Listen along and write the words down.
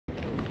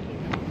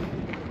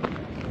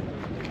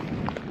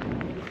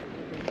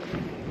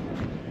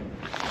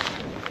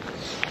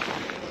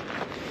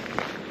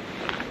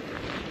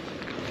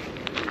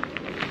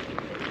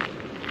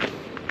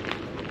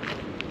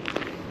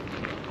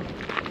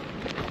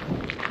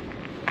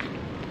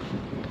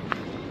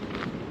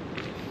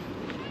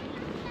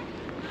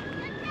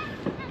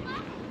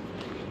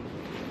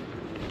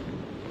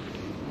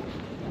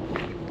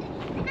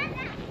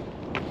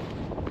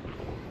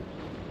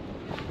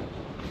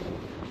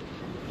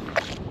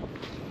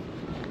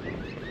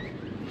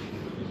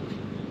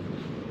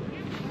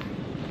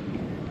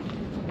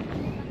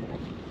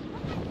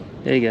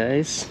Hey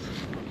guys.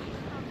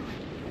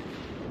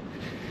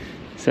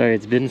 Sorry,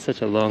 it's been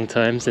such a long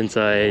time since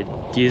I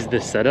used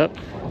this setup.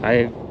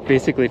 I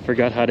basically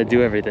forgot how to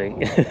do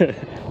everything.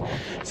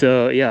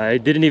 So yeah, I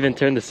didn't even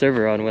turn the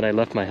server on when I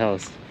left my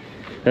house.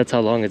 That's how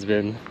long it's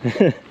been.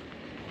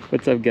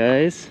 What's up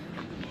guys?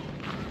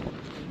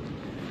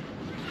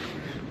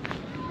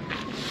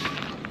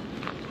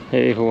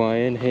 Hey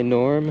Hawaiian, hey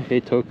Norm,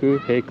 hey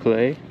Toku, hey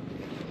Clay,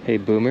 hey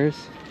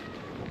Boomers,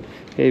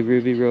 hey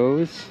Ruby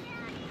Rose.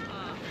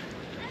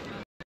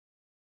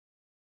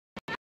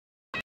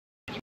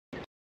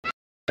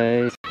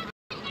 Guys.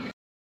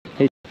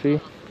 Hey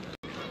Tiffy.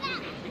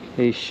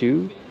 Hey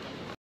Shu.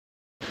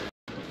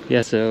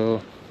 Yeah,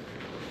 so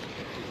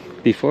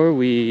before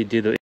we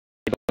do the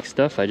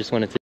stuff, I just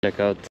wanted to check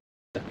out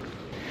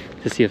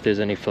to see if there's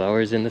any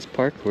flowers in this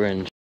park. We're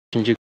in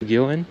Shinjuku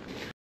Gyoen,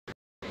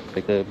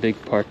 like the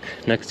big park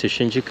next to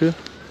Shinjuku.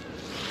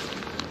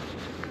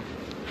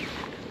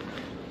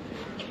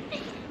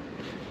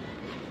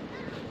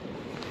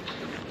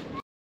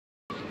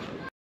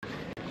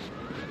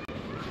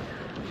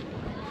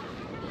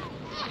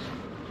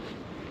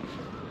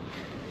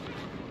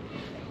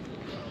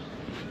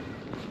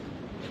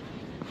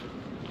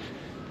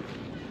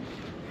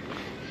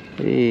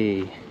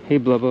 Hey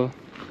Blubbo.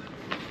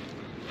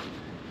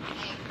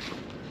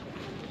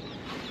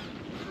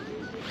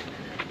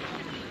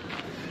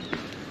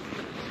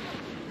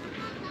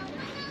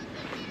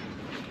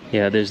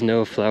 Yeah, there's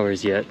no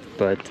flowers yet,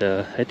 but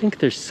I think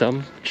there's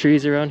some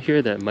trees around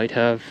here that might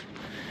have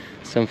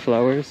some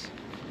flowers.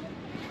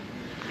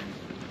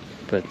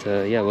 But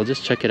yeah, we'll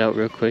just check it out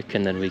real quick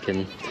and then we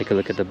can take a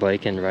look at the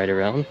bike and ride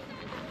around.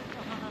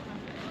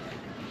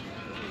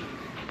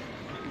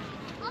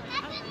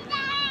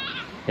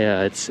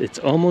 Yeah, it's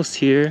almost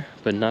here,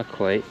 but not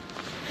quite.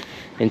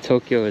 In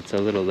Tokyo, it's a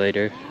little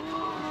later.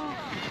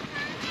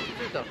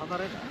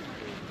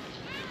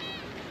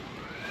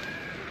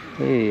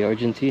 Hey,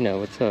 Argentina,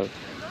 what's up?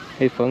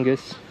 Hey,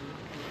 Fungus.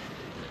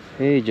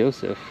 Hey,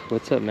 Joseph,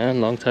 what's up, man?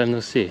 Long time no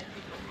see.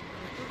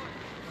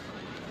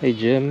 Hey,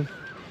 Jim.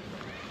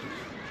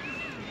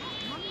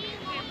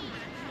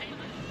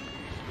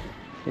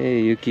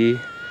 Hey, Yuki.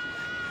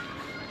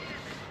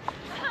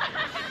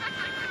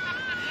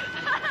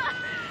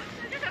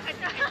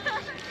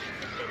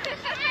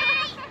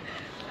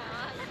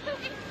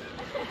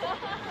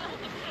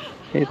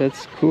 Hey,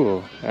 that's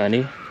cool,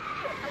 Annie.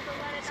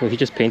 So he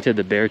just painted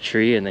the bare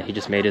tree and then he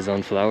just made his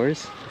own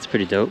flowers. It's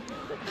pretty dope.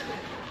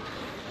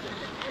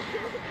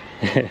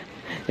 Hey,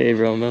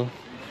 Romo.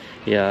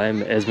 Yeah,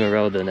 I'm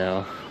Esmeralda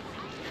now.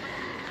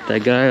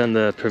 That guy on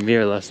the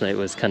premiere last night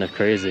was kind of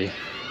crazy.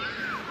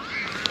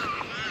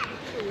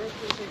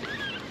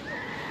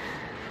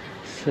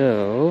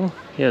 So,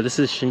 yeah, this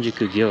is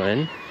Shinjuku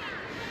Gyoen.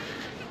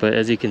 But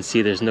as you can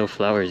see, there's no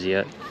flowers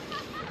yet.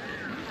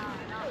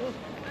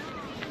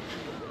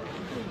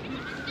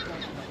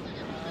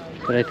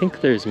 But I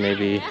think there's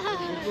maybe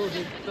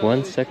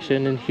one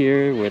section in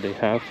here where they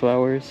have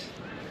flowers.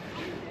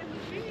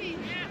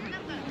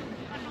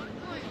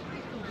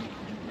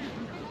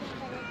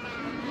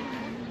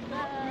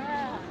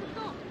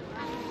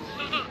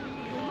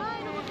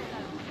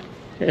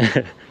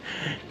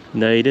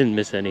 No, you didn't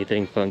miss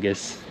anything,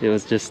 Fungus. It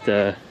was just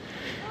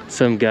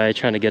some guy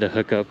trying to get a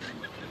hookup.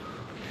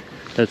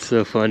 That's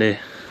so funny.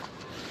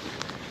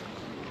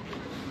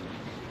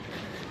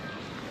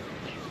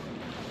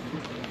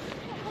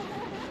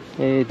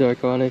 Hey,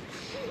 Dark Onyx.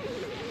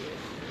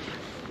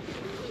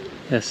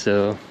 Yeah,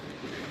 so.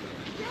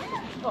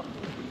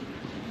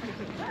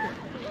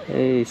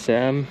 Hey,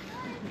 Sam.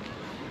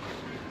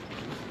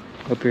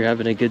 Hope you're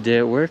having a good day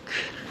at work.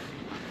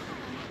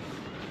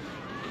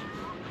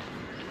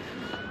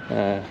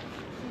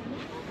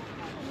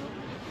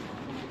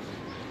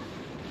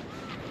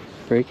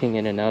 Breaking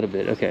in and out a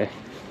bit, okay.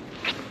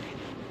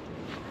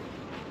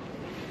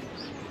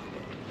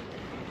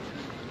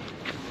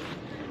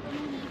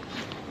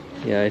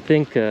 Yeah, I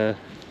think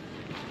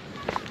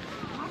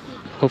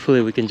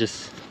hopefully we can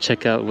just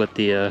check out what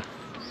the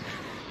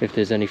if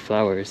there's any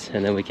flowers,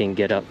 and then we can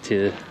get out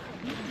to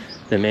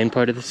the main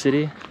part of the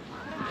city.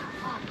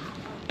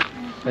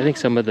 I think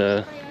some of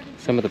the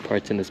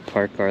parts in this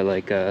park are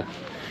like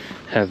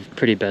have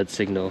pretty bad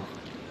signal.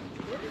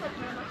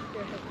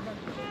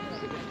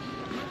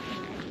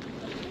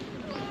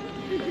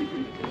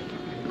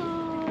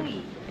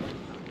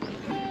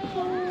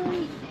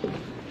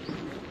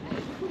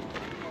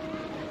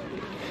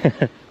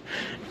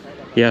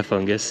 Yeah,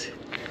 Fungus.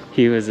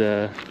 He was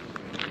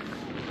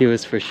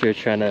for sure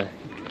trying to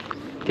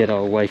get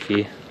all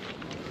wifey.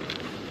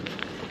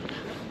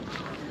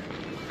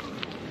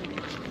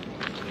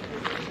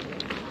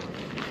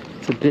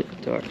 It's a bit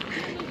dark.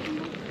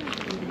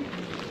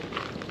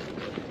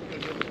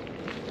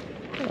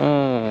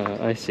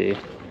 I see.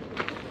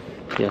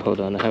 Yeah, hold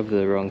on, I have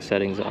the wrong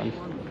settings on.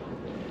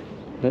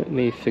 Let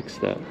me fix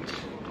that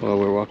while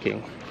we're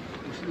walking.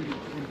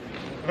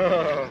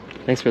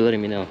 Thanks for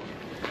letting me know.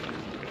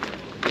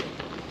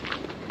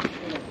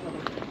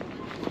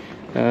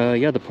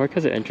 Yeah, the park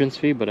has an entrance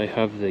fee, but I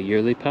have the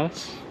yearly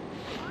pass.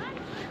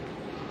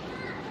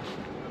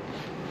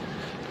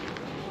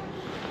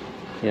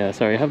 Yeah,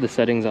 sorry, I have the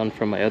settings on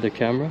from my other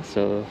camera,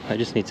 so I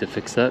just need to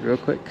fix that real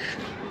quick.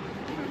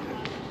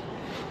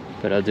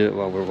 But I'll do it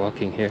while we're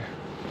walking here.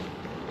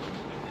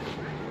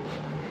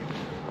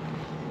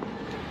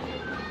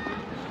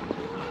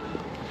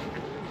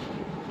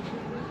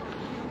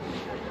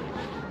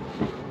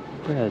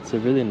 Yeah, it's a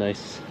really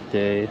nice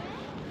day.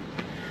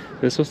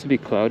 It was supposed to be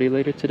cloudy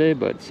later today,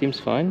 but it seems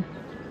fine.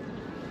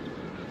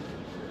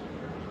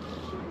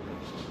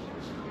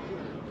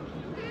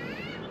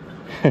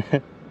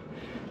 Let's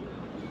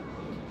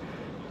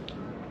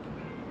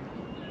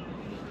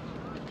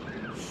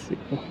see.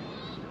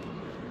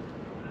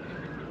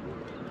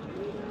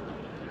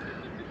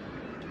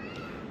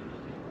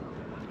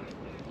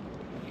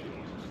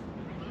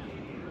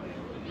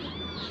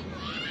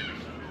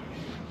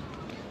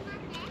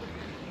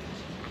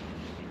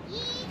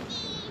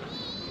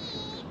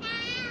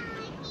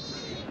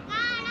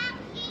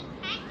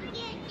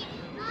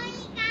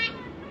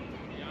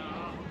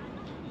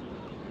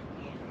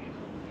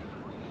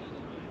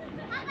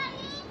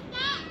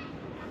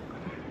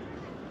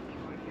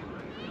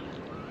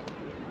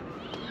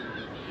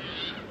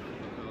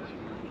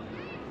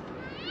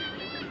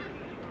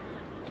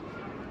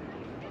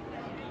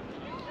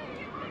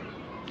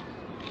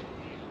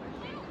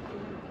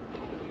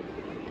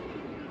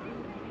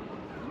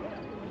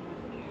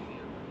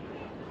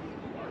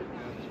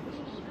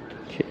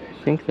 Okay,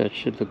 I think that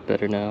should look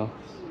better now.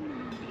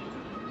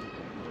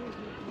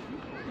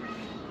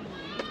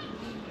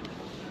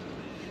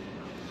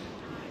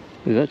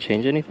 Does that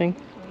change anything?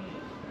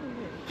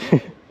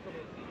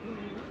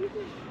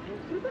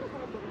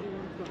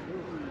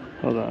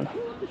 Hold on.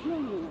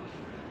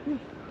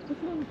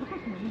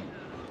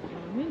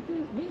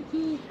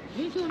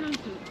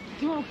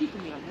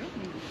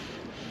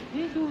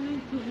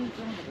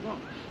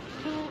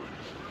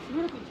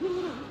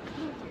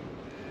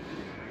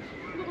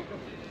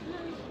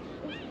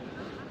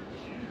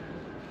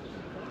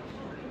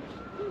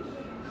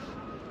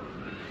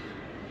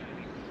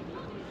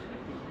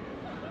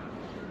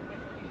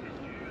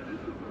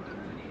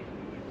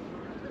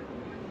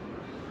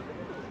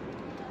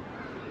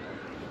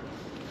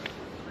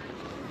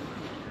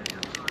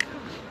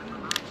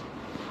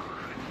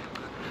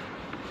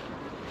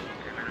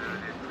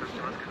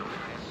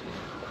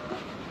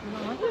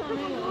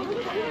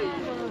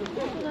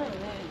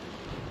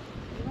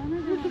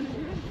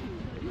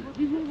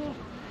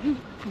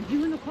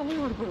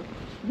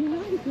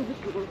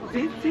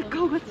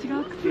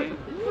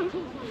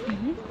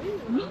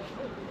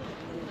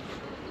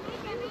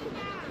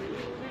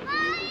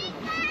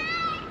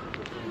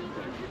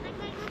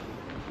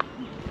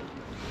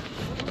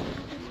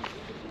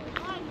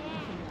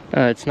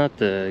 It's not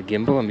the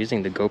gimbal, I'm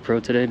using the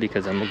GoPro today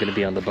because I'm going to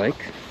be on the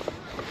bike.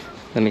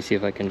 Let me see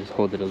if I can just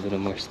hold it a little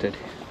more steady.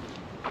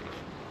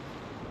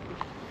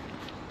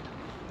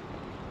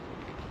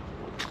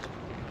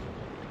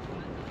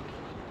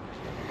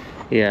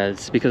 Yeah,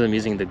 it's because I'm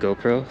using the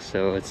GoPro,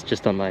 so it's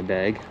just on my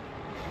bag.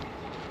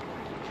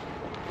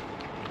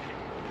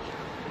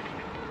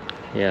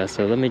 Yeah,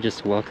 so let me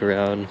just walk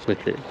around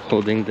with it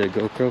holding the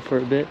GoPro for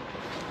a bit,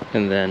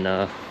 and then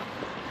I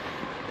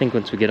think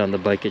once we get on the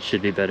bike it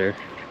should be better.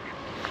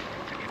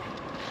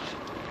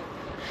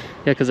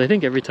 Yeah, because I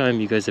think every time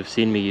you guys have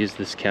seen me use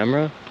this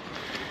camera,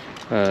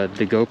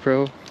 the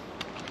GoPro,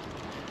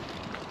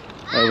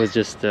 I was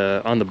just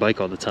on the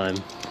bike all the time.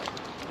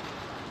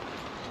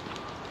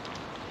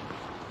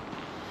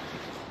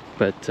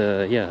 But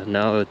yeah,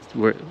 now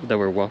that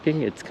we're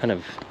walking, it's kind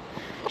of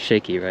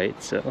shaky,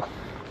 right? So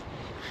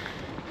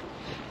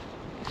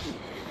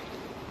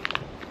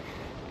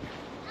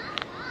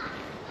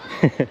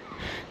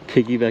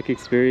piggyback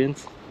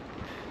experience.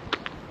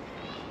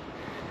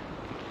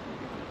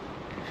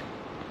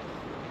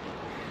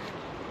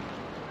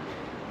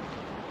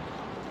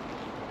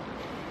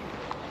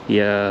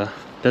 Yeah,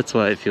 that's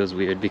why it feels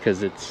weird,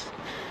 because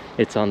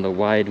it's on the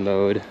wide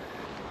mode.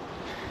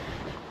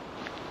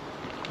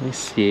 Let me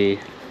see.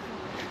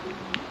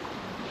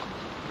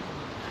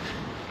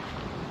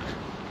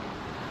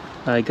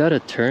 I got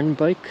a turn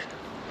bike.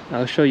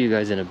 I'll show you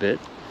guys in a bit.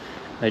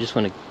 I just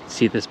want to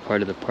see this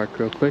part of the park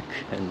real quick,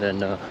 and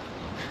then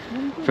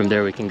from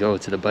there we can go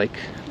to the bike.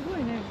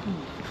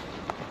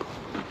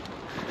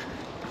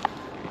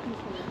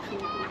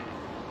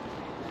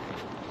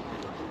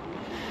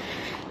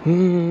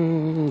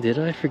 Did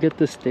I forget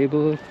the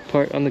stable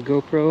part on the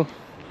GoPro?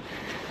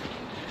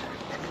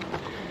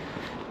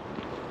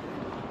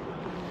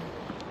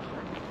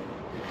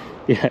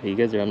 Yeah, you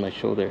guys are on my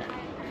shoulder.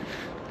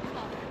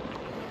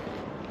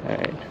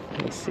 Alright,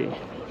 let me see.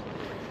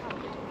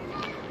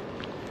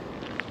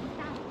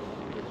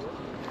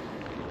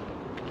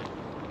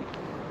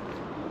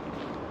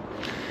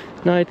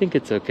 No, I think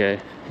it's okay.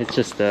 It's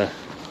just,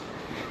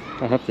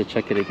 I'll have to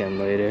check it again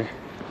later.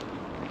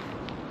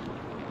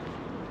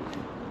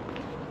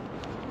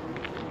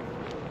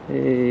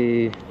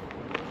 Hey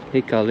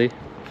Kali.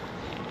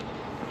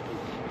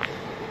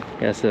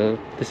 Yeah, so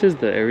this is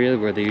the area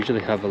where they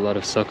usually have a lot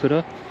of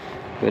sakura,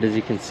 but as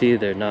you can see,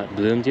 they're not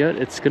bloomed yet.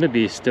 It's gonna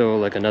be still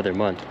like another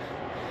month.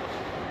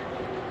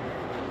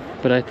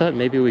 But I thought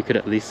maybe we could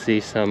at least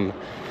see some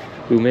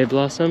ume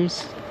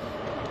blossoms,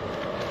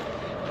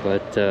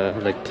 but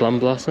like plum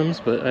blossoms,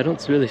 but I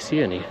don't really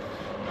see any.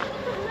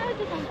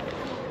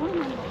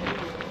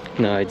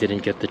 No, I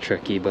didn't get the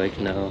Trek e-bike,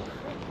 no.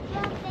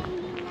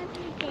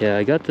 Yeah,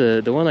 I got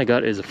the one I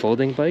got is a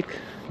folding bike,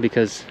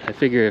 because I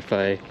figure if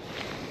I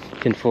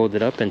can fold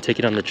it up and take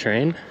it on the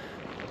train,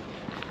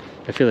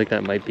 I feel like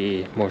that might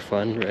be more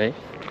fun, right?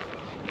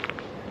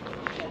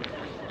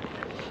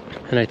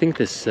 And I think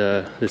this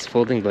this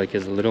folding bike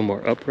is a little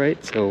more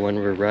upright, so when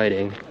we're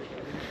riding,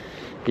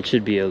 it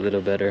should be a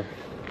little better.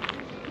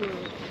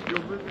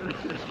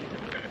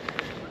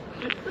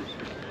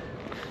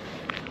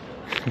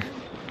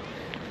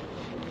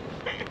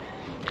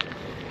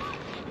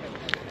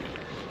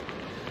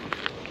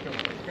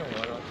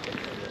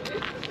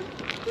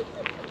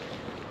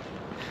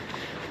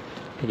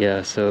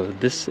 Yeah, so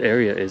this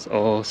area is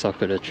all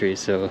sakura trees,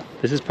 so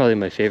this is probably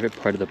my favorite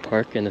part of the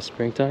park in the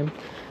springtime.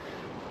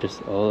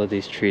 Just all of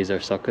these trees are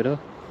sakura,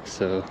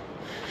 so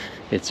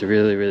it's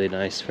really, really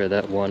nice for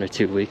that 1 or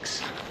 2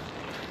 weeks.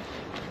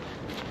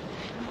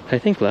 I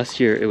think last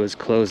year it was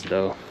closed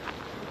though.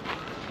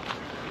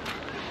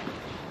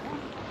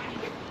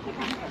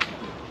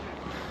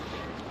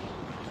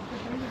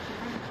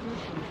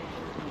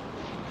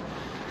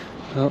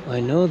 Well, I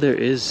know there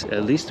is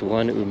at least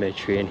one ume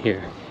tree in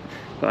here,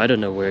 but I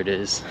don't know where it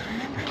is.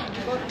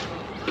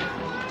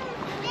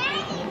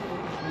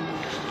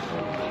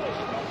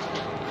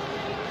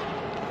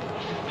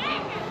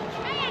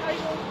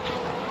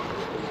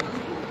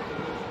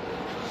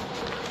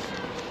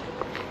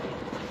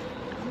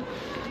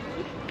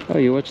 Oh,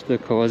 you watched the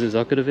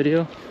Kawazuzakura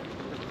video?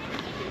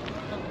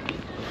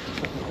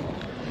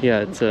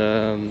 Yeah, it's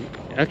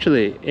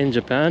actually in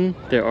Japan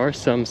there are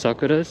some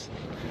sakuras,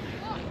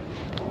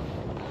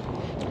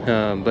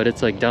 but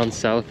it's like down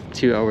south,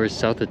 2 hours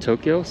south of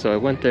Tokyo. So I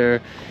went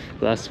there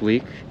last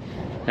week,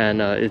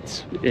 and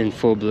it's in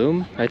full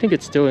bloom. I think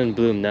it's still in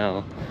bloom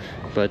now,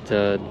 but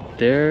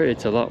there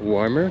it's a lot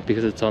warmer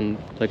because it's on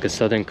like a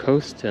southern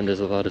coast and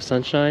there's a lot of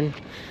sunshine.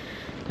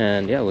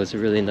 And yeah, it was a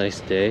really nice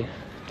day.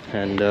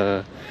 And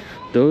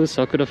those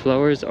sakura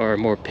flowers are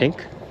more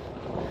pink.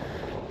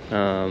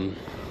 But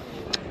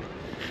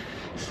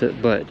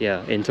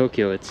yeah, in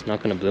Tokyo it's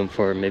not going to bloom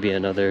for maybe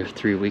another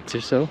 3 weeks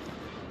or so.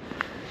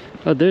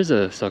 Oh, there's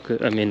a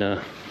sakura,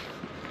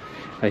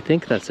 I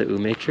think that's a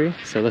ume tree.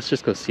 So let's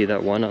just go see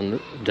that one on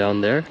down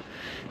there,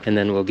 and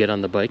then we'll get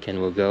on the bike and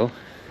we'll go.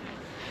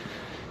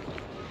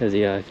 Because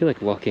yeah, I feel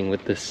like walking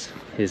with this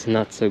is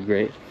not so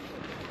great.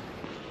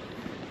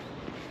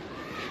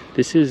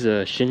 This is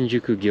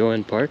Shinjuku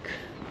Gyoen Park.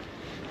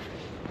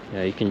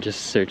 Yeah, you can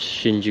just search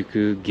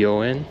Shinjuku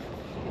Gyoen.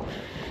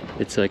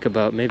 It's like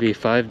about maybe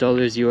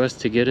 $5 US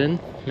to get in,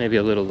 maybe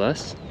a little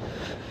less.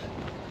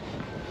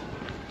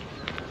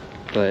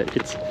 But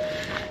it's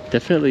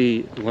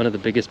definitely one of the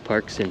biggest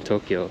parks in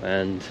Tokyo,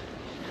 and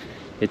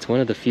it's one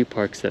of the few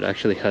parks that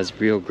actually has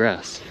real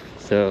grass.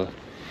 So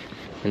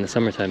in the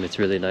summertime it's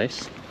really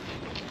nice.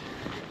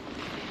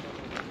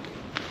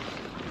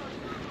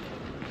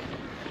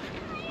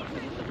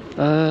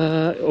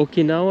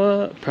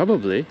 Okinawa,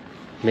 probably,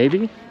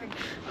 maybe.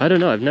 I don't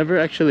know, I've never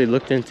actually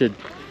looked into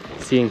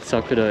seeing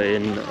sakura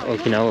in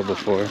Okinawa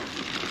before.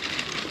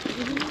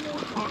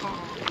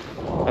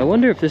 I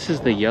wonder if this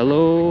is the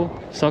yellow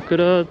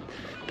sakura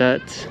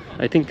that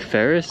I think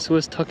Ferris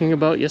was talking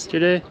about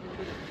yesterday.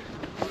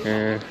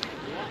 Let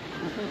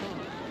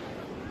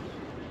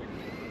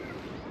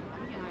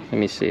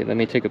me see, let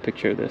me take a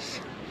picture of this,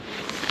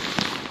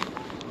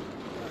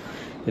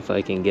 if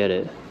I can get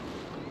it.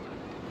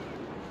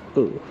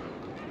 Ooh.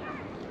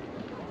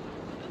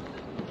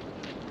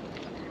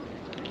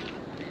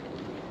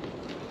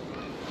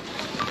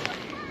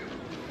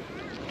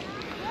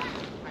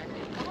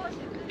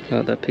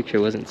 Oh, that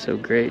picture wasn't so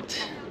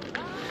great.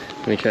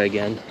 Let me try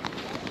again.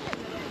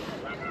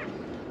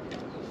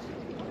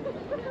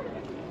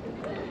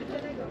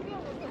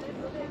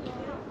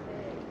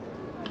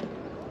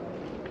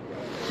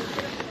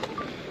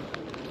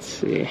 Let's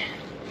see.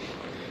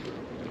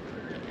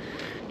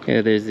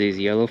 Yeah, there's these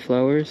yellow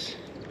flowers.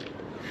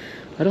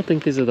 I don't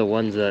think these are the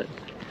ones that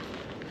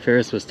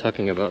Ferris was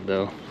talking about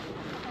though.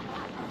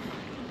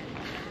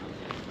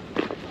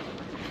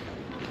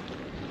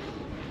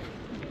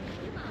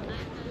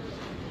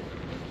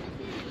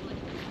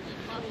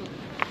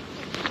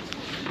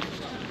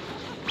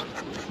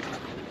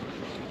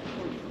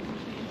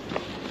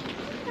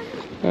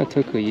 I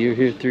took a year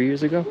here 3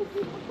 years ago.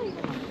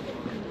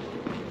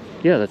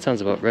 Yeah, that sounds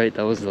about right.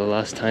 That was the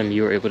last time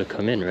you were able to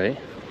come in, right?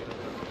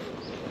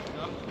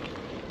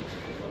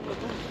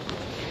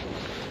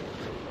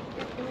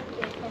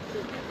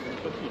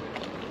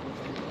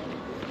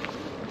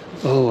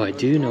 Oh, I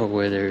do know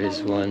where there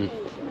is one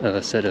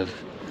set of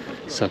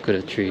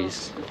sakura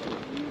trees.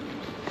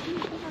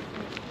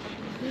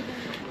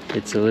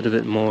 It's a little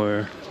bit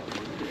more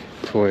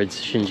towards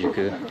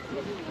Shinjuku,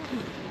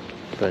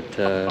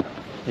 but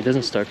it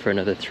doesn't start for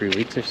another 3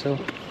 weeks or so.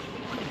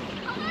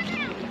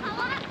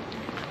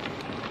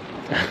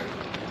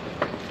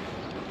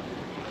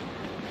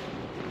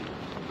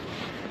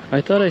 I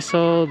thought I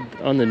saw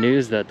on the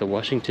news that the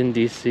Washington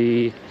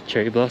DC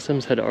cherry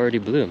blossoms had already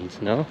bloomed,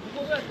 no?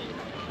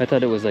 I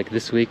thought it was like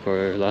this week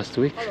or last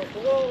week.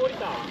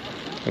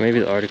 Or maybe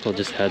the article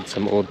just had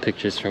some old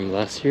pictures from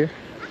last year.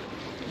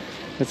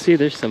 Let's see,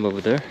 there's some over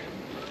there.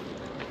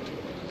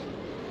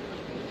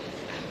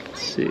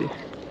 Let's see.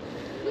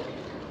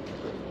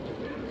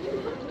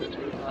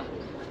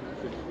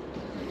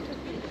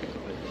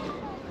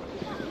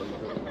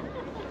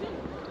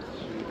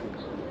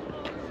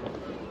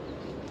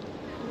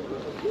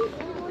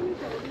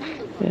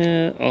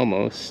 Yeah,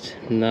 almost.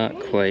 Not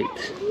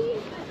quite.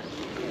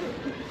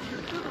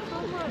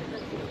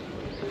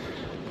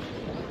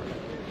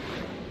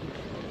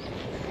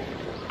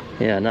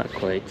 Yeah, not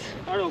quite.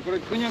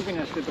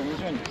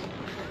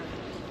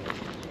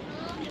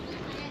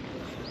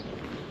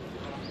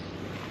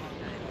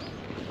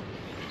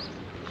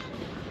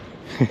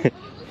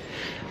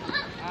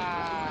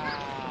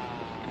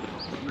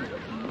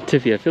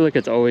 Tiffy, I feel like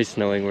it's always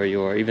snowing where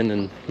you are, even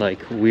in like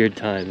weird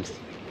times.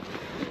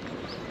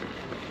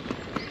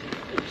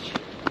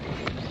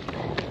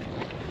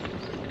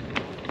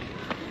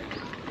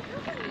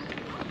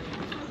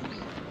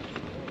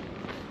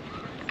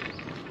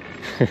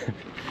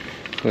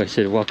 I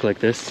should walk like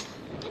this.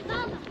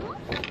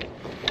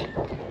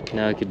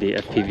 Now it could be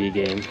FPV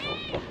game.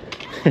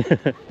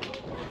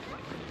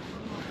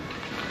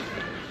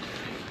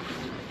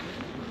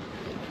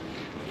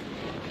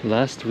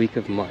 Last week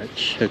of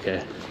March.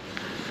 Okay.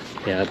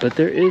 Yeah, but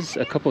there is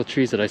a couple of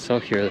trees that I saw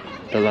here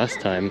the last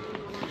time,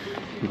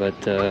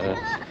 but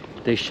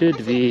they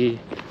should be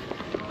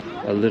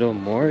a little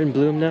more in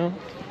bloom now.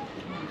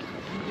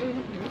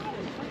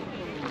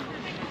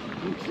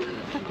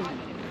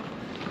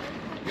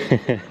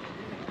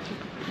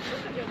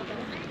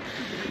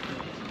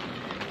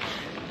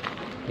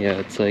 Yeah,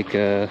 it's like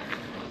a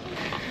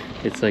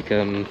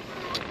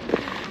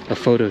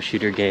photo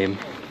shooter game.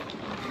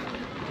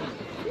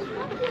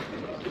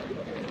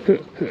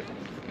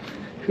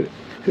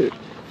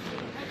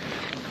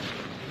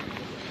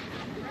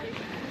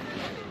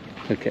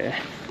 Okay.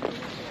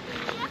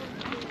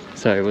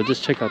 Sorry, we'll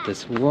just check out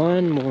this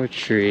one more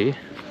tree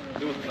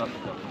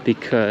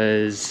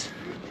because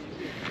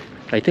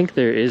I think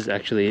there is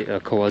actually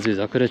a kawazu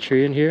sakura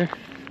tree in here.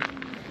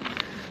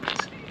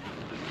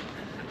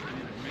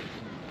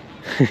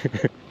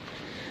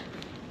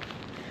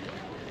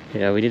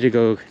 Yeah, we need to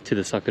go to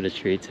the sakura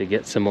tree to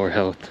get some more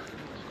health.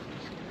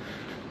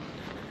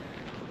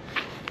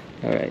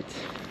 Alright.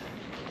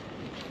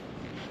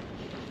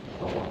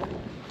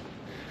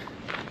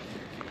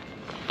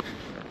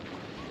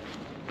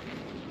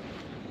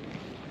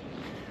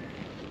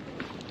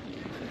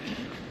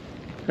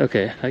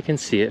 Okay, I can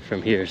see it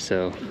from here,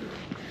 so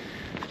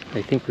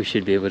I think we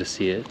should be able to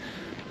see it.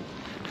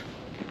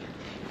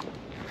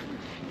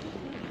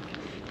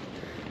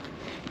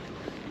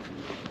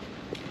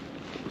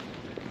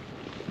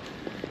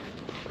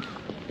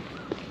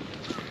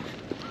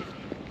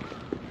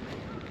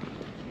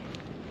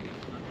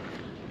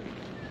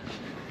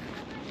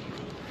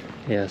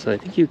 Yeah, so I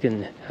think you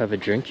can have a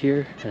drink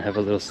here and have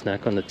a little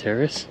snack on the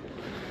terrace.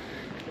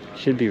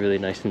 Should be really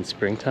nice in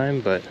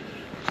springtime, but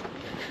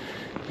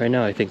right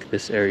now I think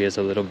this area is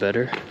a little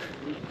better.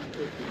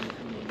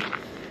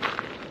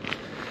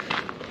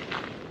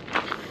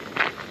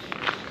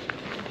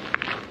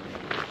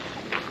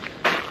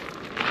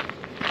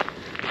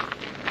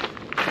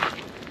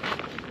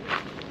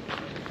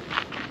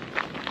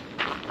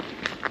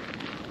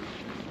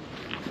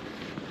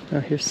 Oh,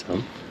 here's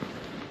some.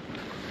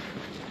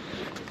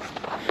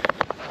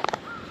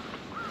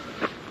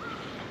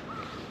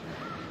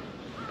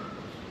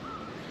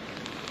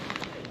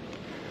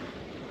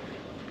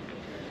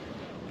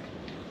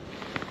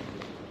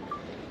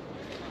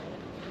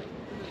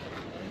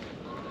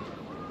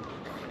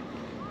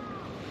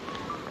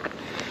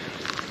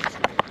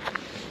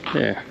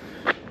 There.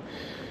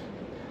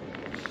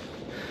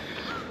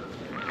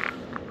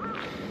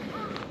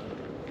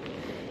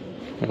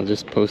 I'll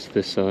just post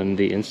this on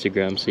the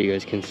Instagram so you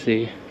guys can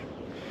see.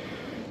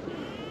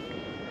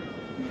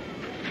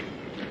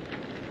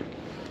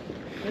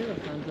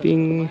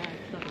 Bing!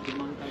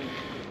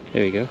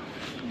 There we go.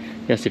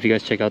 Yes, if you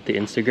guys check out the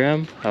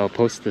Instagram, I'll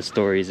post the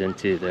stories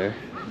into there.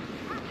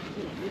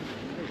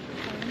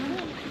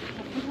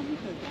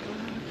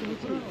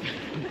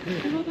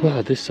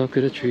 Wow, this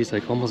sakura tree is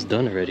like almost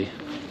done already.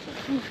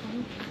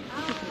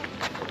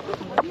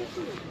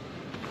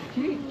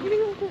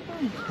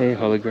 Hey,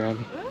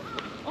 hologram.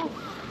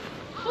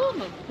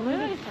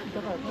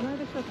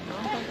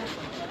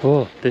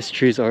 Oh, this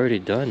tree's already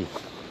done.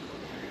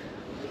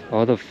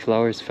 All the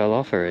flowers fell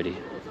off already.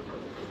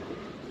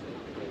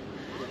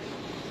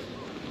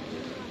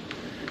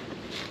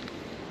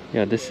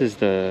 Yeah, this is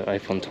the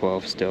iPhone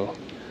 12 still.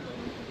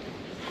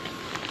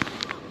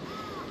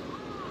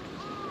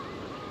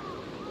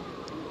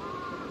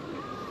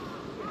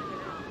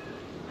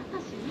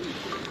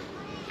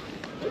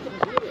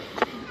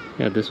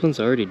 Yeah, this one's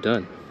already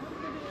done.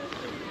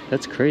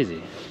 That's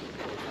crazy.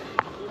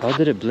 How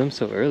did it bloom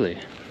so early?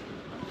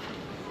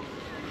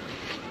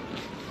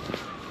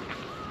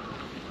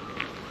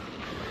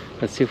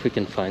 Let's see if we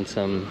can find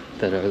some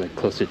that are like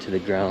closer to the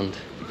ground.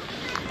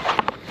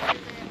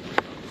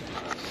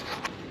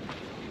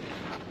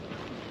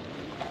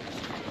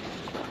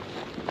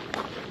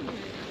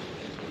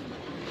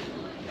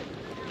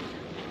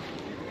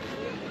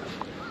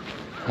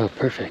 Oh,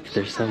 perfect.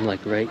 There's some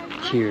like right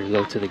here,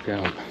 low to the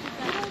ground.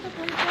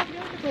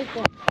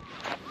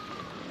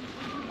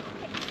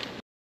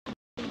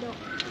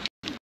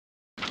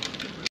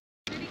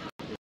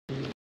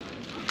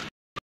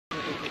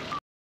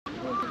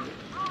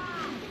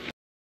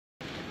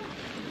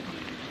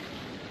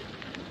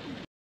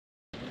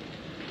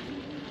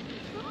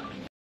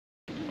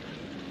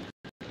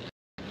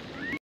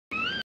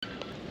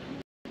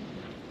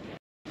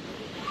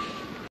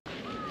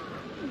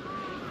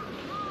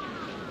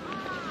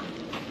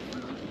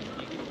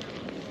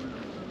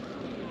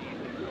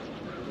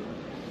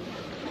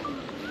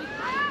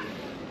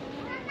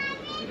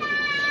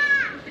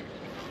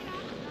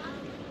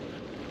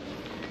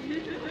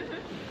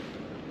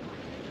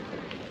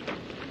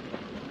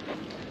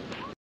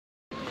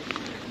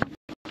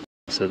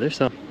 So there's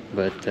some,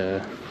 but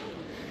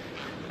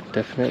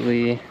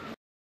definitely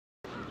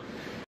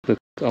look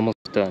almost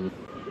done.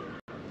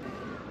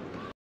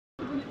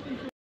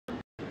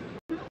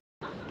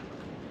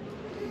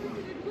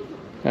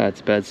 Ah,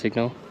 it's bad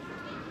signal.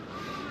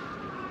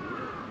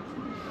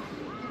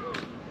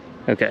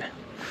 Okay,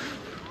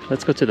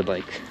 let's go to the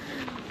bike.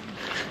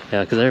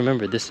 Yeah, because I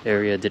remember this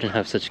area didn't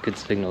have such good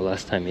signal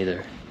last time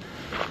either.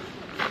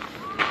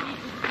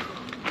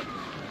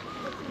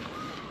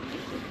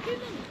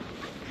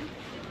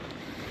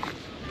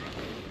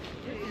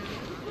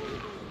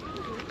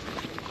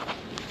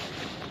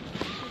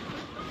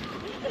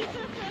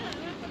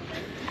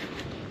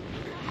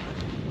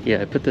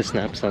 Yeah, I put the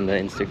snaps on the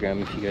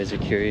Instagram if you guys are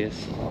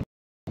curious.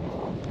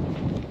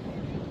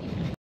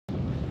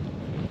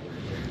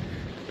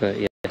 But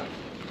yeah,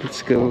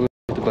 let's go with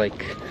the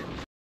bike.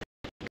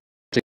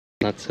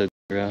 Not so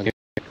good around here.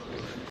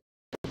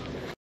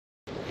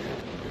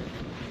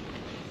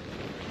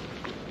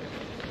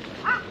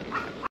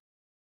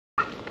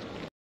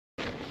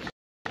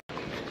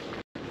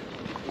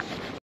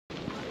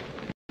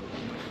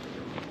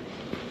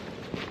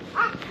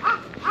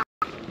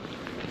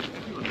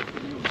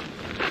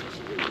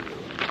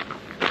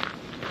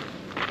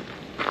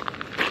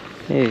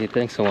 Hey,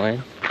 thanks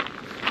Hawaiian.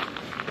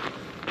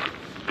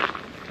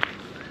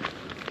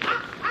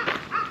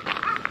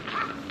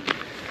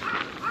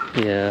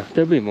 Yeah,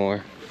 there'll be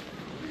more.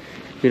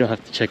 We don't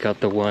have to check out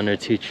the 1 or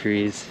 2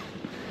 trees,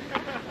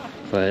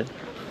 but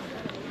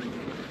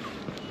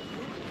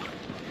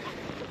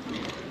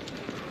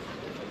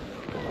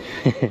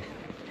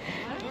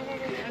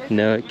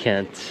no, it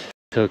can't.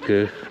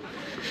 Toku,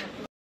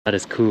 not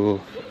as cool.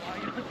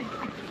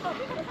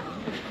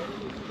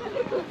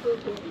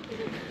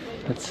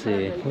 Let's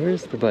see,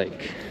 where's the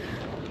bike?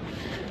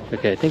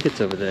 Okay, I think it's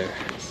over there,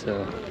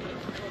 so.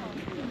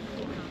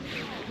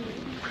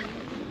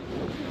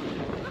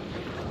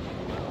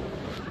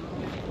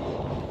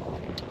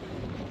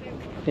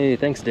 Hey,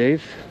 thanks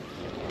Dave.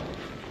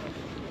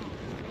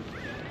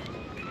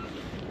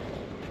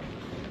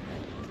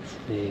 Let's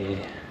see.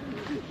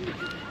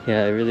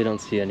 Yeah, I really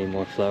don't see any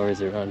more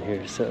flowers around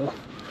here, so.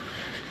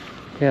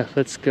 Yeah,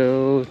 let's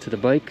go to the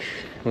bike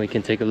and we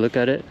can take a look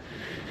at it.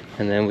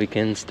 And then we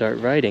can start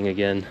riding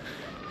again.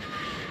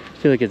 I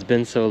feel like it's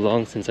been so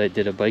long since I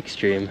did a bike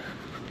stream.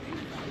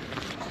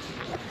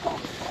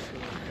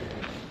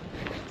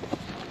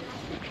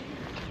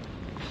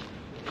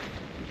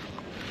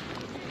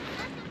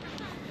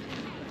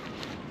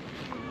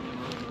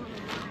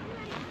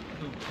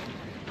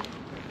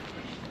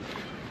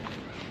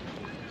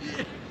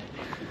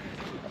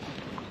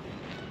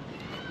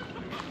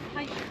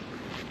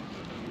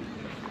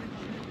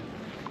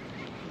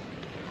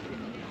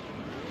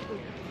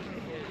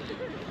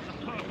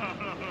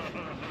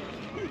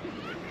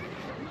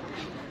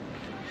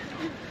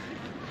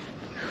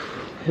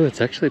 Ooh,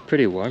 it's actually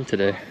pretty warm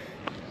today.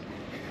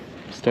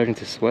 I'm starting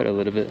to sweat a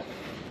little bit.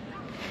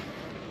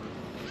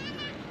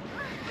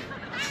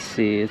 Let's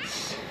see,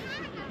 it's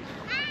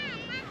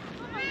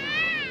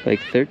like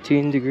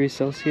 13 degrees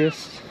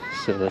Celsius.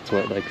 So that's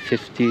what, like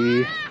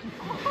 50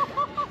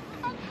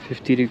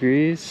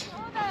 degrees?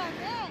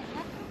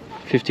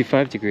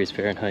 55 degrees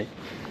Fahrenheit.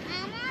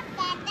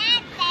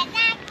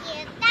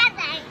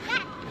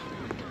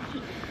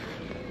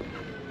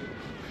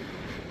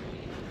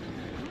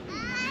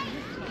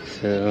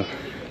 So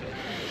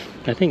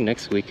I think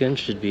next weekend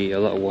should be a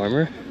lot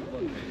warmer.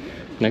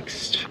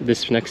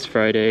 This next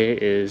Friday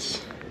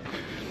is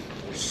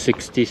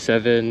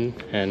 67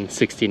 and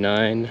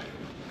 69.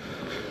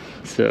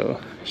 So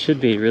it should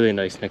be really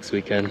nice next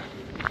weekend.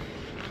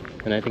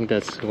 And I think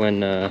that's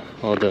when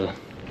all the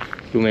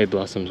ume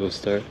blossoms will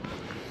start.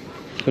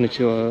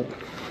 Konnichiwa.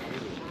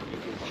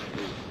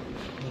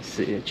 Let's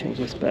see, change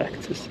this back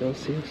to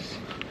Celsius.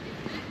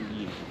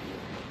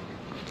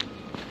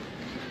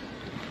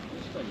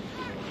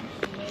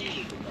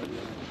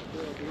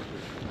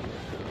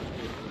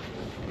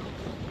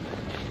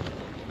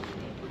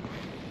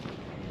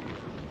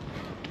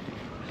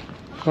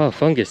 Oh,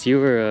 Fungus, you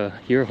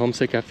were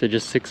homesick after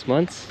just 6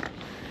 months?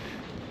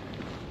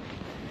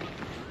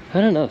 I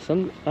don't know,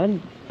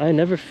 I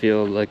never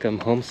feel like I'm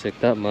homesick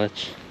that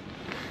much.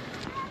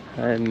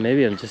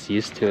 Maybe I'm just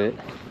used to it,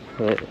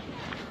 but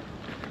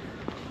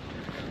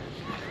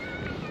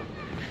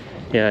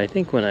yeah, I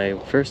think when I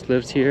first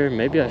lived here,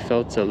 maybe I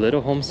felt a little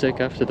homesick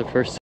after the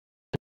first.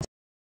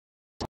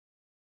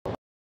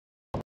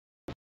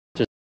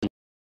 Just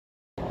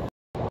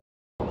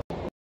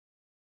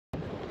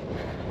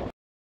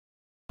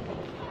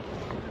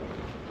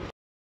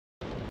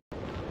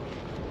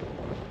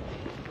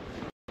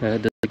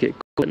does it get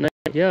cold at night?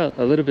 Yeah,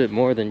 a little bit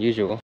more than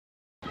usual.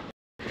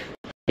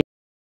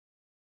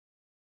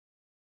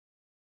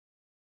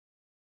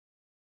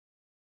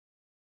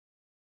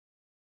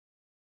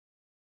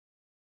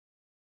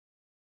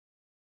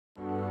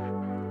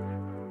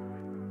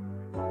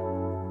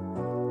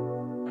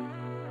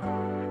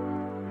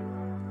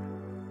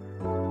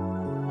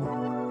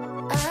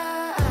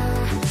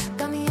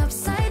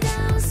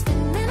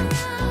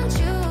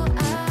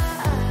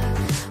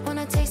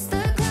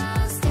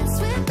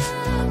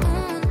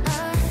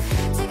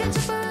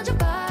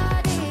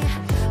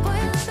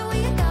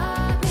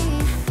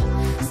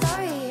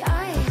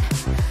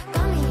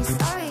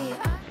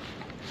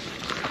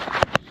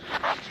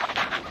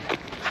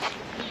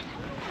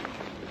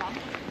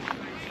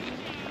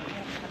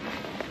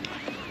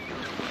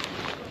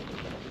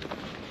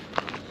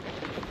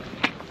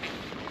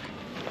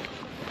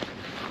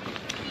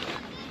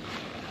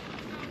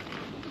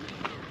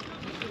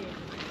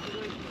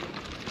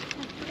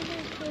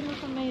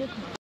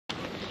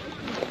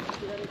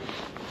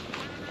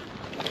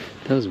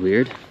 That was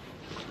weird.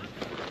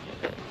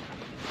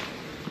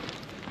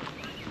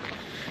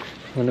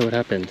 Wonder what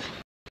happened.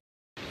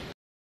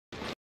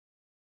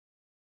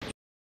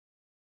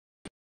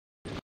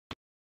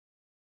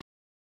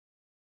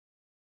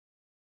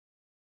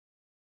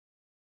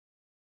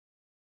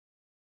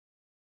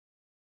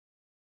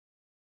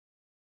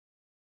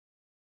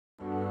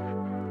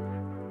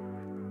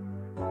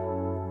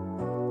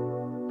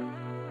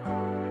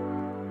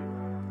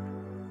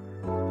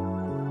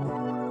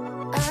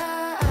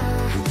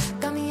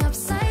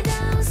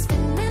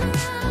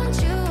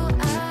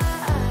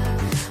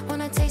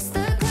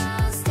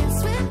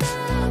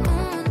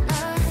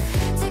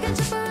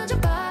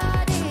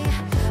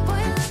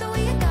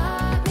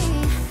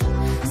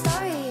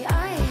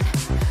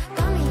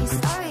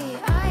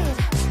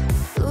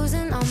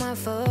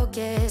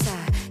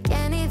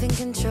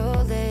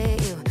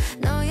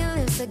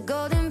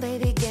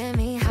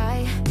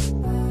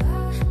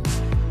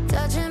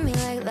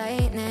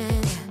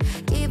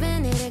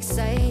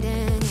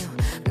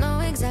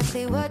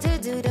 What to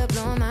do to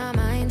blow my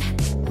mind.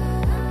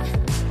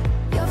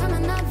 You're from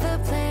another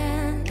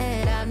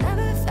planet. I've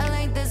never felt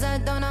like this. I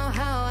don't know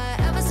how I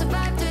ever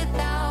survived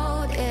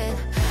without it.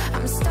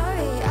 I'm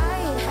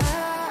starry-eyed.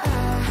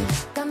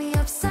 Got me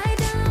upside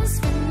down,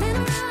 spinning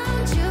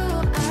around you.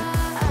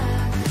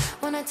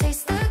 Wanna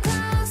taste the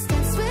clouds,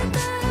 dance with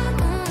the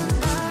moon.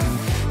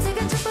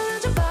 Take a trip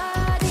around your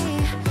body.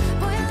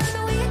 Boy, I love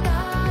the way you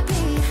got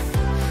me.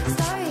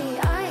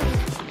 Starry-eyed.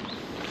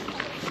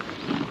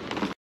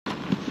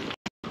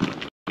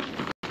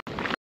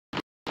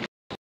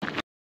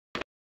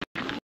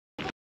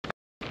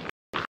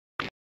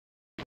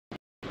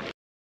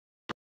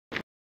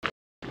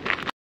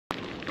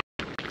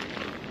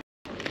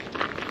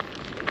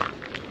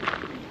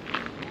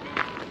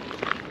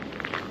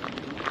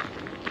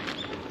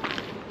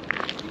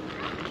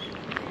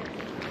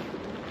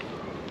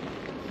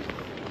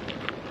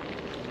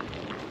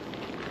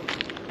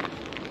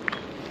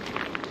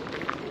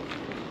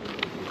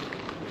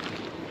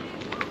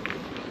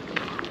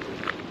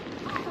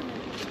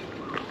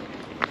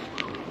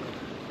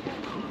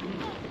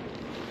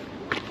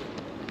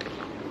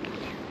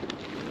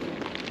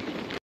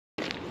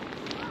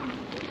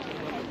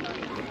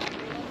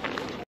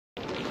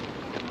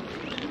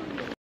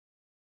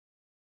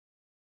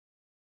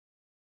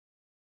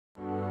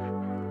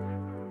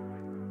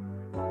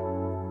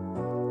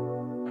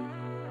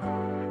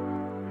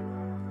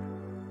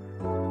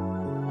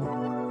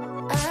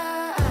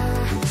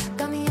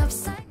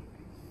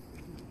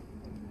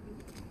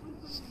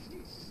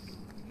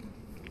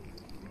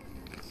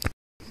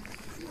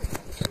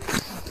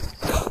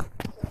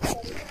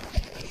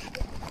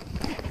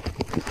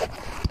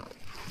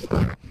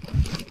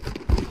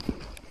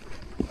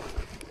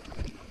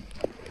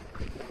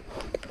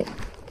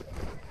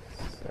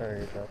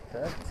 Sorry about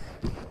that.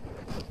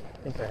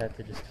 I think I had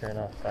to just turn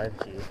off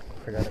 5G.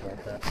 Forgot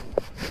about that.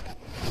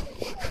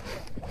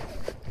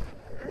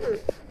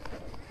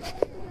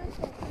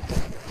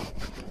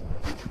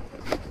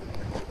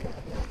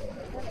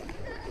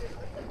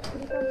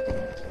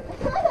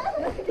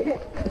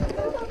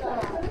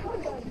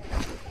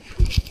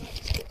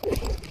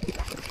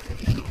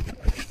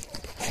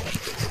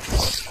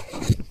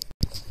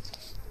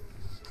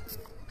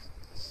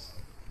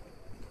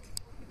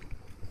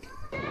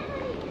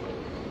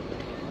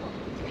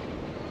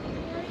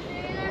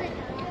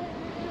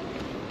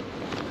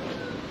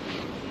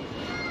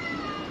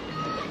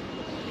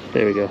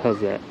 There we go, how's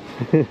that?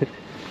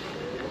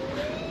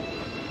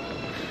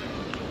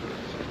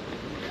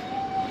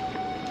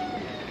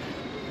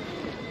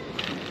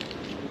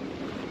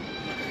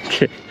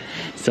 Okay,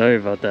 sorry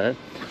about that.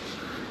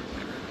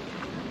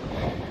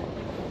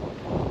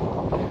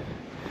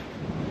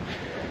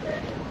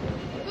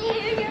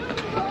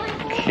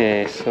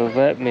 Okay, so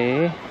let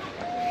me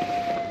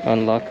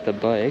unlock the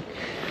bike.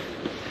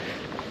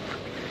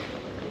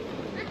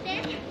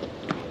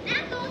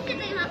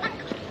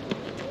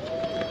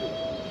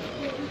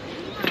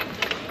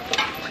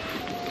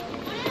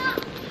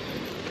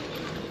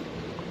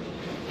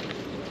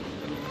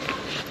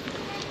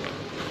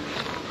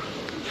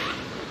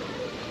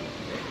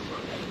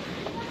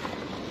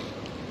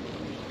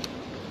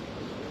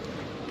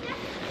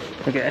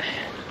 Okay.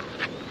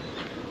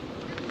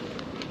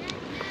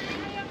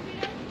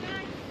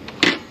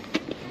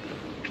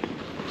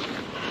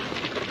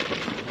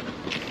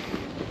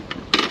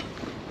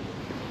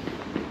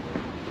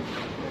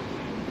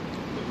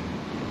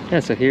 Yeah,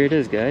 so here it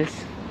is,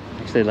 guys.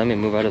 Actually, let me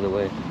move out of the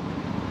way.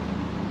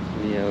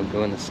 We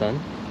go in the sun.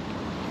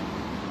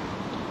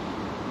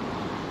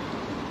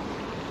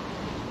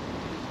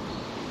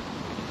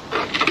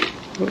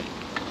 Oh.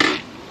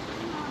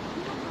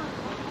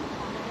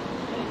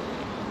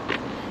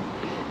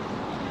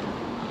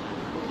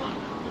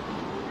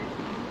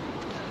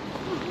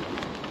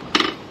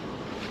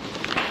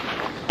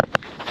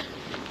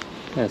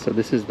 Yeah, so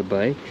this is the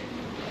bike.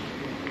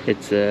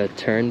 It's a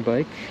turn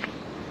bike,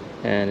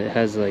 and it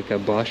has like a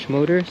Bosch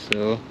motor,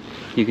 so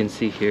you can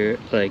see here,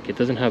 like, it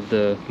doesn't have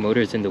the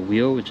motors in the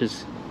wheel, which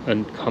is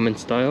a common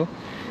style.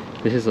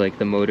 This is like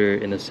the motor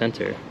in the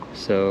center,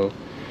 so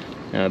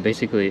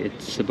basically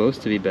it's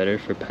supposed to be better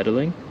for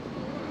pedaling.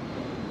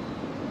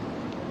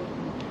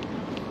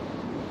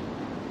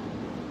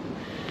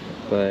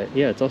 But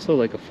yeah, it's also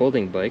like a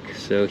folding bike,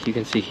 so you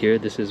can see here,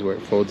 this is where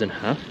it folds in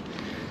half,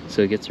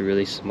 so it gets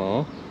really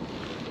small.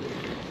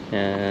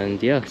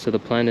 And yeah, so the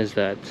plan is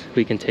that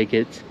we can take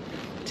it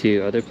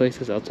to other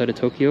places outside of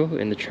Tokyo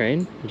in the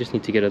train. You just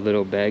need to get a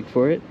little bag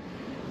for it.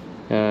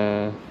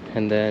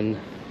 And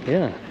then,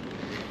 yeah.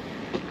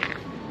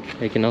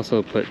 I can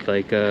also put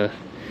like a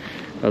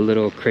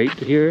little crate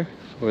here,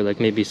 or like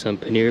maybe some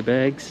pannier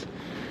bags.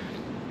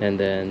 And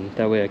then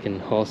that way I can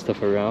haul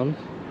stuff around.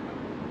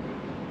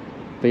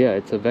 But yeah,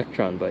 it's a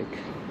Vectron bike.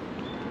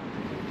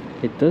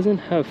 It doesn't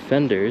have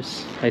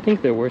fenders. I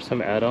think there were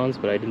some add-ons,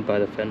 but I didn't buy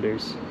the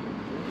fenders.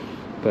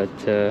 But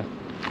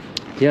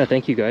yeah,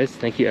 thank you guys.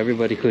 Thank you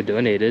everybody who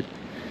donated,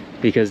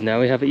 because now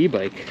we have an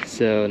e-bike.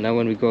 So now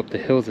when we go up the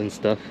hills and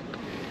stuff,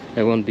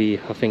 I won't be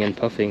huffing and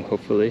puffing,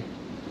 hopefully.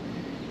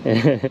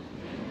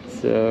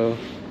 So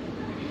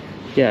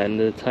yeah, and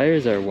the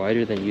tires are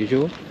wider than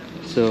usual.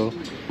 So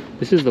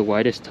this is the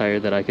widest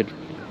tire that I could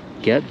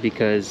get,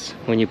 because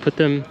when you put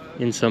them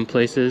in some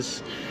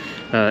places,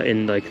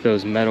 in like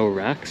those metal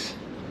racks,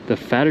 the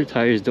fatter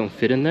tires don't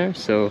fit in there.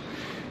 So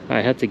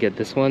I had to get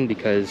this one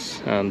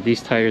because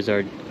these tires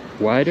are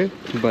wider,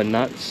 but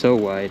not so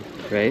wide,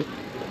 right?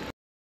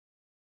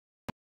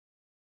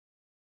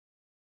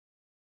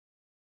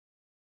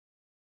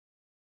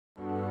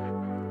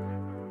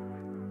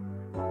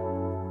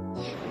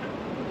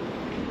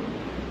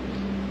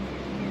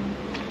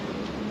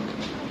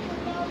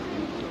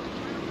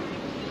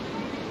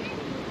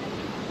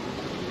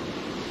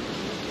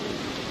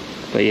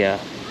 But yeah,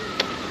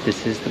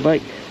 this is the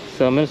bike.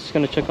 So I'm just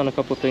gonna check on a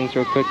couple things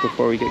real quick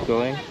before we get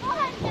going.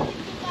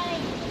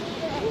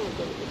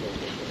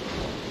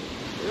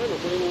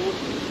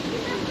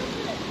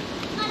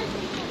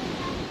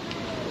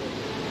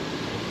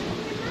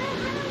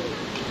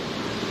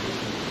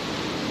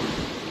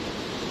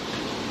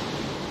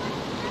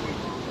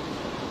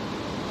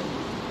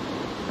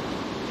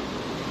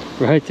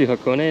 Right to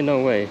Hakone?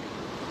 No way.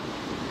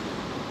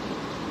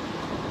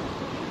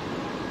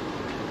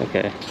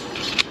 Okay.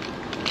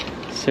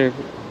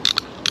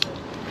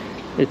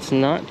 It's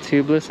not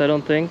tubeless, I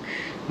don't think,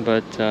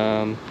 but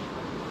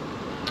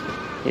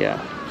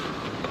yeah.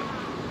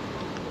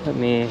 Let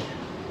me,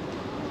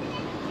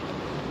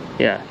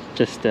 yeah,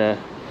 just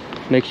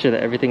make sure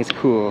that everything's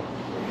cool,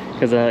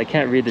 because I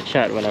can't read the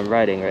chat when I'm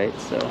riding, right?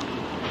 So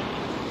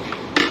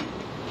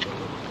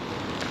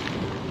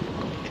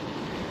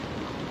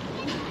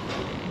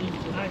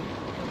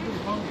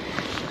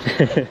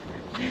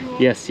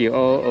yes, you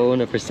all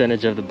own a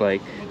percentage of the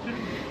bike.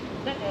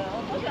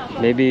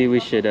 Maybe we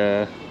should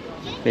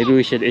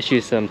issue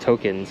some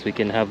tokens. We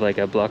can have like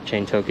a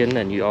blockchain token,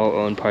 and you all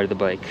own part of the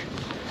bike.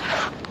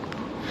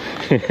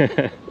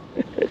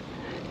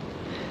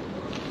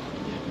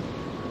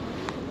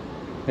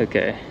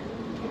 Okay.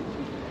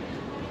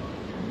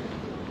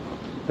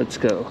 Let's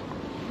go.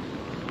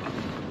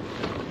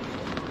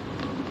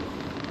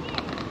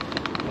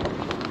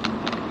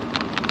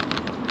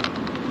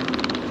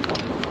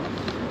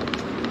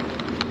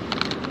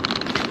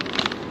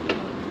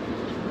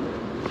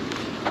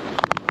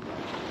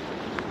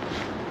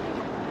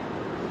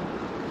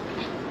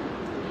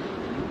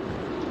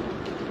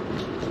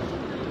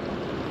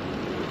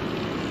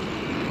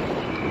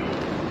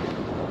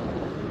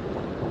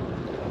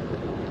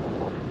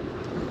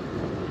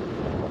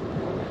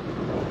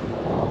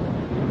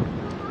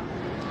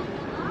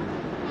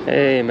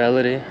 Hey,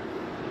 Melody.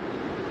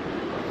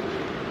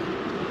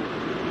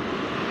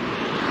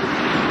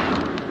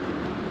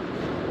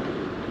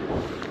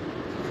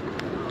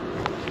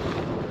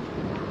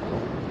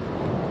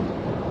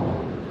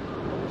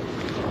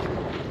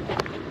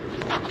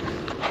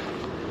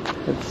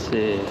 Let's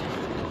see.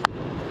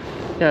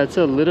 Yeah, it's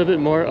a little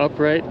bit more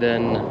upright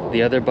than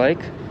the other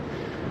bike,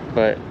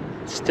 but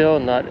still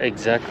not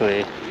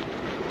exactly.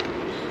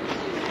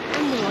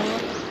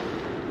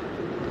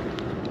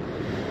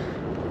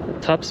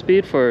 Top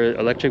speed for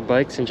electric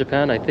bikes in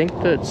Japan, I think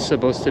that's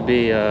supposed to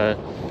be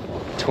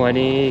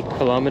 20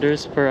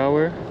 kilometers per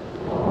hour.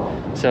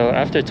 So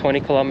after 20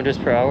 kilometers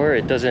per hour,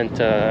 it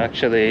doesn't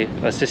actually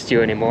assist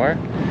you anymore,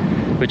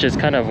 which is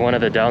kind of one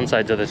of the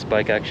downsides of this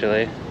bike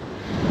actually.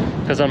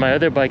 Because on my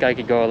other bike I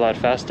could go a lot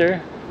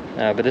faster,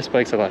 but this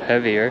bike's a lot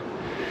heavier.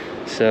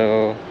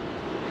 So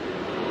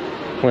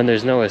when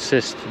there's no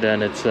assist,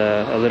 then it's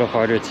a little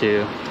harder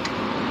to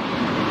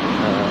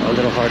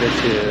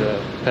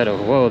pedal.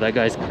 Whoa, that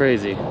guy's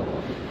crazy.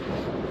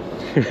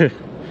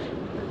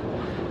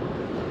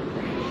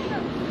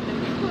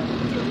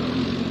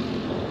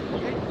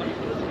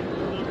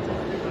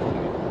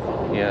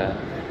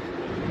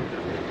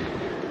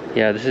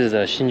 Yeah, this is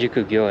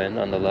Shinjuku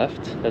Gyoen on the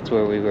left. That's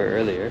where we were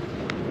earlier.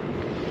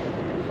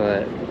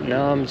 But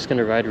now I'm just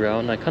gonna ride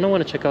around. I kind of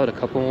want to check out a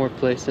couple more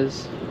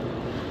places.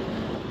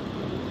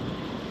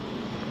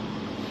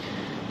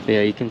 But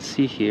yeah, you can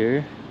see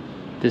here,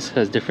 this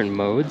has different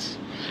modes.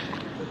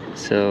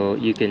 So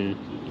you can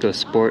go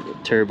sport,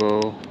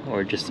 turbo,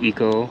 or just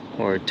eco,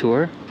 or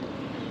tour.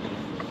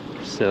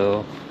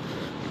 So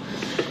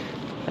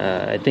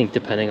I think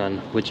depending on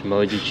which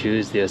mode you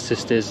choose, the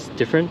assist is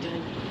different.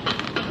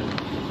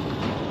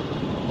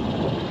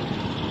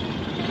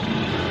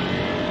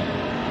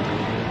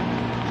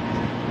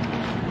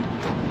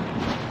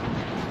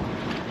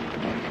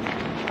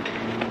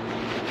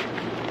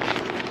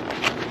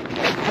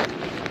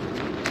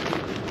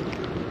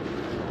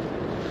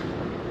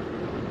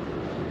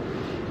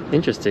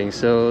 Interesting.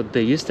 So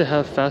they used to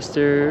have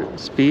faster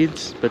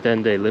speeds, but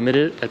then they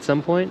limited it at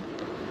some point.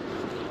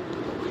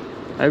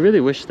 I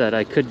really wish that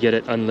I could get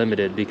it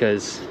unlimited,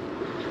 because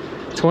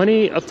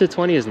 20 up to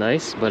 20 is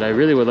nice, but I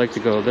really would like to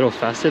go a little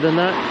faster than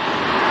that.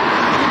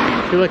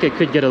 I feel like it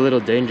could get a little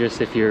dangerous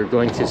if you're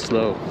going too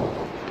slow.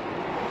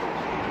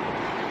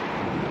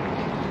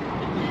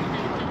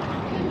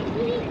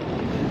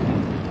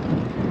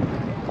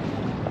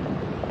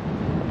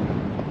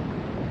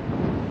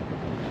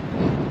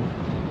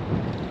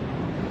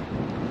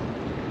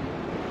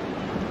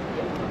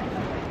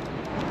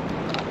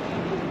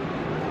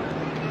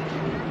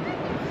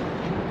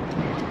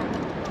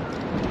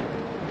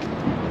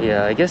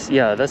 Yeah, I guess,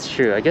 yeah, that's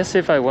true. I guess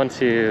if I want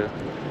to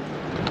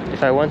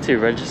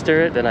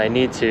register it, then I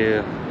need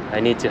to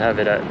have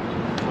it at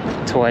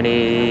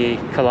 20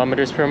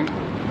 kilometers per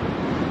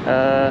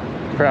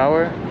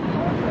hour.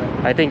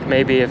 I think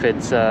maybe if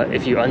it's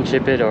if you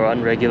unchip it or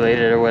unregulate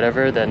it or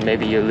whatever, then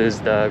maybe you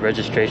lose the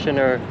registration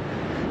or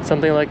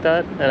something like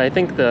that. And I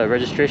think the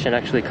registration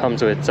actually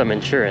comes with some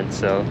insurance,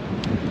 so.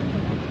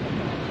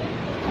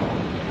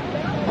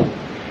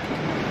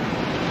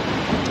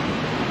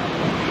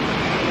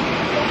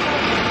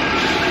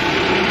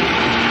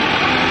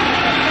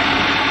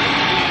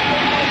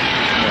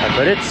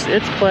 But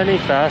it's plenty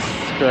fast,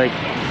 like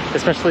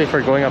especially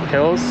for going up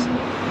hills.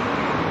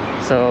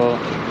 So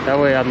that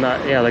way I'm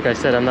not, yeah, like I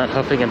said, I'm not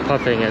huffing and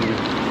puffing, and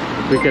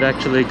we could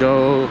actually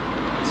go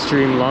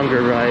stream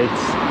longer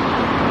rides,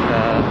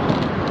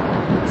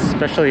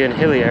 especially in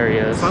hilly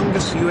areas.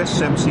 Fungus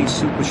USMC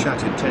Super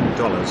Shattered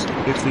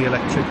 $10. If the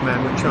electric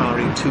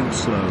Manwachari too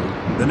slow,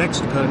 the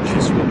next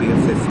purchase will be a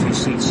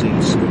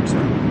 50cc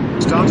scooter.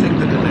 Starting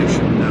the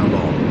donation now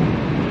long.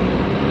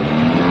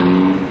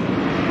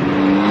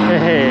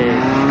 Hey,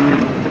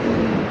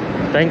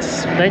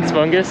 thanks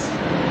Fungus.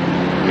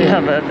 Yeah,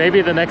 but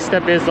maybe the next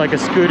step is like a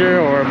scooter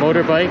or a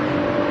motorbike,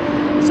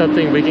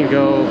 something we can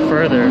go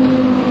further.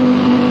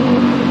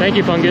 Thank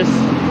you, Fungus.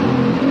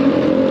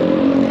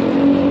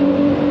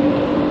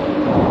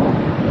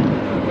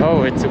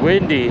 Oh, it's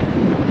windy.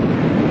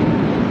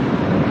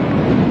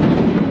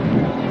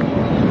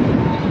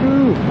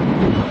 Woo.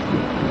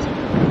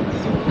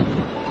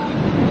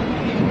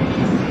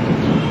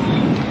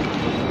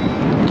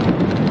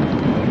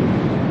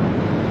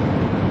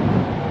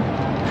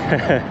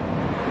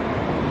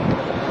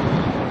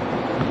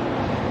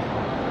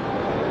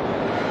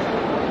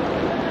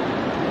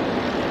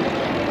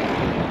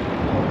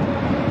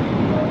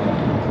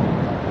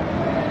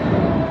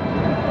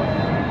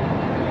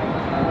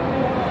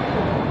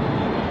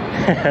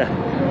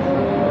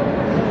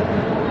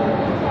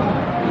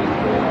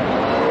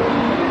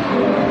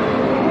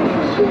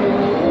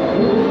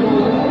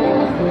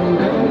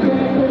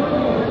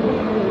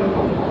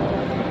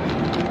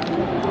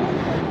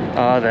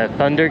 That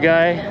thunder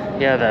guy.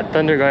 Yeah, that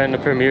thunder guy in the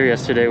premiere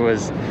yesterday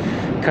was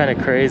kind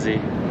of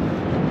crazy.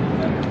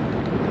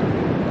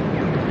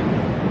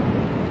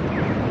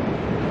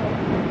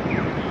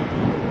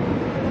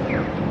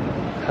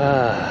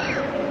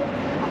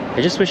 I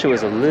just wish it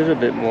was a little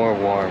bit more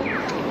warm.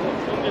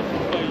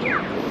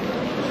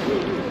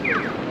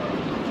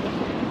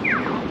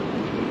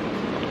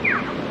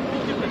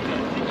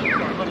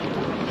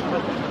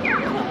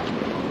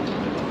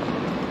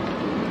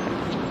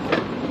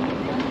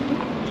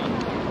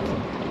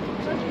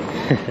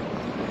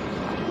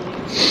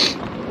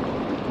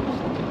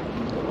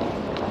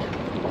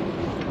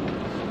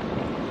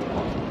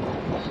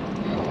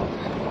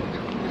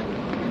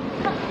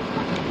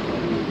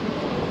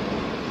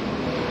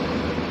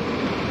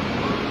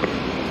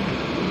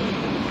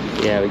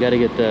 Yeah, we gotta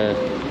get the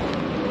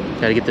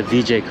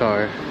VJ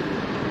car.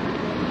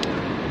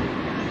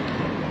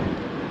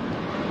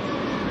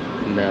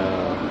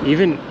 No,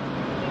 even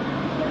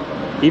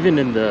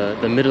in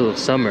the middle of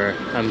summer,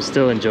 I'm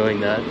still enjoying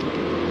that.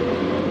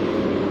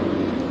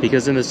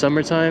 Because in the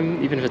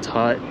summertime, even if it's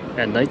hot,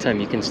 at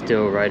nighttime you can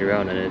still ride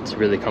around and it's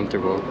really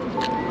comfortable.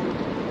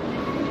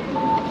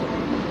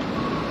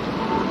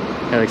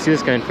 Yeah, like see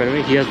this guy in front of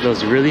me? He has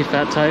those really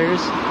fat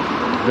tires.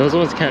 Those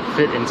ones can't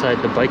fit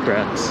inside the bike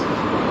racks.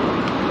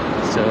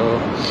 So,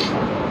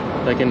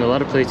 like in a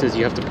lot of places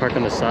you have to park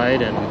on the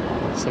side and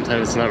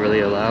sometimes it's not really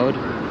allowed.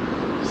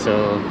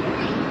 So,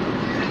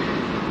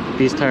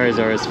 these tires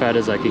are as fat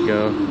as I could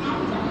go.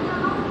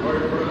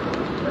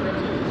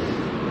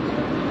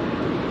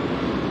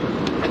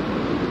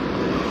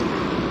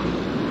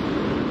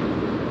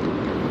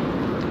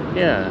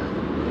 Yeah.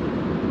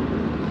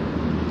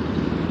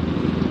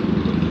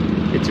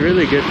 It's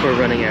really good for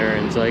running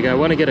errands. Like I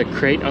want to get a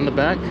crate on the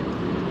back,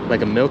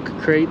 like a milk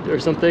crate or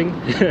something.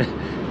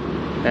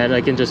 And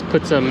I can just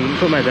put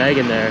my bag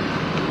in there.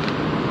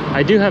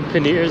 I do have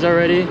panniers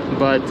already,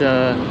 but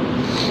I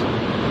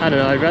don't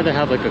know, I'd rather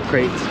have like a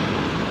crate.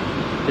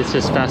 It's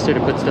just faster to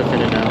put stuff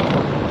in and out.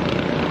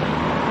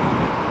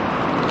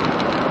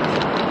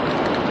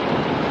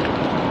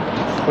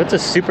 What's a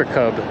super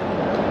cub?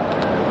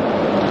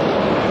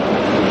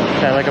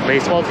 Is that like a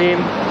baseball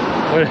team?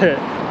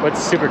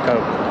 What's super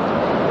cub?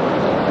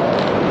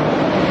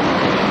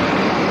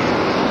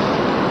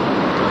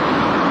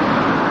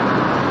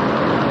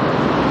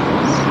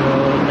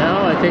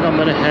 I think I'm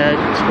gonna head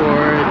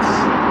towards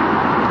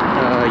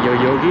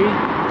Yoyogi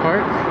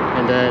Park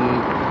and then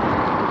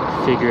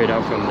figure it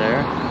out from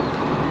there.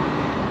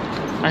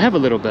 I have a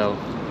little bell.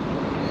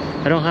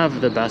 I don't have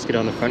the basket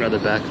on the front or the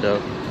back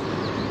though.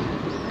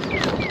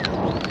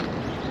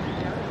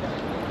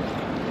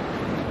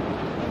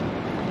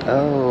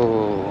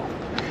 Oh,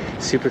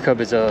 Super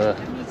Cub is a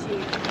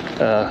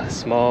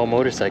small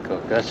motorcycle.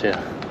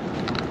 Gotcha.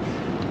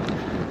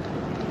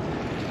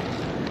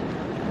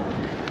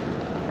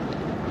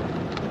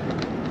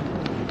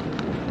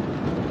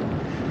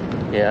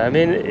 Yeah, I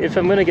mean, if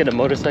I'm gonna get a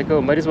motorcycle,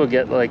 I might as well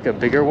get like a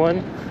bigger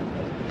one.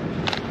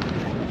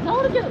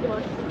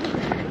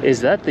 Is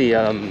that the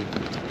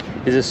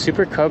is a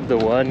Super Cub the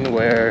one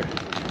where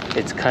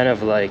it's kind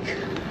of like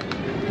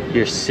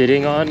you're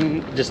sitting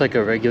on just like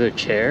a regular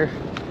chair?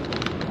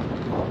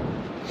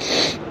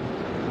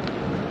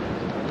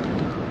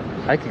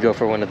 I could go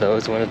for one of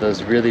those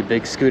really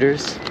big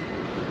scooters.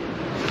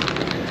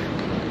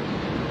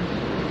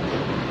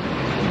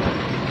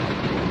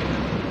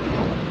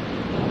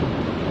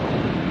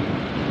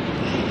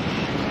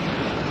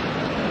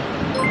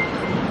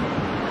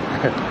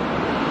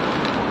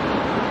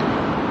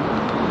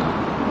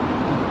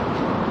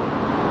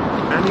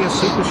 Anya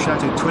super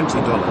chatted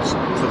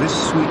 $20 for this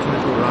sweet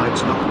little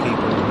ride's upkeep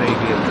and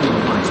maybe a cool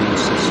lighting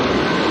system.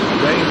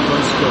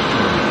 Rainbow scope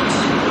lights.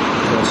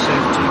 For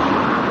safety,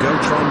 go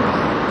Tron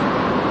ride.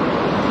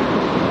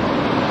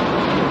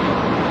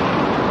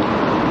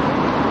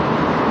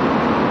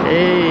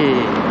 Hey,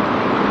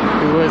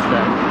 who was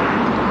that?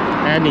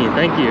 Annie,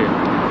 thank you.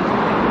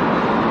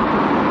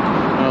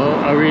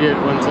 I'll read it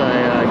once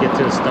I get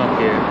to a stop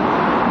here.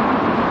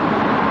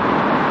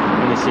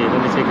 Let me see,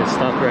 let me take a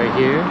stop right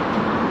here.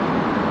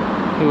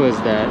 Who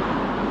was that?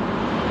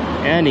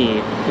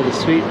 Annie, for the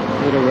sweet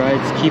little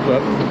rides, keep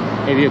up.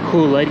 Maybe a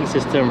cool lighting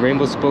system,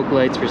 rainbow spoke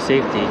lights for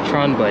safety.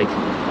 Tron bike.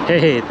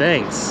 Hey,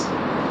 thanks.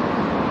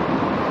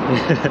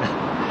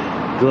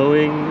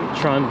 Glowing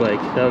Tron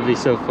bike. That would be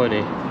so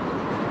funny.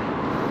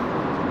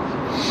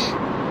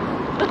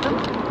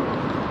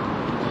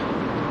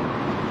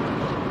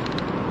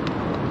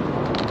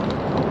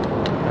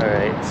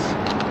 Alright.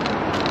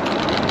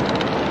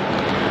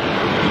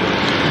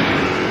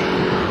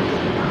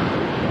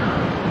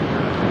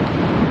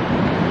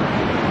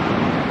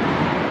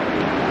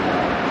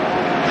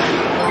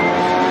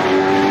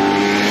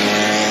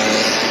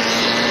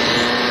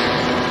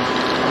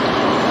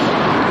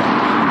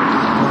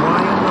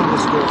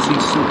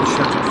 Super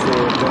shattered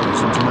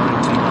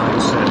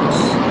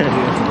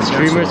 $4.99.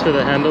 Streamers for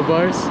the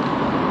handlebars.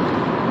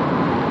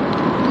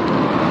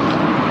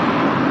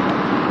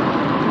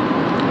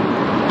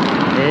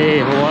 Hey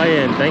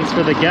Hawaiian, thanks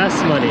for the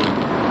gas money.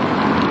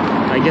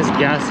 I guess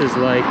gas is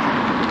like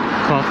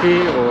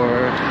coffee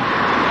or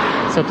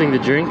something to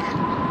drink.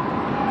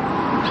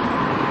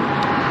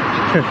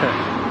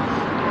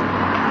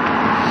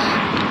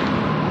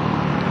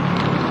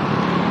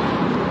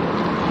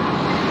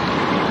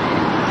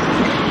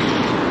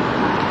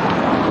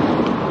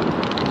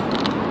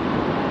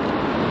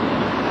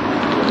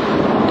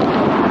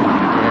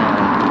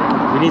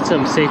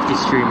 some safety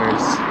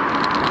streamers.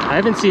 I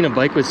haven't seen a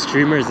bike with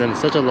streamers in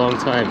such a long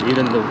time,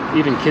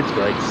 even kids'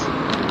 bikes.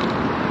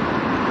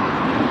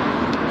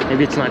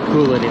 Maybe it's not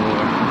cool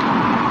anymore.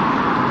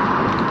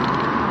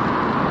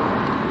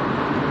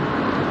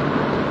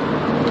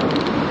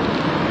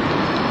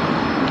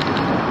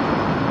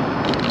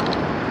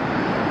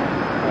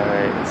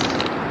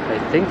 I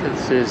think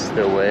this is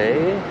the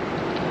way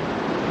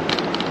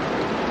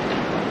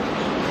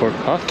for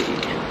coffee.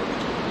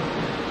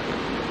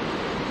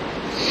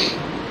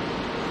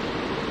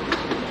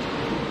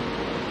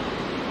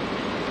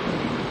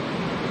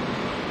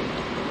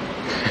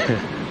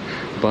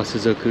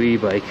 Basuzoku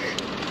e-bike.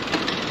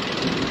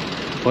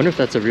 Wonder if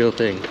that's a real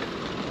thing.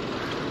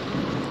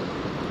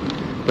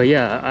 But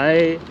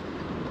yeah,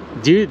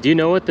 do you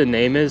know what the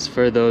name is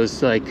for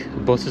those like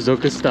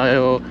Bosuzoku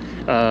style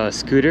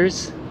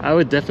scooters? I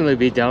would definitely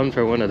be down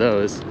for one of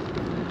those.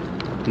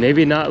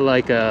 Maybe not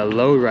like a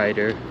low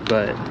rider,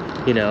 but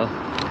you know,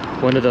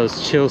 one of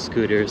those chill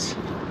scooters.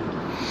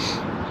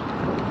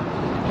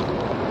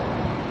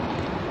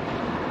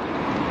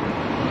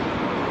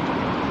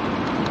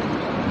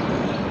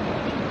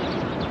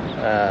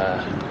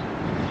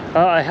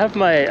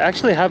 I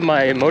actually have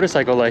my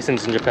motorcycle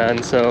license in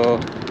Japan, so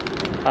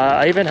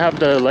I even have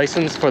the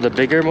license for the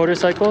bigger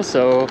motorcycle,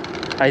 so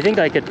I think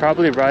I could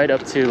probably ride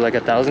up to like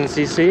 1000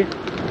 cc.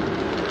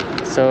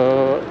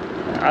 So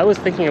I was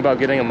thinking about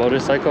getting a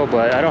motorcycle,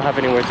 but I don't have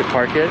anywhere to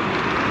park it.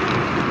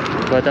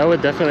 But that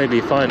would definitely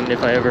be fun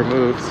if I ever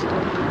moved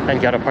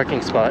and got a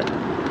parking spot.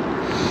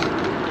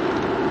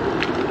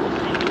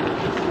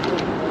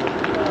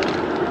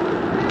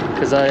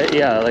 Cause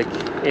like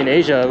in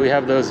Asia we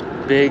have those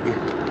big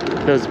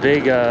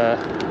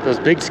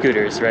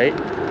scooters, right?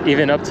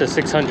 Even up to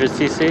 600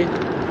 cc,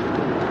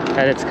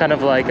 and it's kind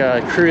of like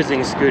a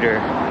cruising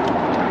scooter.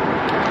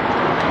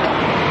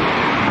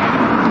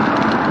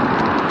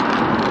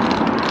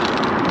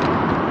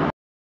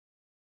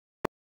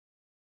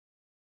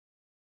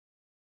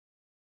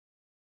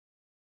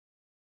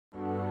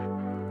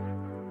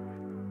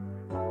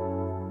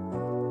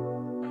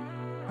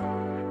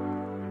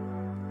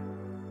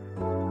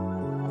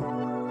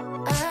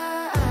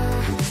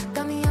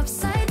 Got me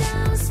upside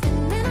down,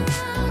 spinning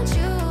around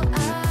you.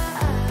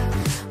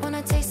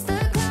 Wanna taste the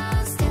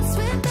clouds, dance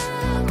with the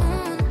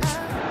moon.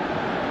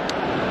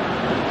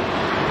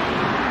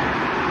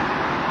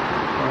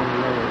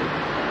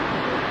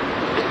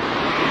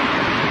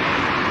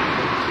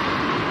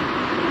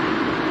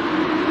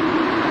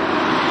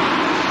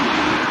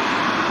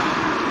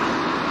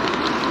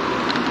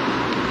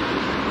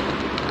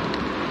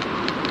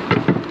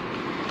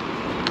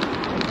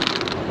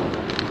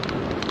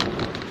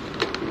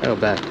 Oh,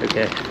 back,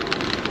 okay.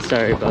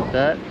 Sorry about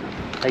that.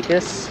 I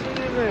guess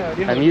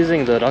I'm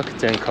using the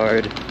Rakuten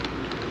card.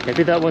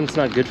 Maybe that one's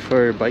not good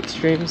for bike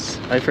streams?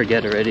 I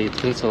forget already, it's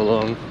been so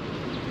long.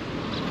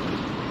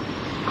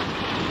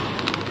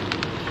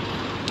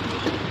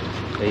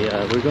 But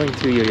yeah, we're going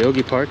to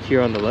Yoyogi Park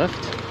here on the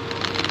left.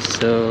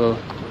 So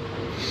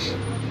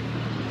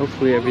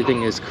hopefully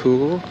everything is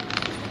cool.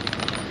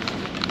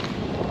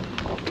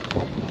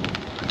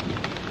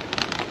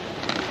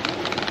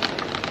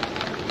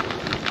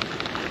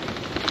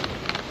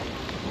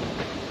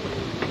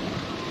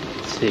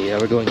 See, yeah,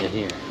 we're going in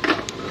here.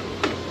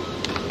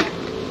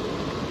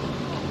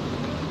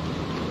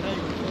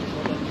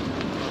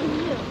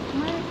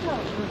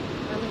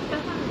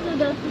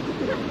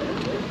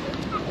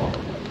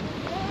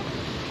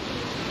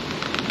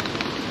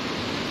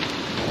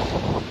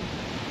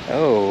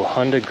 Oh,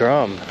 Honda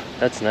Grom.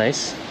 That's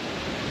nice.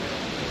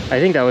 I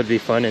think that would be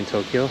fun in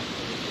Tokyo.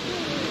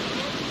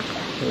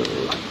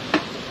 Oh.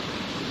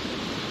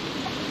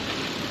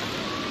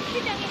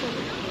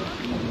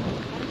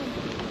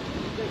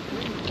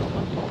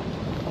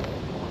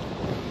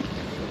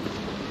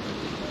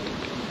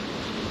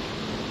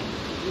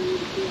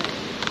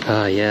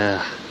 Ah,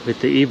 yeah,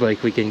 with the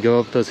e-bike we can go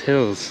up those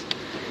hills,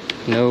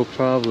 no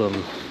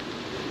problem.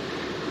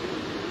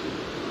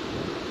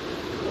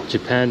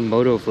 Japan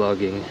moto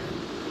vlogging.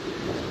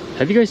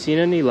 Have you guys seen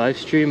any live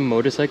stream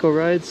motorcycle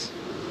rides?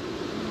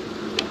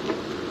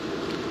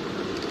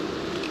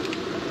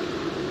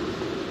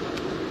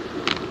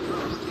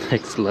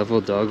 Next level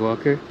dog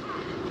walker.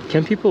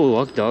 Can people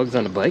walk dogs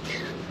on a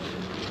bike?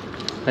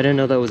 I didn't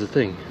know that was a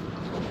thing.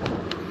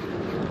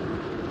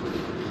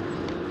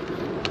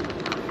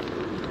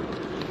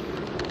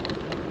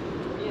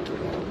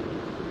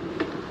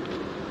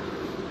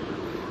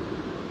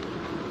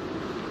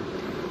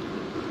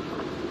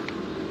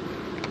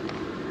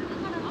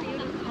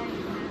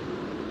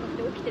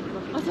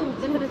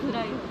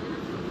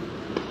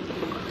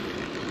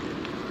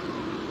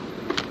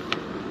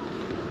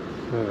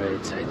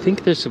 Alright, I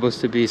think there's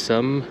supposed to be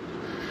some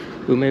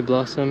ume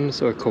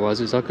blossoms or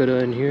kawazu sakura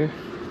in here.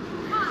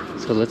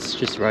 So let's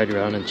just ride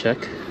around and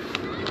check.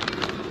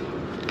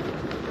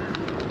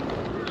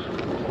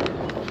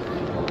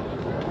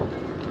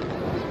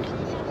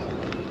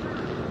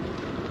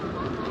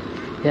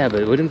 Yeah,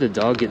 but wouldn't the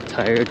dog get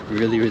tired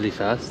really, really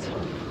fast?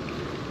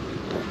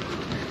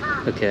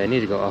 Okay, I need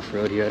to go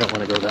off-road here. I don't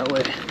want to go that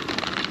way.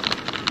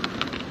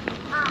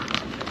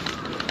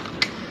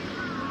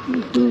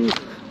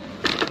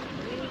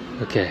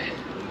 Okay.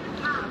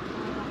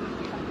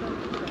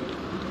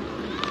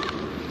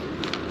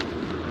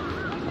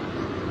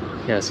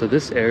 Yeah, so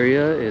this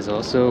area is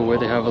also where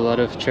they have a lot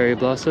of cherry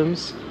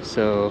blossoms.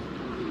 So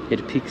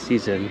at peak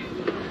season,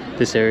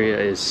 this area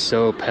is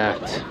so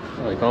packed.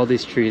 Like all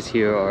these trees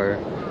here are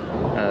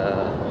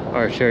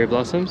cherry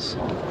blossoms,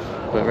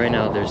 but right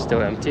now they're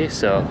still empty.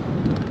 So,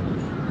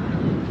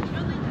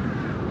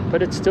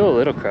 but it's still a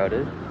little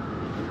crowded.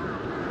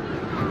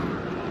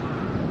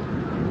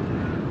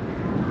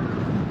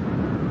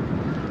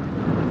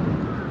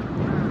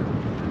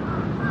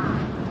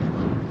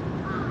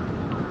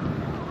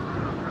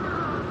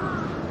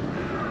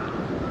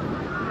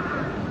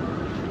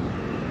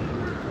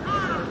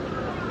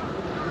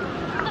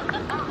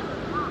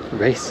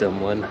 Race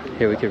someone.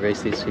 Here, we can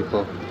race these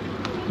people.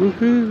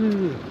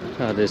 Woohoo!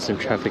 Oh, there's some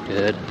traffic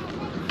ahead.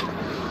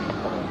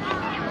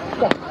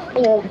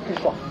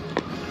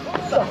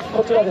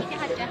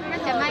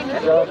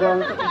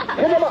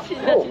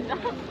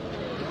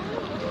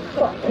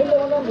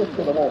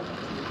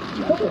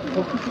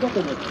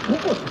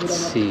 Let's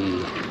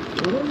see.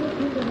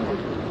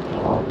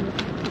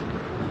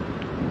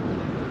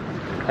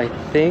 I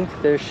think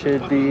there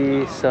should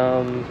be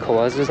some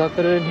kawazu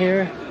sakura in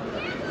here.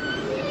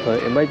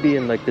 But it might be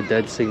in like the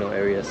dead signal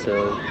area,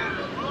 so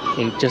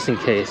just in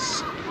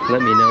case,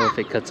 let me know if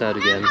it cuts out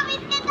again.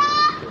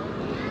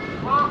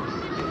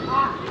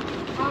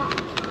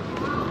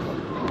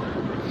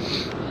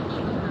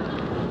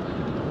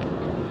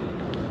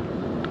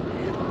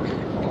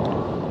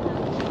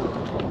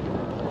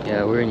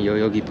 Yeah, we're in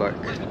Yoyogi Park.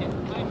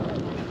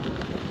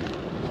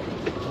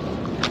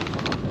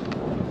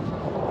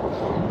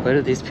 What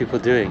are these people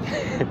doing?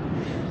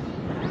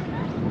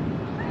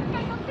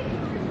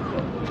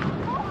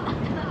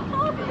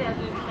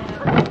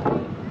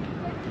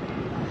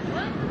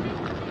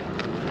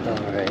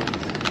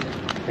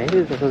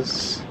 Maybe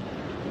those...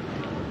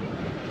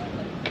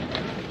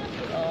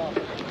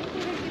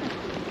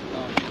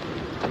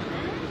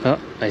 Oh,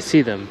 I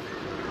see them.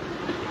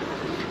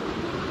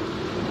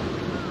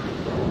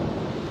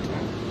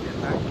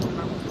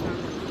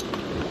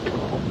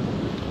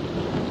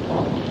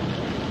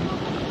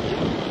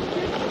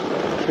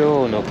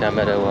 Kyou no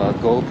camera wa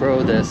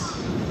GoPro desu.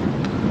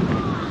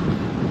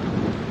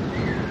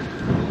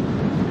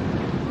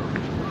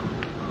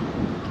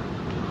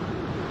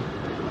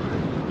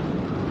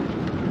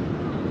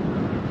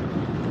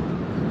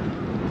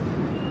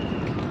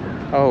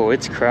 Oh,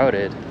 it's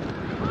crowded.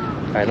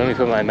 Alright, let me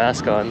put my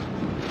mask on.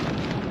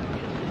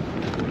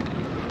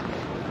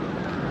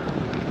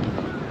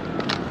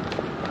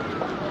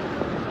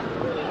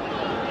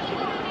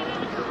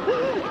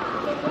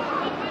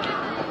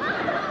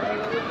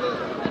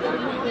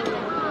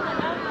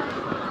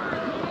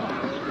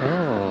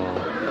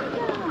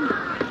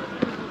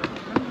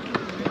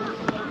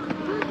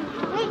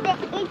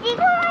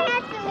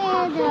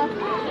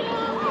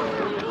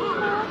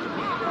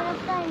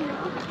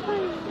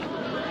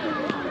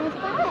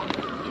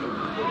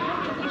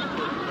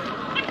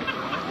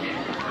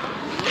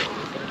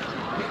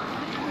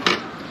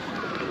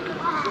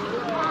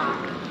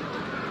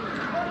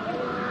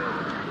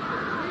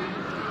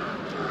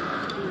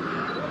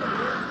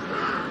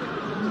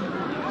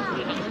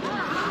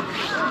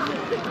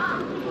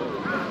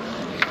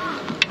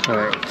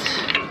 Alright,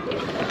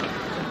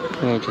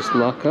 I'll just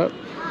lock up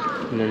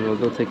and then we'll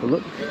go take a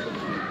look.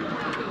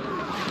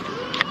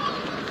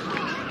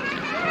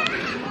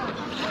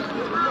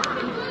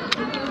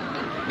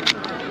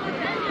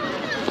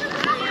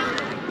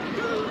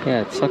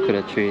 Yeah, it's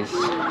sakura trees.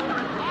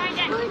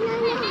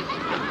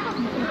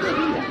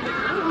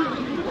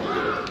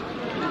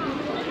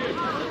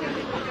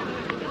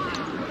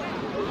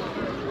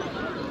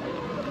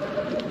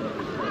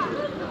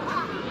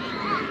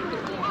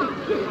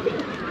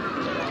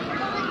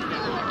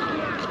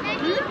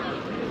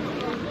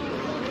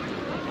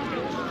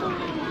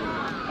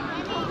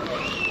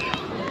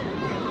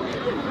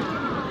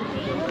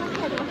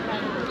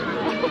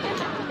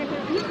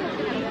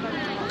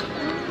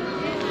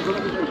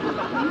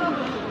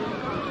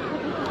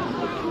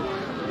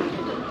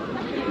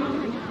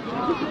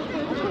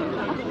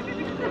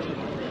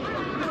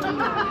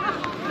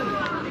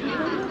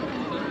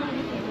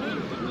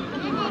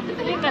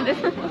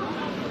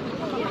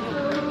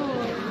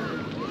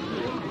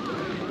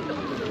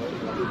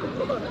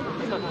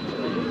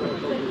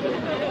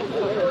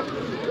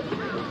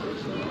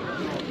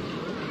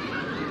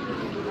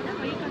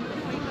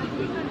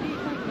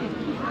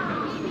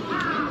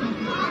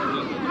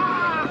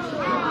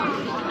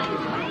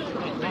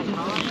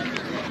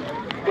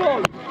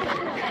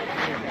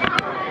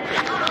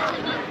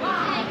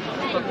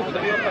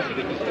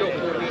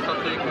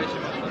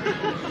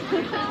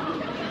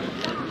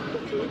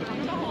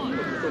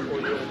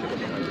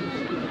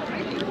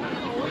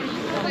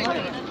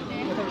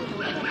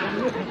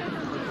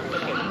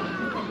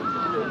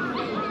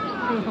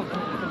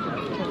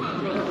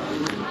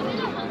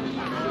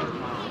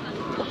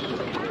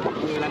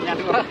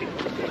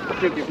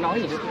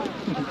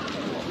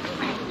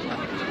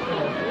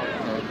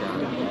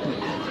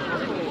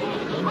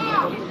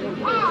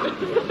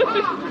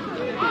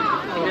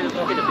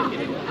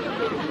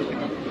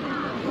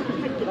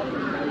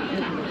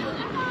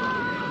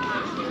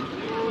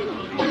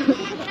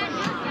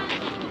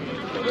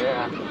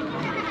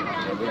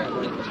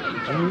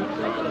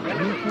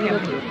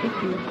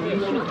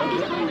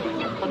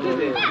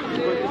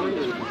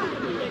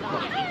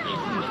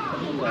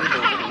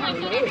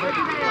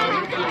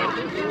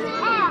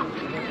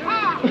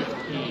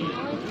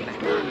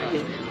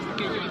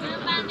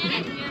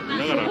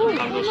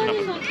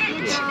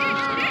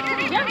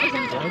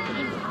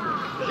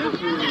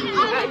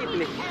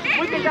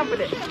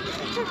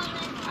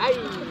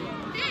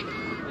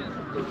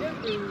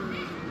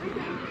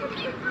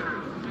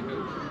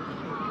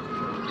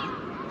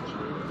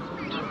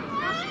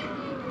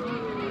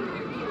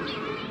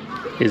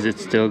 Is it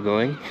still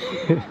going?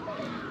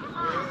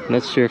 I'm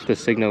not sure if the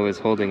signal is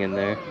holding in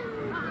there.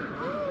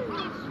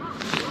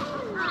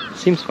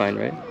 Seems fine,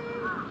 right?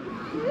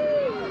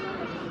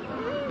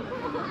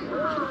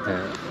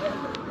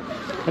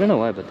 I don't know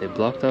why, but they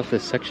blocked off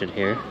this section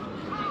here.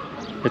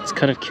 It's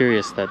kind of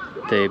curious that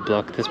they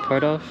block this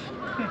part off,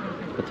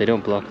 but they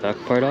don't block that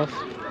part off.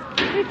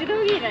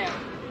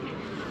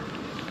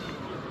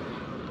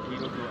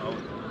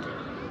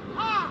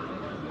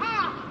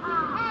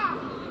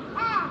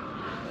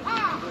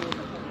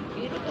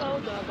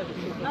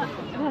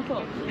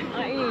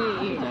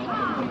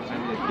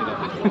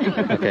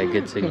 Okay,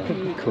 good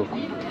signal. Cool.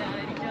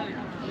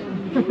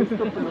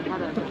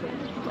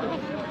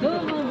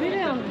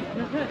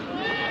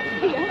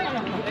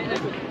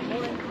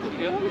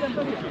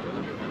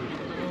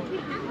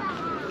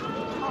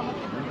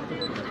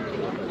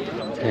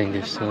 Dang,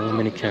 there's so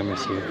many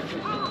cameras here.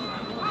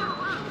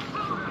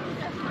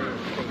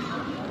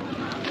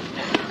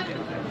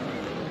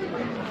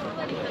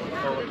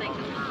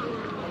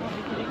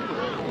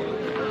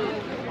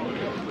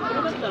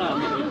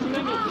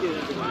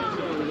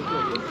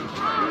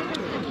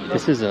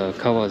 This is a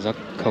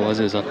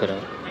Kawazu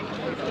Sakura.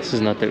 This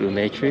is not the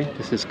ume tree,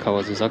 this is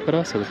Kawazu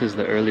Sakura, so this is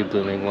the early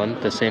blooming one,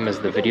 the same as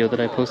the video that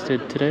I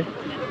posted today.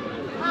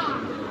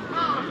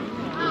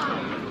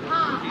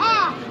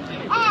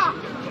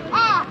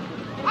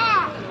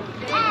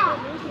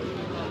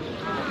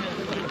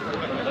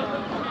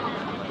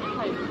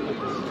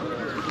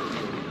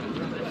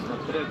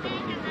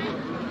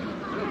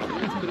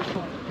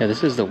 Yeah,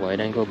 this is the wide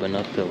angle, but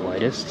not the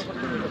widest.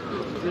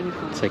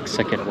 It's like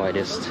second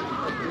widest.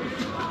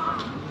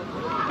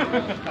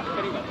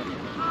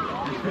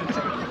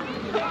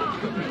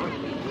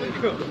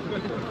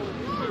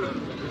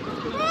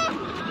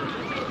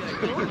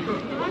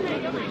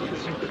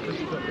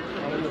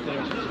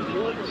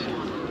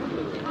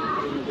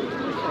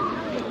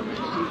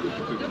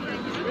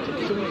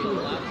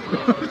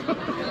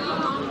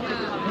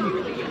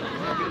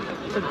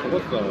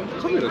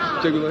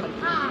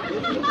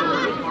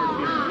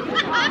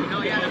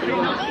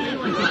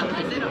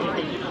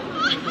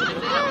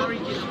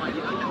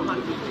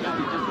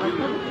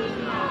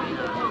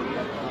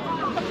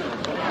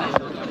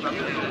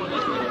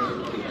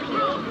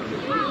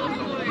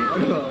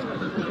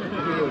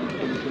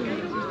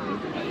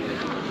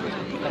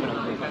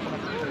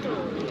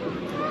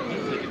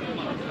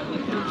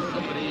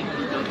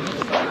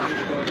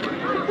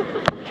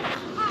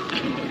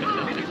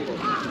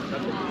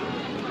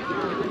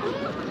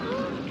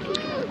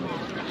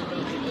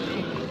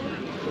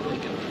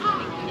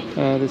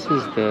 This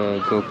is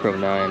the GoPro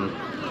 9.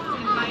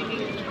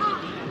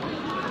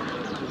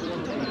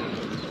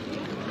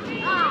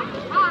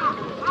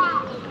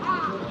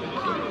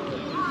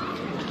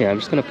 Yeah, I'm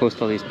just gonna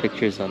post all these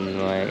pictures on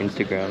my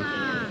Instagram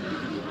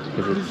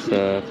because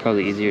it's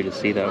probably easier to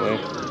see that way.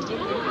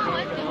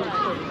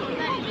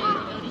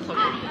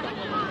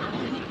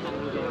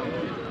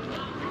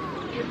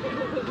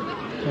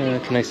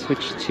 Can I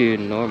switch to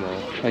normal?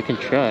 I can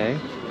try.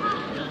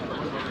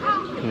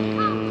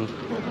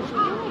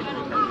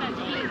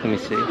 Let me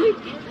see.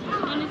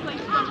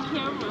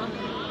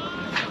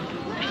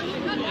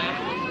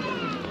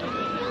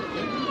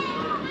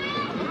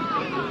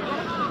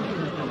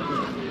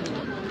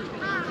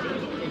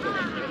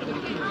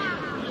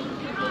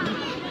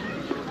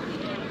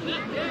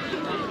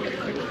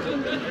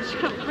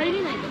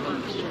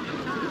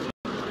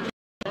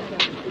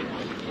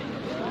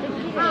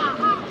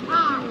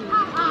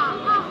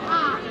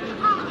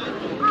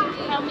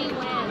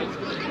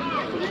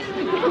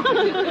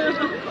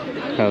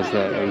 How's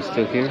that? Are you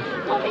still here?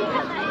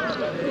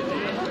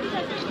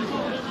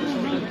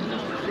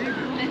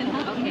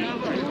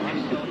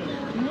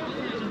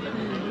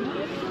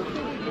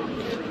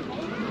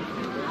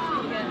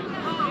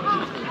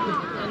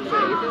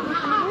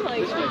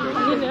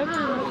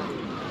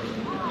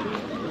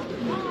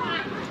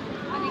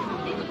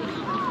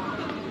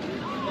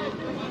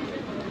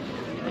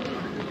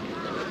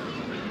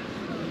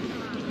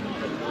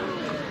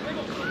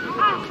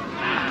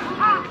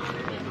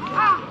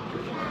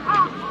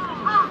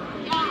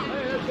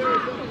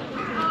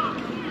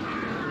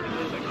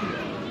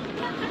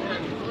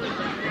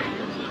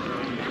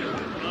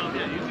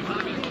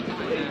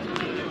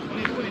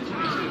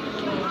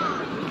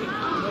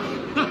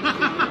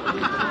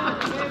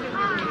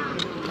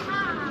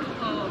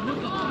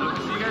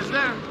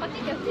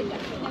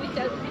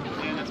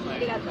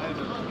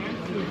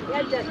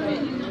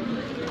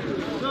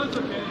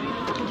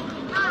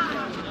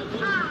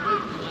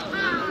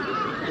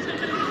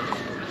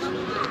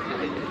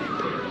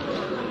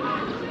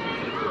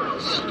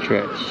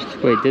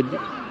 stretched. Wait, did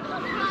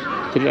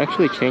it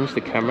actually change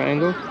the camera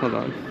angle? Hold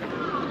on.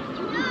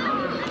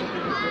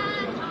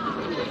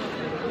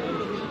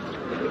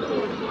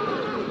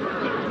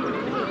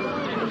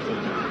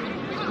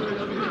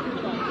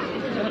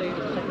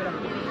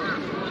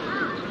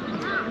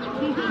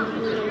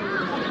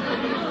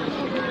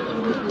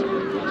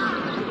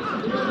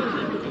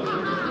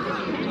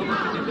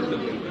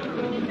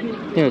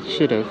 Yeah, it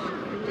should have.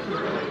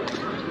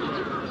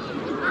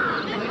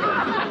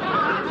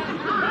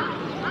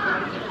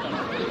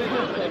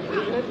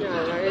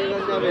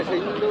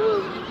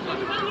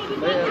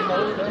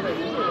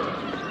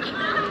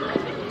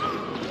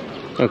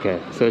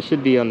 Okay, so it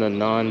should be on the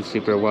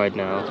non-super wide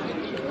now.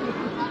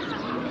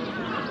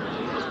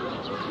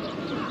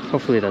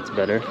 Hopefully that's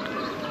better.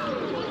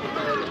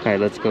 Alright,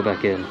 let's go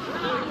back in.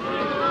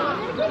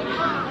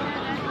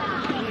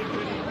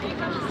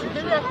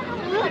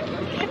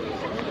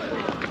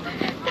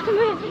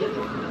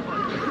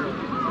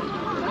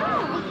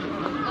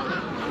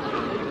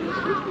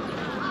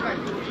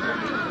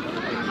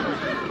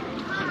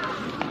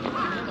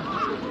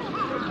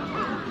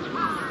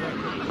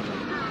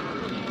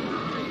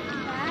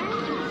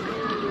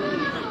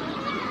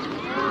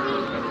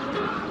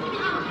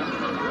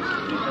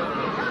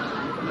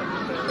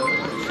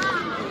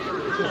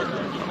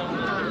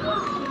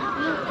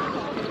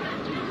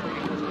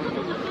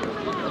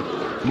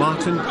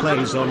 Martin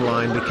Plays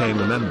Online became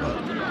a member.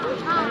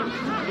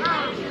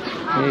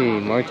 Hey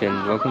Martin,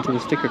 welcome to the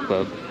sticker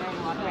club.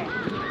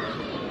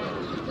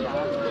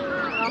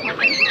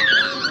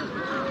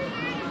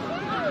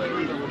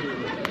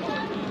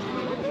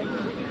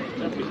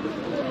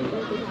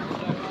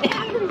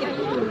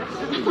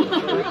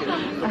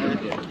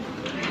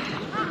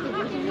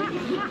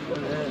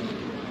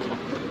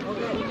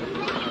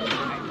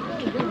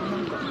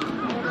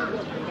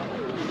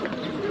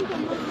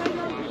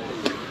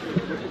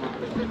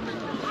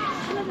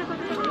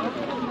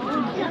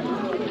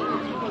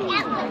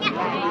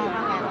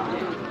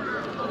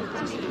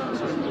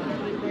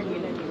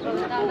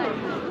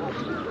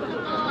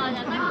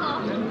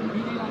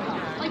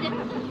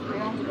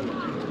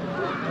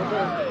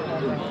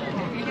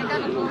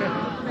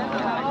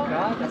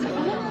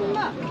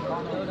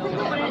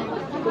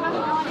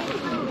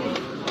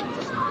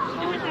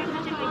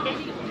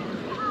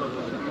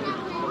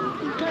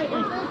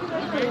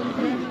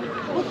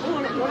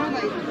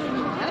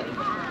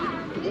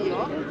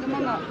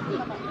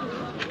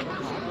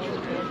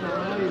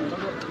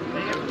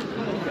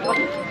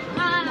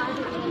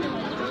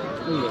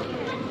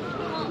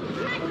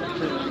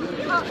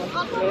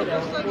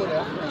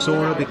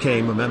 Sora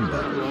became a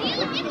member.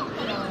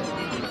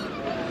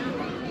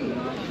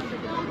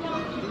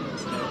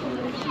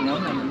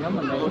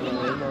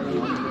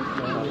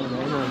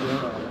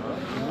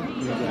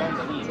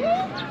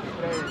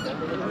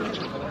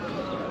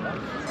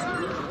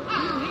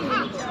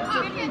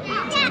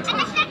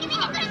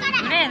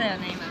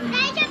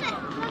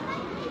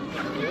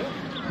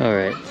 All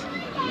right.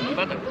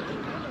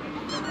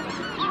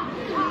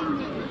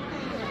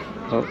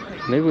 Oh,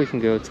 maybe we can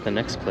go to the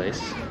next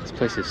place. This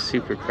place is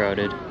super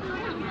crowded.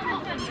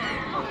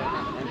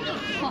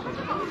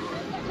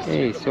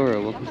 Hey,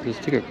 Sora, welcome to the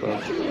sticker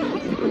club.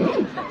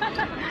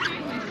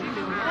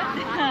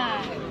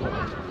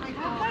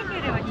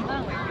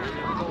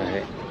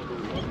 Alright.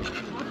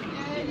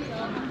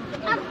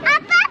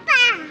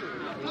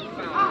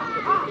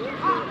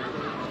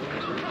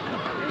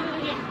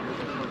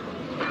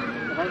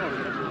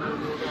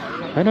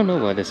 I don't know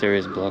why this area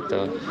is blocked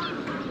off.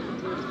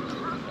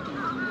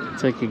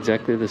 It's like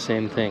exactly the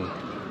same thing.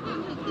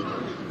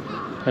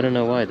 I don't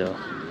know why though.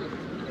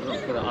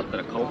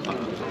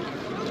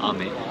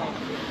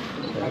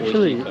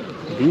 Actually,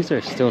 these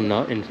are still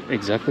not in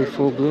exactly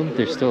full bloom.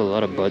 There's still a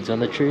lot of buds on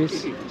the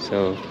trees.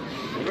 So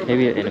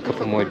maybe in a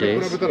couple more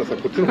days.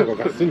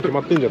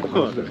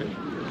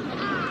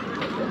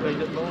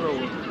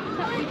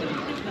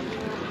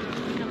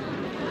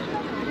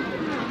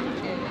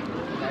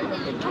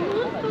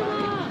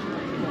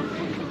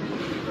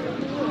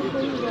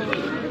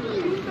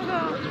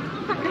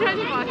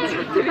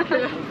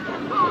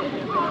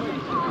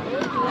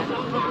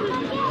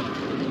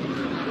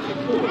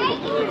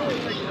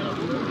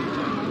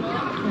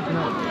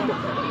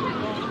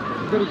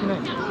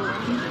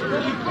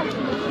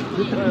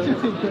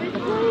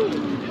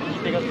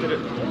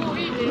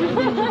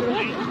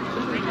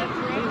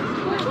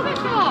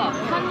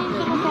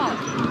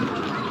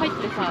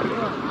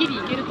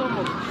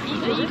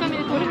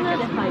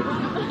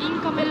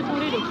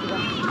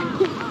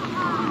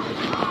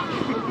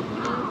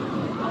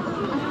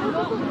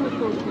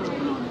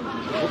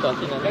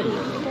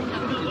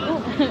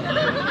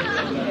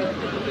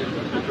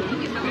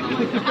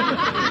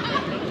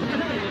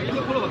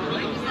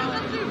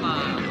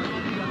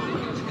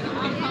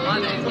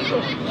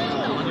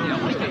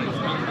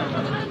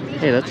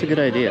 Hey, that's a good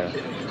idea.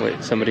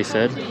 Wait, somebody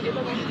said?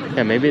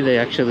 Yeah, maybe they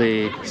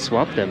actually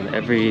swap them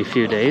every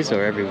few days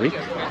or every week.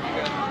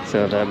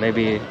 So that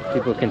maybe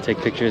people can take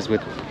pictures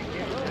with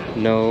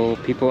no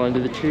people under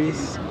the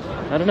trees.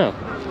 I don't know.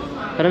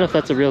 I don't know if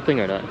that's a real thing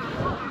or not.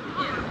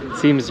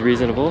 Seems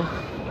reasonable.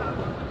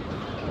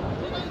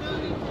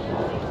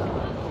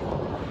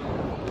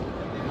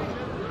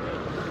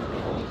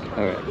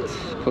 Alright,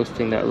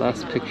 posting that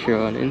last picture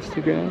on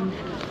Instagram.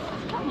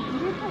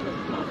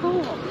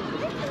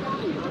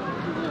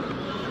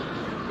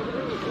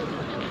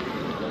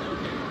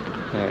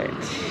 Alright.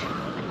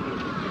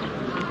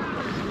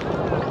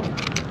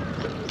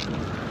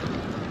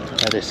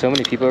 There's so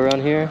many people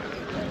around here.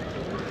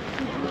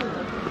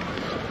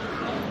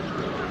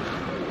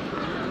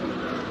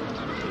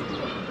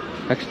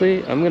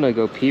 Actually, I'm gonna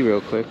go pee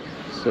real quick,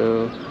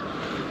 so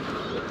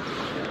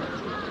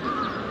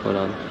hold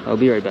on, I'll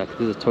be right back.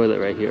 There's a toilet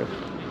right here.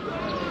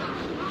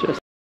 Just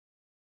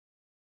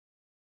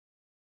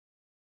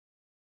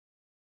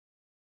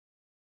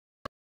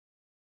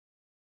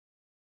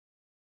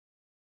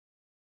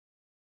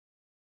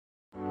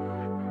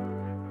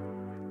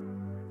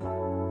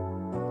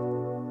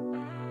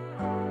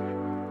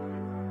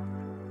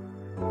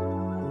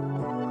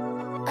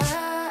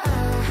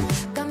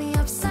got me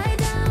upside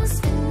down,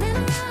 spinning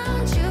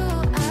around you.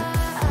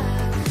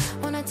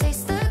 Wanna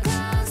taste the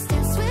clouds,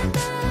 dance with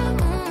the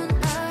moon.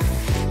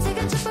 Take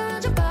a trip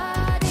around your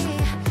body.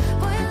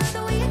 Boy, I love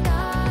the way you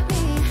got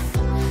me.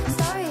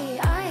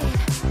 Starry-eyed,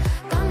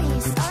 got me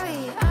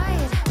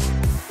starry-eyed.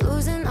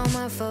 Losing all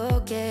my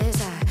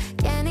focus, I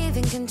can't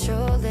even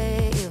control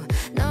it. You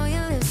know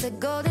your lips are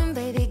golden,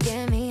 baby,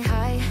 get me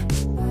high.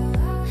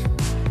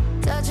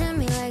 Touching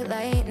me like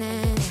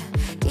lightning,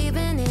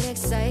 keeping it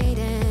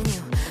exciting.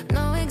 You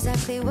know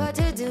exactly what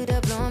to do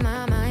to blow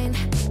my mind.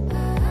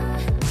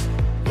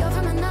 You're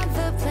from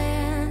another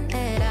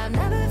planet. I've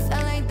never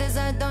felt like this.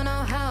 I don't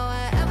know how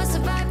I ever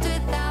survived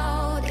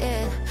without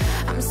it.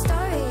 I'm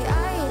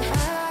starry-eyed.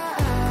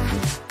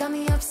 Got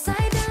me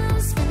upside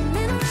down,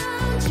 spinning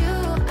around you.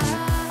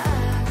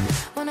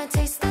 Wanna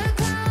taste the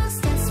clouds,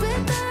 dance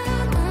with the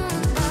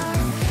moon.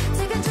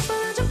 Take a trip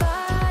around your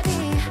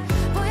body.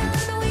 Boy, I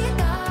love the way you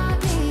got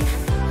me.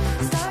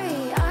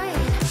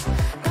 Starry-eyed,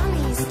 got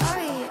me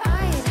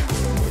starry-eyed.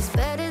 This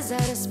bed is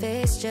out of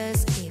space,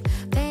 just keep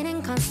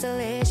painting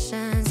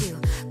constellations. You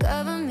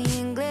cover me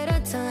in glitter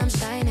till I'm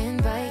shining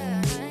bright.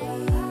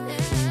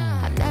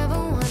 I never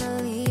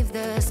wanna leave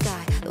the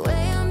sky. The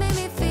way you made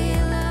me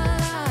feel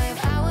alive.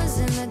 I was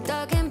in the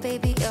dark and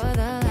baby, you're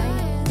the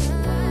light.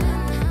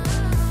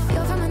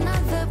 You're from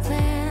another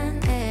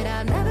planet.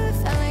 I've never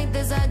felt like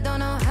this. I don't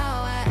know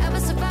how I ever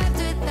survived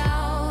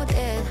without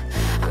it.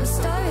 I'm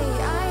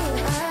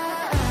starry-eyed.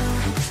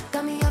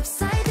 Got me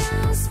upside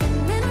down,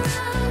 spinning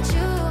around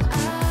you.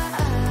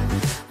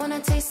 Wanna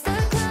taste the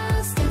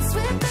clouds, dance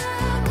with the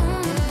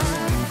moon.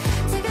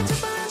 Take a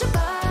trip around your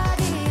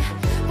body.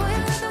 Boy, I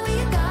love the way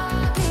you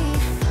got me.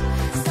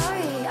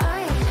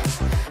 Starry-eyed,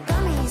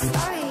 got me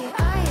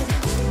starry-eyed.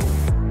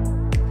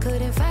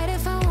 Couldn't fight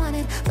if I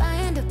wanted.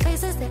 Flying to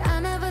places that I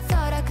never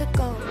thought I could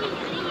go.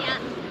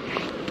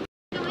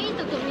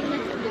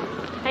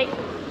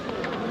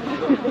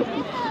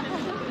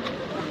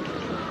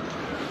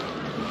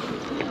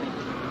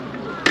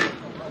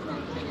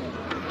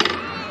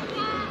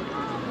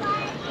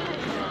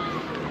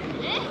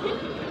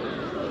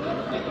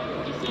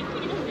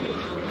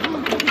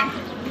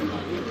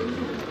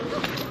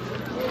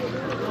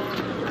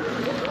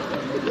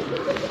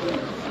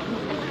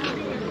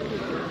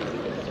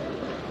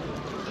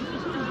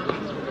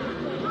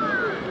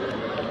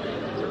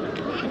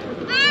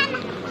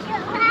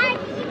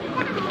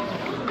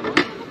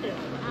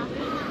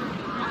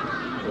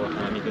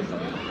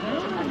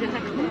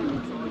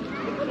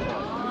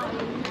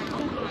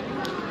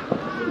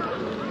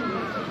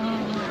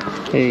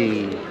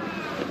 hey.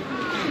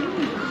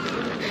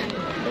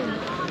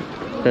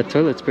 That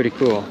toilet's pretty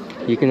cool.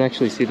 You can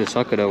actually see the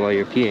sakura while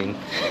you're peeing.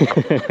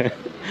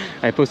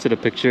 I posted a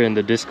picture in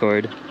the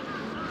Discord.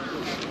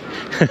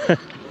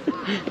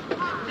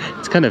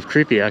 It's kind of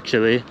creepy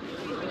actually,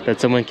 that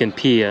someone can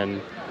pee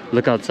and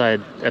look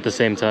outside at the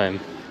same time.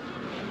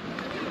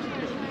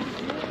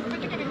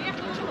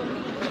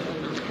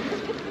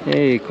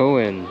 Hey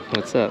Cohen,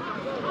 what's up?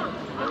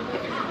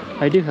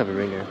 I do have a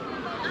ringer.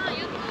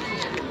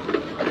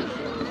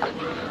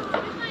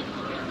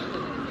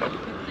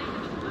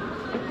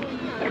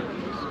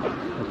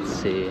 Let's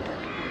see.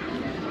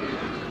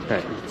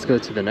 Alright, let's go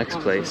to the next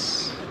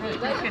place.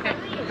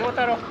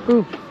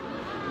 Ooh.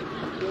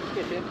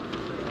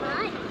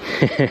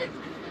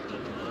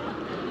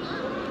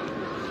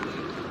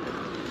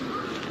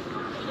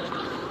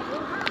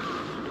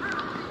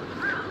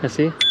 I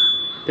see.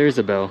 There's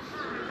a bell.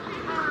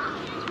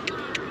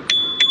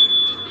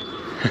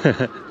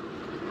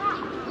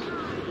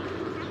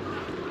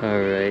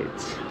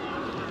 Alright.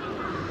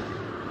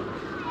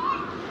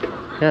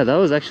 Yeah, that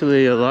was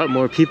actually a lot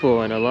more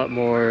people and a lot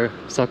more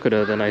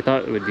sakura than I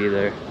thought it would be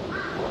there.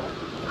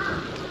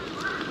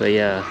 But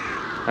yeah,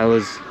 I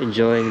was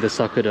enjoying the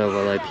sakura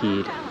while I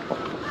peed.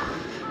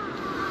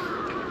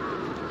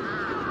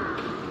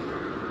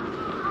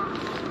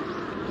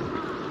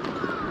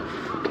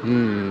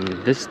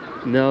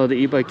 No, the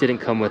e-bike didn't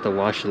come with a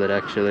washlet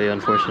actually,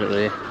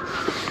 unfortunately.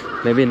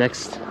 Maybe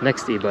next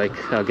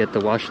e-bike I'll get the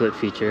washlet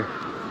feature.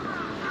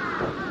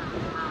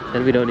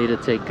 Then we don't need to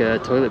take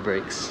toilet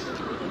breaks.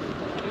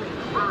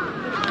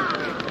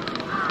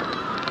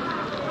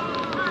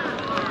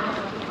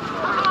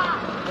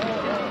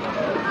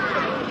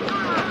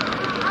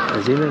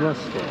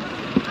 Hajimemashite.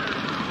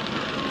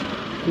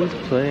 Who's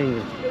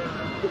playing?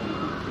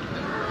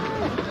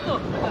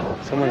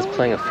 Someone's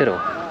playing a fiddle.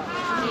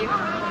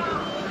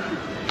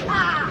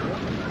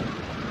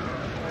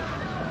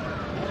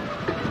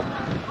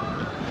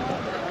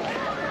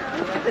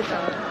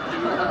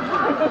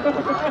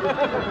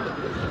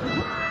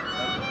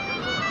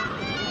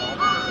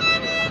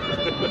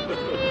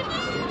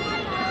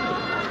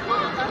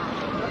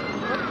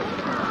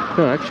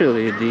 No,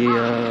 actually, I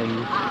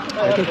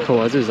think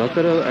Kawazu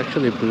Sakura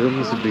actually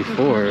blooms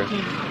before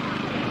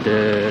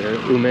the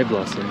ume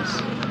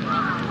blossoms,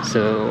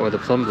 or the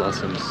plum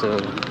blossoms. So,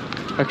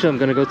 actually, I'm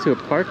gonna go to a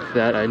park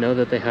that I know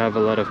that they have a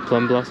lot of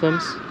plum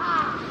blossoms.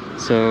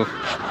 So,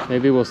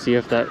 maybe we'll see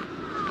if the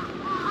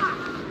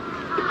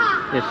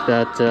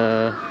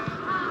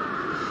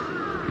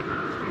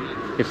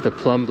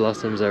plum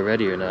blossoms are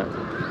ready or not.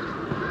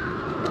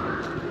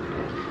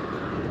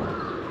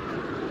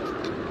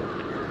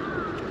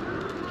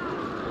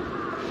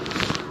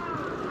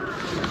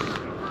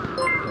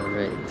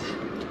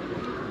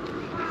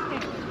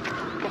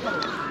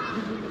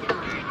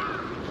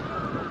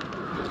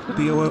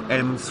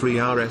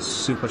 BOM3RS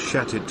super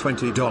chatted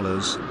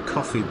 $20.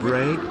 Coffee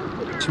break?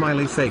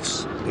 Smiley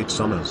face, it's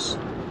on us.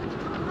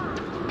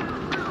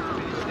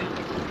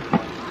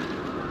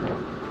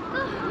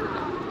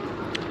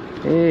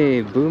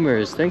 Hey,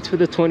 boomers, thanks for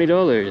the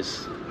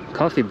 $20.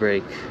 Coffee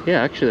break.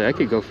 Yeah, actually, I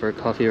could go for a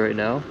coffee right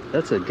now.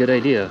 That's a good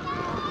idea.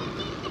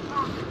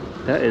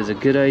 That is a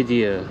good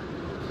idea.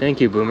 Thank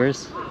you,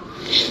 boomers.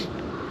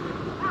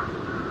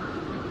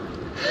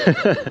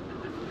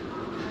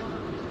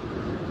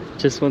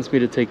 Just wants me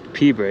to take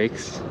pee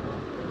breaks.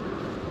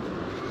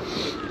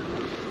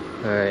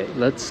 Alright,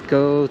 let's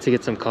go to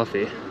get some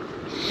coffee.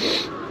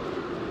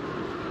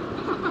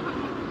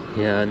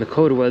 Yeah, in the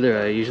cold weather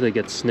I usually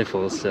get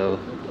sniffles, so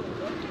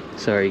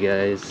sorry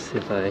guys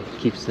if I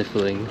keep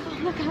sniffling.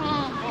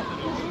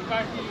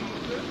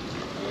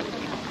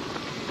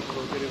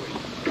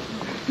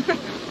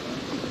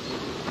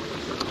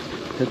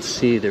 Let's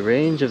see, the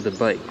range of the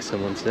bike,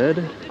 someone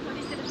said.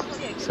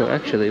 So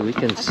actually we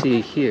can see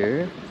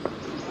here.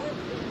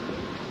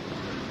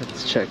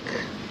 Let's check.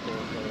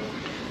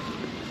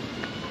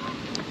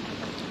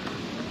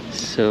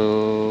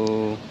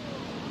 So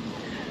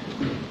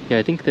yeah,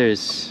 I think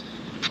there's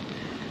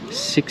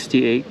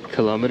 68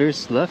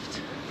 kilometers left.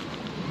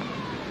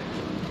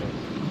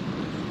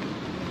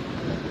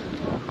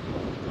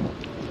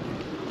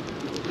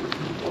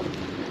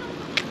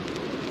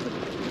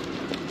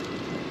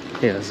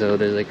 Yeah, so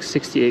there's like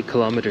 68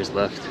 kilometers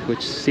left,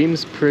 which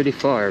seems pretty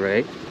far,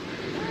 right?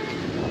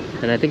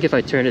 And I think if I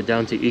turn it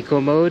down to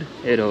eco mode,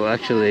 it'll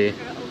actually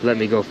let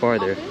me go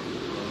farther.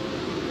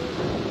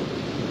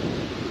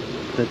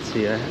 Let's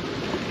see,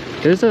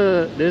 there's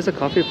a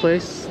coffee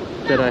place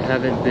that I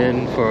haven't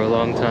been for a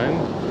long time.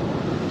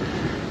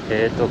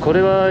 こ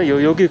れは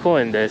代々木公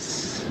園で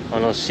す。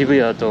渋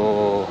谷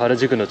と原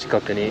宿の近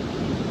くに。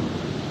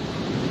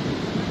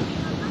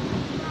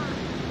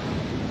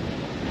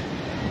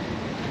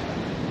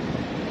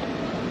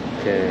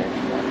Okay.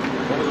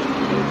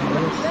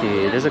 Let's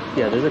see. There's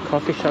a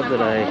coffee shop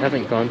that I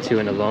haven't gone to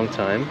in a long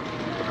time.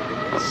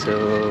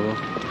 So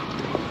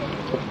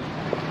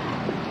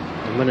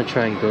I'm gonna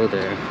try and go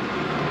there.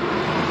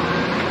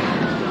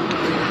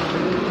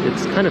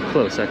 It's kind of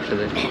close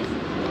actually.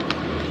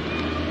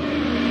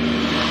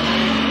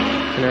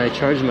 Can I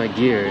charge my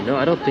gear? No,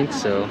 I don't think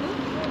so.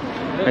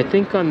 I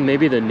think on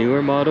maybe the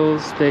newer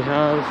models they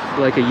have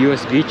like a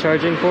USB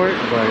charging port,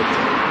 but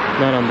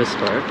not on this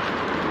part.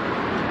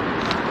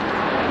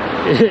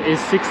 Is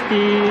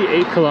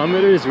 68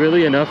 kilometers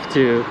really enough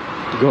to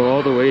go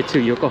all the way to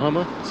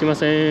Yokohama?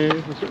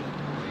 Sumimasen.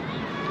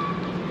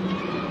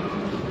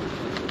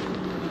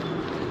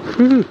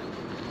 Whew.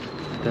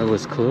 That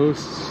was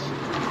close.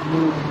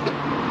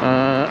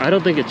 I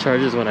don't think it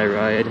charges when I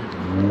ride.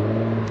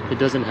 It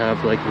doesn't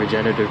have like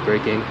regenerative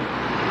braking.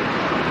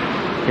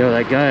 Yo,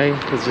 that guy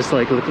was just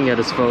like looking at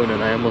his phone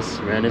and I almost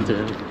ran into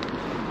him.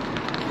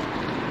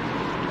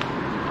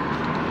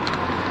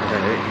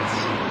 Alright.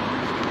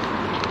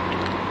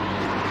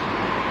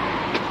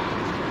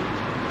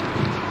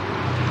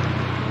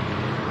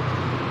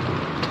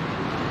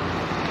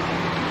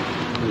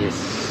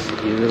 Yes,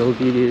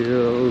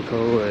 yoyogi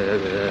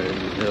koen.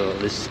 Oh,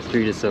 this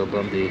street is so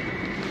bumpy.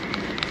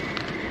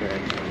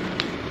 Right.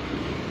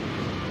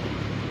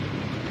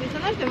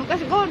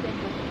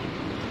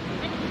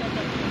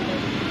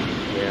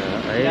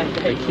 Yeah,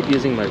 I keep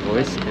using my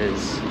voice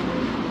because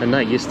I'm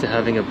not used to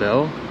having a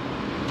bell.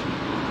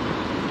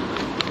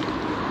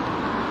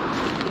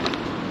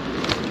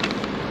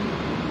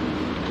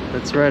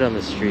 Let's ride on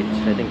the street.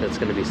 I think that's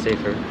going to be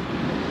safer.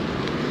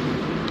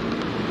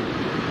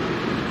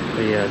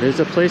 But yeah, there's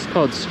a place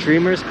called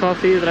Streamer's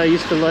Coffee that I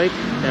used to like,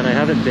 and I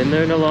haven't been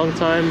there in a long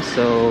time,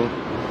 so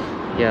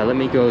yeah, let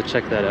me go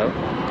check that out.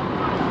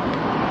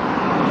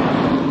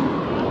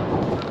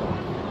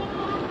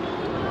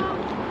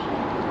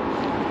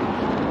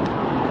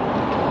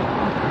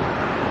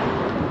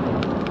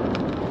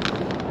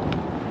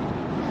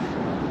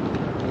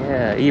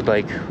 Yeah,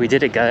 e-bike, we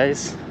did it,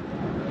 guys.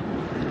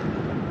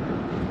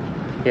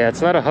 Yeah,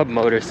 it's not a hub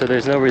motor, so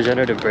there's no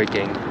regenerative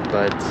braking,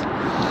 but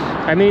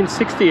I mean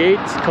 68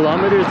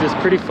 kilometers is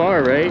pretty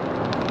far, right?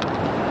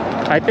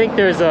 I think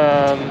there's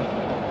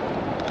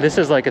this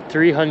is like a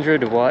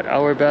 300 watt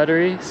hour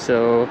battery,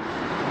 so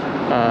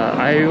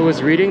I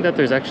was reading that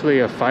there's actually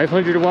a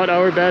 500 watt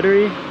hour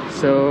battery,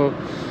 so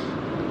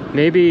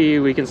maybe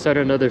we can start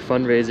another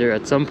fundraiser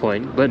at some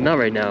point, but not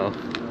right now.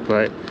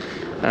 But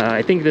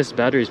I think this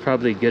battery is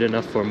probably good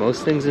enough for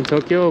most things in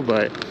Tokyo,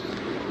 but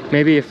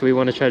maybe if we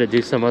want to try to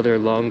do some other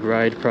long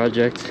ride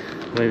project,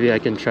 maybe I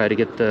can try to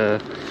get the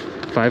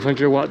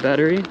 500 watt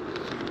battery,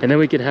 and then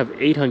we can have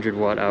 800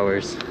 watt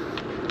hours.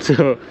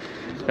 So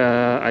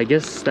I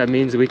guess that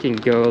means we can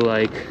go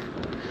like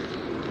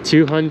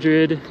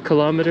 200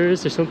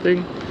 kilometers or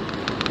something.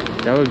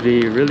 That would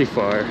be really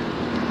far.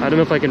 I don't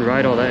know if I can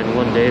ride all that in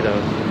one day though.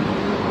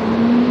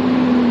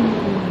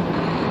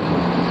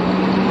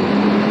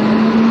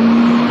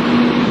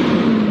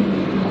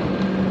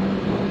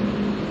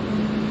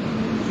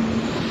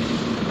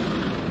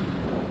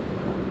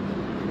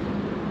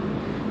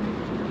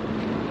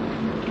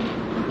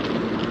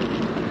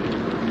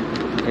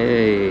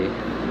 Hey, い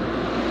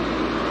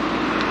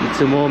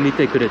つも見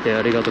てくれて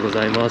ありがとうご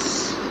ざいま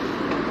す。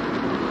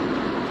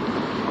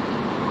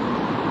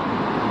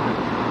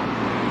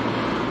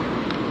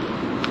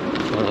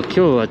今日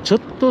はちょっ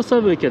と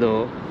寒いけ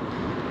ど、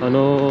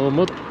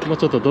もう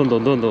ちょっとどんど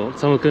ん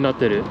寒くなっ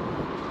てる。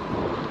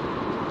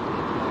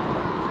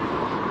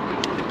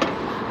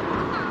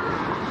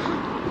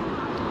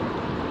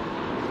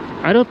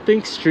I don't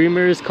think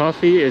Streamer's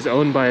Coffee is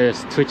owned by a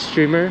Twitch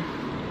streamer,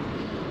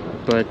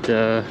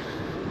 but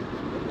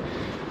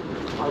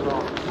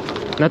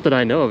not that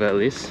I know of, at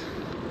least.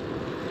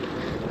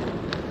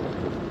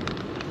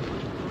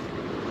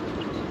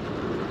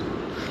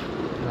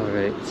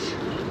 Alright.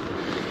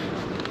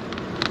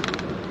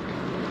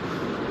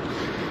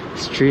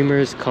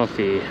 Streamer's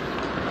Coffee.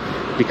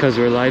 Because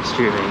we're live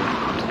streaming.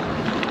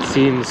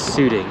 Seems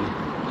suiting.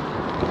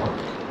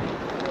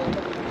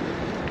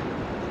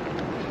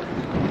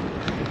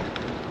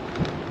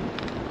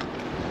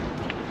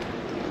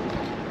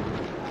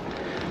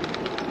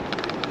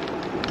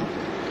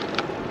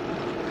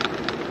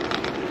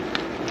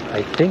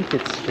 I think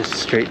it's just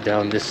straight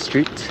down this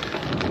street.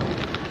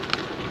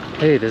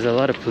 Hey, there's a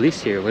lot of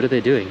police here. What are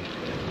they doing?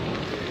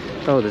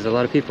 Oh, there's a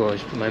lot of people. I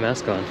should put my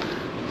mask on.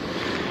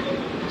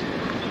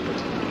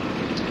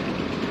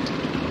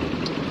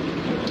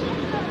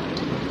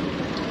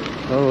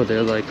 Oh,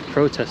 they're like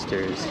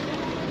protesters.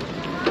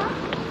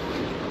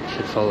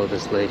 Should follow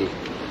this lady.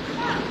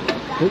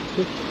 Oop,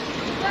 oop.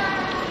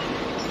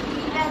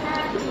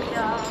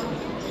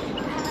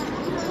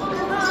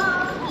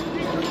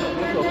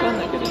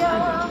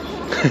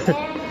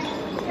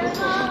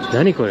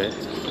 Nani kore?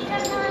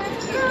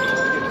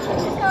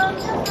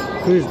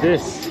 Who's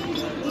this?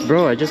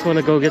 Bro, I just want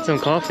to go get some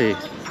coffee.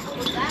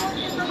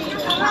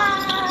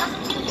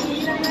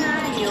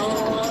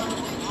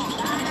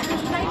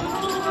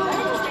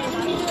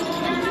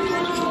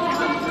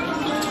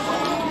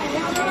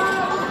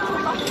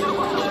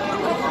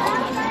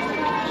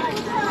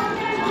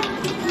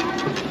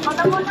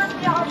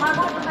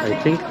 I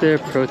think they're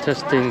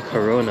protesting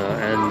Corona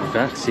and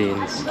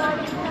vaccines.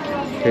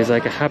 There's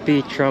like a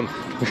happy Trump.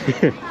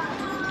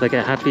 Like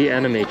a happy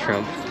anime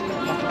Trump.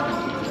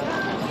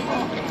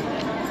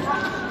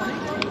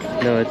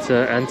 No, it's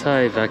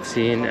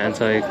anti-vaccine,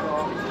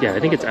 yeah, I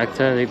think it's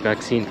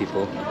anti-vaccine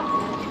people.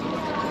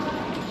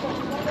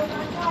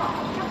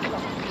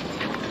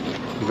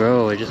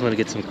 Bro, I just want to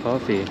get some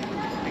coffee.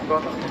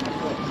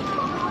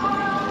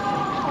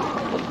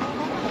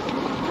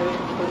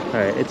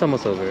 Alright, it's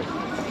almost over.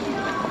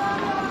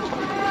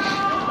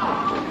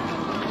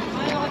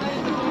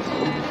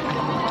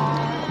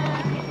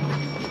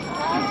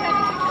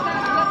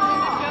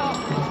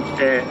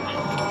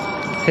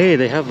 Hey,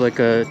 they have like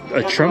a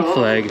Trump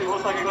flag.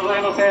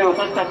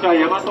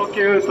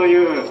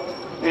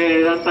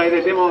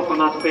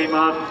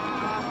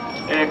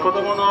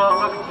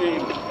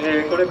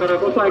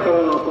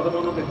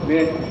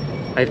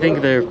 I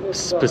think they're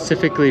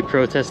specifically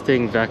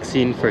protesting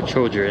vaccine for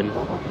children.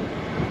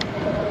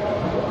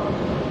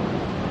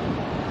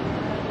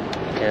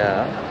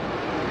 Yeah.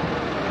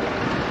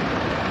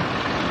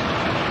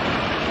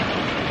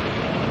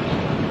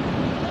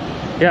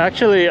 Yeah,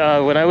 actually,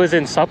 when I was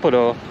in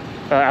Sapporo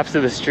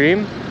after the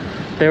stream,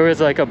 there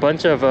was like a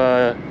bunch of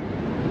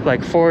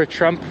like 4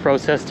 Trump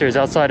protesters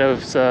outside of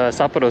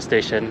Sapporo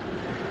station.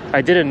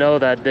 I didn't know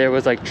that there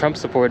was like Trump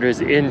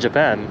supporters in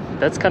Japan.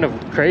 That's kind of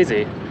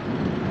crazy.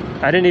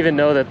 I didn't even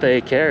know that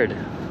they cared.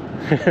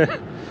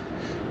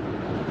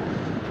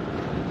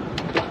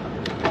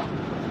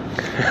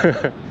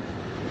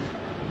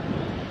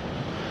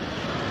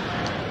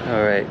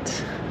 Alright.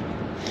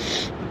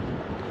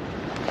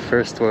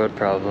 First world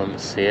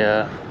problems,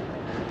 yeah.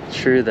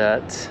 True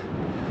that.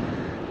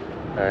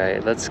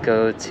 Alright, let's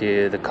go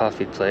to the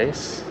coffee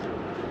place.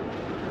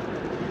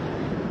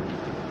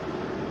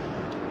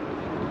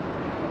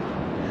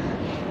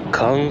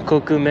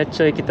 Hankoku めっ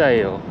ちゃ行きたい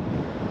よ。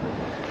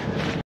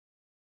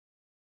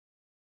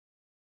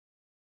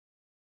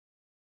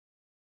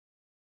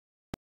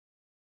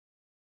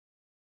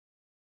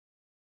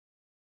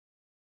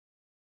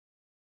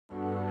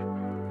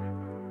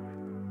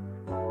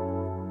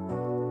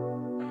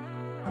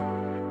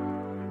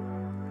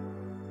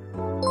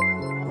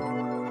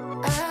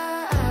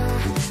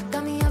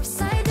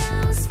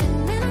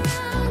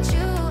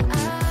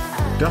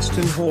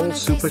Dustin Hall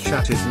super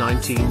chatted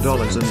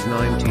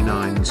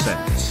 $19.99.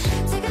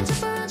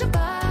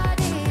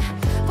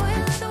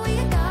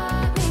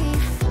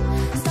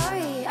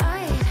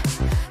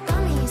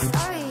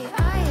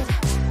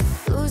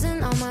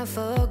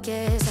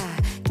 Focus,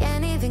 I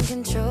can't even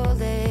control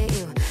it.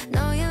 You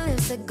know your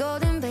lips are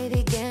golden,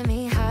 baby, get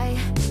me high.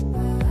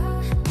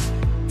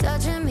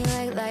 Touching me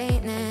like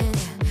lightning,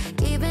 yeah.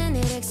 Keeping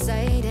it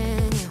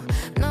exciting.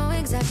 You know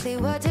exactly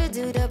what to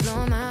do to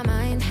blow my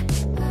mind.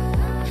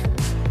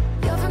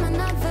 You're from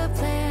another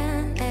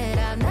planet.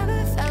 I've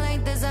never felt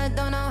like this. I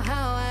don't know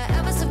how I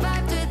ever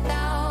survived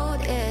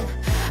without it.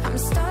 I'm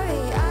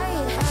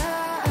starry-eyed,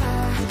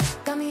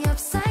 got me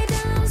upside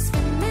down,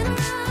 spinning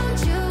around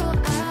you.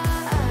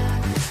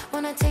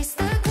 Wanna taste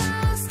the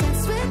clouds,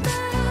 dance with the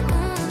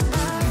moon.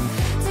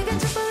 Take a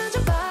trip around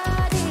your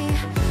body.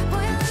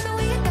 Boy, I love the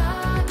way you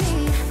got me.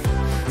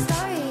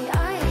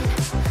 Starry-eyed,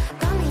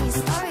 got me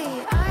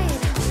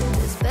starry-eyed.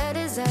 This bed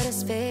is out of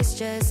space,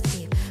 just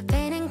keep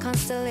painting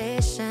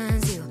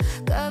constellations. You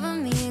cover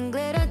me in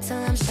glitter till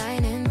I'm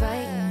shining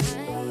bright.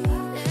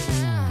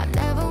 I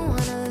never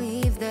wanna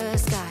leave the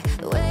sky.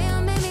 The way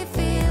you made me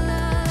feel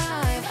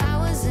alive. I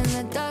was in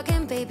the dark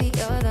and baby,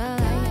 you're the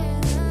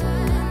light.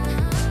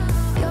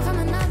 You're from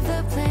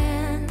another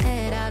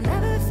planet. I've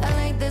never felt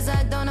like this.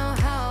 I don't know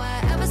how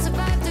I ever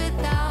survived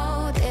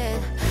without it.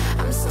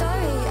 I'm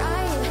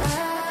starry-eyed,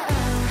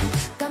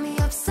 got me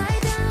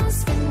upside down,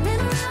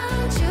 spinning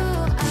around you.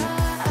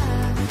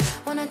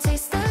 Wanna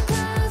taste the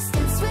clouds,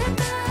 dance with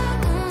the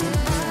moon.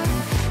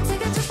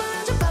 Take a trip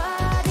around your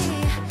body.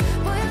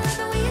 Boy, I love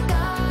the way you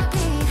got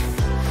me.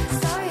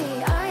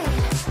 Starry-eyed,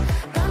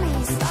 got me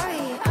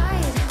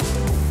starry-eyed.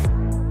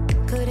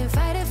 Couldn't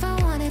fight if I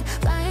wanted.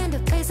 Flying to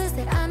places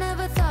that I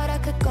never thought I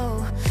could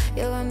go.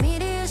 You're a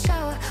meteor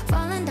shower,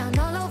 falling down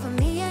all over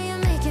me. Yeah,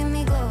 you're making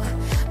me glow.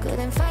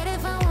 Couldn't fight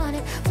if I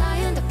wanted.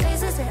 Flying to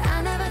places that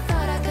I never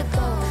thought I could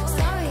go.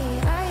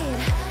 Starry-eyed,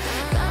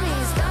 got me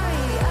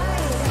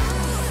starry-eyed.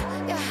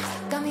 Yeah,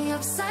 got me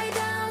upside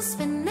down,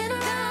 spinning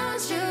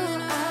around you.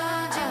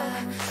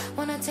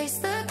 Wanna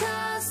taste the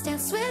clouds,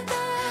 dance with the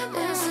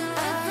moon.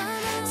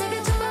 Take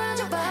a trip around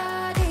your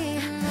body.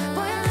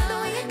 Boy, I love the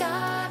way you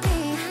got me.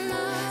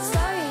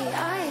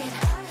 Starry-eyed,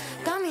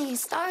 got me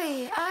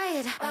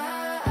starry-eyed.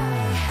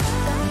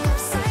 Got me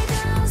upside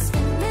down,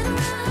 spinning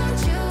around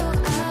you.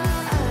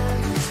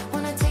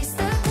 Wanna taste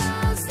the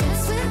clouds,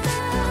 dance with the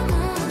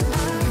moon.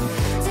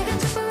 Take a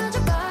trip around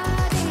your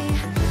body.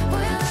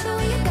 Boy, I love the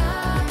way you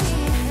got me.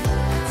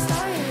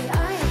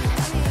 Starry-eyed,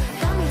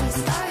 got me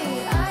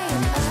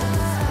starry-eyed.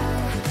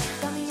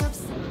 Got me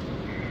upside.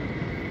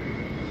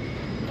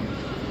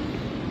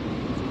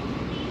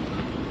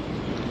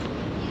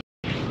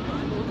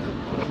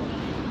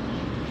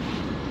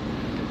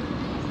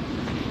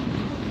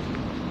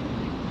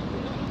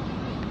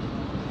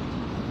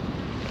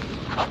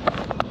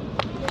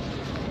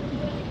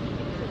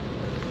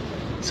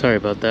 Sorry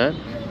about that.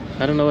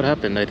 I don't know what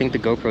happened. I think the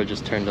GoPro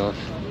just turned off.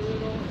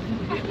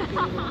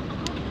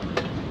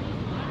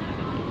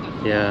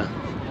 Yeah,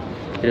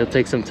 it'll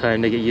take some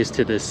time to get used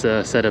to this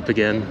setup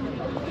again.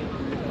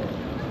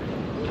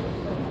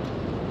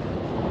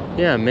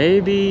 Yeah,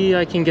 maybe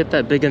I can get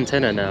that big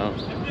antenna now.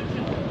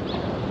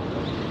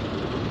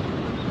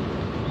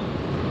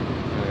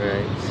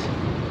 Alright.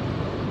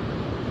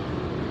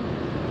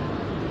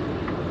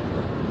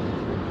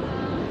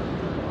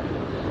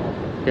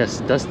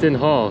 Yes, Dustin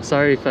Hall.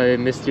 Sorry if I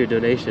missed your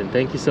donation.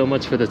 Thank you so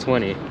much for the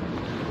 20.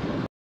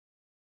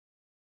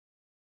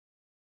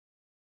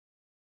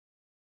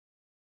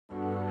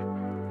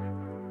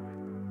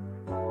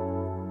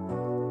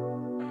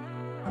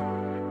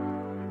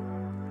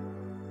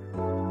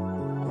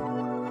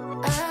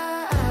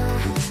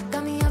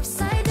 Got me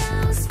upside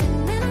down,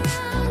 spinning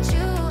around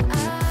you.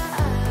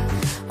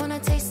 Wanna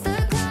taste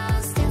the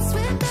clouds, dance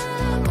with the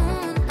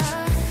moon.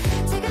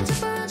 Take a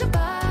trip around your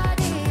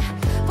body.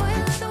 Boy, I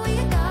love the way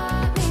you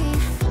got me.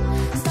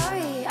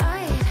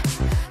 Starry-eyed,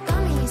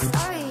 got me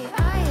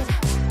starry-eyed.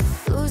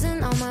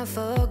 Losing all my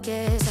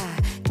focus, I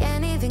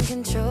can't even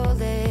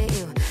control it.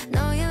 You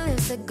know your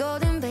lips are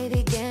golden,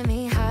 baby, get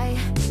me high.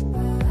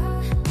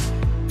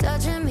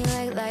 Touching me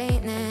like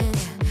lightning,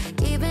 yeah.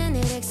 Keeping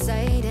it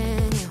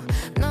exciting.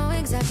 You know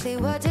exactly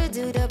what to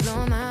do to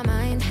blow my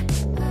mind.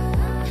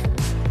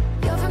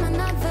 You're from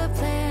another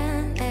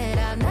planet.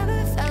 I've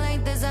never felt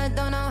like this. I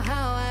don't know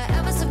how I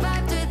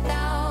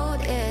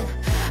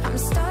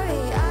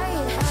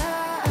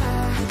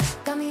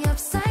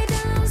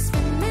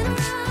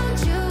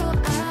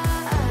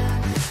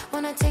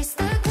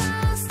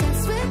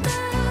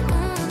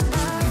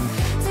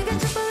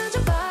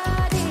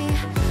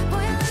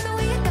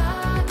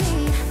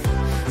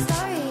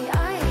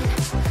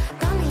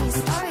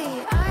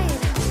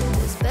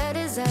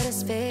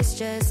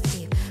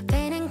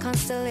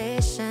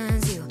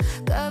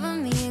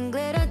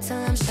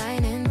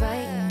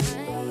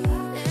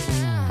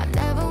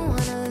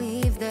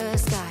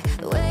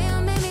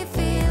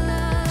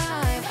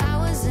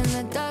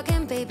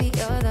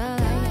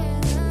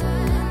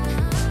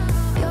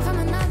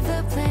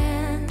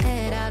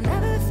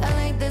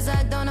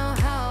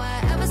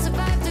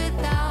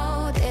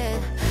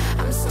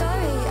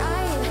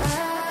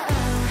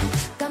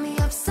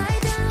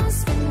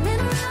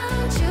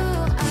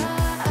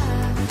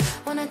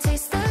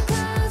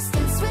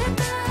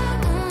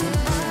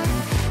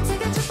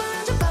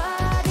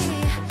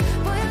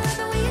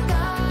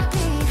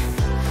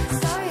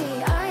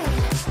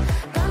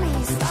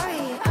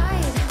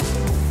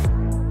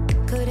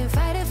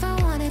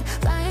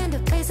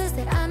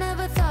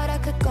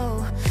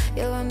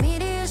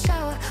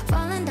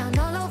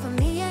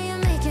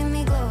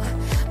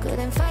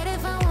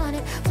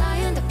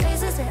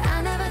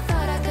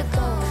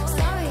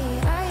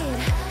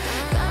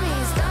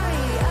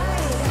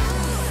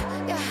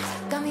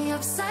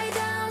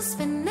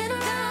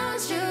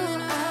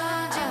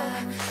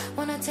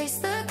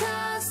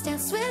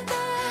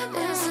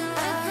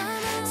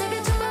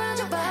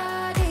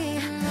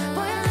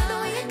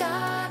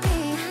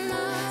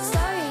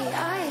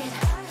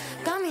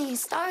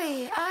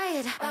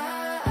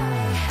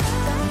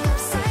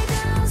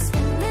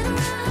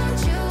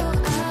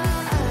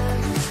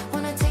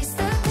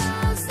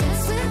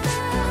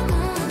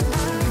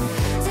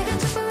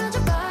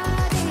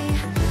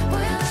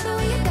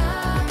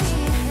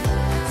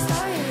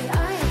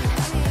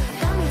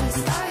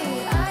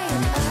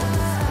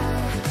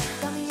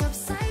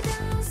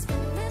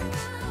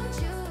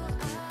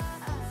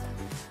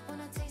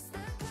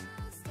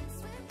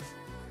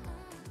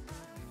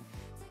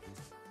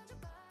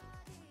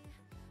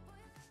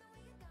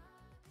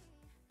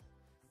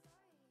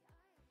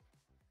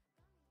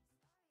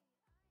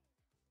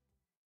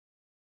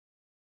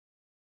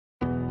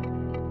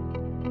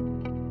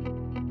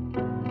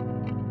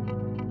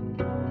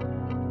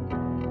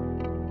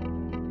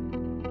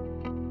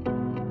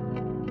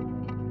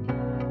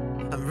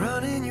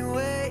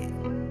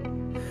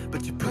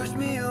but you pushed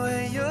me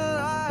away. Your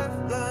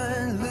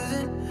lifeline,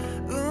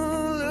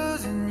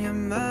 losing your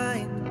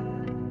mind.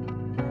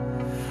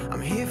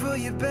 I'm here for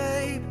you,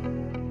 babe.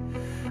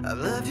 I've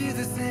loved you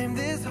the same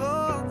this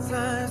whole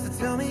time. So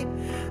tell me,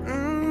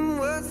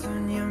 what's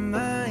on your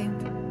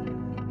mind?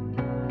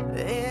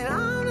 And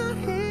I'm not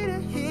here to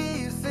hear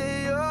you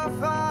say you're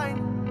fine.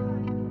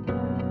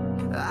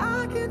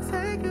 I can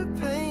take the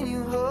pain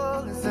you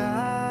hold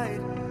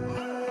inside.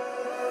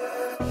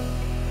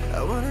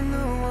 I wanna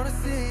know, wanna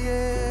see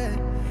it.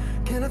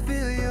 Can I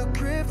feel your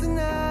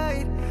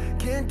kryptonite?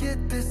 Can't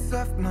get this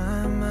off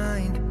my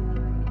mind.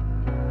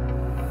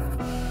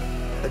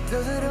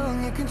 Does it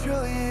only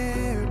control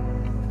you?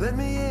 Let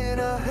me in,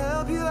 I'll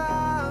help you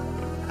out.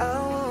 I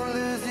won't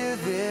lose you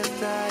this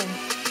time.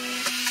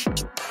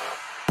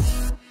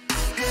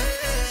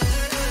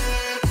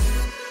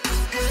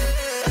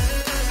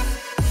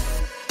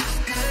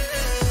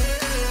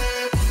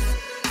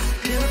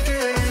 Can I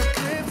feel your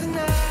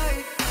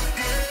kryptonite?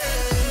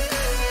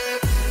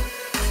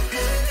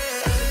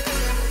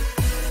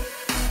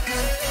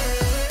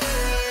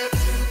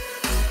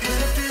 Can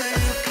I feel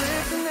your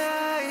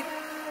kryptonite?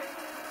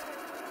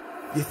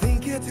 You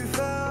think you're too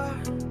far,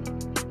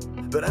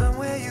 but I'm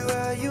where you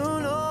are, you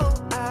know.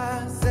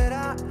 I said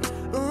I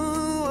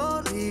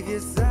won't leave your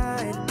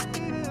side.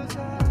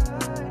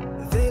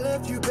 They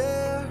left you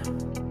bare,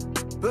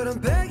 but I'm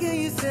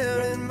begging you,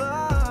 stare in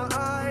my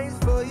eyes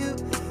for you.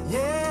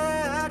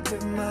 Yeah, I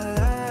give my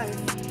life.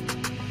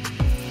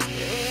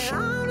 And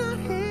I'm not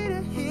here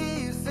to hear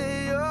you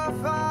say you're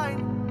fine.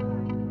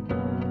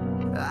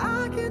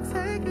 I can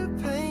take the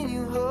pain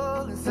you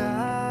hold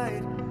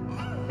inside.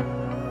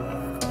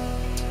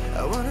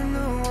 I wanna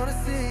know, wanna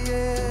see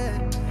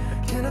it.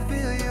 Can I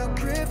feel your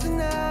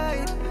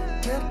kryptonite?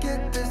 Can't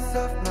get this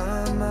off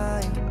my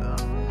mind.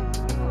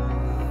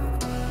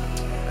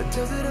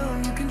 Does it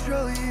only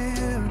control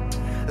you?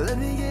 Let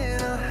me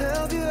in, I'll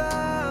help you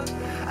out.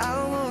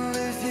 I won't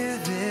lose you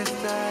this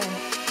time.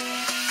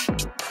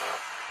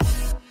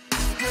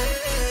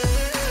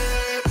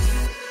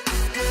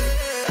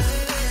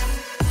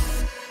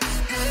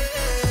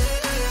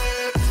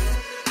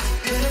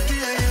 Can I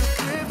feel your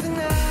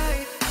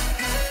kryptonite?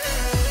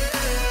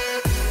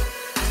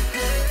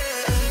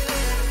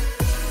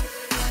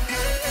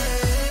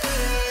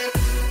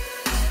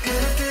 Can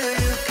I feel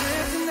your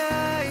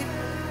kryptonite?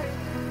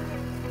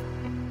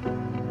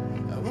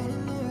 I wanna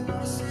know,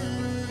 wanna see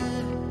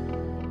it.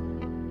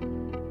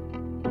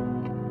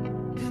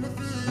 Can I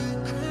feel your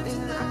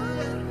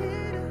kryptonite? I'm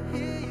here to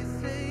hear you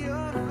say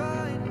you're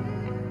fine.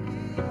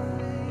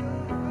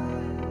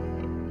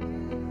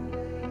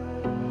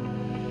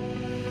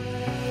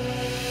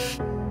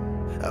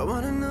 I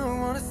wanna know,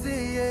 wanna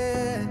see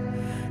it.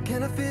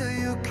 Can I feel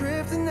your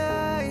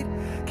kryptonite?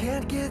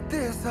 Can't get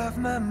this off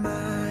my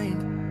mind.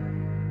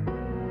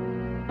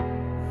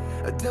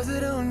 Does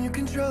it only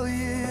control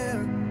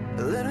you?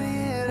 Let me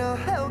in, I'll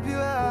help you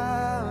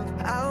out.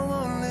 I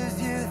won't lose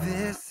you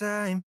this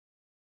time.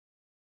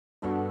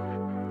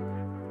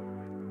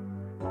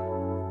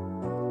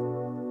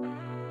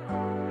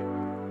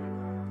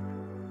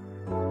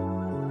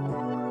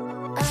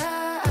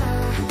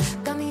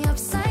 Got me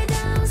upside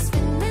down,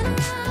 spinning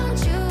around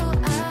you.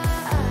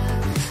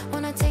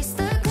 Wanna taste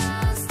the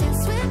clouds,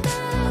 dance with the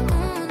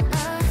moon.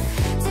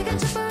 Take a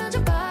trip around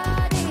your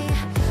body.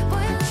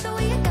 Boy, I love the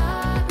way you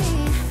got me.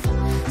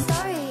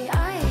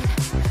 Starry-eyed,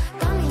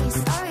 got me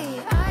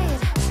starry-eyed.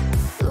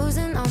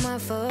 Losing all my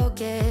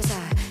focus, I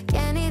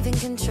can't even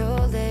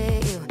control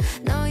it. You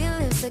know your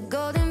lips are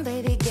golden,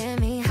 baby, get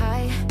me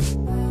high.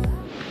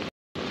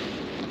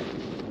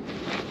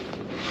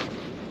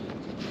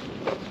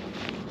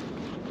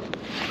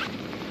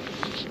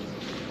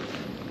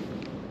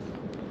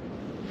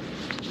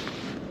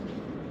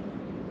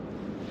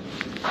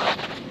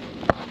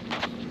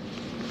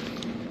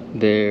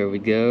 There we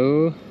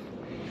go.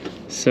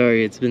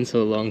 Sorry, it's been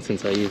so long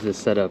since I used this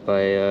setup.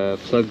 I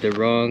plugged the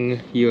wrong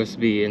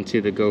USB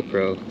into the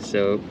GoPro,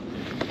 so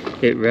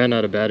it ran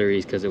out of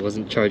batteries because it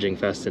wasn't charging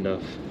fast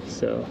enough.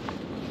 So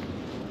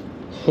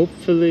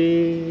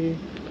hopefully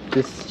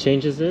this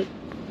changes it.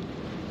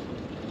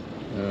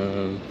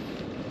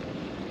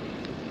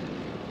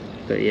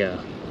 But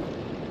yeah,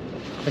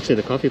 actually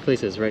the coffee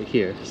place is right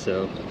here,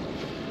 so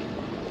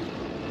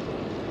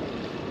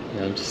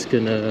yeah, I'm just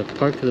gonna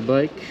park the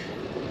bike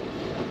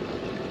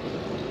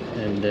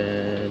and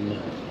then,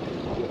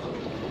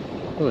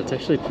 oh, it's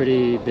actually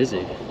pretty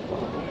busy.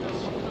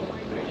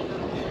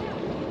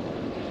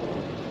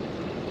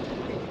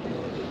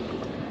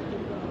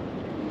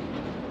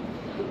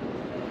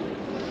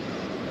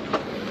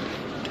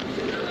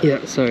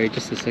 Yeah, sorry,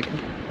 just a second.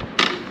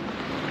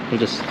 I'm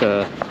just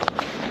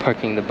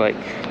parking the bike.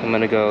 I'm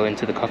gonna go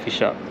into the coffee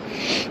shop.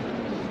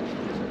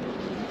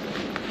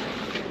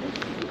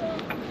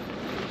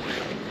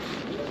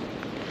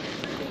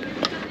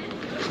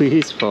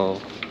 Please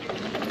fall.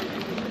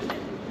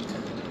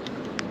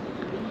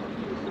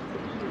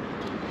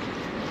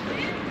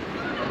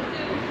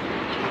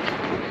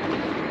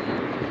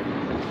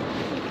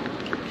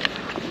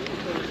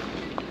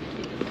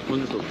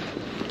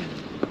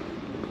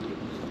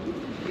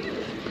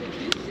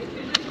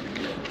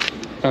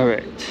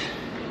 Alright.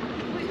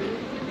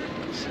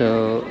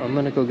 So I'm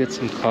gonna go get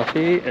some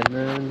coffee and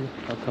then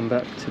I'll come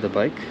back to the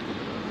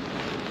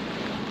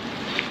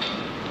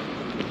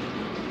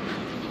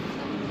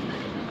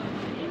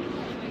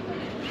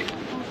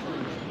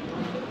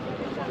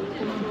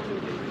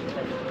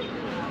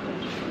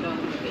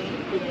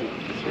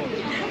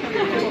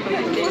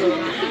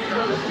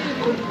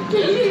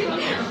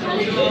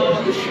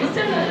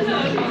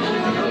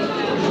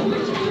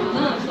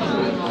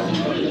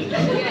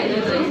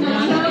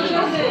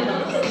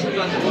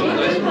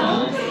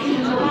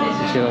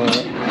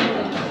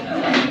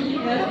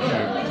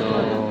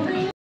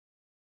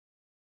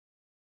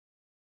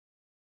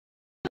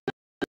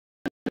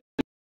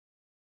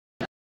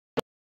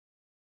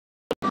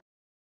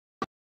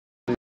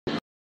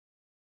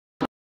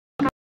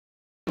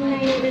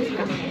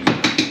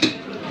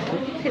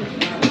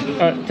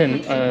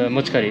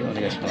持ち帰りお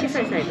願いします。小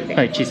さいサイズで。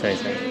はい、小さい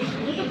サイズ。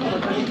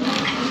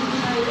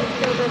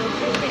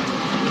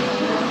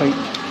はい。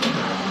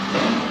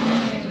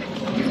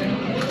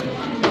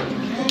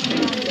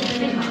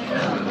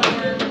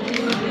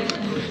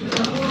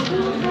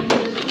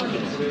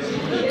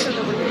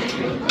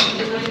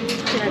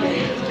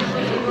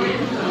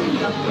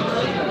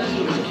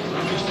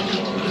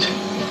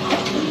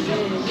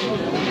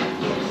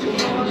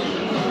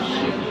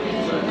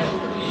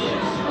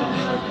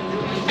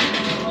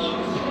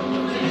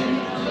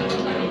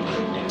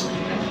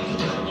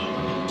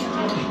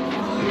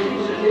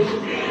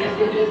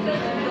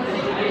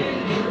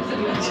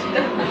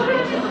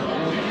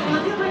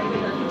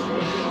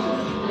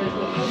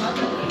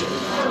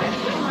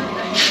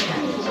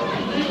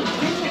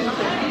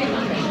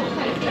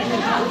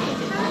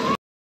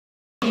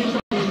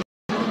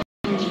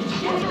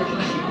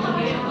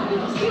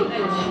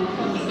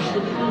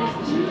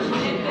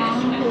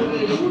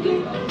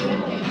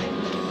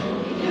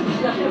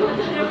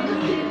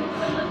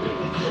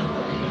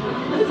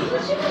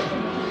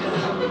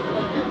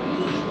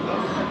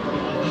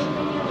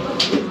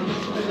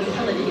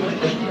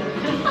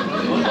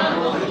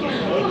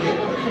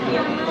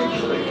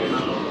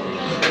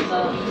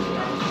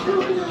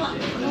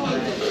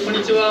こん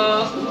にち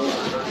は。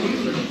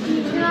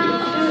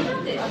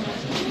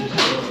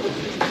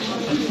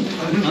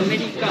アメ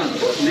リカンで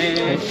す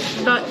ね。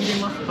下入れ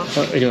ますか？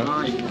あ、入れます。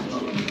はい。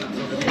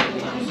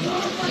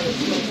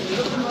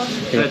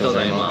ありがとうご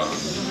ざいま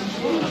す。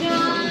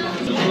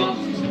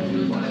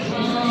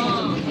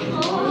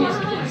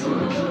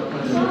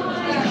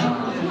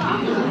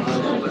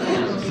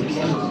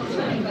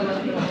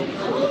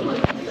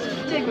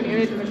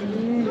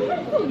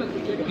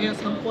部屋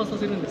散歩はさ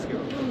せるんですけど。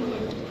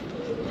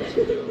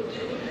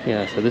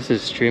Yeah, so this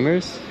is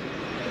streamers.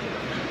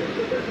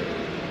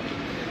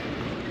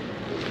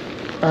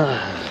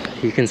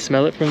 You can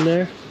smell it from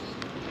there.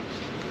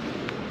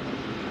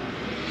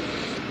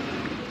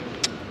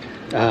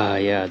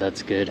 Yeah,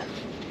 that's good.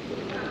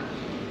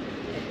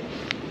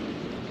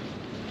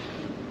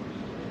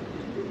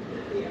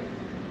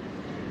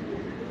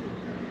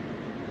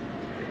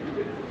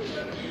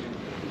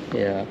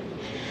 Yeah.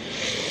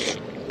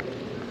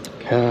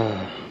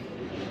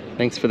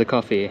 Thanks for the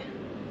coffee.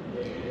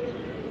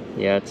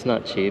 Yeah, it's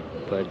not cheap,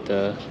 but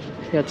yeah,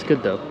 it's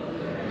good though.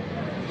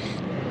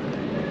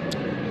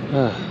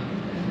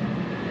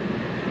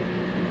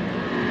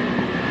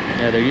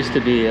 Yeah, there used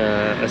to be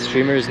a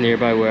streamers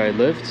nearby where I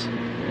lived,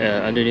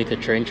 underneath the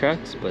train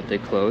tracks, but they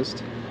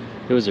closed.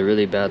 It was a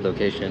really bad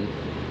location.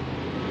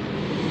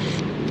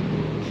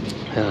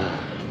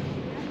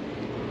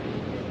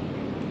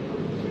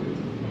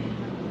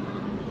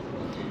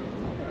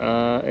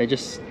 I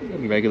just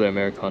regular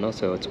Americano,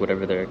 so it's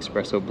whatever their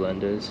espresso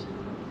blend is.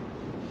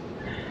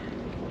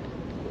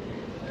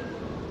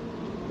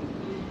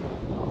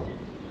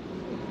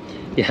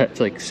 Yeah, it's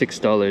like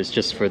 $6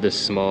 just for this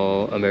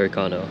small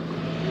Americano.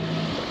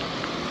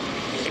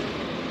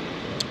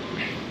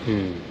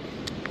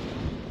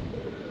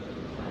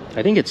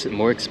 I think it's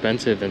more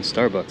expensive than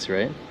Starbucks,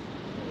 right?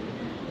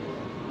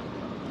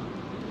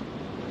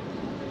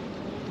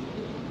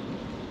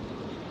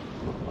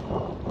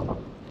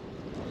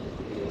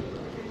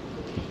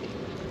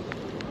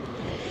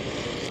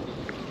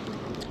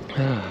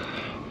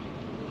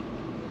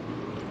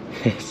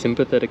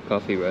 Sympathetic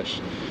coffee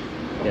rush.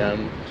 Yeah,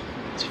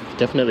 it's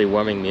definitely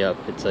warming me up.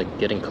 It's like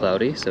getting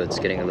cloudy, so it's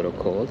getting a little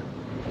cold.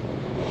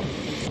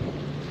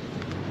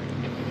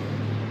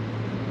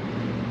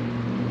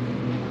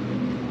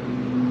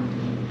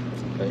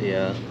 But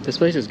yeah, this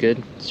place is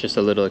good. It's just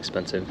a little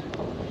expensive.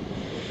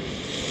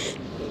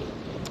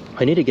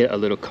 I need to get a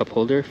little cup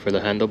holder for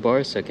the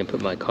handlebars so I can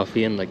put my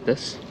coffee in like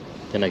this.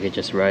 Then I can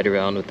just ride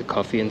around with the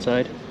coffee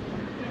inside.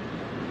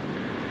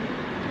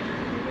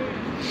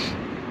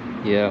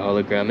 Yeah,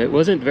 hologram. It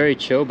wasn't very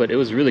chill, but it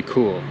was really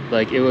cool.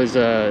 Like it was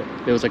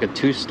like a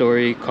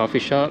 2-story coffee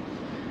shop,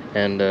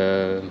 and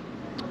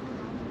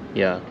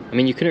yeah. I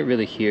mean, you couldn't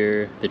really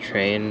hear the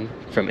train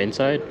from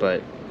inside, but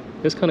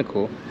it was kind of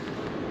cool.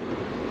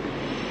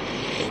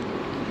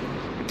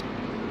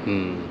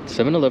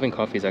 7-Eleven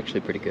coffee is actually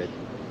pretty good.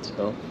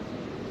 So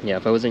Yeah,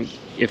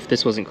 if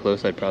this wasn't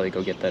close, I'd probably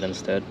go get that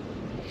instead.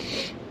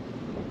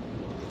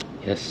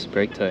 Yes,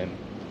 break time.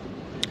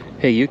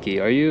 Hey Yuki,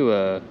 are you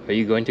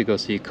going to go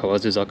see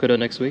Kawazuzakura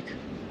next week?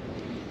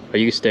 Are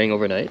you staying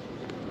overnight?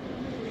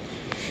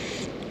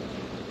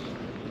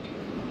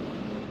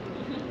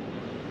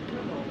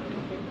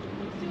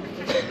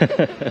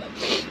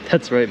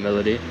 That's right,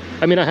 Melody.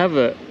 I mean, I have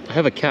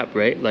a cap,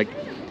 right? Like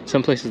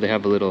some places they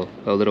have a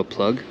little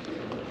plug.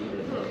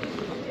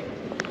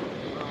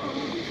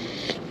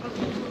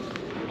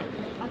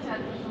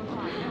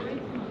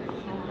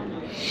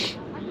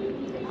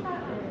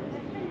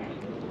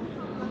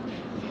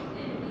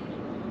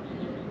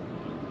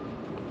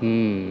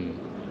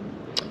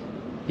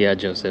 Yeah,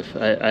 Joseph,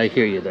 I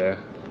hear you there.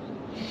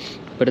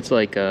 But it's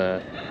like,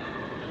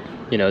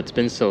 you know, it's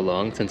been so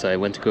long since I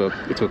went to go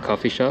to a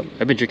coffee shop.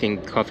 I've been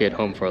drinking coffee at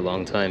home for a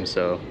long time,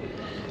 so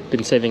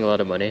been saving a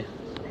lot of money.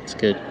 It's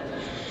good.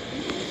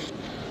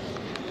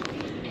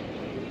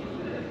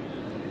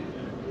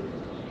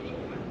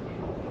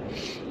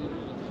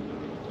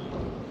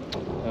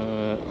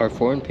 Are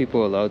foreign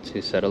people allowed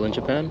to settle in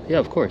Japan? Yeah,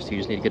 of course. You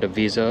just need to get a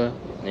visa,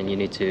 and you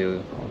need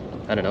to,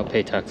 I don't know,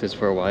 pay taxes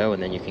for a while,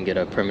 and then you can get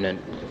a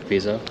permanent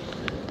visa.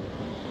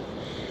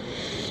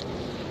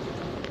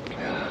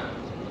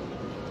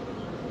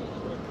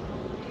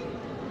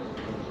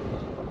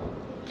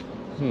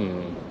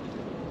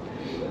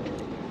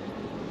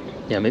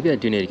 Yeah, maybe I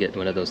do need to get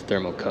one of those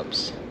thermal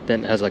cups.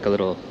 Then it has like a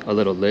little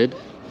lid,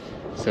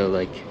 so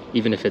like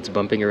even if it's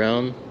bumping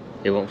around,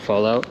 it won't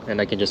fall out,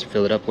 and I can just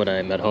fill it up when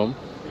I'm at home.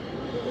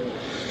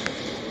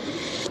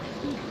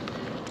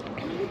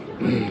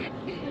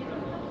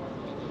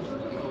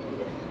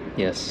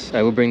 Yes,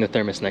 I will bring the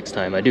thermos next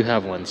time. I do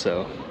have one,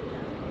 so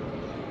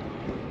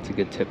it's a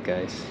good tip,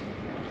 guys.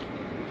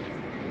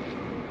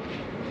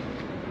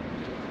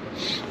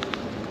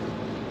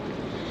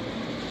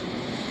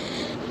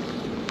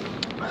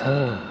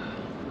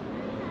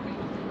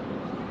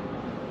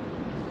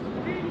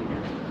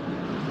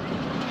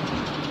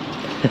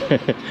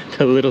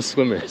 The little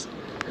swimmers.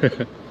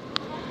 Right.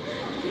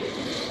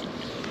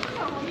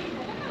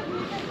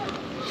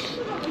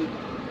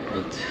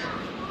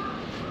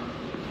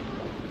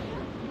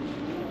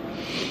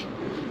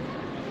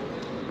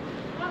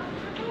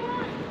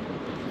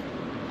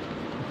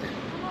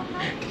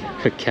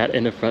 A cat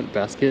in a front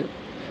basket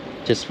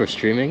just for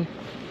streaming.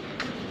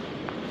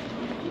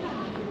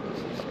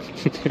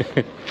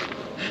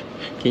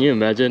 Can you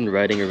imagine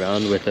riding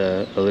around with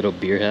a little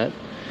beer hat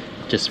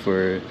just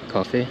for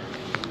coffee?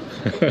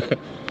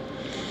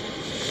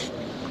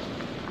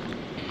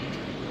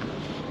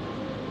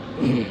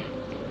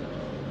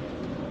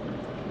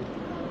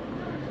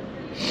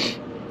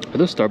 Are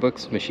those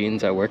Starbucks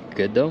machines at work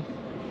good though?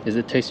 Does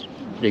it taste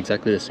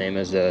exactly the same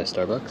as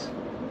Starbucks?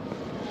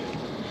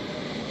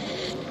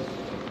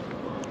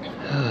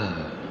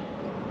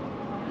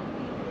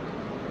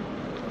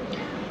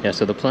 Yeah,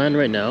 so the plan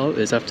right now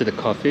is after the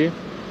coffee,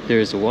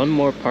 there's one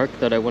more park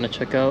that I want to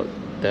check out.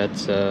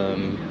 That's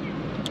kind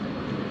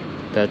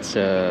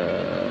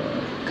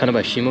of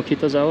by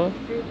Shimokitazawa.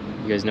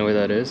 You guys know where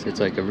that is? It's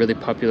like a really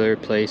popular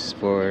place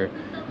for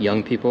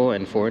young people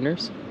and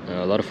foreigners.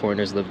 A lot of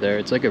foreigners live there.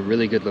 It's like a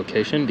really good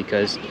location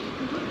because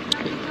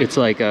it's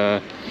like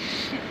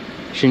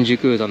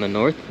Shinjuku is on the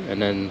north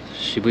and then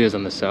Shibuya is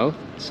on the south.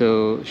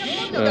 So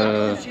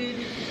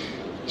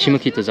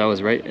Shimokitazawa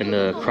is right in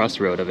the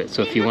crossroad of it.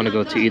 So if you want to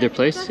go to either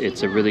place,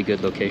 it's a really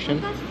good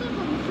location.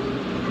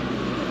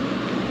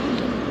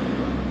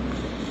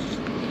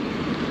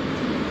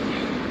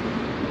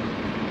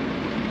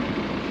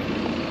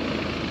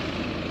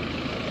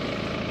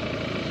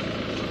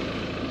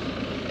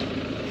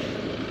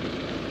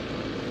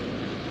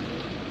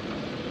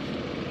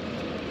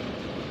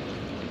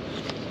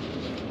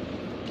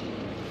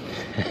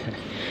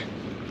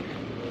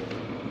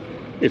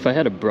 If I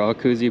had a bra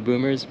koozie,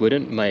 boomers,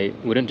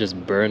 wouldn't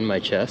just burn my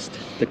chest.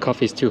 The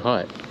coffee's too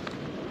hot.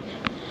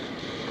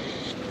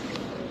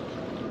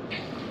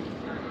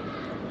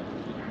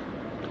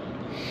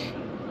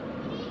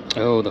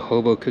 Oh, the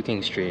hobo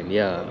cooking stream.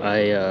 Yeah,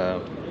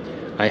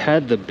 I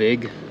had the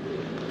big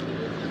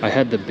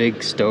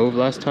stove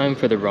last time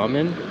for the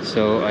ramen,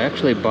 so I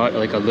actually bought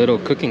like a little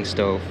cooking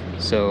stove.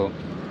 So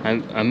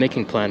I'm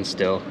making plans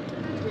still.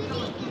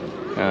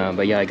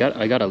 But yeah, I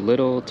got a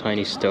little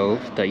tiny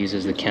stove that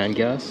uses the can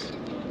gas,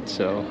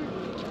 so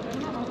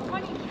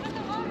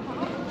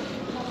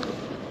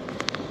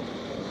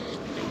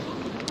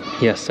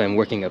yes, I'm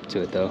working up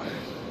to it though.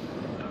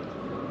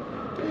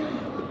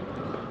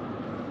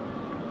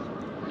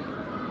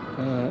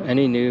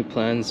 Any new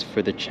plans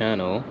for the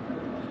channel?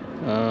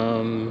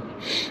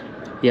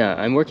 Yeah,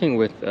 I'm working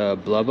with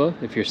Blubba,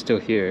 if you're still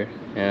here,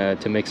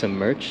 to make some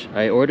merch.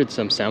 I ordered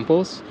some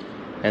samples.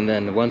 And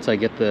then once I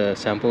get the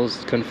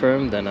samples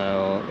confirmed, then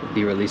I'll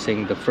be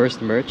releasing the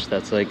first merch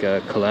that's like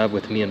a collab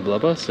with me and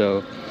Blubba.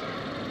 So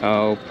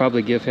I'll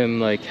probably give him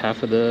like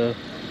half of the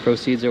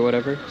proceeds or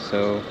whatever.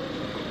 So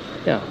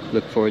yeah,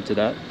 look forward to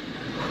that.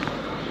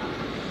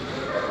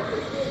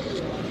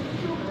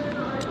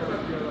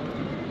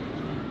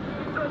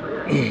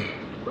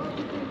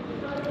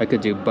 I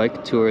could do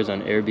bike tours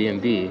on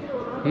Airbnb.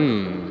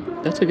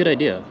 That's a good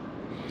idea.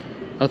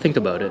 I'll think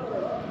about it.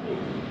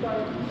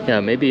 Yeah,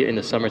 maybe in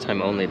the summertime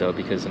only though,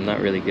 because I'm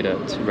not really good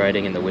at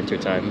riding in the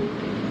wintertime.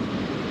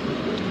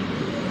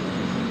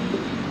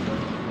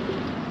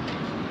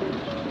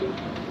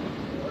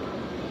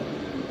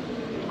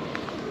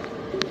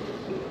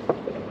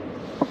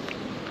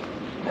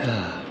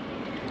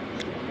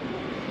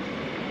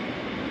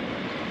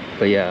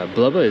 But yeah,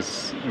 Blubba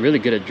is really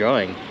good at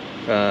drawing.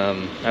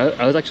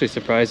 I was actually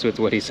surprised with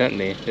what he sent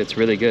me. It's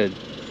really good.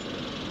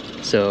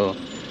 So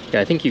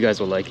yeah, I think you guys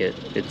will like it.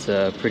 It's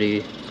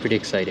pretty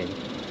exciting.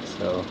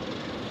 So,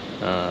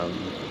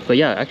 but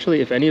yeah,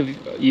 actually, if any of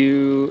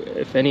you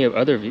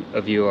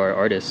are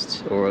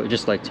artists or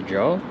just like to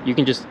draw, you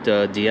can just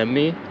DM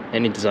me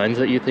any designs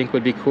that you think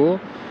would be cool.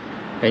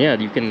 And yeah,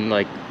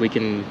 we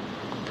can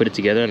put it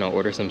together and I'll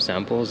order some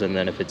samples, and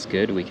then if it's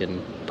good, we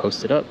can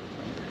post it up.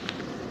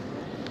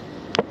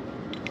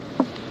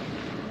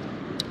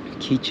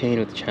 Keychain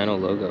with channel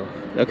logo.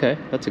 Okay,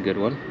 that's a good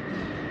one.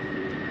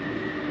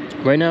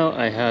 Right now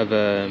I have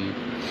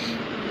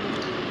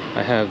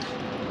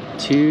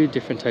 2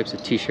 different types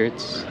of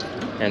t-shirts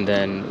and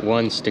then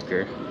 1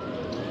 sticker.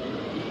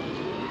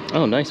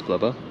 Oh, nice,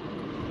 Blubba.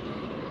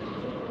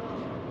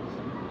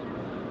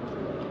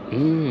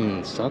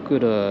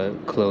 Sakura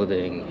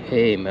clothing.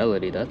 Hey,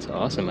 Melody, that's an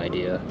awesome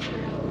idea.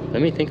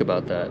 Let me think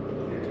about that.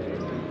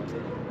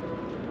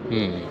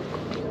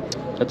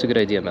 That's a good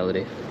idea,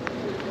 Melody.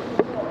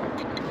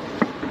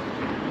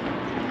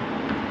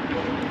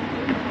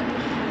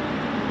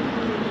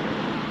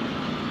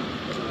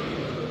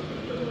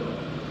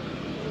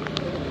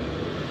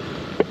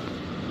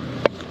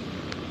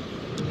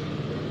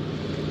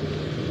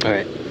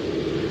 Alright,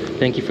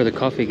 thank you for the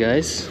coffee,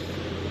 guys.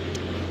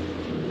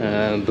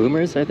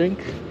 Boomers, I think.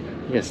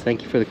 Yes,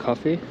 thank you for the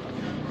coffee.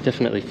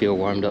 Definitely feel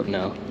warmed up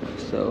now.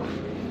 So,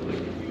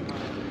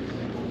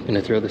 I'm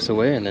gonna throw this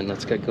away and then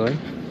let's get going.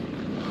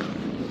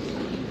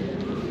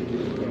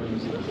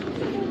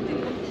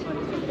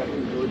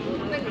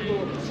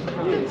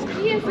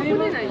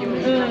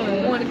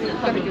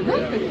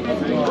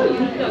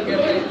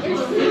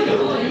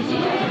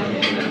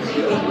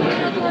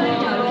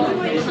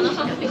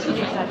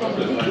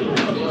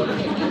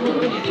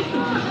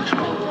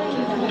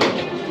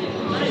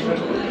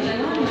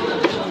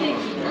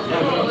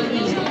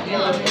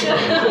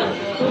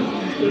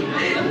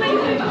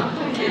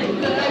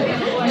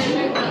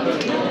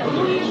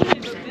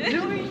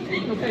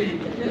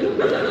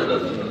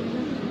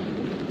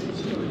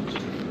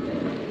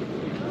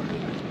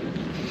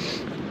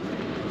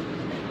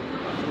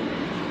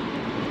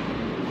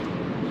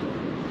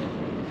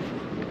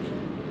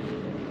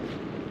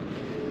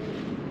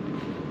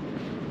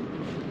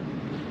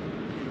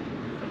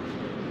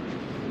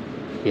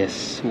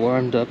 Yes,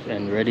 warmed up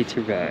and ready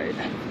to ride.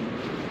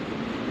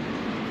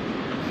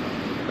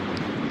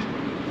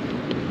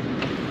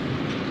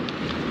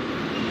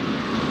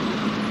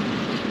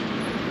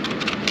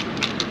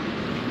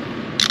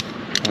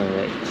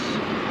 Alright.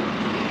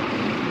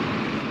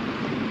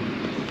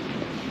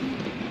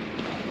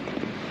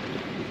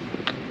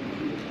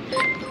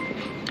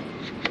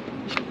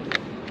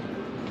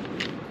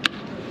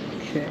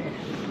 Okay.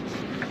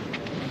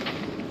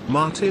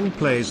 Martin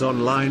Plays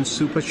Online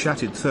super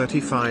chatted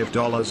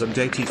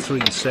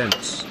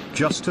 $35.83.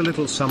 Just a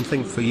little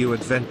something for you,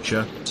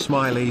 adventure,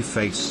 smiley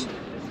face.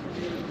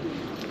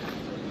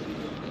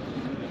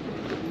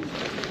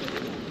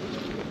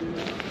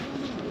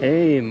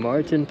 Hey,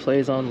 Martin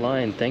Plays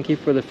Online. Thank you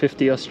for the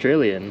 50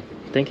 Australian.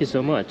 Thank you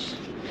so much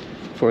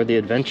for the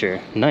adventure.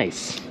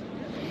 Nice.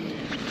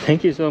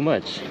 Thank you so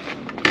much.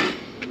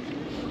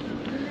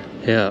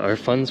 Yeah, our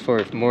funds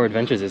for more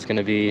adventures is going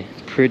to be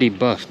pretty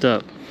buffed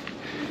up.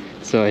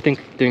 So I think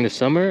during the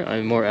summer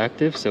I'm more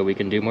active so we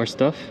can do more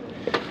stuff.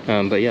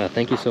 But yeah,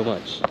 thank you so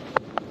much.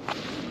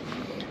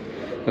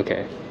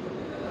 Okay.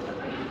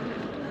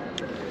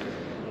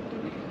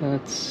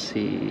 Let's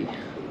see.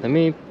 Let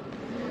me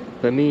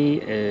put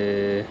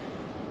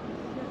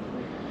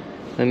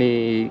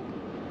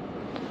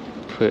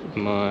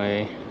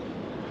my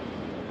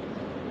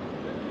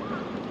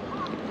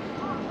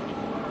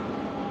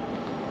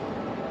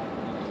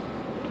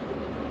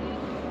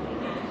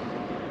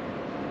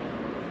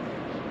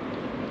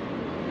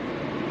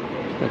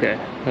okay,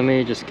 let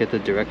me just get the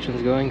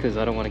directions going because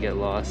I don't want to get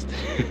lost.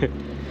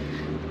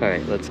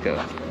 Alright, let's go.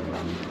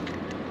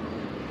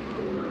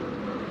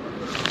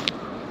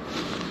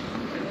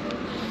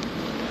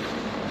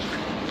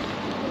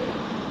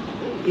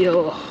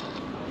 Yo.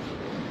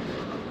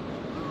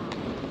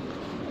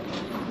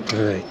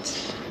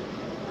 Alright.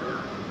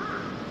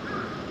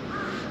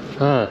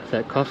 Ah,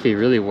 that coffee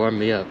really warmed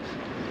me up.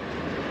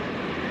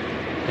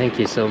 Thank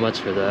you so much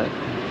for that.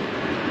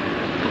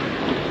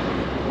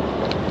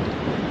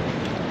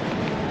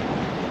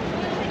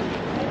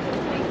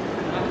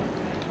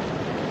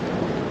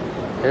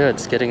 Yeah,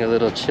 it's getting a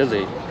little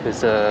chilly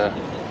because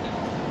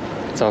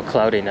it's all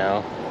cloudy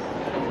now.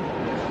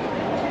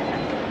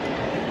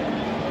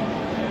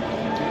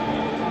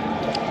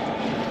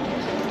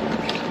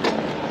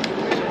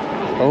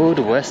 Old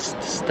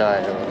West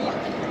style.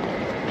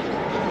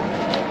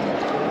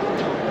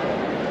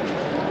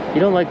 You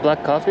don't like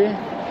black coffee?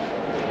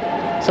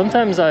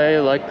 Sometimes I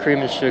like cream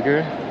and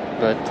sugar,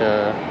 but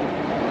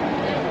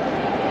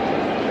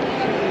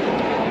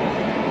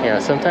yeah,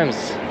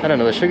 sometimes, I don't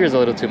know, the sugar is a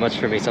little too much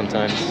for me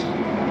sometimes.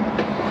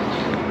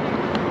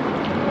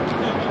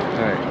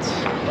 Alright.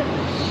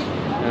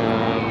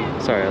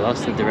 Sorry, I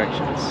lost the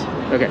directions.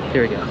 Okay,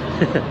 here we go.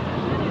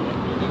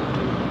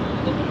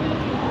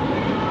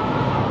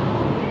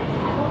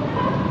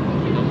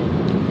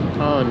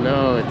 Oh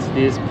no, it's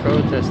these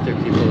protester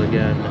people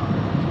again.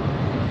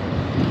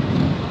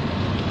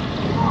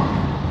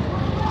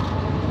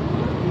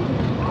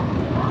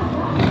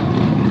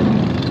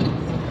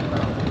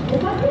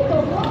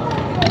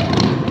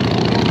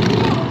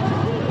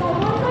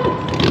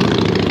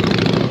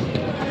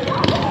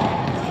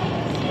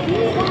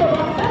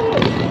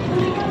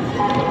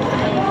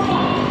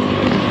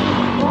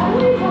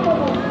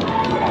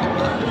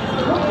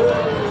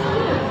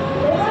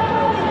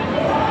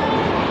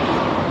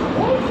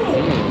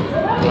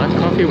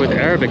 With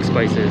Arabic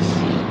spices.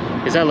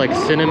 Is that like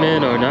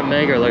cinnamon or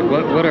nutmeg, or like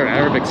what are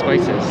Arabic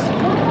spices?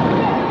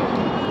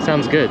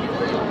 Sounds good.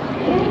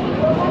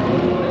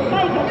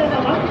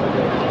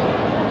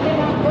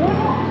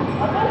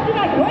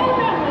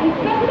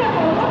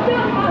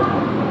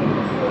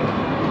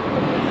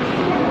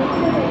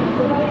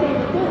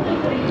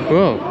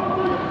 Whoa.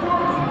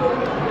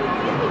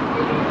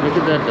 Look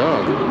at that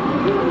dog.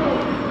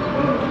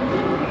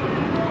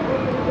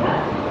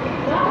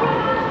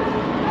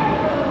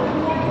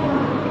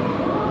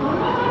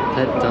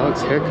 That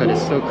dog's haircut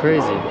is so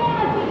crazy.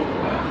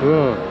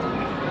 Whoa.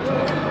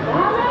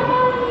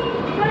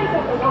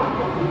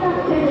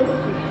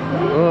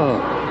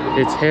 Whoa.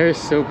 Its hair is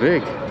so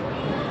big.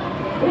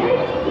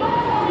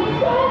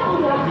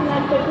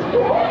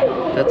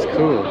 That's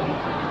cool.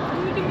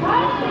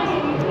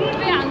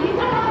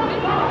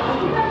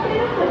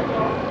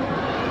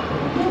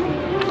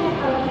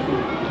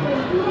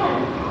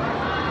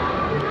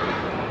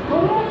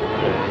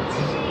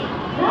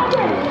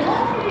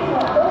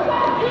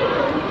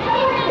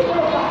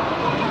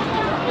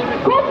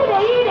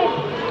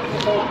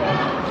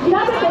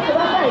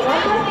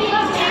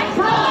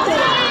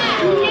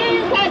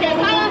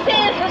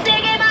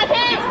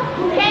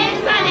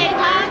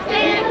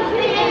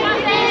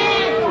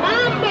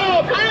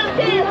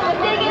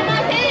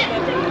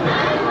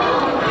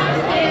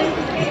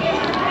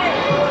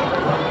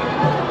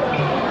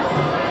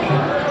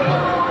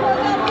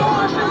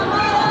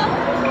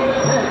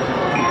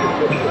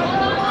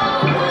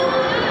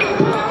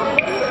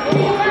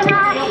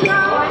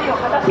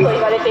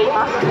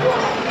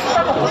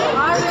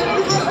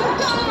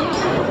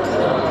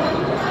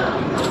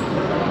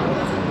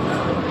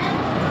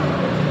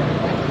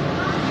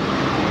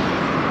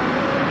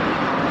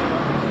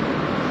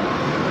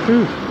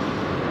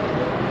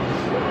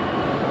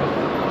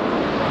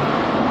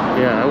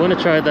 Yeah, I want to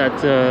try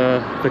that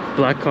the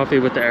black coffee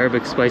with the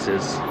Arabic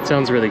spices. It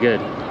sounds really good.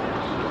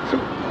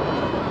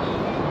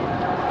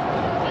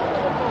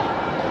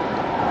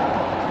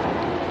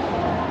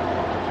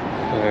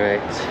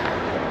 Alright.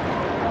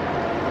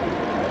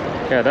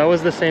 Yeah, that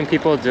was the same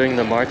people doing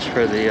the march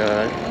for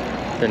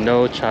the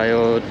no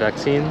child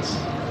vaccines.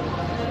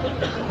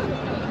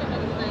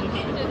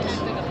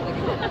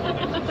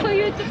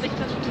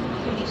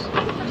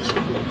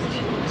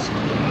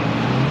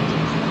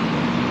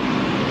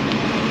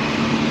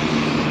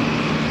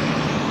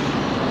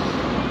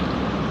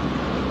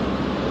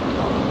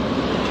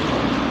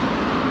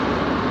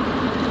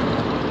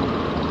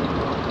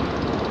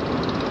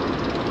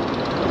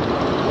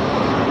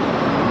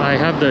 I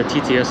have the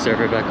TTS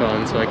server back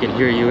on so I can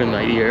hear you in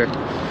my ear.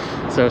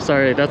 So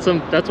sorry, that's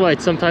why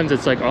sometimes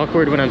it's like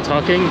awkward when I'm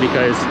talking,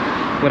 because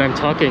when I'm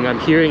talking I'm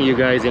hearing you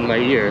guys in my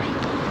ear.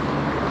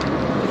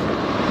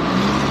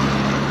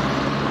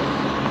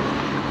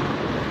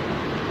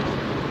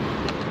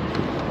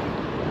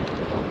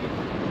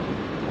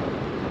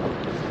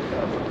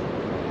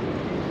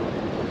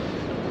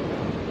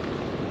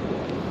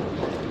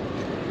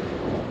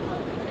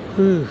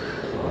 Whew.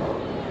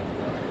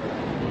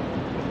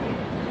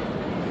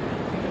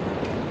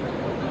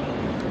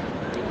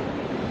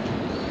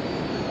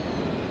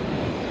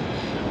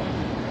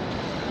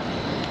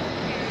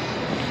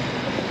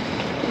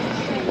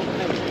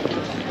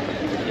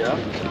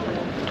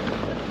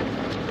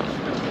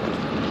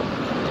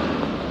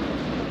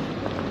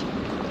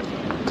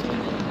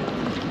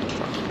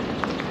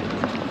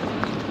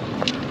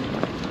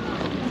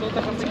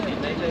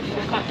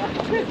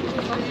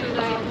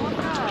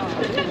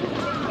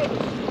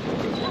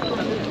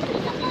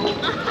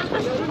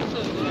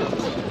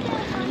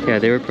 Yeah,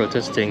 they were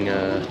protesting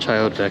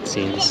child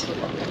vaccines.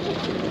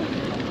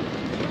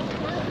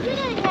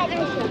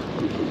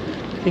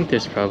 I think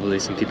there's probably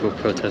some people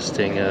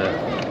protesting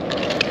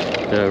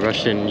the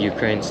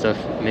Russian-Ukraine stuff,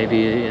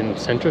 maybe in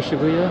central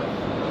Shibuya?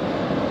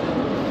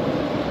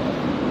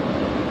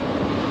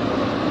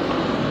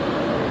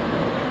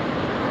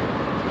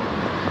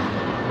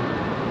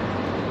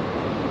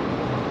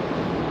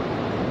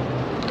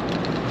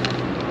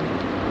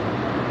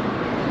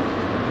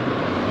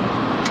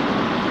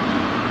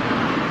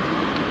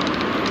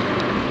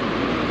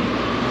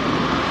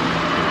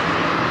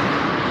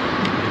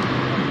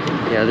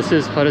 this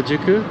is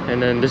Harajuku,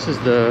 and then this is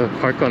the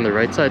park on the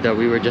right side that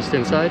we were just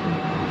inside.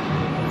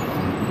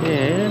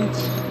 And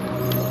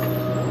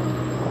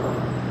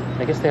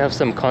I guess they have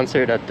some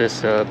concert at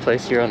this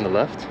place here on the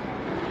left.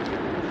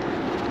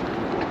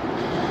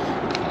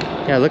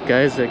 Yeah, look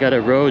guys, I got a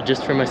road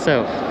just for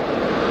myself.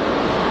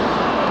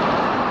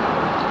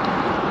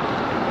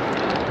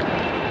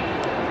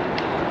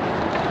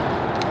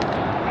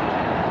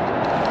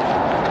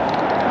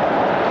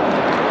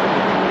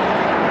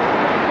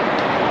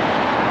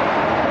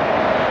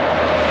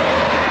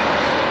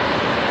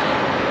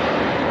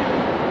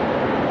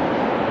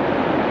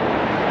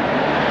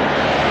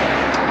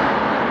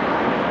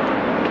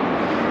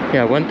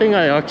 Yeah, one thing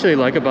I actually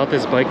like about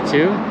this bike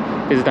too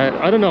is that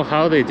I don't know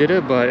how they did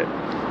it, but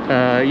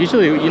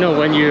usually, you know,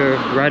 when you're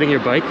riding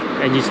your bike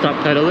and you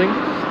stop pedaling,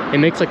 it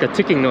makes like a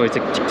ticking noise,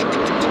 like tick, tick,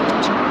 tick, tick, tick,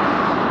 tick.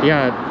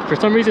 Yeah, for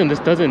some reason this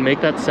doesn't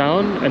make that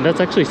sound, and that's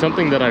actually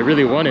something that I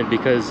really wanted,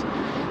 because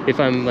if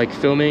I'm like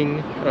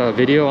filming a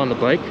video on the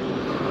bike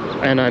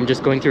and I'm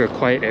just going through a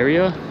quiet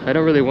area, I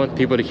don't really want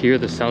people to hear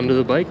the sound of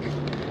the bike.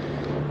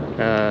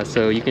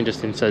 So you can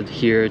just instead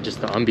hear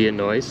just the ambient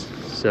noise.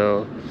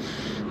 So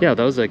yeah,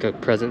 that was like a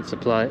pleasant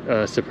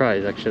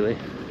surprise actually.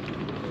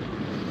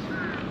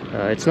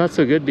 It's not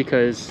so good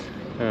because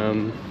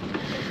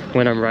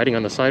when I'm riding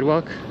on the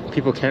sidewalk,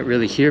 people can't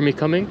really hear me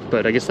coming,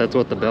 but I guess that's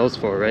what the bell's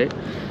for, right?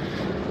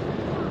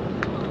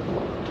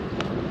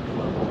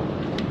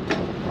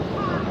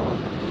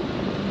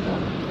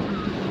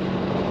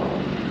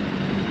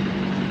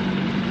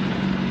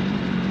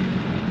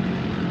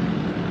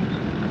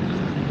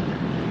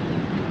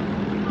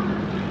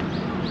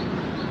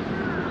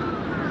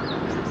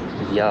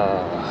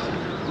 Yeah.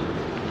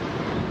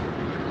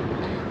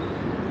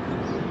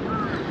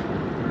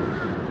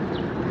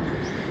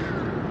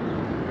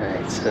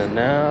 Alright, so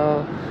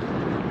now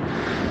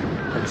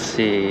let's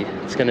see,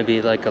 it's gonna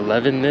be like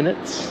 11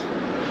 minutes,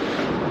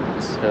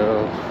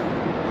 so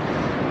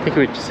I think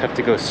we just have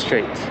to go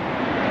straight.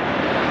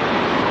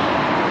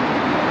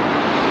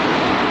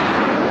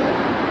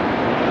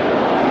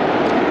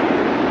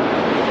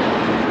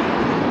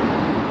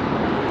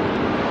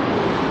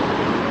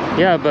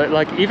 Yeah, but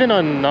like even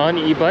on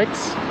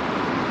non-e-bikes,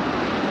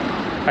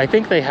 I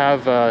think they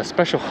have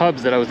special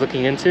hubs that I was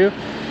looking into.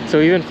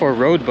 So even for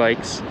road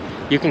bikes,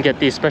 you can get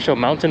these special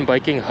mountain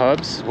biking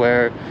hubs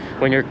where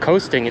when you're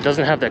coasting, it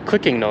doesn't have that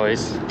clicking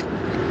noise.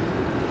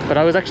 But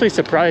I was actually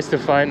surprised to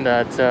find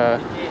that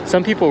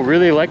some people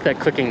really like that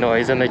clicking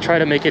noise, and they try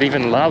to make it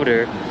even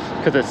louder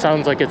because it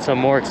sounds like it's a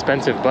more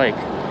expensive bike.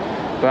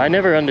 But I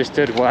never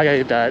understood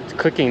why that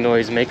clicking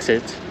noise makes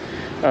it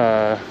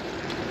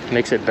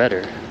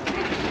better.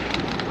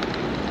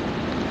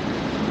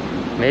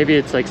 Maybe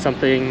it's like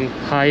something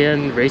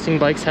high-end racing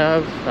bikes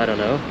have, I don't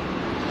know.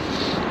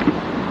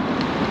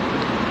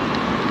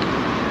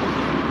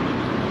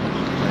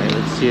 Alright,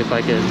 let's see if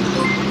I can...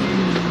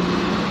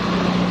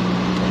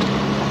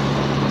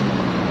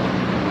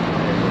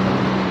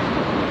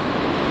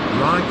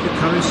 Like the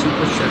curry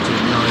super chat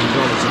is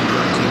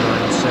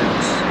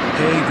 $9.99.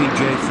 Hey VJ,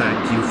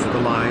 thank you for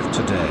the live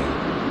today.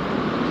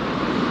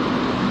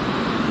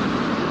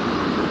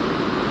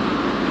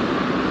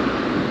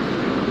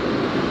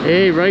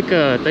 Hey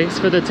Raika, thanks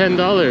for the $10.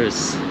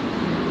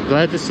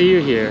 Glad to see you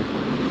here.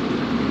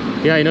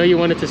 Yeah, I know you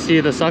wanted to see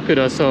the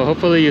sakura, so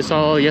hopefully you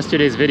saw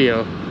yesterday's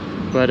video.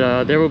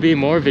 But there will be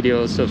more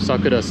videos of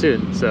sakura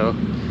soon, so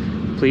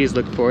please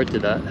look forward to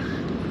that.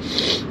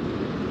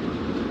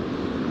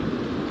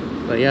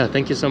 But yeah,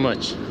 thank you so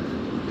much.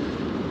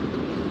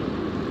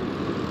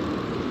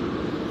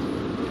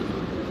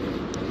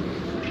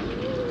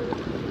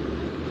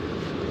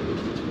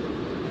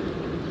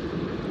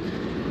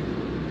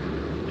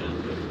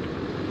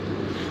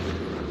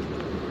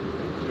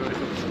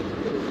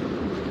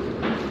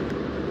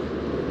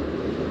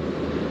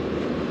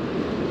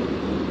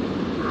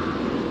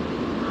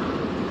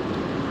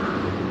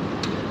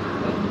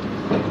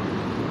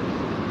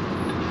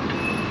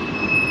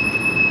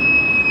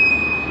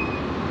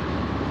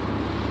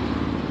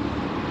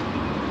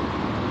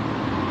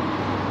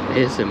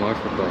 ASMR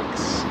for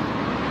bikes.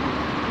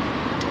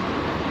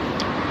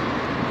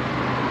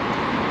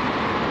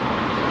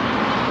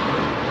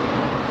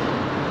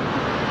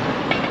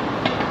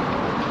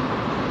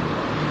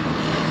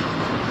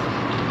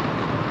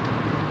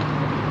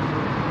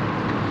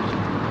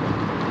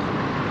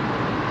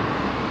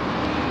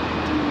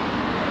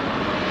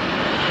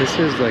 This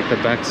is like the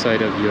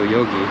backside of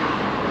yoyogi.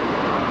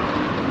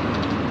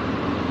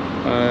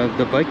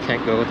 The bike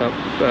can't go without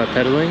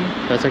pedaling.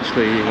 That's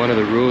actually one of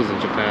the rules in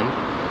Japan,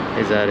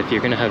 is that if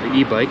you're gonna have an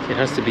e-bike, it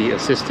has to be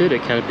assisted,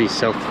 it can't be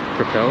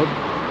self-propelled.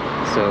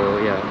 So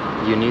yeah,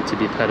 you need to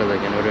be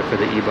pedaling in order for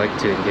the e-bike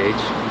to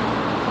engage.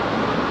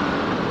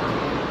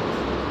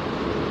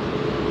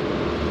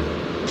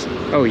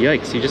 Oh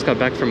yikes, you just got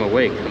back from a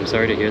wake. I'm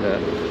sorry to hear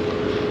that.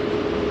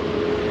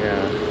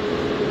 Yeah.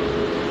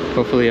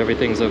 Hopefully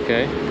everything's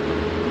okay.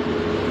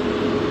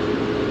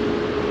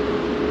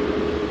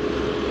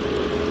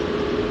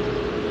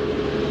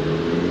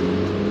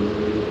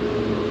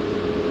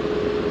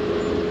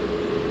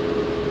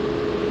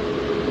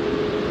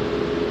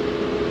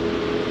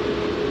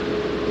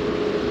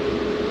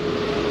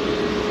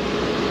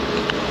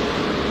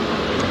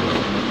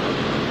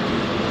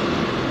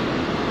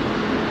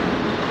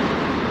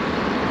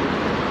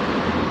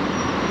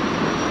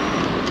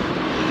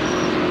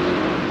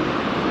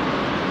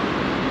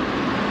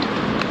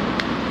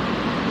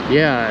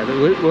 Yeah,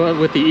 well,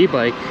 with the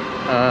e-bike,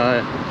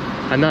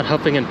 I'm not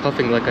huffing and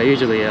puffing like I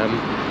usually am.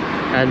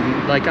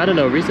 And like, I don't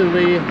know,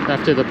 recently,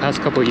 after the past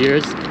couple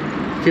years,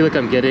 I feel like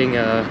I'm getting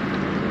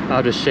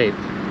out of shape.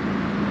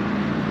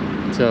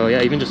 So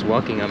yeah, even just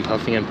walking, I'm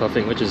huffing and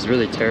puffing, which is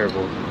really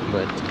terrible.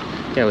 But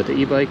yeah, with the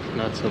e-bike,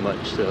 not so much.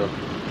 So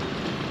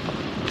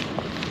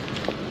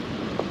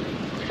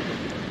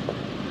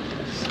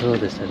そう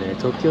ですね、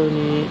東京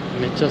に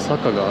めっちゃ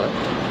坂が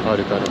あ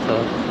るからさ、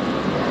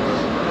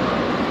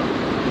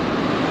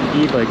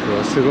e-bike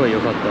はすごい良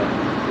かっ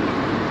た。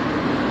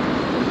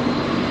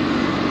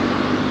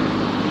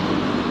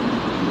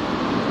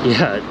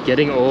Yeah,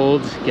 getting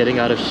old, getting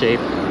out of shape,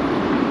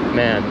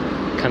 man,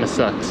 kind of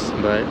sucks.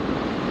 But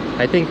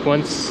I think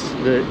once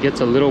it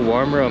gets a little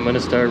warmer, I'm gonna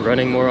start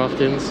running more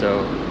often.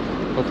 So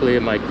hopefully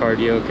my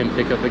cardio can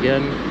pick up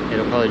again.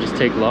 It'll probably just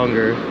take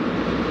longer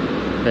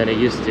than it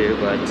used to,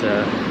 but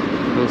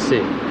we'll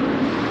see.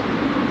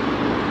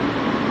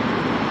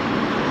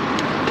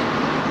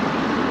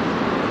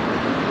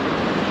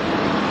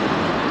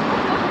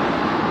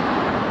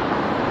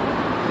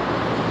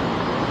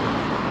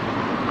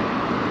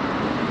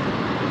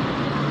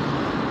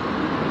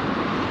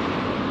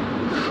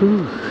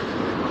 Whew.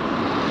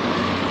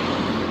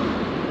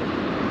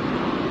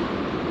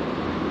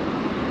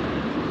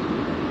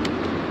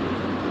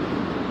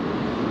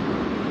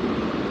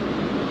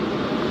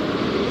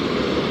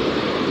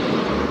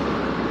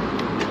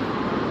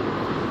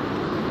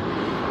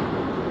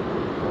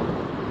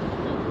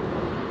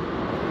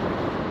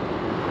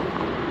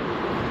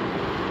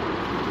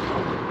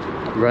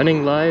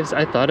 Running lives,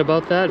 I thought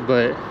about that,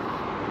 but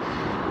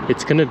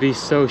it's gonna be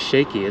so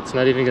shaky. It's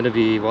not even gonna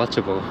be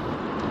watchable.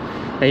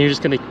 And you're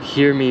just gonna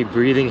hear me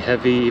breathing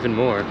heavy even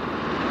more.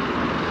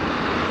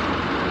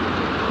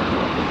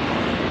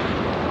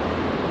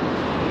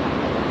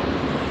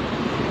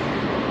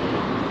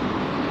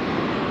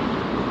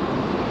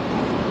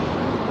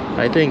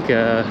 I think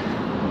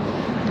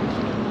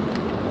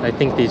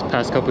these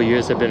past couple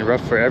years have been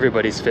rough for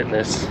everybody's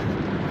fitness.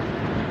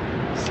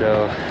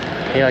 So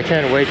yeah, I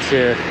can't wait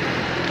to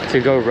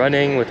go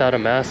running without a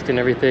mask and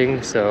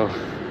everything. So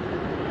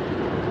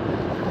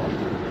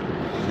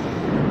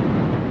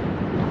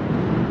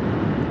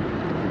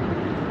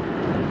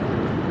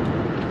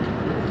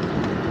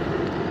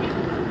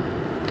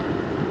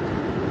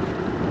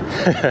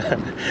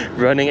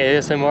running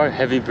ASMR,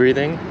 heavy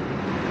breathing.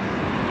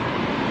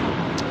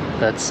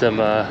 That's some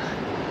I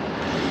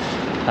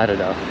don't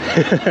know.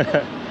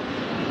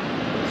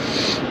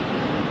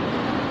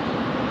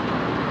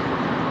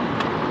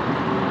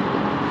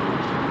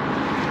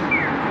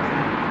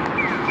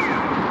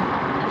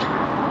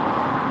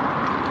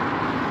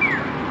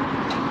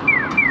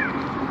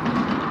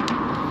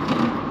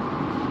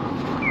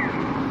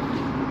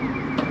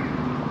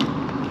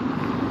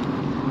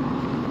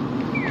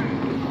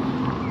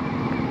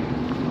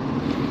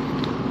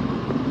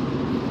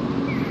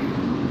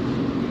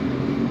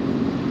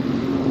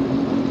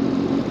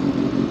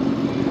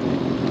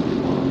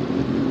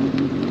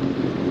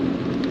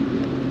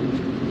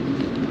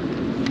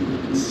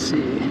 Let's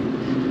see,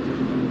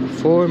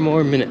 4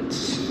 more minutes,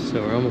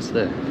 so we're almost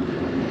there.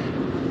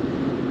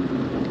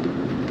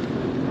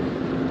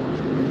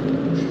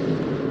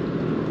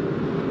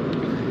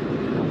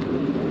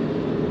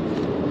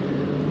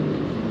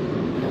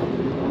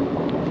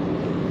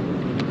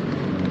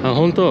 Ah,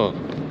 本当？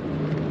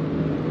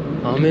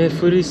雨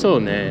降りそ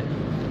うね。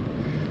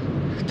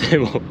で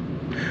も、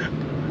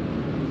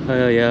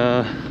い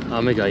や、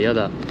雨が嫌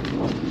だ。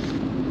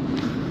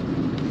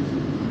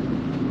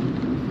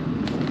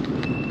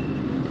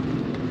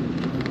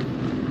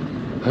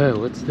Hey,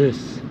 what's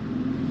this?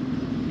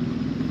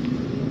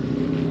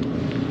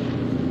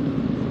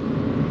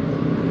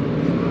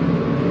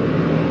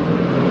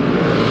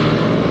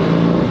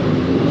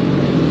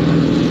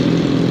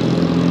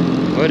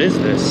 What is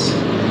this?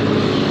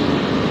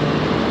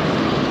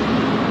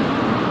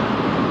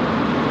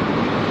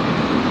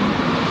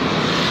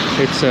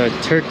 It's a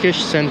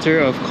Turkish Center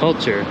of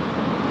Culture.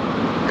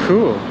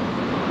 Cool.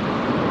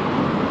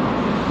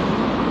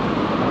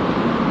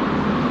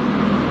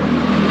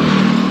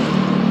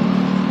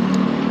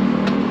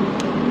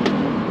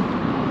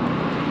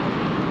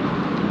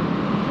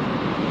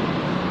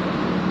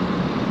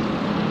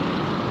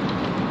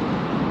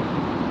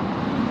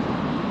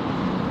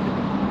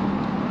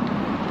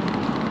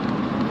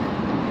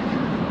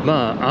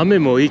まあ雨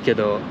もいいけ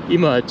ど、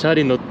今チャ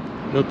リ乗っ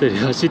て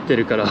走って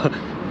るから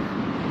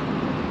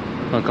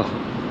なんか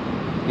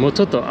もう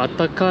ちょっとあっ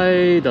たか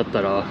いだっ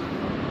たら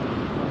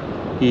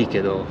いい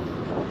けど、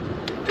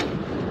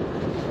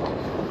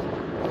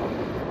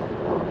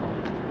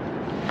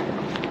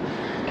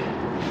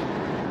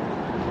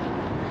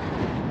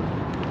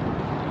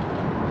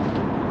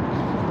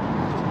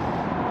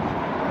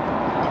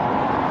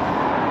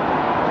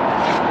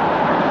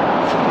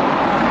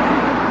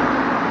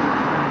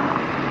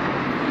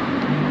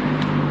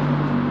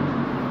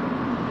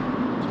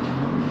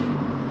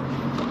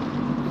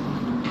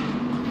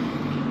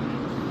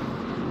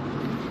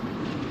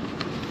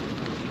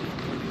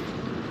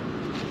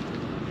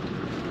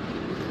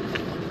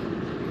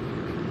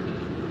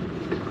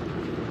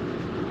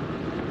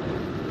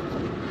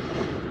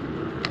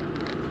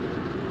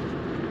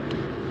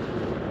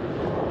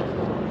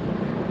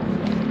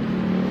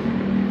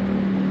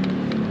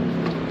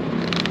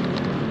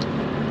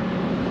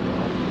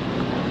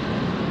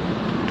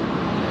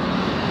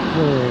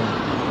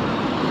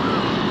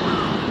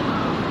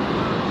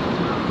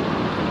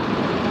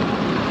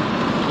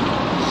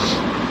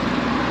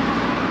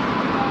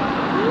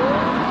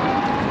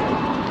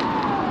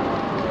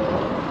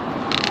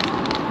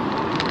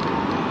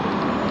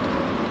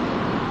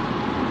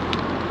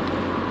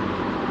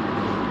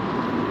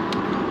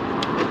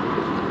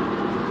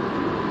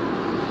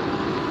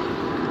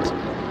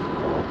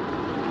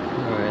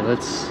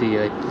let's see,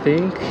 I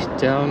think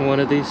down one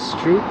of these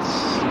streets.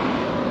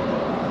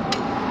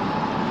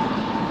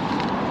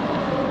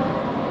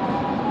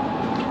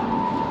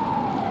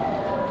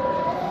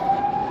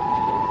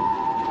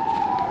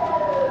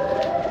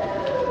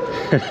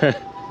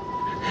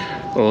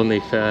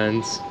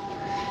 OnlyFans.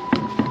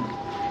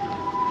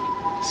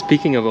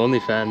 Speaking of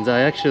OnlyFans,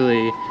 I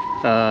actually,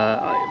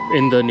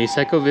 in the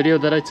Niseko video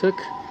that I took,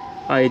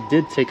 I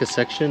did take a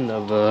section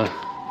of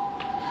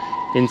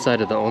inside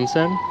of the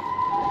onsen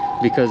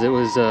because it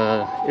was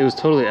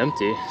totally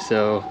empty.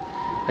 So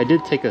I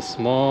did take a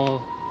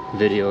small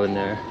video in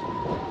there.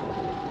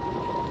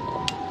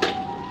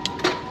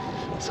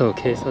 So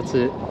okay, so that's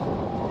it.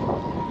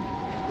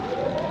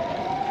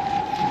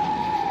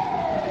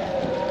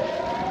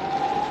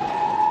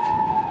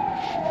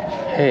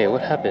 Hey,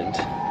 what happened?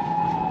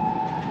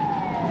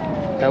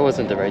 That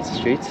wasn't the right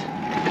street.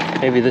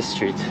 Maybe this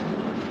street.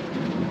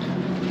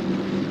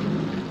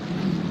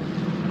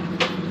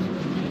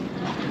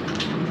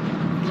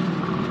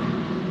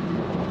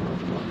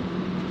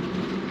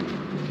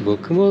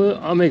 Boku mo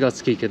ame ga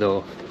tsuki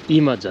kedo,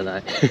 ima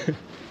janai.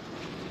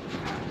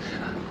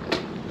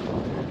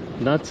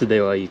 Natsu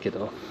de wa ii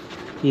kedo,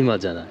 ima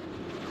janai.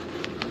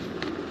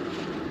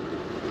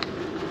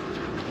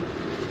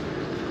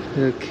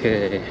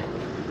 Okay.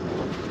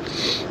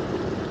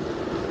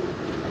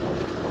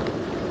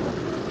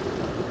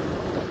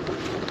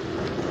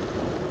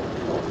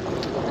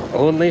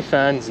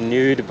 OnlyFans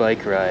nude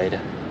bike ride.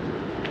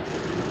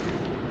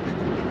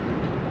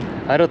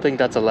 I don't think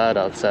that's allowed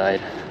outside.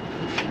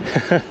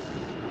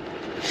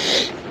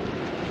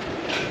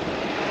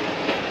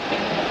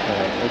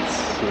 Alright, let's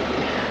see.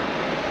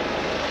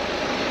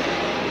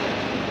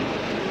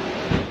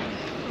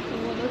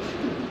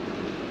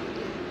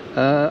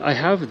 I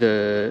have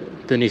the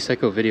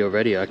Niseko video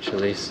ready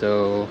actually,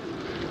 so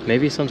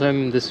maybe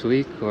sometime this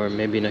week or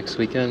maybe next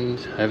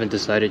weekend. I haven't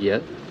decided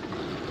yet.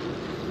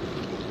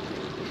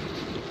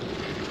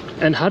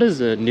 And how does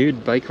the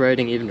nude bike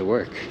riding even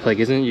work? Like,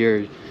 isn't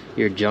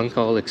your junk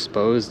all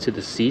exposed to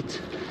the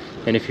seat?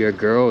 And if you're a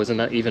girl, isn't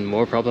that even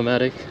more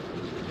problematic?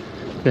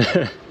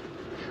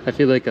 I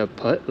feel like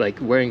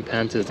wearing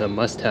pants is a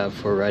must-have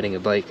for riding a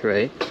bike,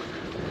 right?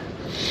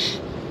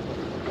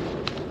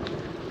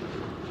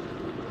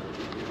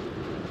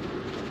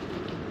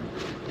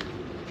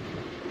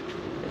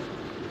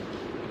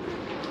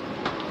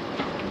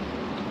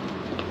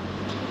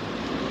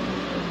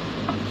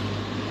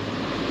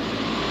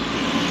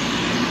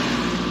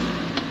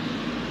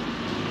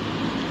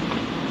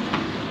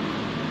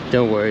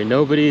 Don't worry,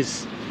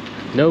 nobody's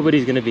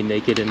gonna be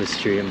naked in the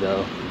stream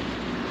though.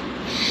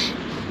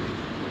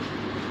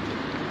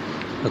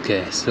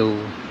 Okay, so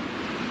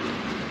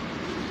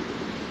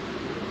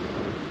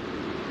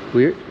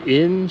we're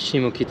in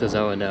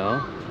Shimokitazawa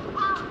now,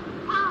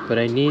 but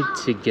I need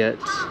to get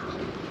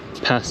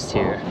past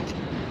here.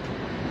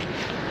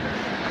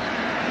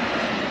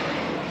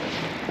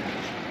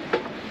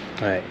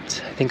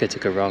 Alright, I think I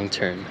took a wrong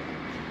turn.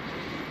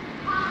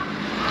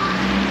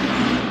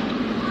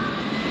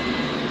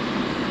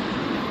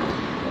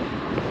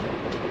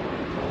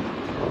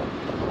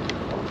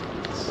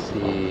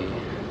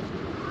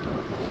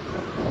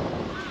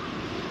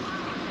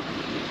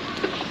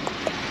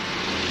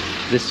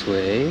 This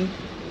way.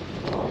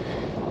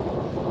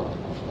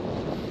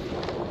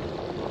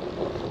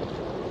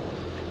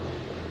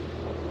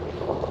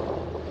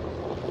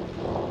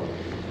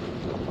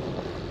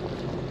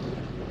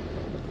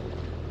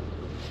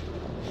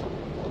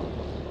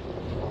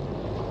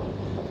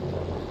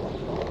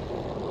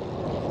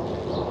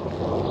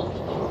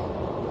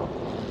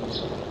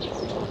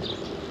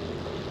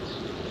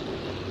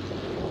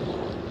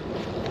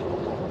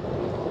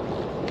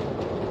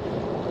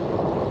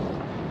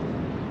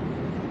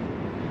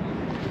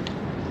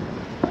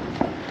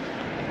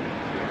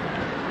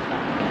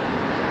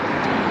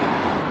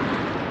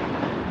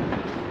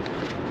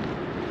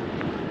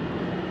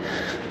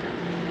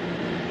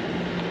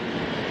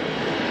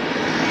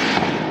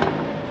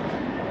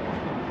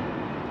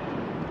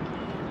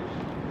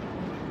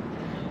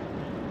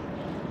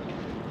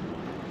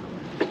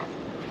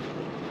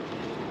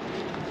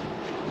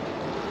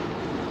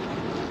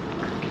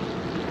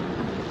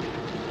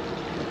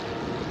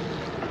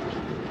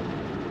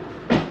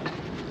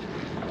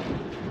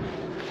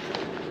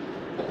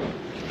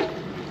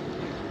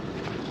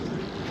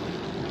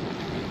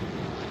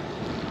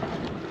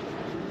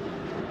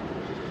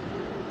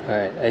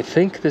 Alright, I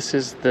think this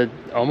is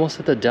almost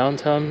at the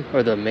downtown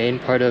or the main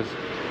part of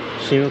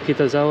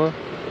Shimokitazawa.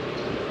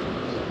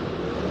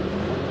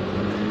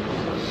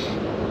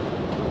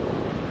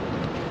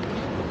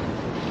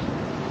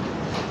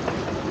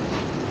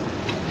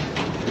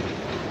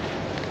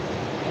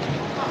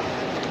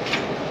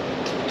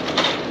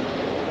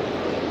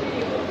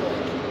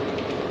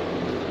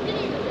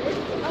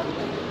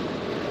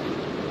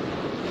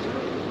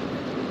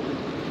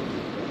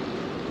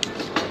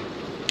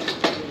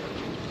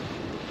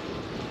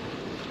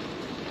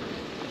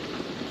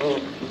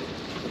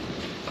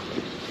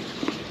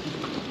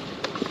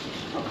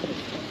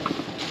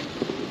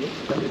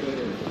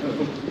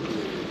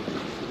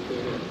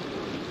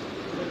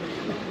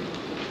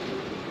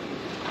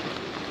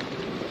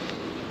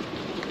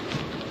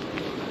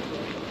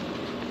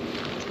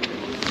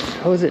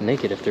 How is it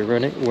naked if they're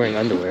wearing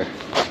underwear?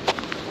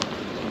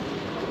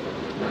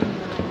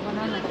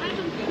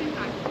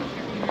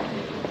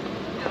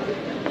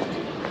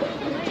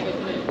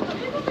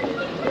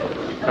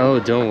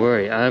 Oh, don't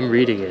worry. I'm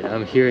reading it.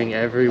 I'm hearing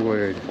every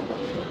word.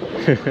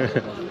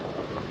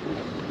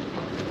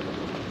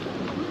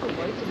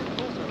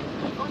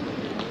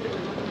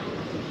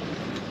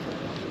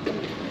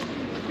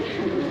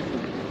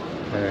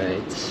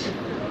 Alright.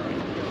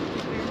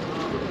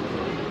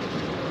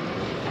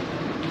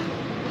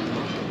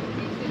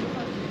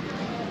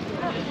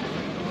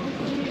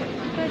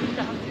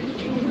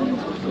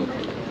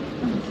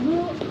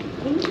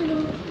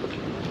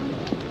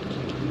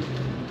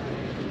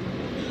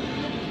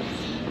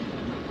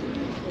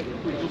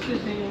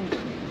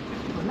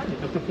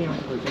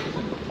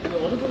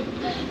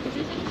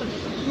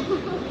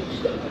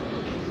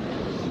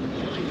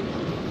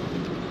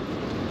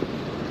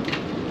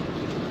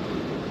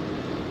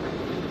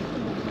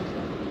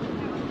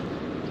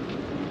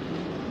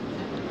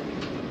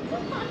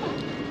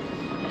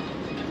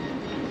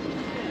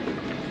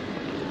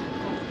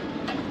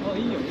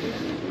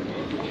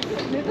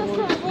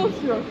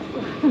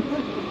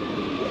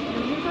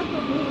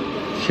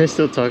 You guys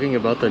still talking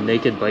about the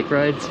naked bike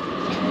rides?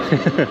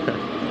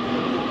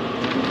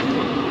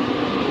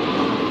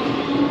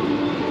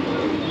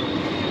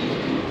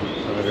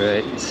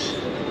 Alright.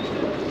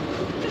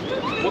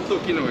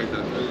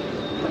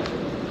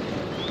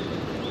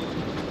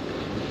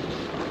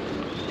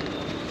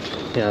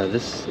 Yeah,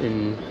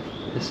 in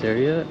this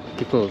area,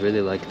 people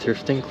really like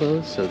thrifting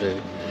clothes, so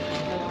they're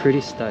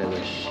pretty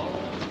stylish.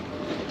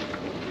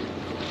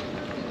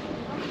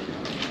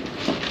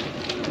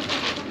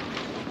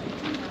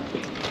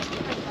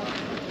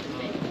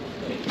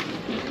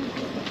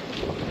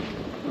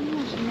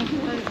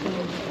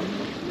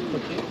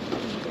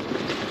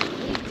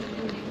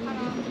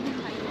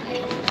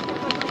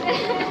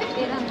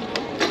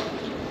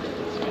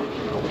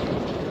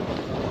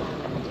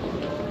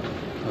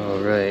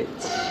 Alright,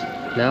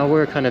 now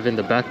we're kind of in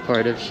the back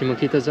part of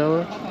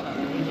Shimokitazawa.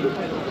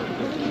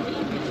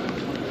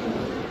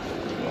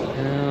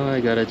 Now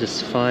I gotta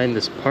just find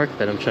this park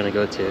that I'm trying to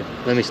go to.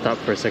 Let me stop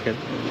for a second.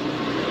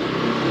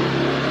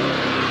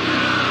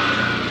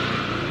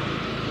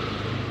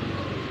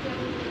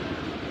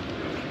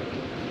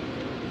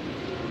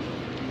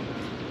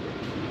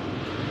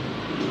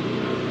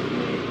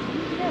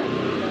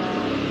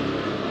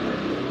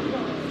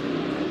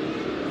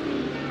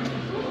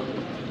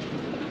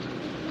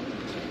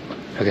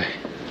 Okay.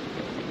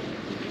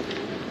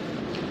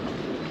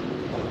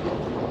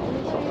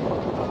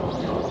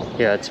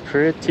 Yeah, it's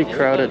pretty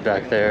crowded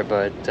back there,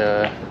 but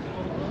I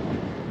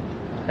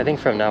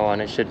think from now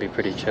on it should be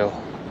pretty chill.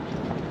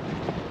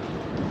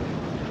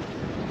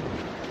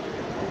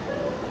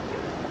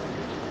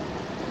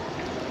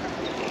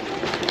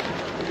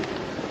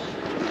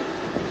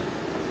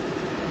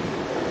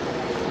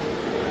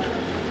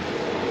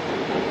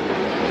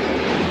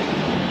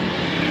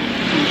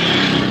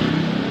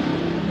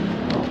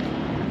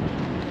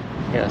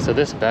 Yeah, so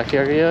this back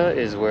area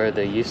is where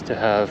they used to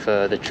have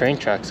the train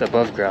tracks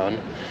above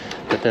ground,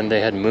 but then they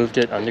had moved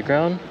it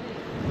underground.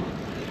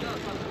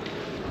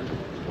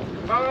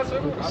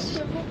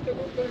 Oops.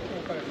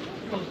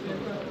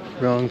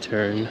 Wrong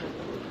turn.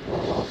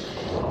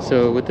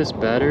 So with this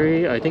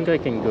battery, I think I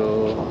can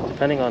go,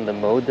 depending on the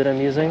mode that I'm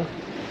using,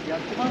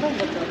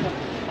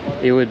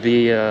 it would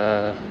be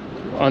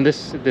on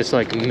this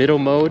like middle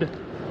mode,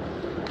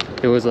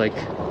 it was like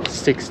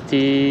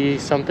 60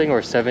 something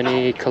or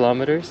 70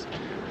 kilometers.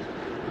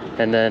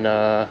 And then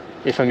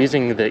if I'm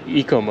using the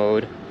eco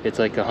mode, it's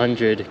like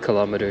 100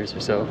 kilometers or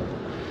so.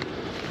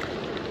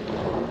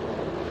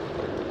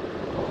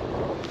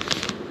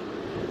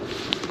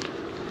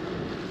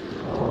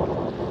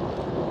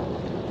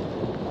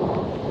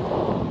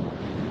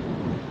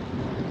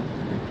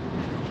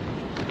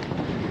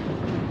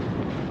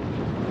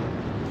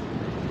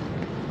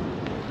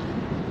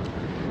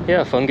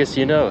 Yeah, fungus,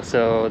 you know.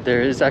 So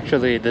there is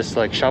actually this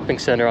like shopping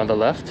center on the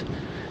left,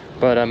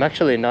 but I'm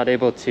actually not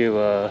able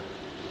to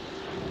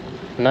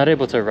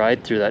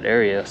ride through that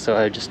area, so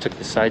I just took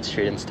the side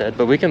street instead.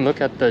 But we can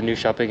look at the new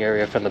shopping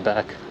area from the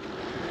back.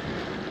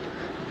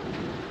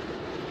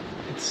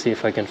 Let's see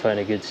if I can find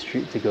a good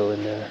street to go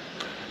in there.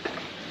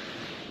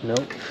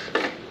 Nope.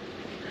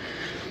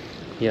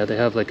 Yeah, they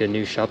have like a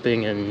new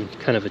shopping and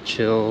kind of a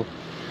chill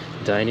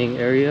dining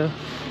area.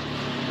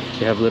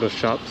 They have little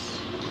shops.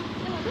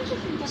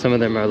 Some of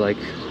them are like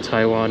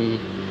Taiwanese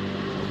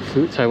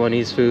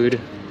food,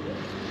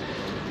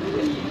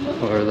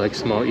 or like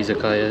small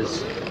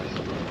izakayas.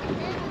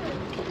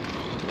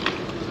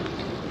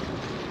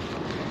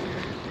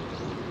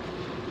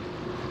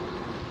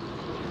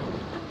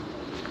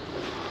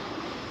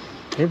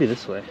 Maybe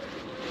this way.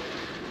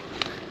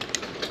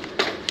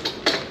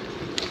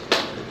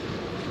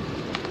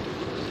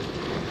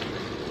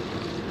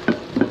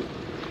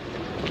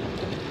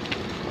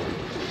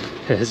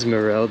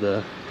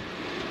 Esmeralda.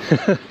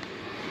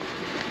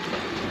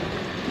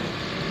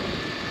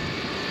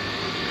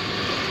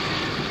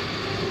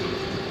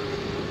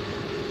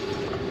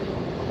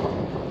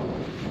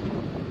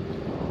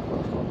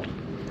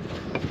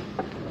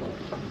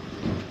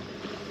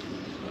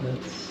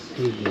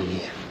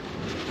 Hey.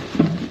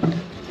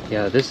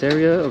 Yeah, this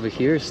area over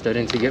here is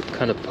starting to get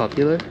kind of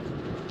popular.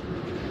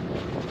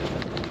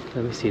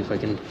 Let me see if I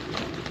can...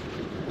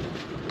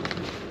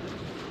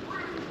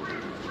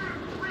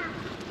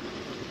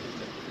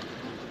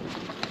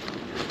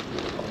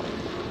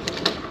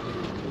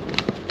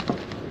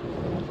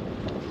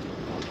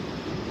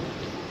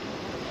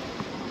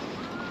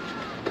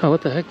 Oh,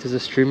 what the heck? There's a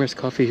Streamer's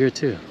Coffee here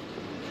too.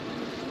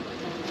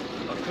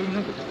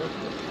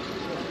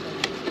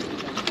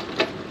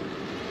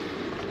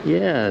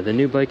 Yeah, the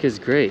new bike is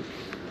great.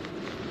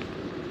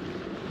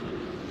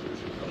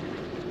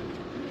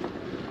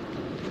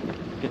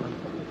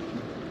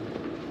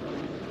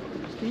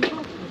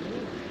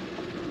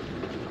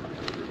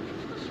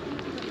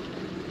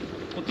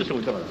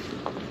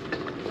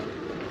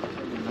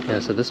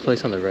 Yeah, so this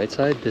place on the right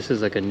side, this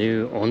is like a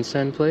new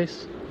onsen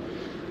place.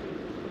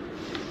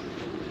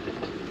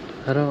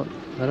 I don't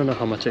know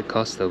how much it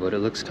costs though, but it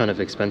looks kind of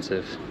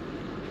expensive.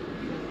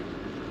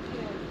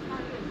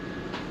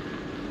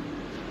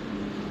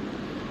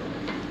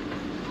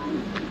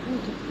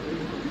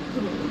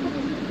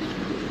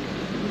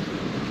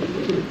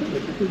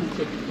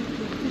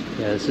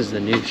 Yeah, this is the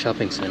new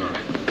shopping center.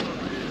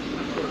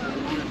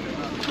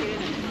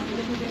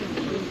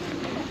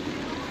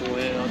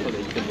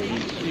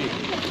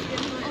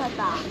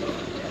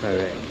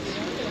 Alright.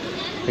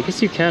 I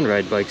guess you can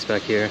ride bikes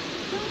back here.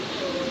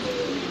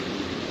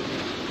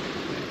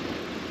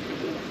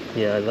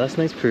 Yeah, last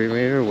night's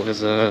premiere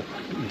was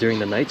during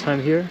the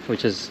nighttime here,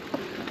 which is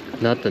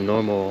not the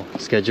normal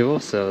schedule,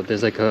 so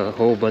there's like a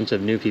whole bunch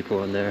of new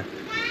people in there.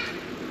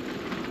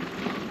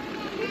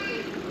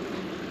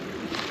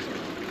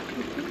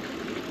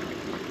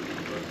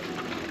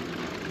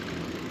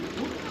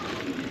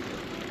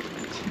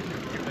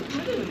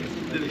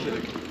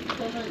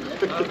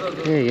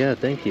 Hey, yeah,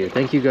 thank you.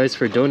 Thank you guys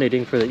for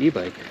donating for the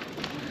e-bike.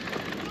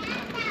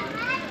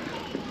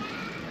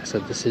 So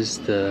this is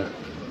the...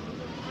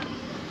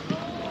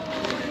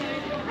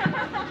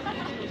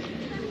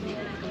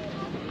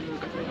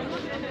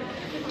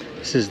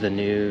 This is the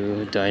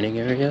new dining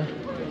area.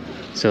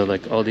 So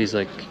like all these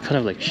like kind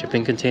of like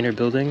shipping container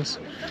buildings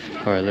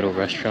are little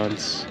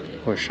restaurants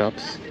or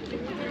shops.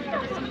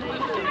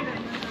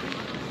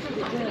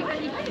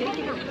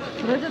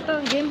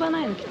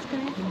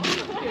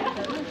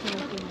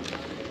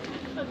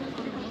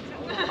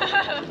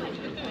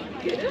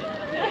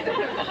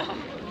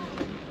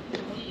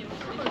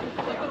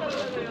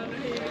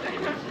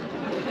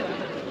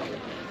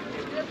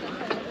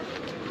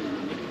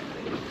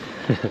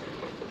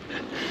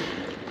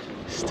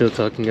 Still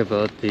talking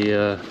about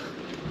the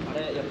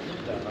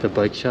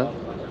bike shop.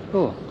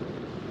 Oh,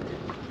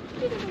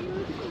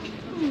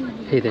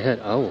 hey, they had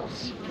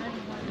owls.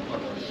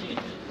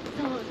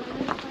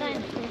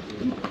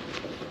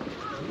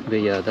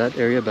 But yeah, that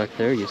area back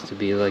there used to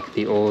be like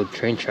the old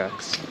train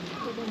tracks.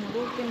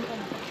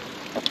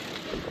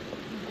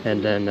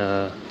 And then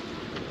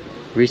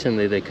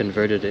recently they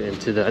converted it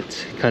into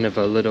that kind of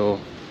a little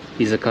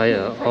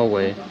izakaya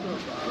hallway.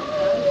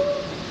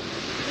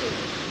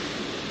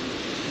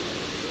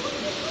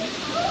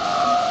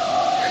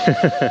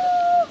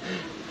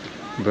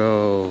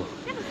 Bro,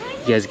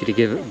 you guys get to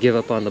give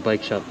up on the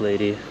bike shop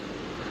lady.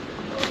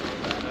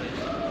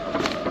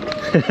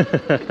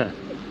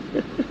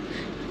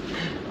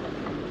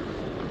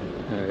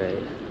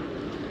 Alright.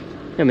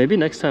 Yeah, maybe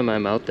next time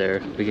I'm out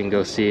there, we can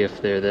go see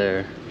if they're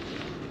there.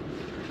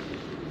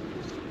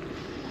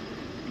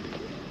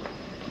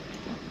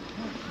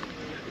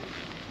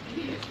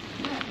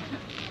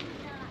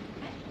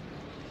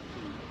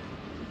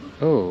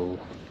 Oh.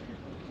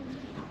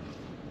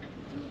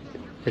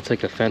 It's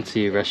like a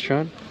fancy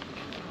restaurant,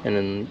 and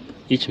then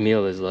each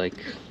meal is like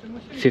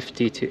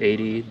 $50 to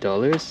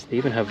 $80. They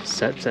even have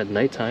sets at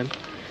nighttime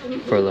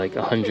for like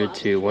 $100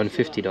 to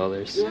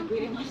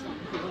 $150.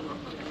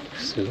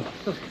 So,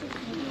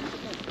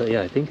 but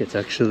yeah, I think it's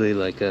actually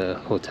like a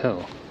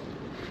hotel.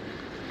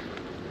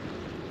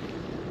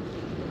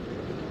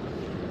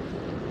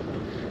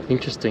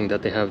 Interesting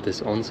that they have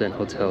this onsen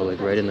hotel like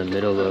right in the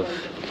middle of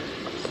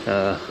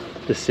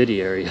the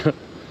city area.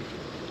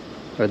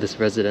 Or this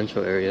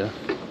residential area.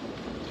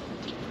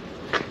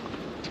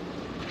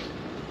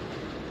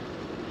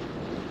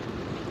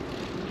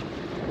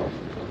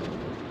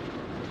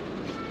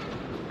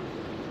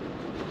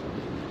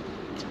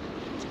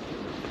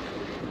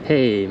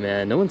 Hey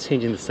man, no one's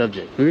changing the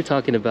subject. We were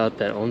talking about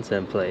that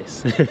onsen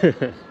place.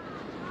 Alright.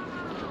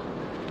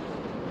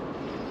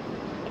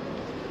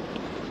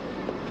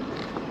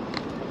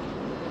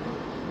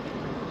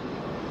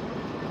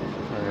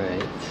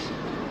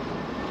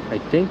 I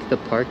think the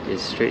park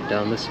is straight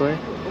down this way.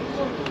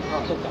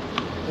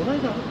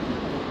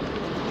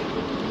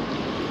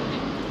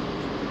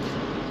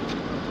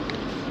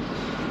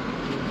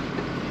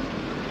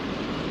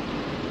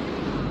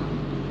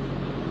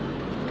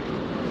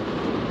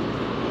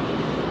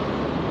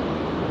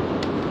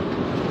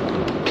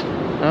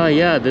 Ah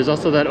yeah, there's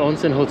also that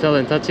onsen hotel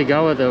in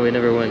Tachigawa that we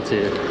never went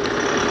to.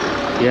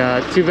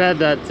 Yeah, too bad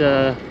that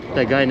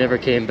that guy never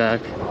came back.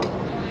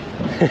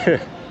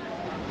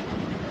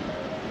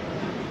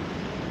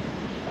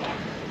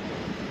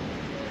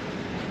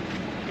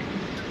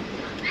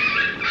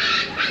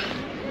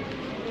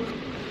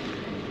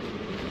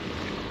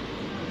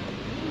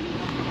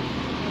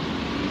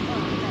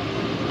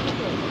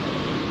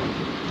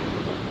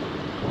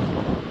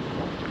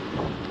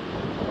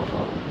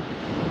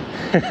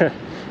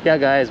 Yeah,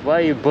 guys, why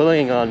are you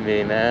bullying on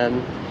me,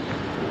 man?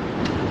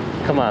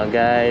 Come on,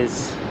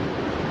 guys.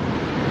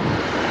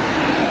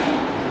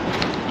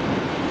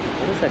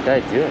 What is that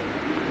guy doing?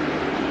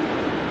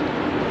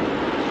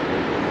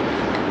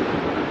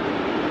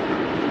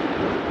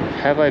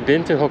 Have I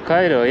been to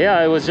Hokkaido? Yeah,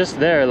 I was just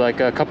there like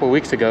a couple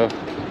weeks ago.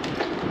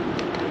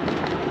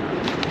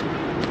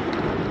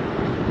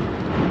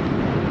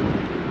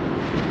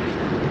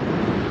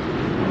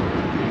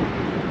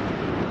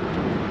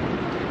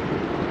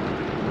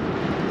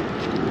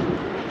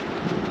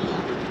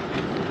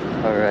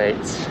 Alright.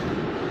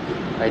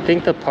 I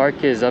think the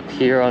park is up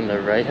here on the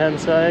right hand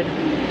side.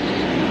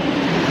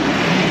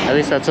 At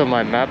least that's what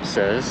my map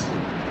says.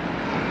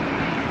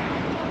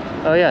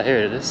 Oh yeah, here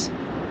it is.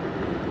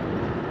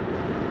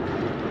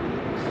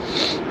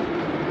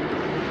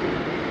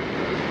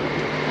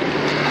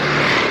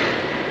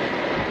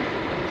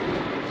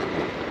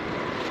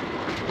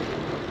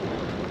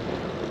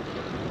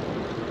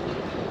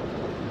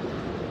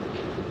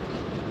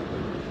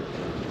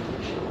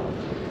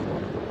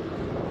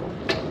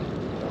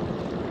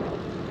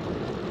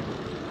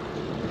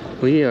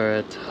 We are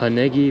at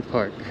Hanegi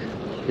Park.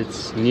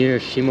 It's near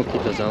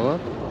Shimokitazawa.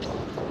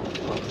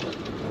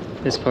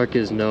 This park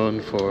is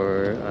known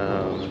for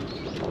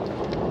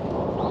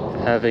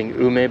having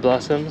ume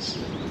blossoms.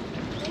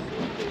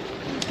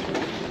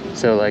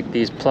 So like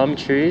these plum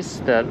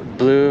trees that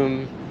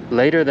bloom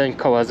later than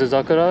kawazu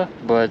sakura,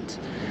 but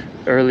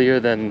earlier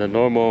than the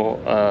normal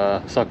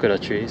sakura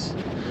trees.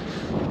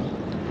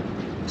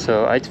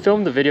 So I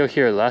filmed the video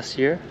here last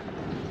year,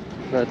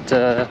 but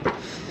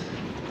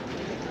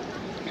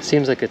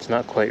seems like it's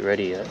not quite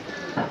ready yet.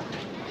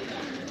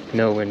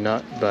 No, we're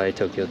not by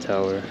Tokyo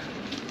Tower.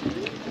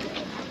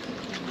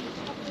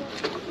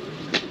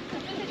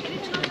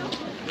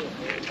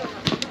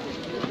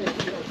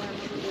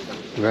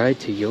 Ride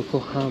to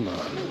Yokohama.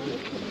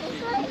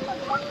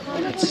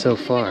 That's so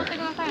far.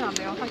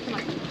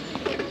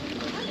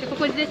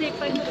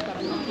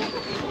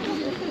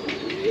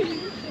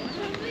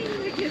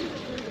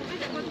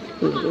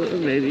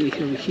 Maybe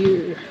from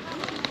here.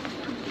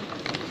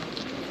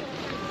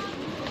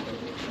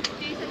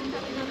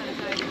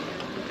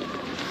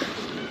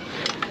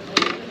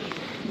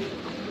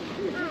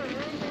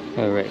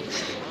 All right.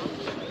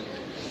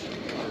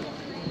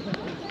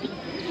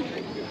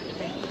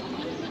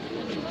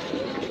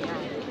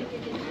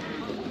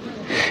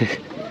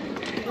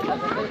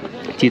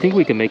 Do you think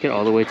we can make it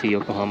all the way to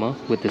Yokohama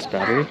with this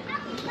battery?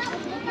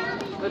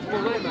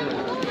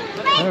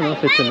 I don't know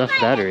if it's enough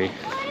battery.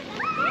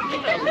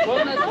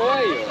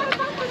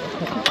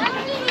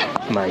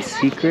 My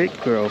secret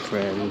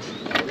girlfriend.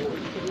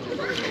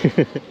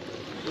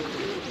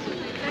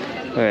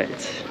 All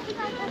right.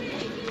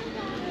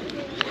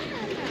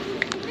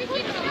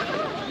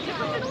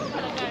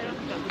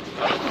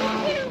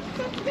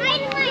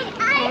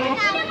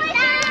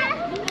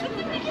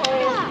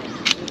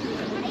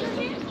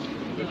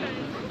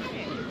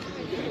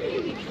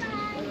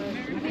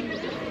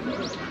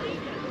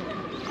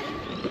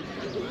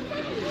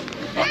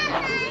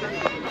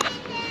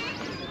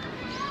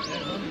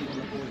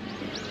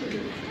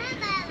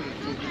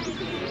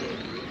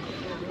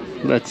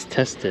 Let's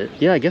test it.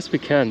 Yeah, I guess we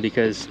can,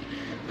 because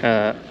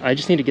I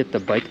just need to get the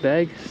bike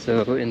bag.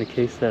 So in the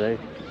case that I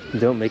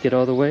don't make it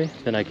all the way,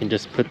 then I can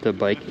just put the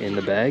bike in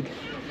the bag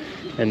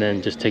and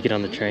then just take it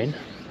on the train.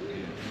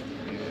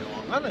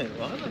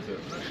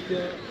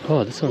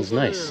 Oh, this one's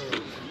nice.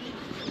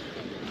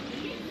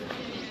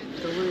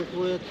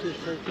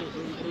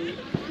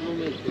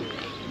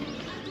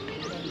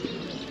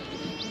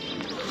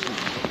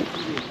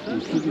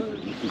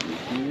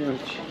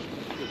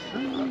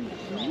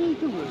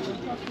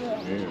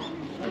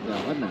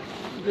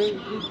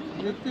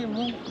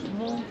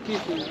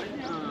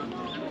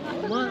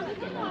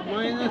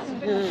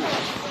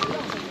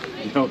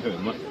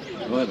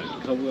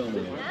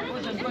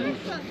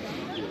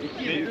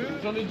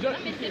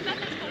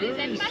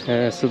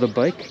 So the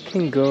bike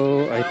can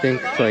go, I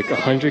think, like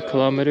 100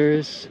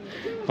 kilometers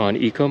on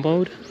eco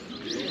mode,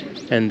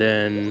 and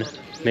then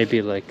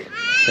maybe like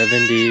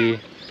 70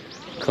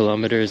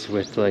 kilometers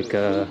with like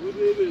a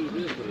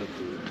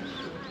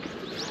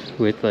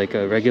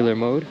regular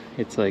mode.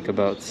 It's like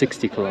about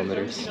 60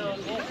 kilometers.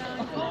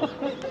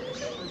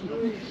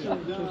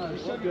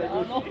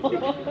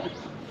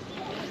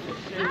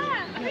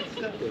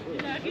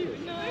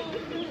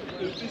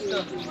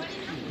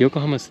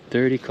 Yokohama's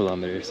 30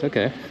 kilometers.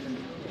 Okay.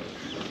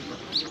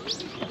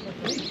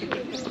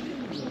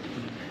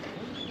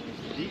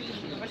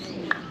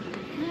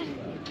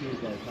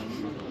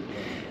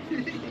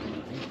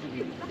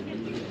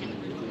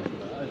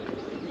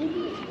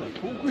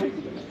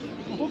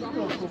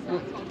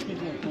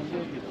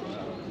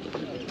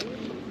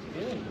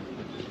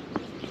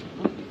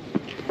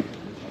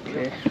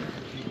 Okay.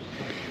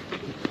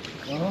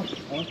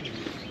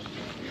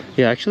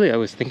 Yeah, actually I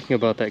was thinking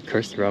about that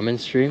cursed ramen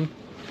stream.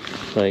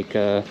 Like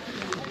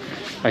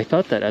I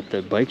thought that at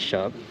the bike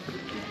shop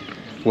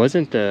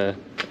wasn't the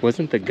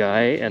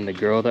guy and the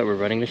girl that were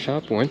running the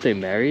shop, weren't they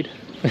married?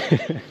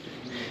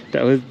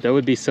 That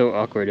would be so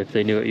awkward if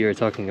they knew what you were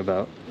talking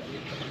about.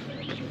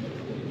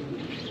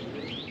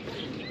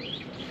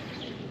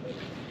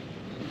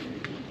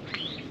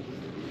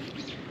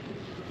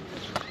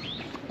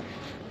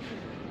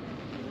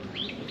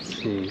 Let's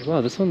see.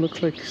 Wow, this one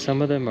looks like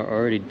some of them are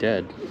already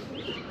dead.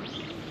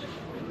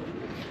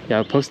 Yeah,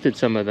 I posted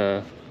some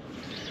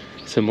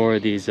more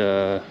of these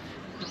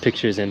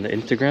pictures in the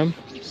Instagram,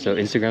 so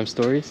Instagram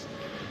stories.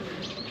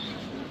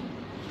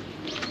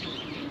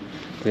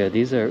 Yeah,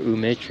 these are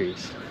ume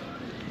trees.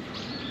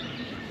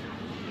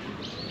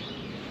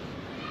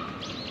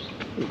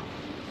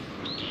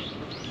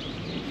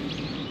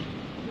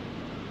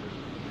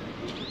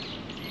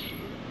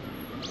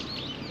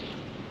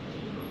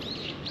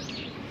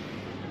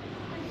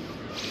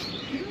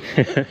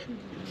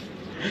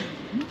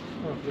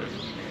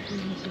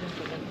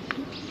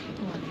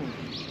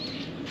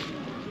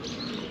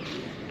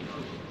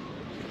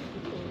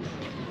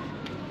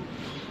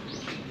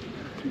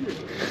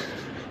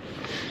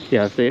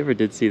 Yeah, if they ever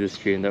did see the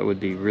stream, that would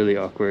be really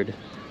awkward.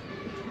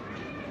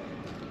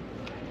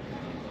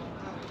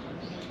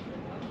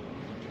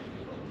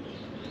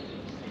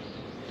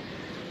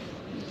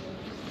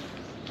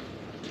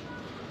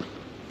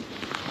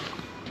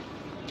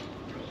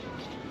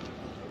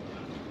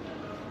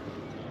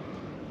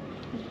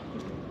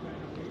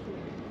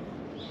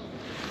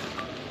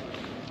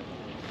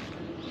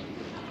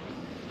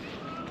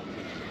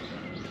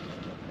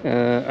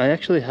 I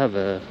actually have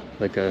a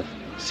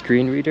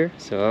screen reader,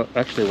 so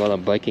actually while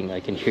I'm biking I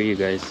can hear you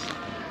guys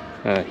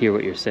hear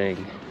what you're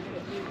saying.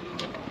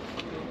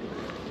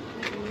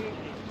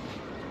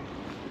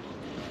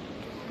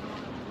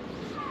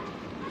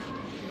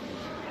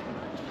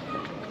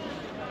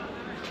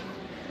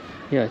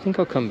 Yeah, I think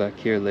I'll come back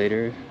here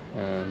later,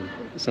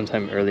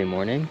 sometime early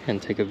morning,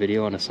 and take a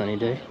video on a sunny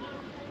day.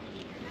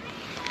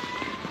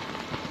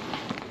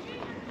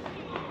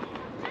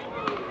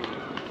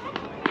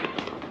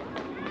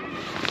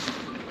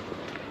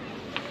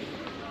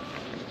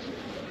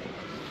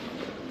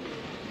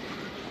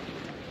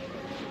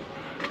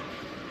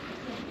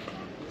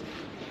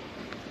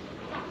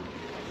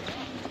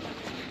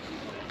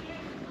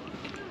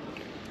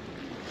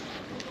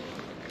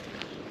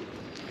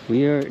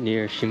 We are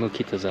near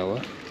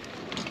Shimokitazawa.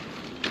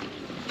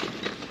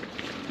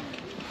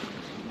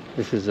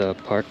 This is a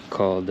park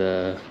called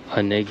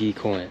Hanegi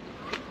Gyoen.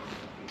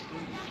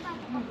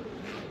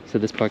 So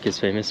this park is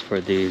famous for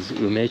these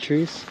ume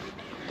trees.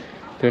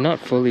 They're not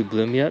fully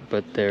bloom yet,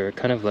 but they're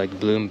kind of like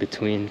bloom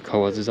between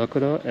kawazu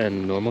sakura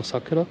and normal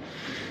sakura.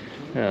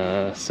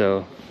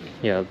 So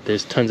yeah,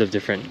 there's tons of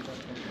different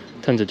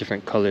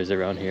colors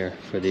around here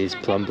for these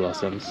plum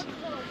blossoms.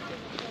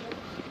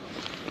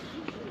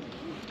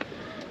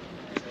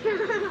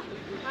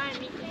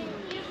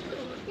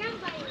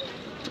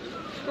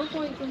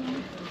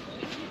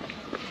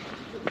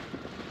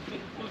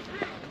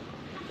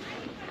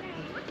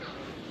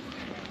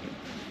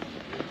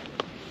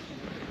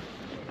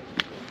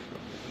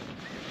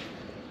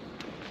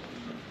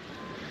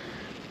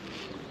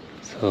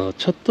そう、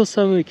ちょっと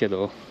寒いけ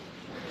ど、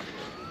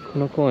こ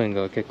の公園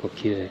が結構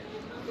綺麗。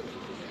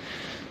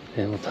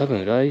でも多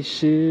分来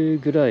週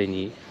ぐらい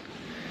に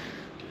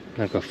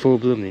なんかフォー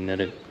ブルーム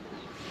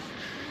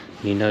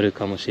になる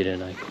かもしれ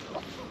ないけど。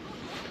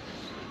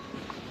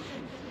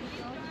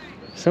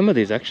Some of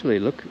these actually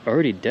look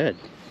already dead.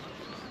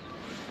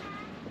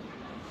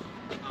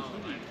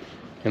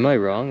 Am I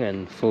wrong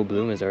and full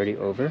bloom is already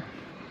over?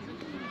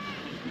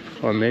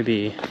 Or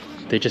maybe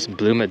they just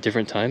bloom at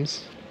different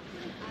times?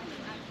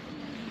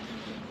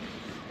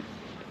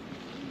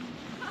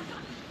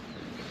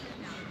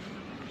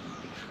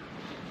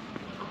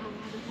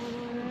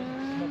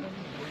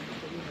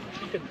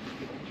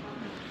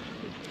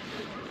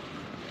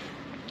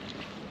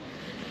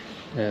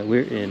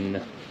 We're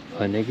in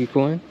Hanegi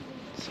Gyoen,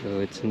 so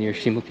it's near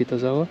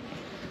Shimokitazawa.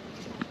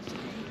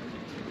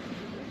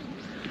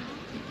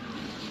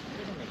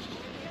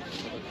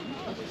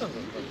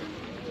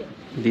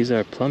 These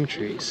are plum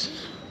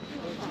trees.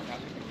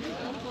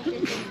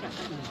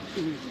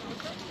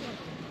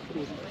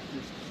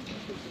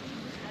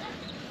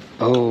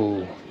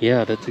 Oh,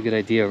 yeah, that's a good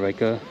idea,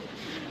 Raika.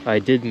 I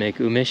did make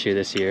umeshu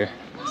this year,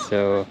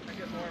 so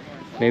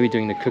maybe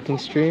during the cooking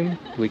stream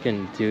we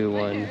can do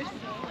one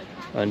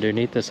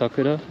underneath the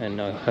sakura, and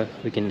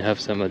we can have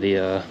some of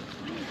the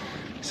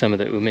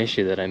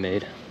umeshu that I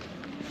made.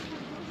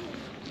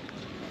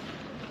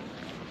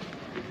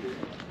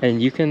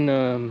 And you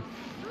can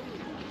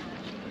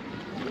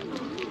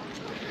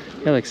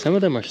yeah, like some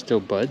of them are still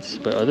buds,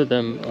 but other of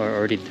them are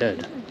already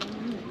dead.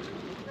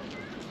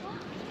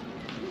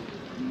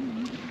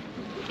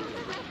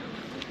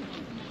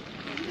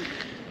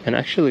 And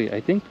actually,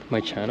 I think my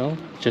channel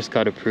just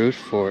got approved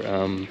for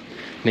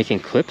making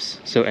clips.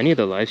 So any of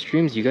the live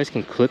streams, you guys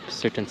can clip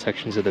certain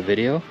sections of the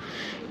video,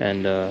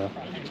 and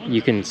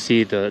you can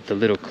see the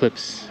little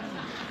clips.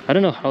 I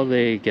don't know how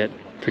they get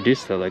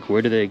produced though, like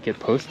where do they get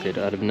posted?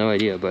 I have no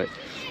idea, but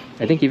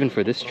I think even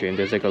for this stream,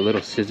 there's like a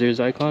little scissors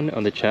icon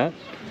on the chat.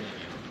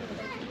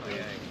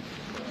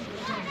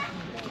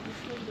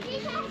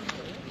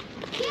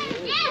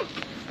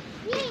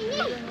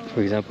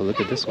 For example, look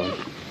at this one.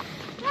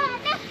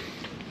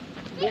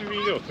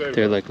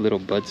 They're like little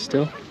buds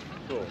still.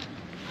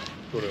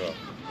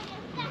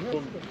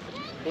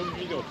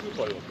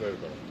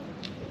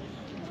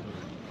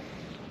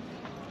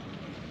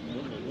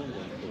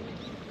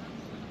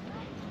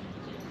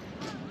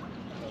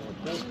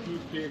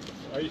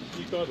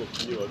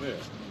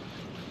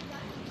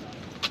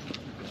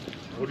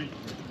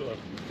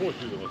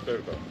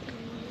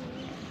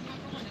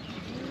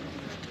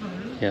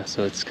 Yeah,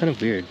 so it's kind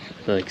of weird.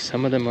 Like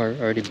some of them are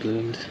already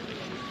bloomed,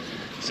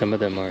 some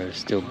of them are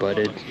still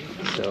budded,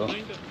 so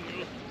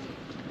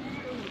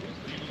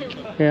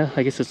yeah,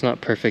 I guess it's not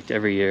perfect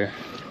every year.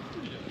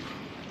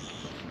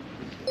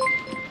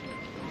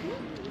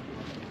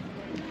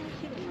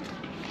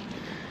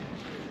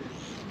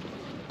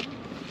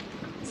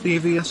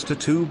 Theviesta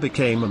 2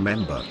 became a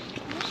member.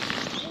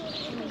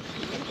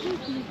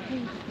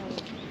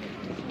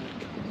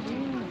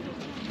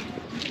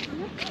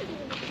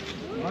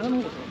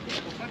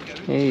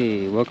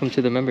 Hey, welcome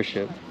to the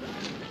membership.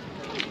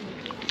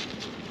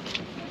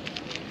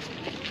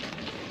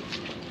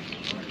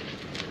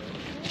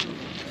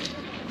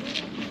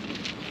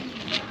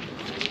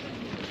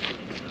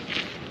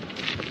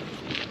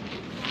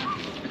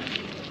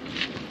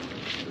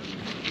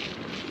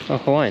 Oh,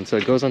 Hawaiian, so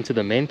it goes onto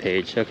the main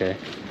page. Okay.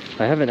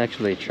 I haven't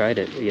actually tried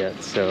it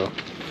yet, so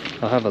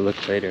I'll have a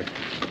look later.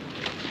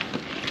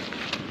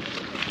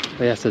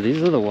 But yeah, so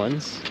these are the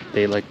ones.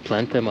 They like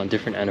plant them on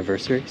different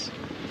anniversaries.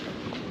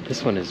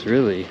 This one is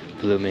really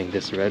blooming,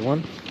 this red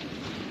one.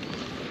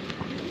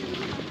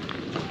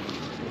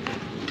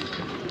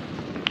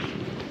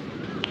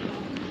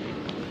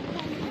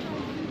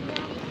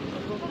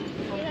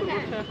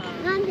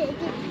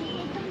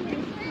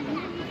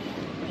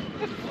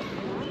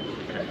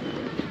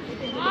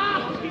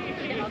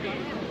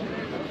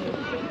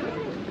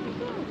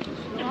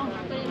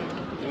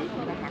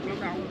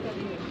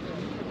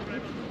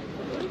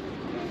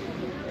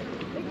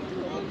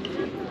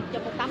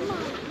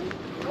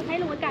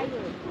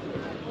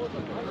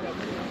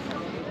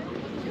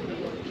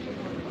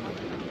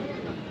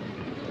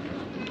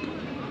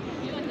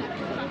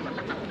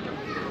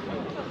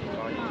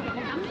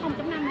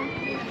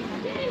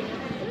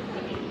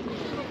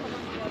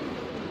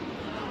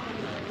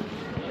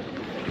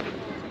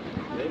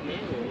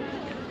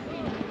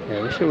 Yeah,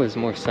 I wish it was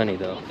more sunny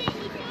though.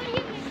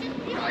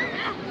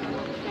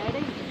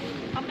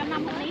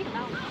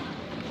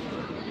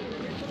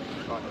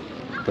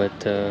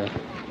 But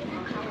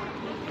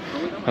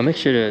I'll make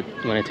sure to,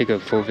 when I take a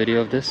full video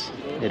of this,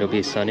 it'll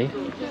be sunny.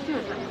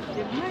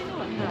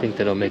 I think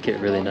that'll make it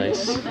really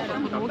nice.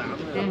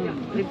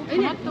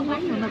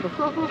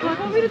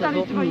 見るた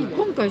びに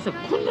今回さ、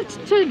こんなち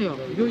っちゃいのよ。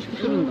凝縮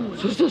するんだ。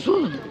そしたらそ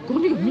うなの。ゴ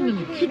ミがみんな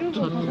にキュッ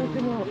となって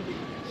る。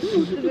で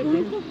もすごい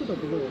コンパクトだ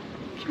けど、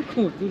結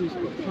構ずるし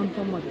か簡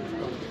単まで使う。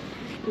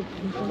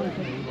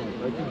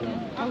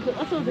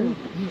あ、そうだよ。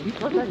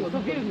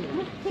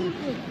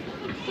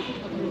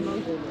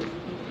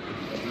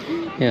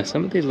Yeah,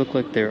 some of these look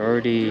like they're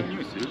already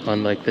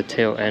on like the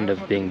tail end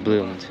of being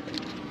bloomed.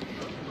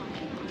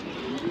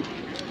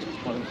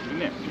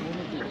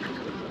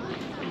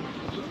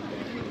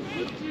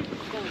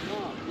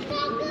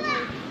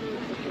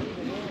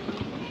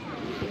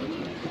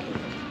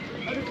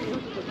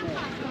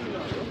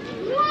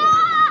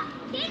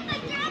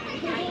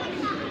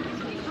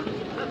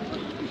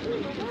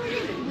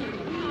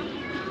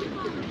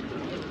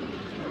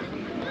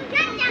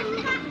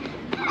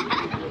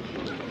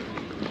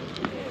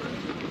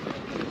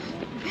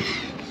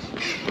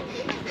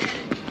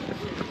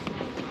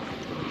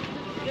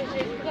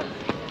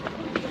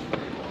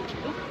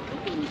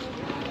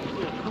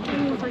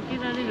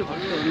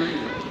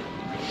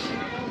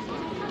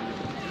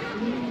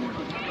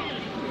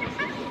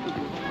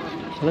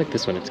 I like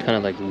this one. It's kind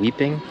of like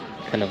weeping,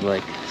 kind of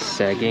like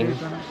sagging.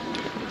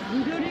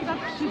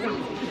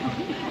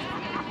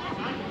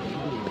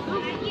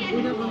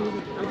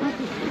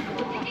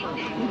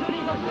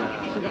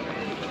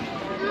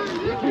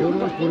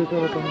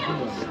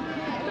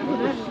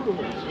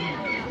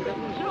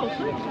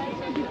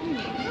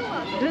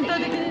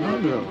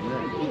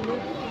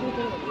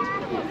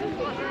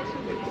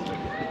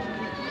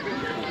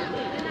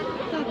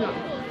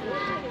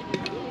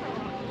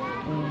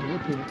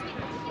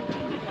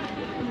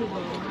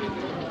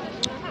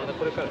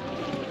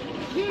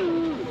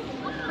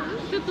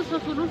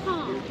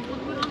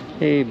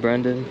 Hey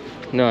Brandon.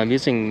 No, I'm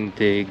using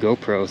the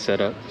GoPro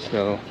setup,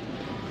 so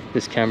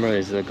this camera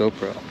is a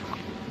GoPro.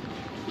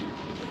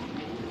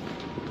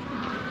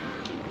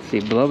 See,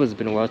 Blubba's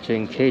been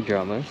watching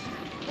K-dramas.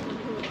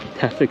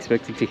 Half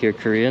expecting to hear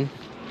Korean.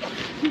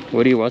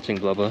 What are you watching,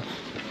 Blubba?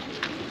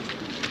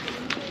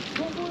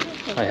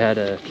 I had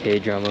a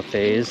K-drama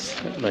phase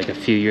like a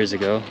few years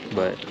ago,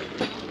 but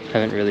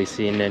haven't really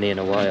seen any in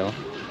a while.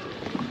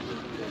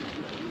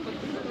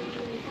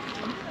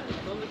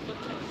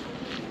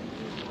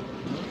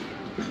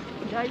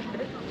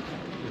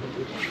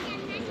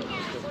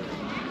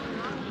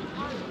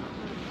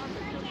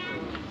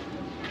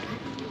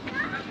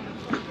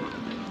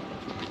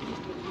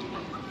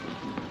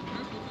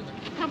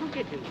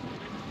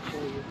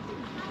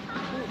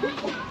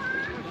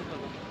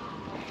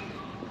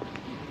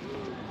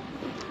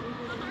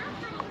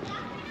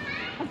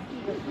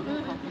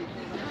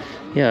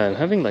 Yeah, I'm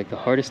having like the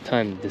hardest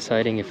time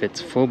deciding if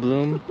it's full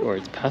bloom or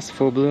it's past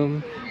full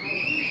bloom.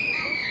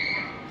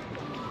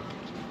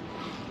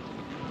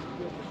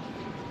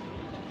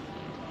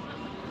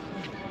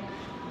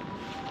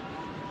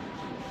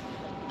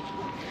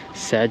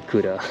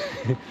 Sakura.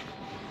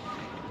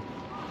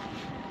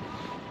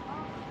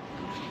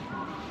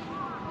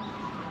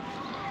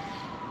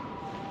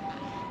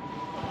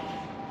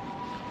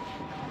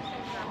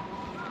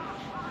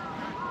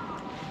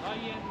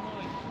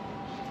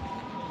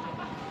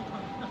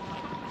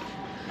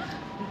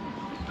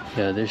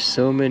 Yeah, there's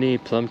so many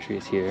plum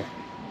trees here.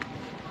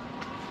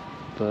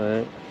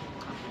 But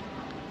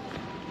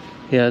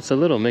yeah, it's a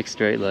little mixed,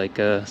 right? Like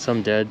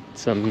some dead,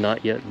 some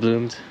not yet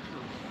bloomed.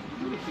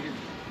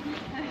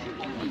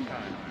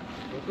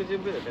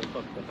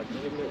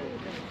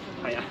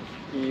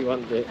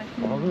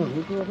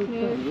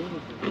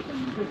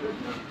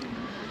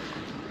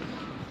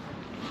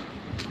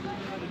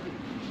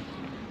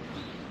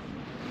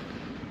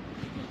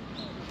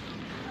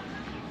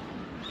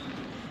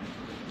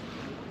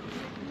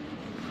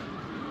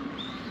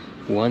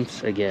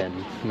 Once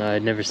again. No,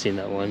 I'd never seen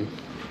that one.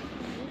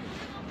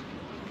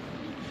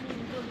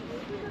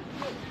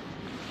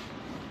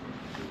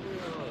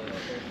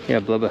 Yeah,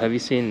 Blubba, have you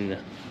seen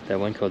that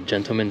one called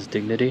Gentleman's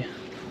Dignity?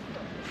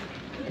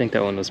 I think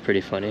that one was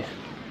pretty funny.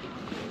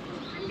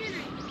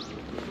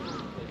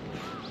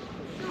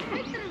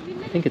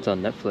 I think it's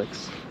on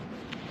Netflix.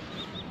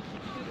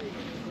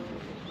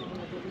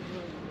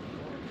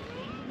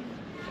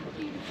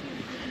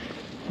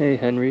 Hey,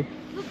 Henry.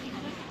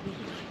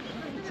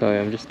 Sorry,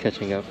 I'm just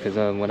catching up because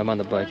when I'm on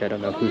the bike, I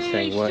don't know who's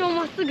saying what.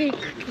 I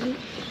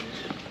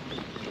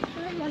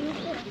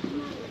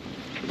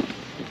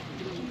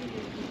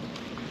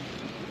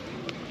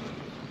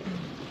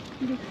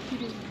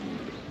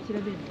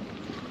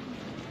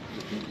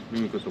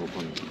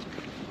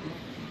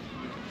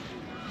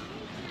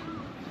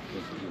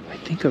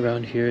think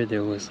around here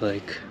there was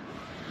like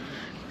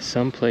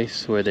some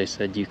place where they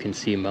said you can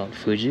see Mount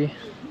Fuji,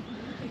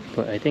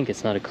 but I think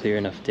it's not a clear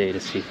enough day to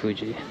see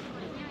Fuji.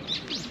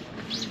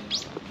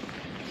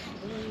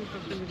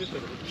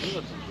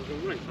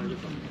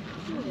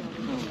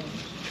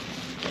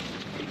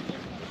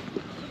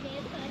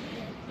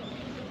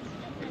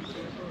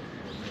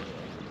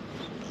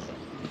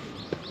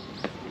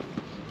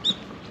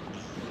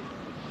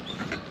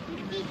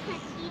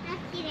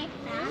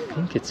 I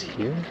think it's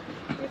here.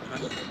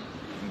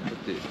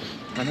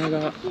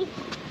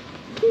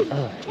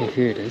 Oh,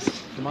 here it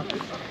is.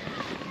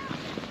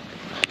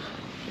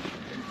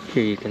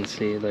 Here you can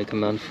see like a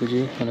Mount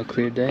Fuji on a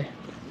clear day,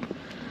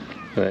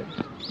 but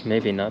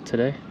maybe not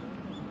today.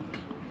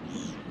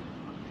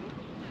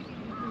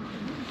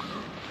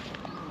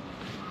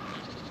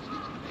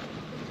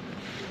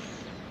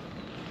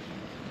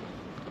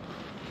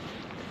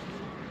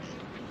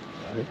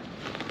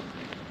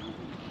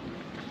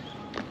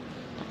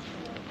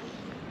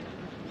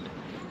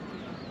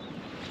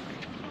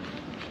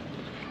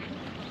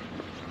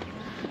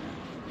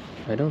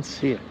 I don't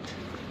see it.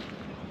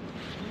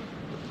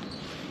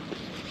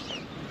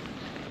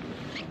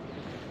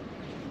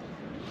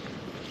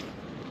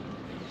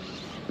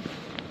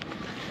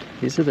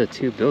 These are the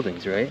two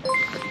buildings, right?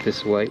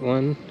 This white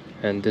one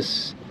and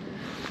this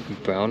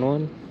brown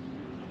one.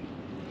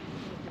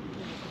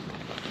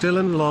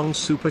 Dylan Long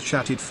super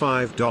chatted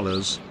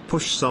 $5.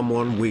 Push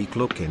someone weak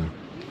looking.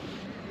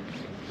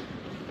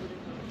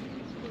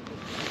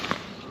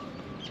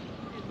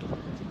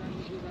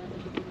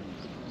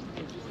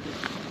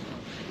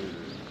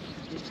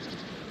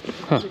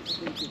 Huh.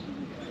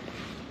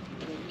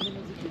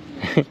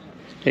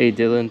 Hey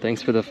Dylan,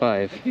 thanks for the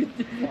 5. I'm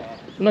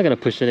not gonna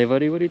push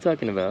anybody, what are you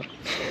talking about?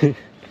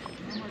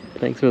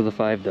 Thanks for the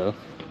 5 though.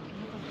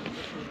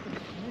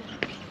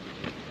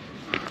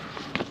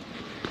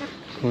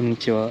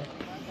 Konnichiwa.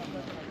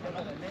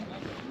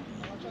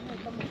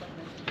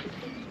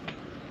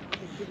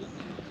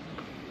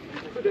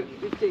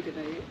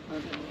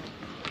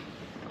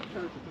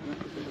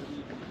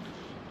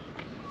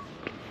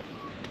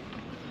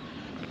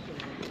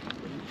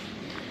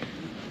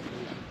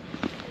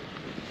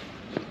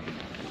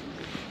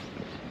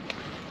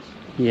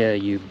 Yeah,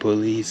 you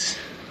bullies.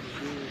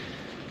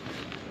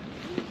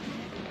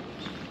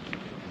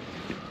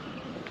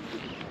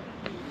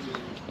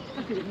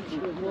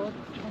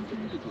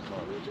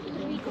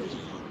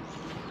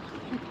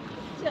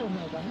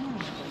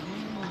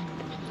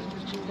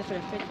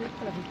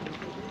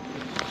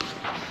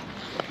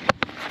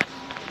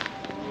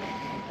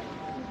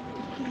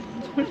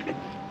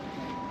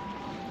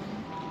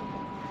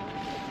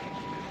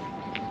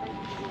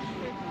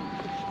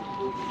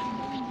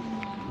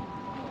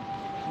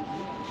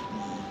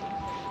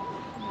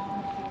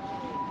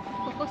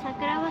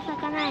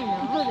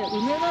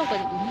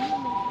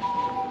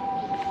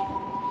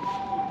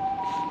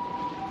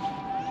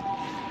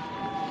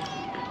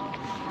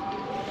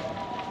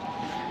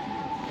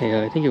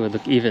 Yeah, I think it would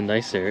look even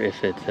nicer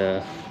if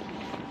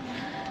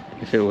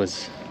it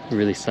was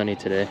really sunny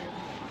today.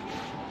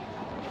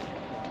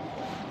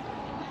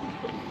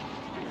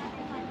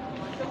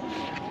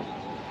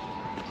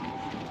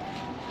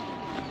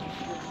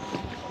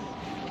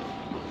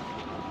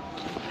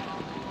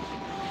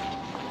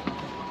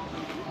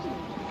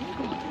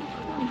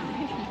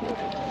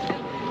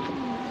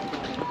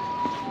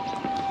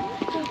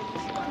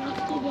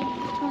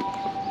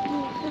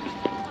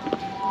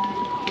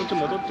 ち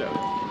戻っちゃう。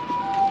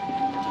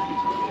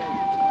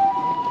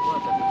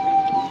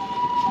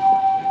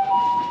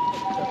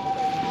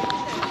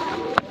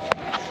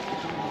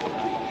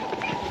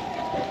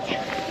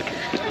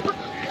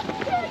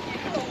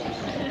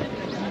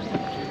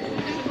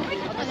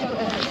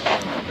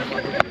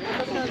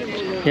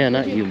Yeah,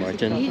 not you,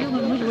 Martin.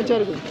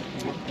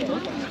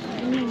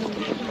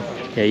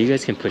 Yeah, you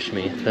guys can push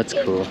me. That's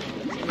cool.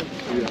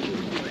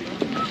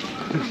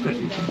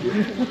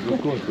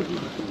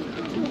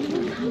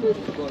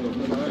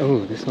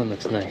 Oh, this one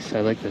looks nice.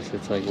 I like this.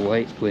 It's like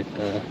white with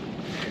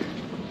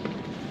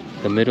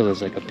the middle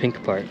is like a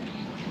pink part.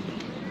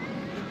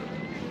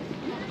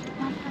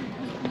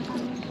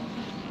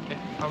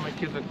 How many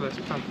kids are close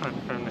to front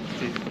next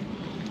to you?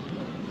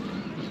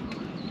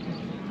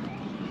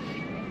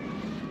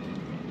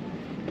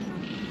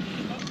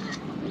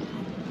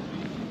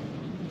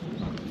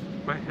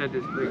 My head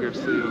is bigger,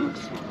 so you look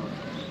smaller.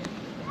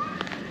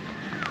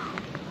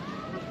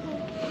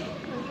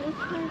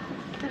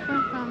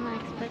 Different from my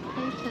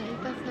expectation.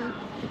 It doesn't.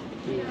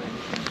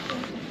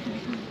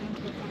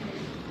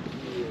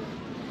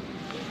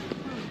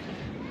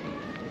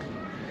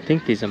 I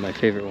think these are my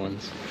favorite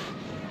ones.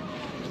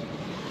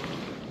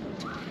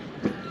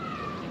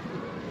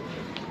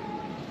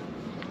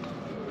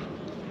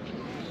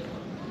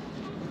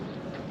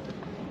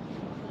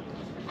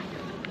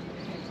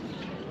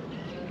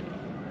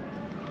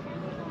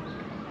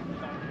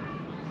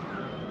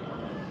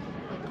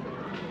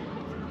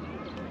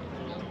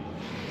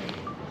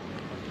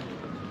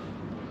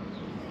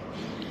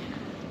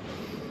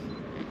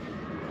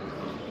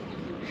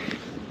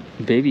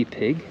 Baby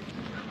pig?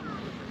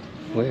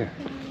 Where?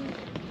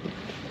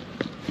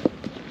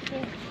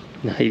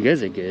 No, you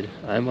guys are good.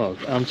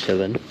 I'm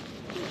chilling.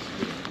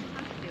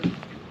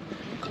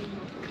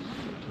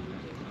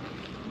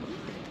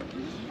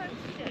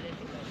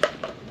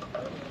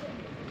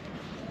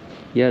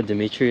 Yeah,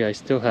 Dimitri, I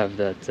still have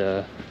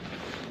that.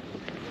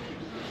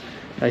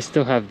 I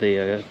still have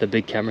the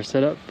big camera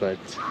set up, but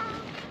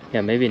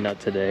yeah, maybe not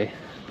today.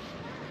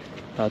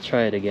 I'll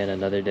try it again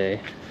another day.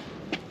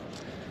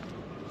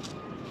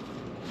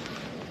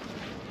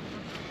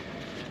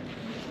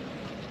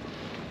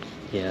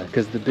 Yeah,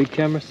 because the big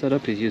camera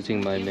setup is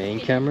using my main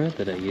camera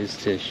that I use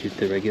to shoot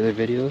the regular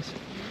videos.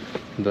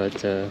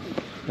 But,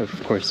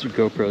 of course,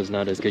 GoPro is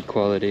not as good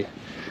quality.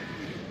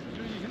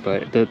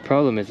 But the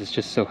problem is it's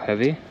just so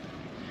heavy.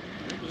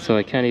 So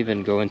I can't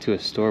even go into a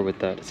store with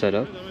that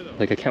setup.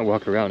 Like, I can't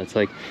walk around. It's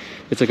like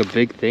a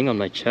big thing on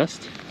my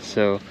chest.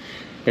 So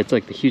it's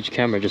like the huge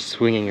camera just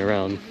swinging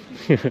around.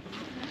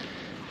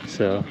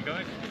 So.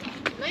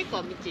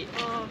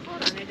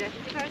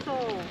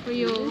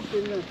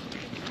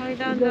 階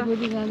段だ。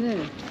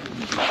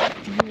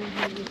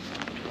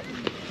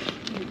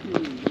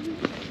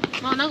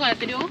あ、なんかやっ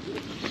てるよ。何？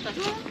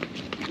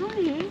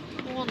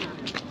わかんない。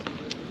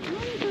何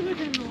食べ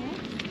てんの？わ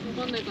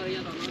かんないから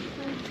嫌だな。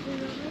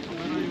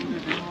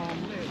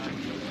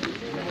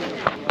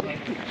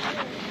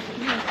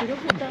白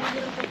くてあ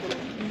げるとこ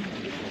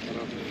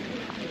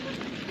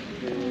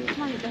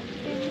ろ。はい、だって。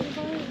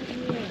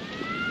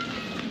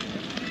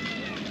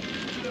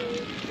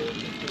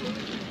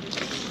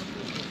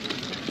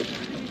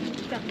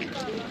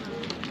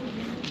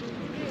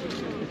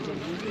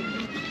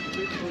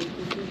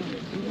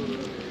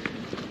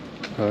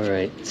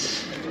Alright,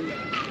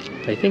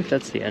 I think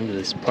that's the end of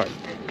this park.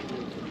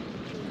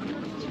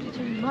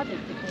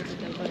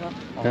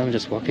 Now I'm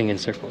just walking in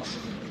circles.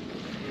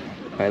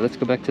 Alright, let's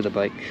go back to the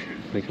bike.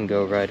 We can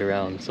go ride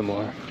around some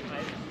more.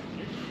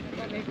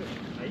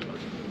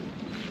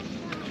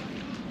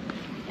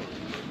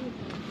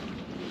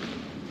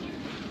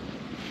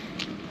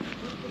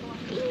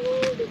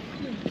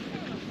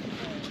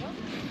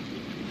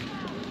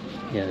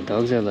 Yeah,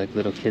 dogs are like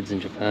little kids in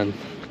Japan.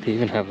 They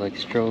even have like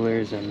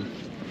strollers and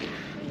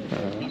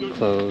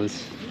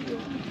clothes.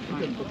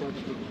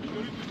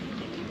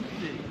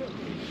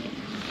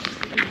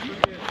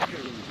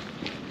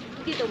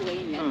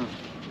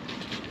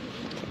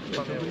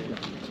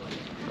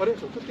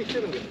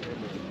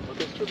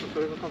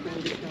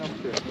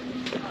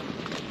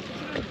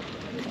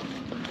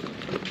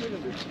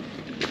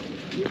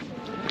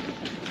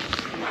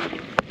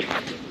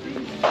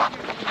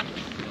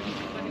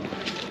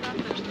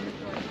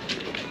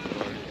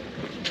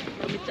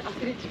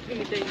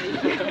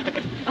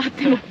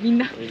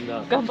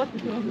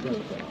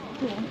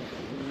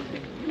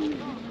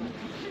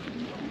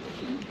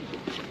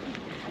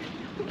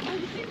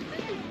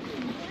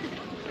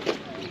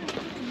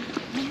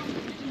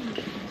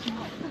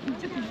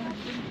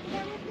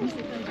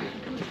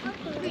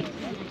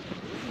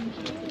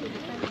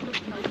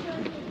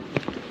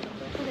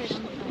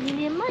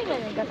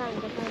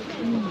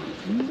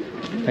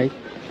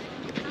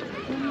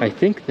 I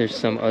think there's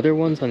some other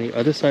ones on the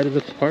other side of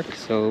the park,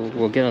 so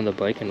we'll get on the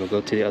bike and we'll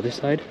go to the other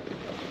side.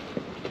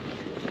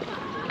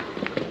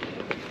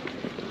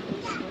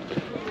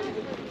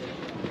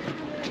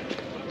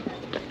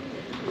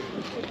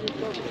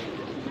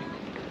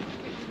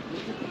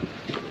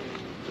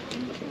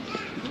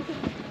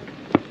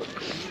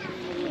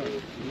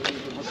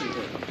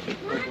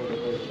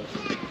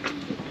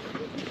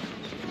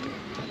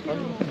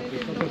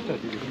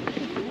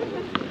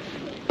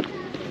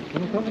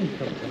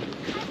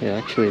 Yeah,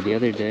 actually the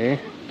other day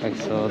I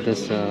saw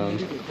this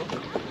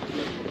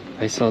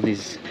I saw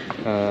these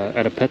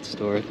at a pet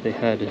store. They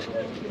had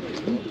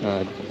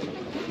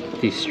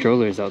these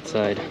strollers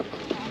outside.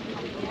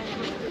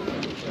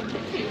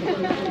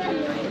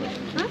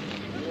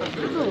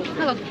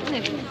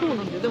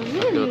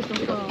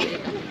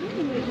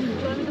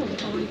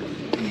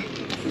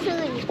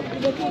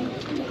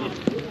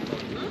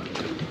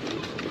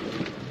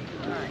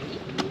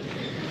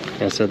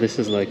 Yeah, so this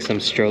is like some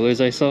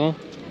strollers I saw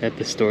at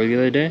the store the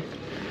other day.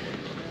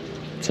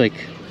 It's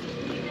like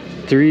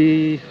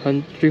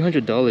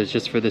 $300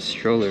 just for this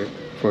stroller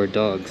for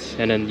dogs,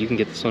 and then you can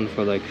get this one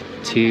for like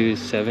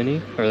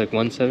 $270 or like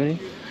 $170.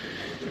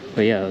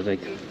 But yeah,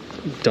 like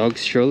dog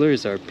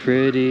strollers are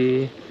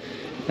pretty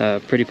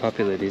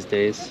popular these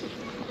days.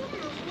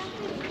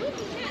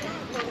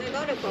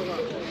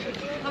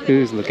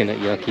 Who's looking at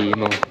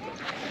Yakiimo?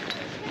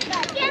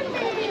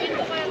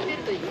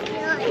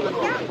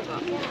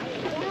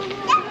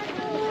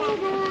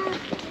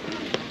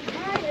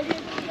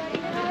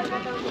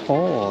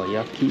 Oh,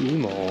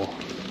 Yakiimo.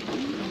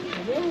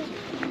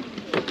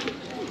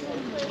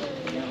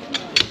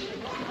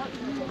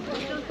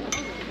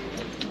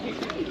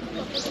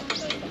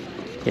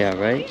 Yeah,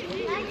 right?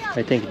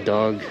 I think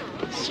dog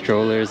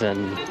strollers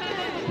and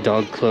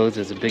dog clothes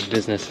is a big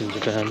business in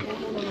Japan.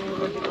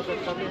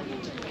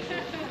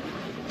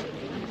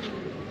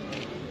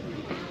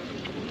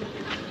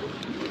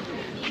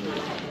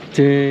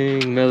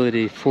 Dang,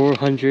 Melody,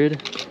 400.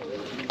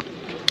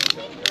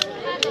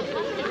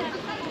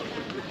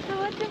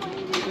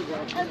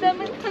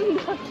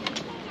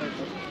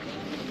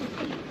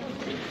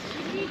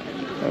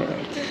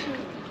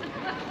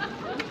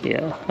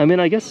 Yeah, I mean,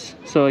 I guess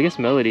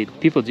Melody,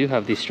 people do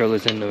have these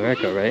strollers in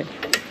America, right?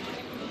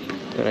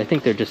 But I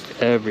think they're just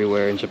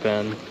everywhere in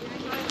Japan.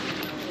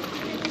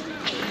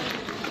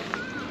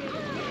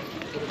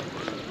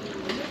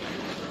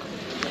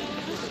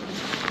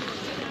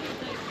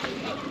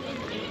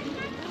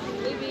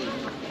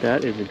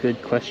 That is a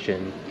good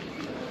question.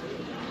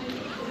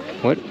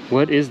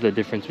 What is the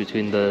difference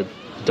between the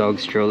dog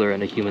stroller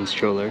and a human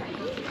stroller?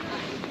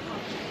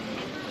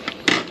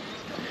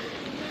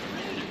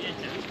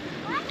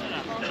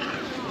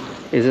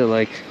 Isn't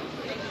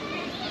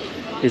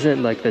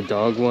like the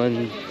dog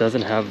one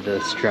doesn't have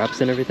the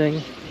straps and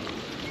everything?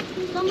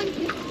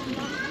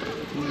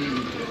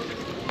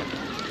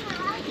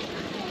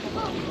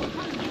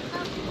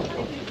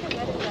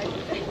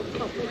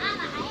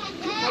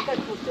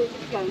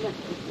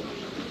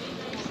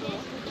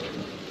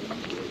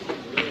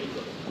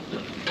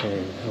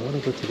 Okay, I want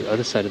to go to the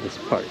other side of this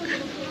park.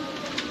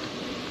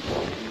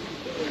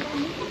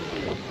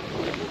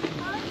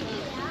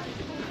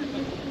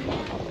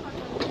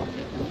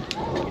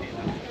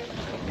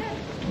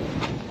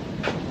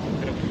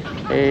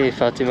 Hey,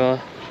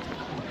 Fatima.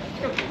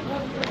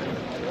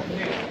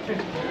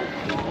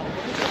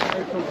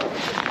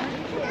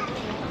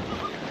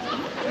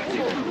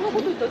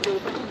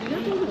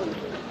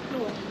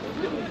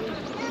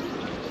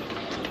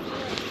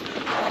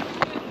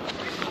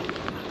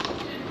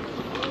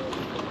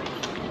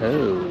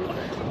 Oh.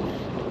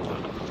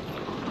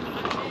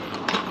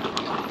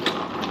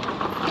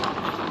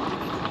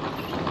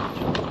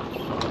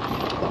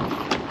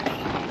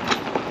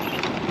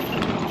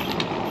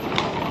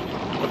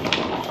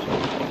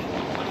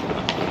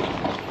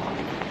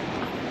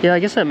 Yeah, I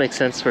guess that makes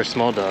sense for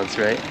small dogs,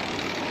 right?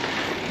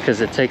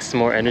 Because it takes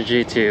more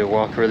energy to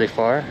walk really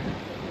far.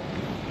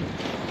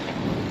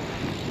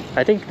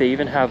 I think they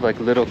even have like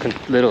little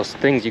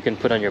things you can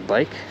put on your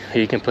bike.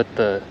 You can put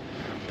the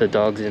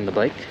dogs in the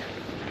bike.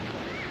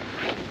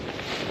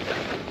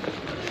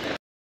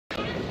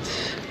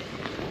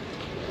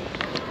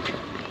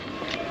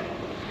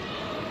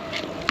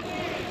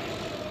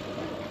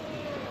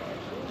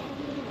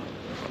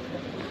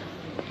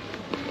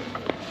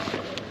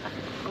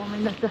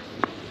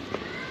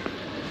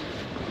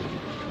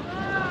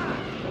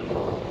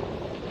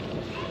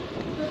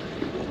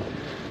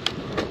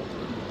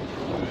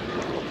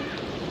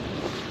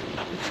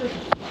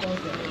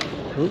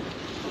 Ooh.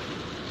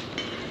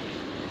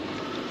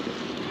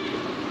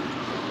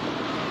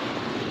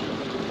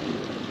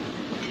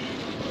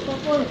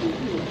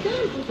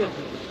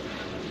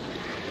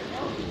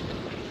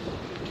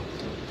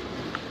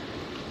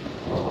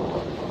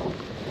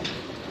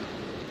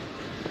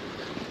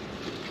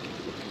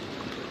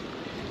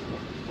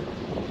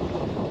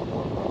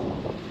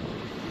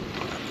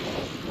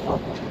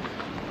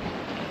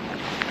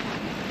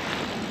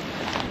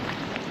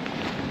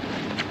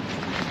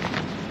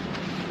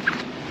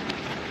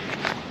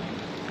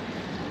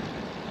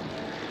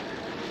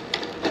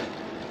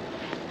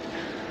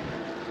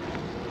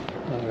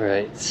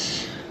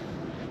 Alright.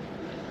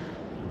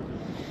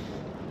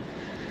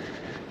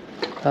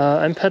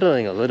 I'm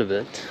pedaling a little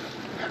bit.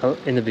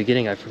 In the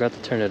beginning I forgot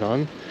to turn it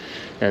on,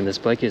 and this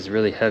bike is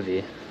really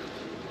heavy,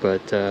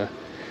 but yeah,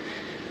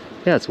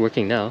 it's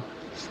working now,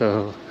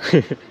 so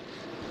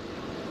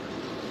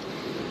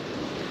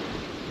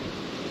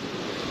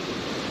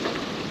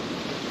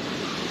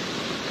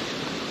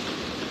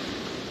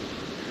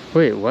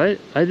Wait, what?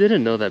 I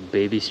didn't know that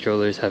baby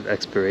strollers have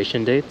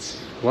expiration dates.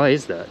 Why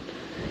is that?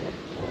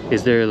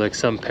 Is there like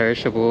some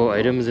perishable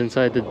items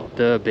inside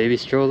the baby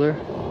stroller?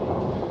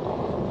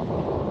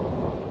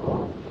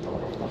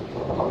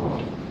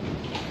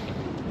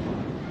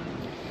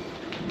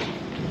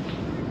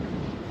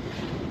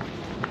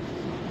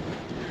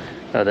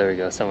 Oh, there we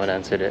go. Someone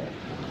answered it.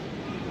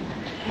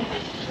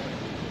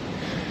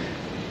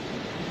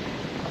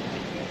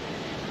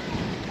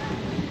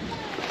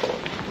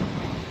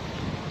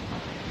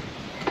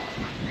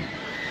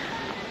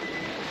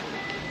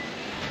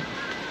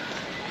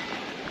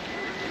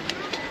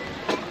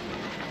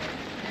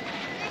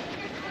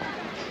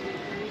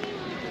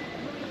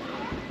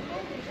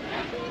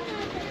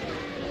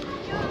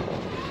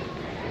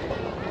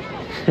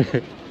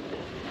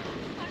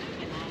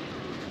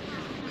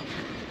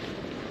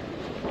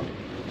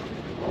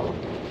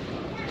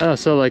 Oh,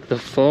 so like the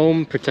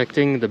foam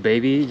protecting the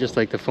baby, just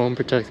like the foam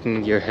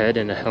protecting your head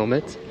in a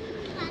helmet,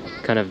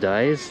 kind of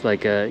dies.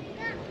 Like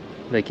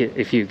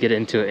if you get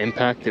into an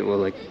impact, it will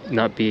like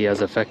not be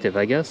as effective,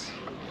 I guess.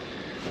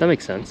 That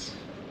makes sense.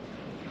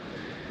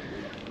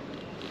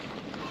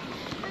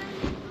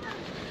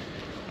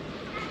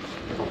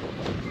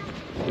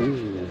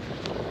 Ooh.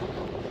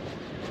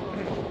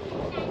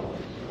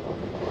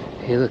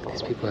 Hey, look,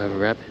 these people have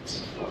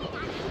rabbits.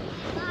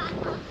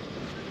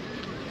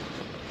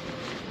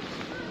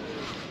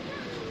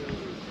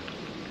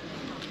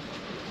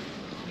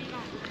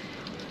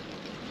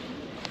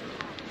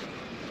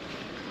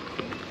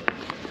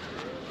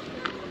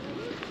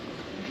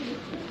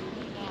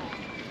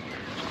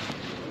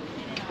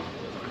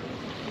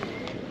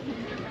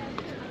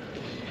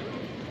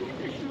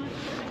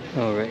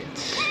 All right.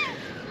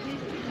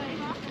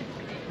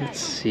 Let's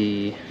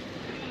see.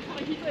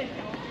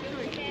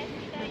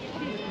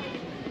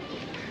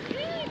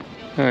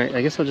 All right,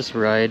 I guess I'll just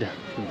ride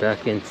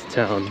back into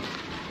town.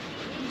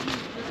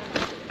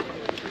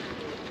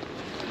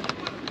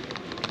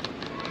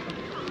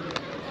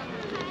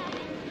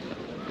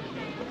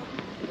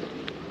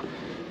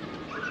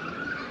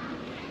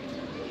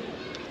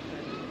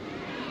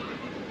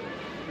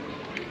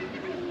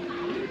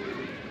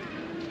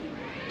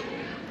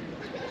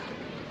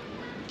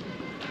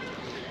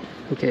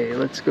 Okay,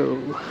 let's go.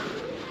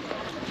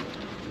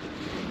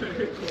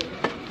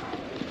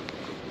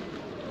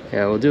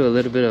 Yeah, we'll do a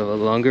little bit of a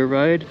longer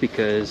ride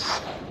because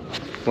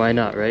why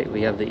not, right?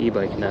 We have the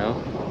e-bike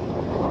now.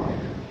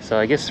 So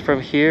I guess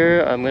from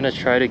here, I'm gonna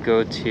try to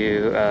go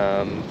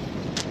to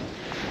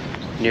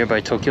nearby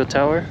Tokyo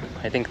Tower.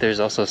 I think there's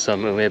also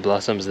some ume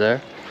blossoms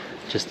there,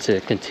 just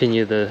to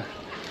continue the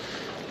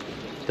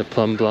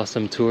plum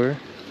blossom tour.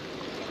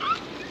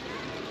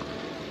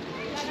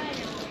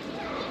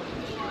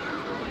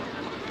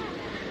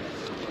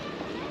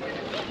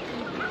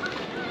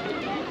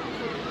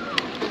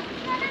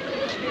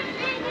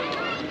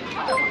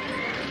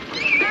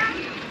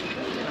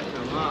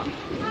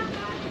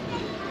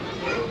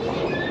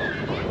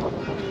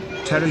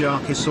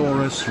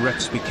 Teriyaki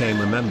Rex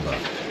became a member.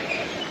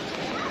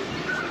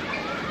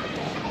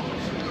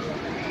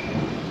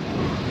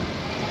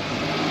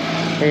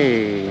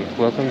 Hey,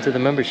 welcome to the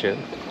membership.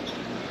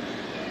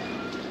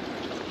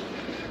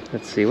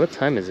 Let's see, what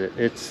time is it?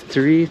 It's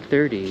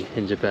 3:30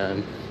 in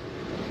Japan.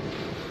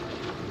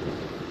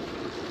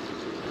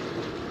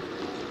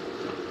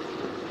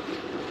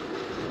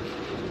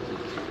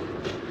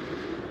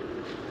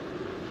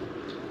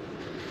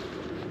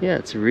 Yeah,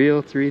 it's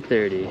real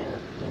 3:30.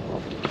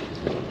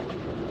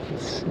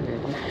 Let's see.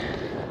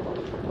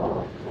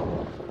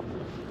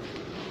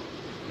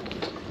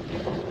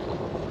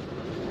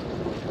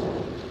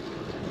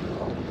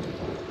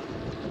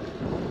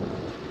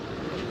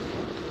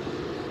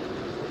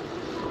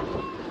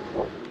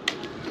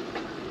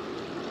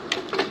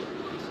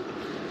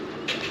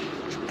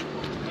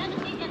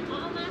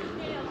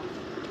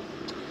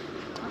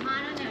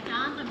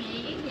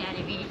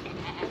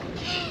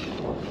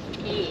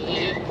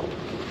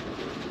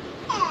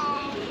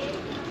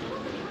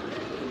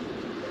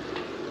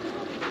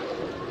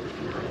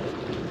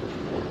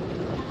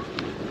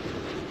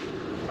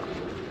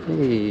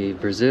 Hey,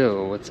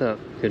 Brazil, what's up?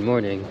 Good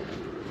morning.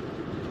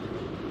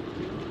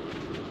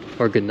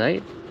 Or good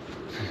night?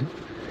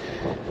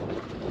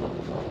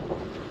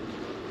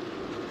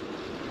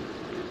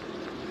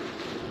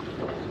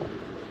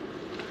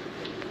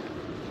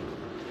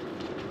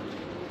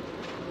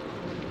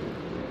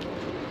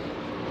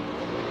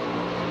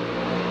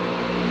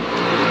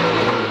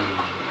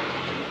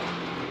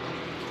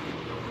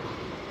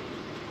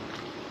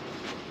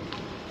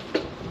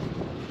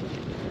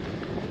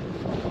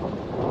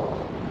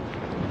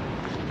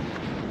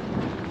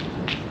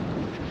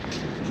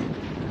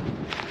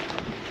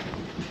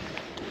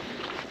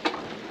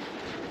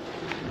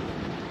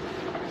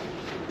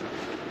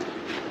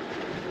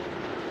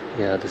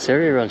 Yeah, this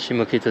area around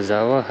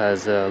Shimokitazawa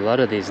has a lot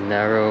of these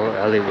narrow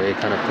alleyway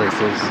kind of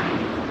places.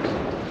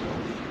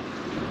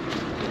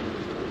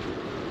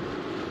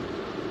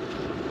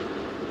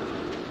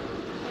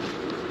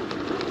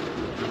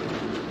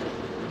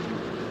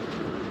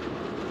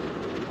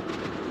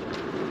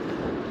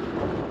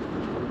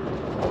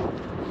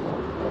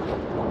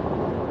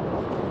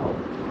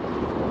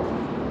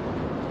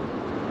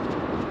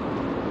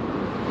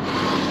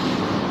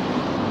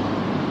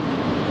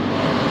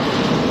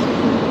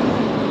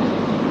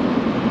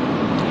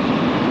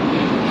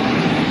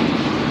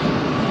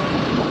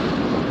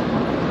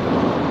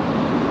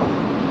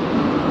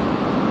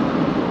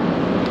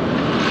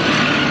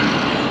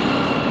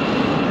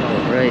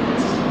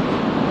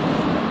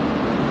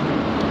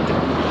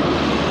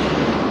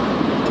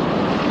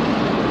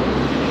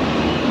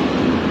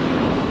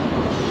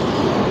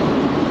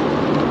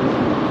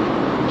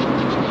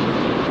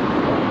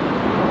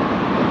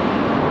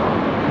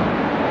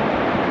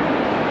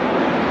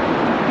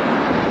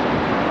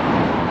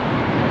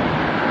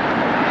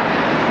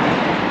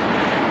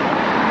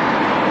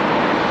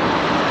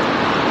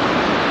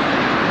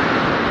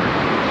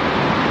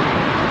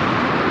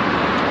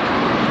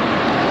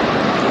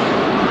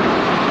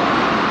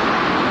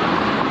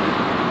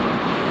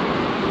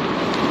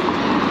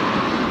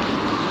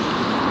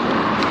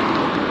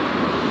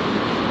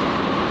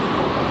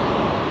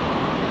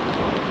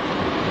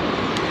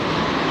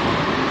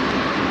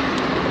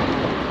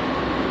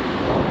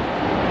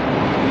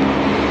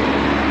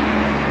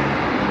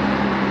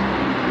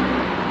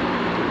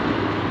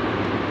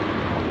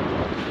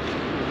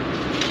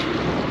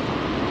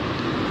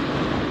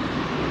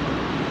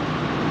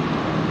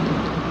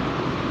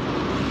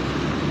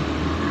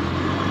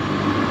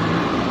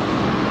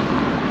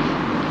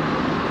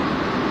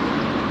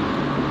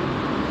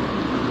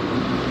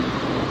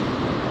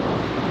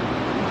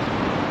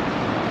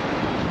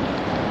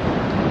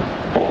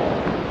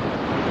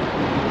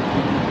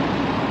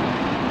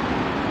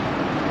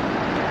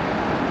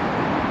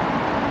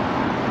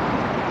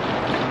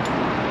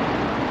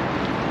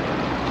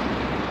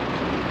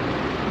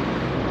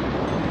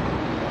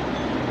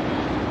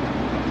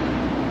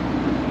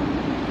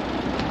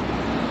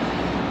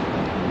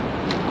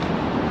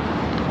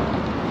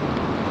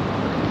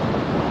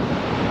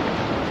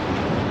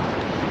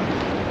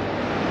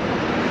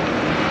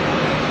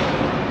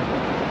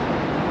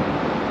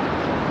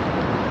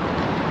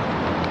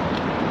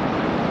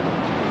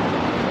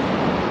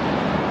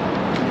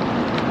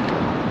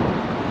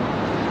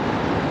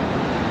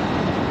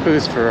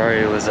 whose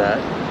Ferrari was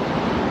that?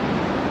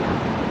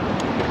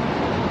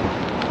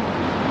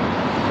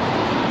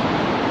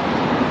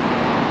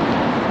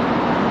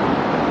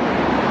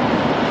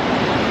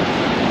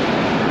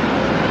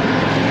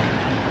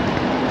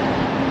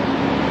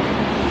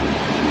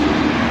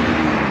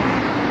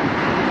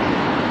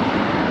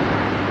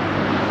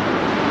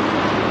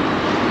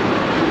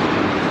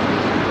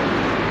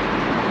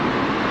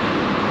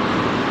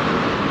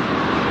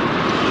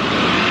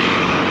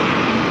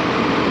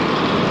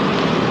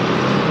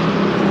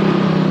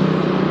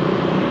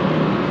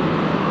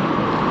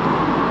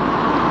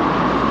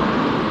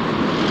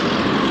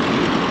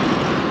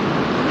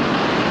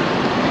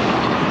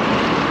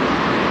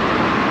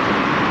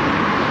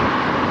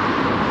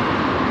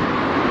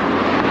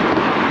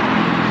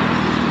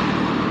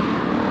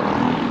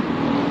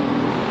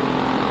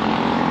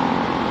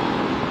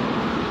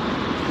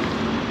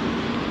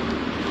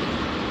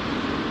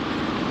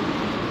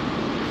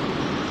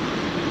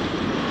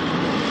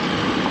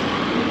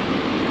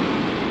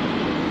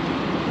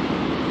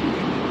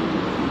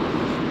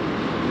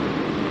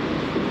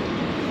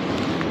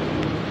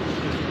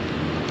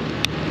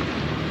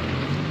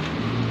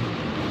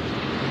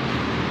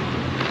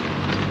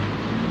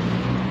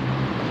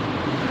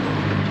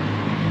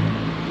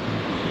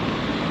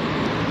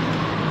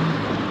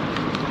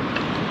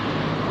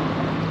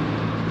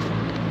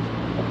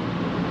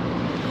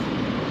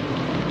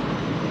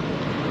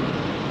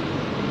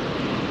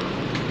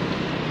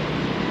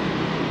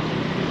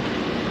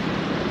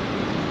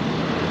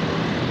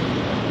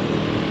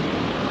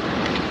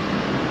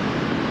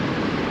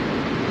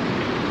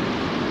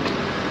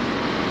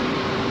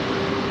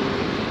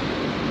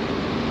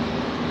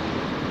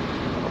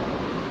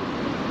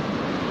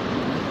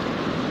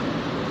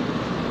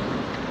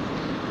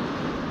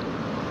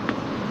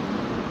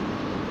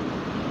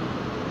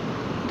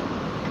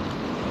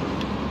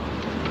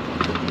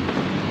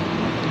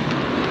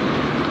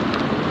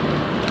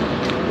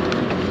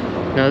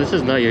 Now this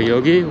is not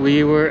yoyogi.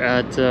 We were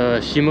at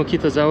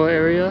Shimokitazawa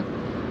area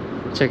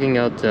checking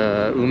out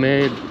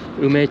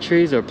ume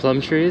trees or plum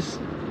trees,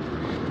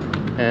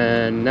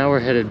 and now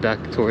we're headed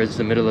back towards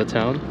the middle of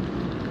town,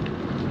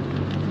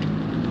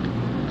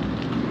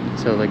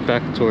 so like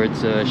back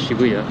towards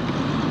Shibuya.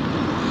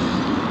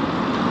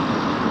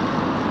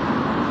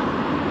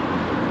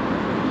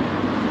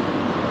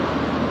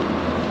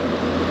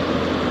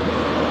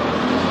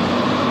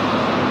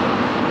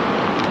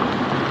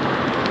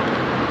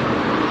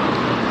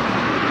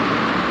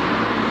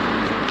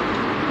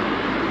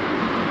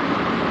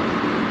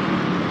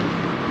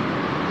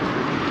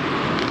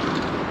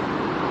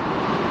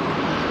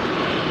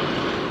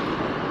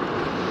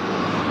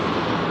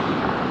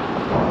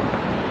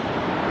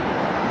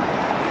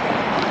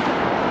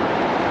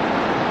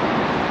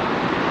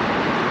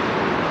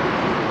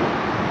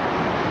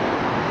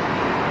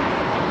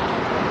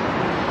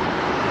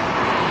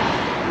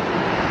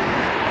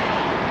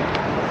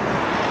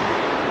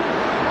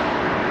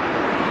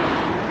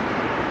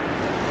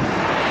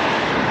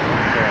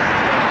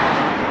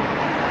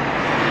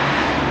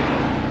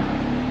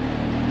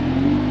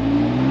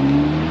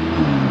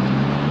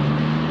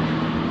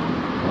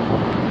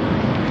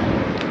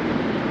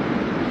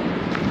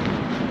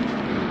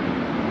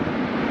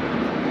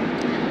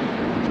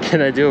 Can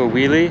I do a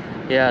wheelie?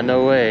 Yeah,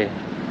 no way.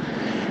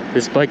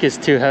 This bike is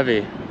too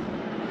heavy.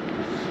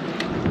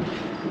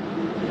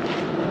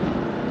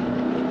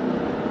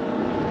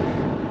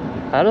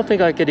 I don't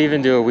think I could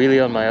even do a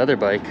wheelie on my other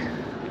bike.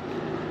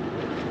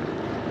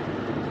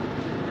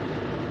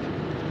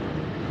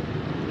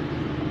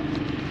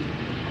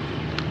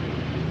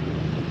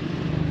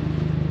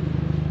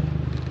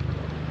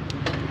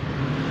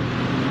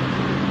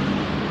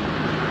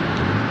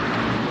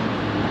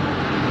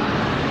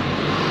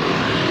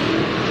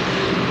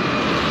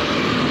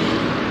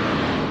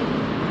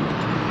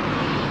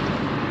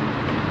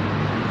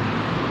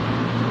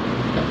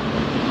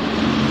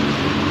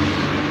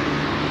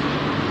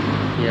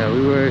 Yeah,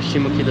 we were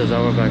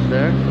Shimokitazawa back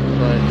there,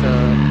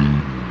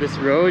 but this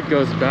road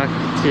goes back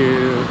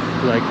to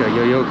like a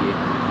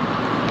yoyogi.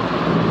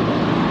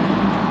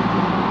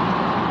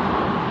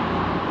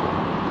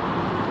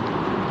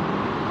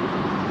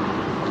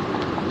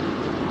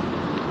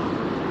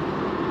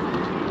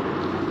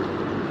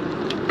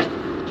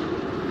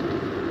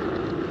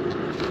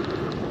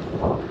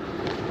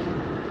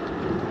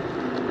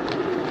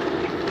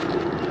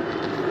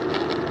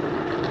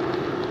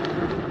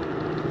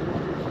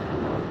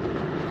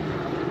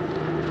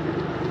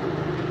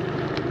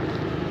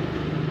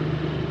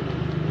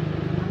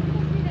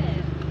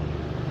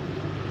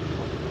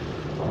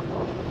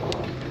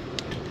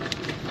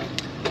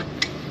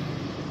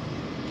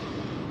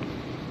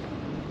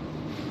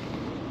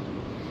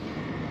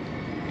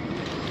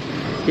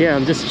 Yeah,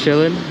 I'm just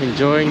chilling,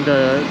 enjoying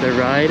the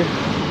ride.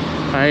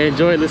 I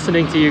enjoy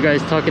listening to you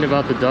guys talking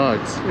about the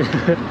dogs.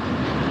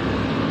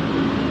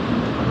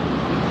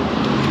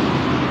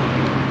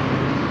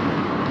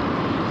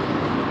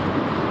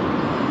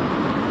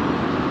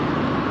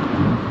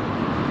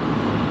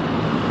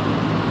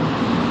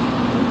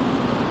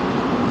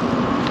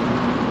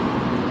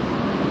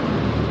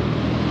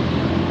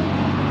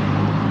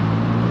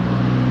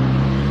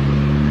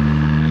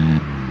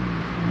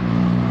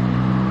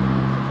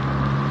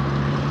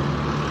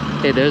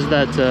 Hey, there's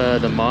that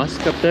the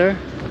mosque up there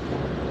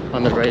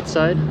on the right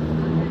side.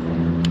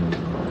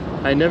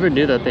 I never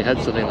knew that they had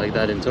something like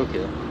that in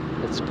Tokyo.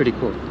 It's pretty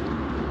cool.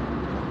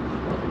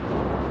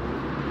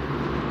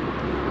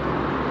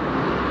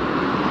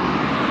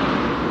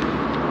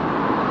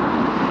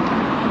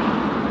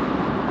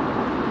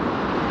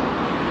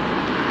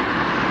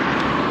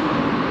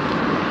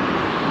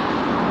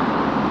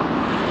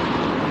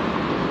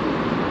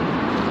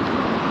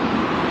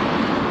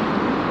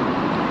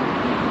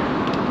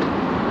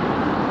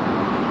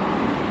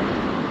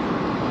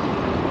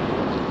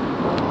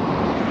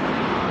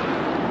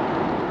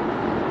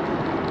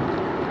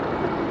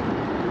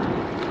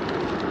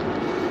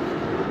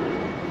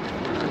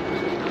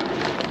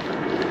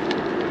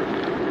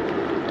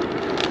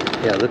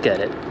 Yeah, look at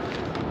it.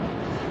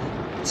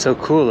 It's so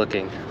cool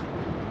looking.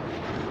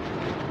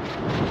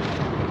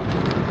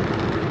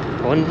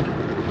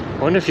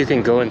 I wonder if you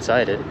can go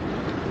inside it.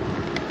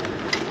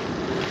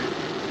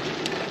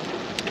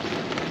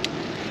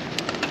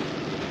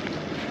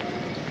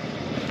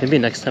 Maybe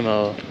next time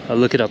I'll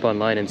look it up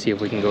online and see if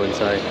we can go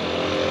inside.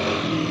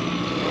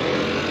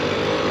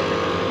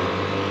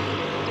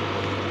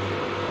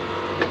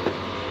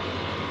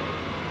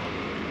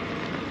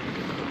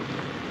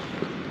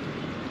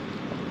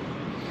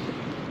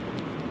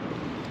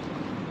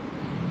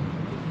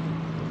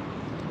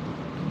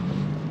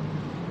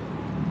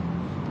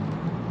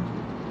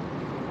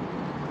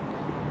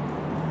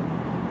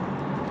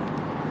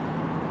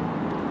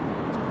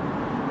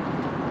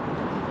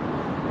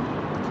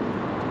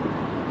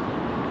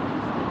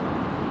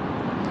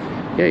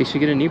 Yeah, you should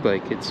get an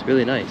e-bike. It's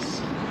really nice.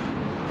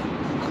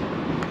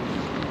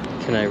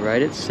 Can I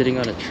ride it sitting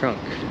on a trunk?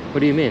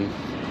 What do you mean?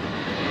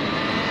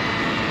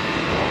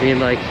 I mean,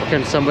 like,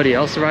 can somebody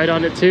else ride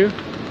on it too?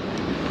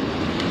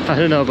 I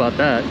don't know about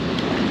that.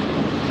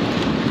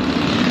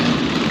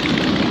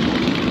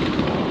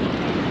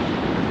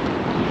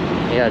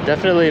 Yeah, it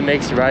definitely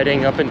makes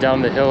riding up and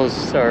down the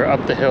hills, or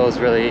up the hills,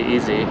 really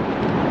easy.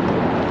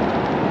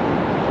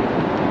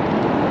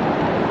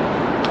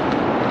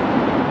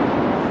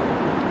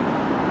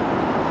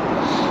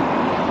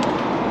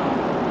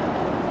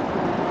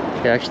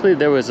 Yeah, actually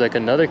there was like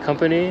another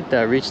company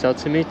that reached out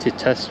to me to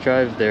test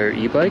drive their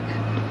e-bike.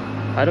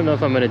 I don't know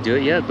if I'm gonna do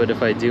it yet, but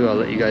if I do, I'll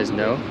let you guys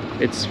know.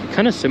 It's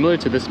kind of similar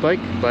to this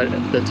bike, but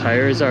the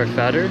tires are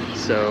fatter,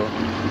 so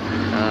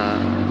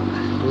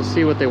we'll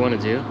see what they want to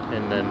do,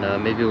 and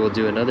then maybe we'll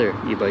do another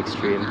e-bike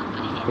stream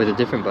with a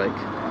different bike.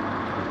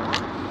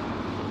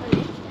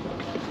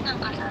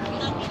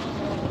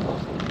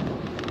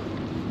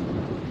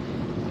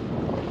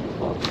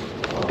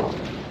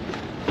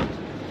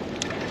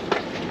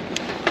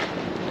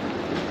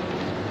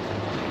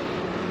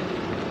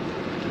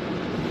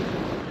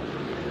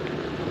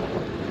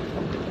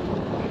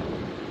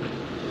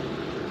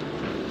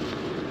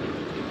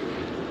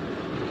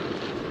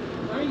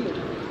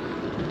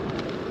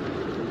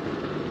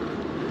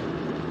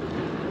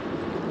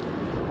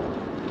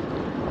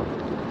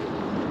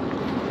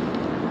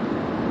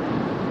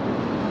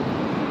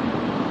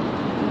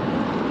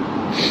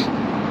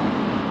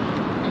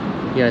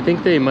 Yeah, I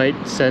think they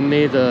might send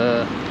me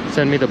the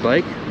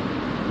bike,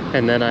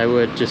 and then I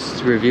would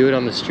just review it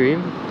on the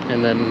stream,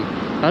 and then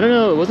I don't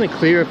know, it wasn't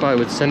clear if I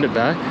would send it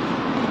back,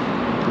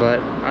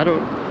 but I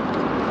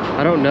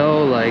don't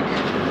know, like,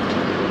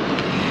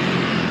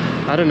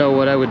 I don't know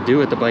what I would do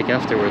with the bike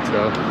afterwards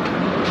though.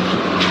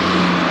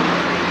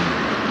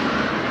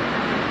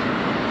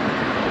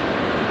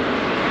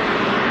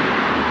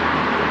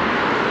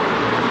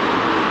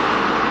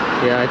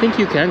 Yeah, I think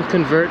you can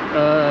convert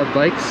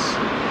bikes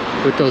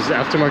with those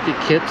aftermarket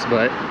kits,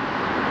 but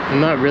I'm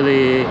not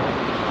really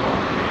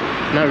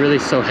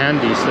so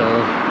handy,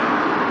 so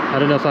I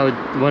don't know if I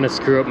would want to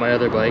screw up my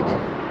other bike.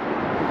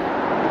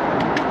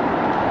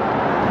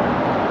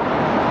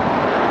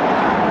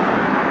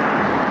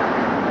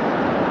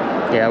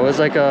 Yeah,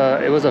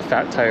 it was a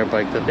fat tire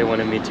bike that they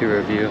wanted me to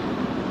review.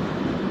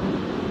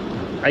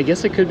 I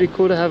guess it could be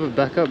cool to have a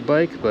backup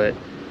bike, but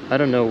I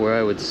don't know where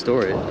I would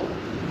store it.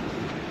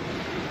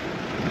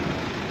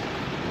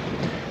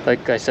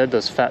 Like I said,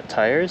 those fat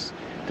tires,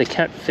 they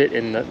can't fit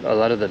in a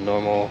lot of the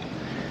normal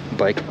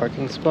bike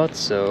parking spots,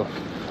 so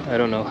I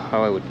don't know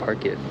how I would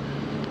park it.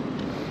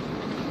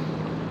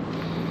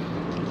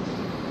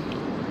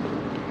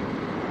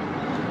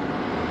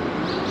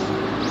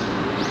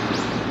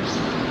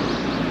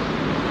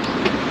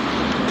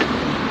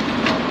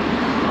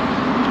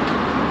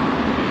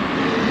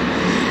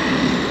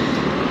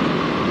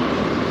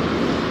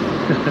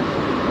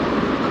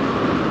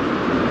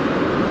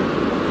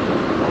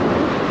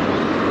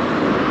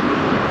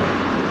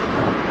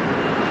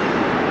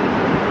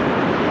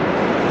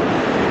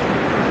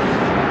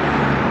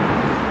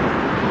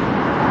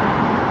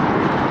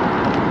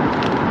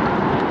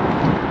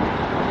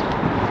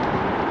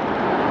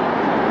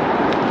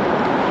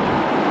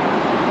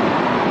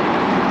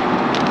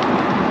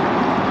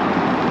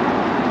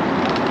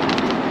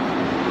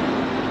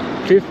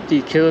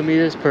 .50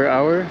 kilometers per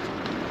hour?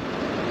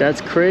 That's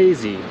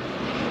crazy.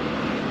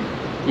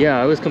 Yeah,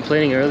 I was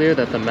complaining earlier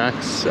that the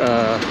max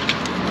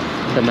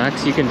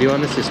you can do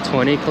on this is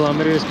 20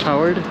 kilometers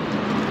powered,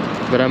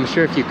 but I'm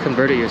sure if you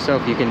convert it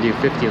yourself you can do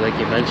 50 like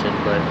you mentioned,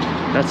 but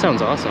that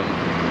sounds awesome.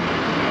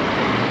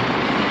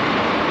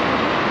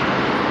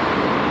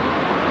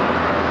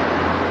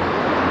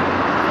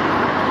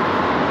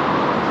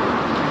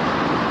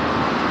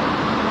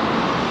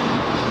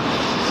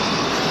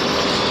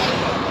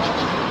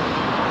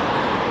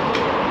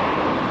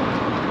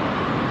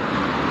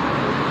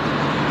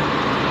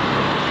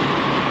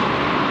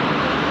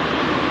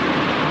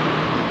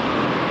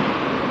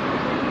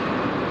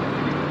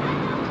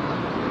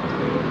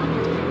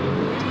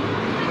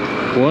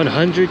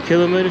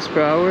 Kilometers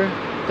per hour?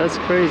 That's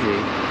crazy.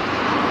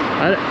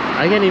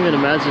 I can't even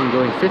imagine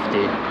going 50.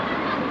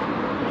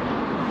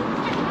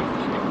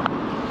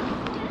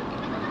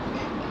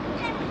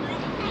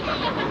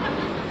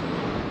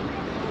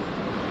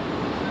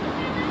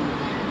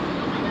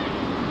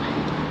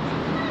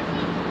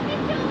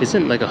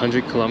 Isn't like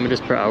 100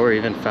 kilometers per hour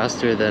even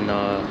faster than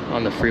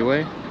on the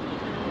freeway?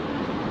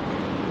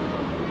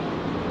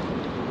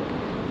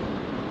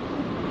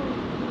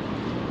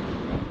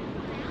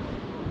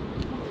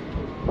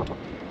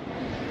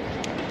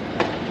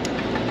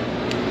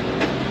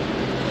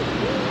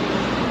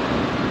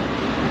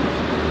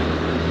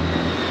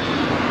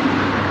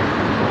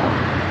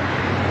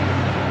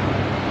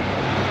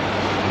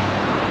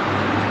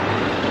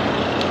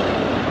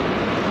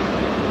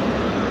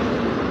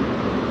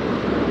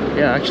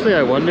 Yeah, actually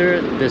I wonder,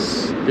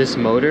 this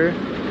motor,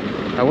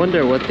 I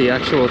wonder what the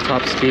actual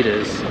top speed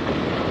is.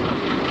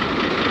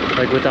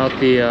 Like without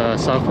the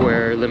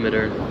software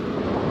limiter.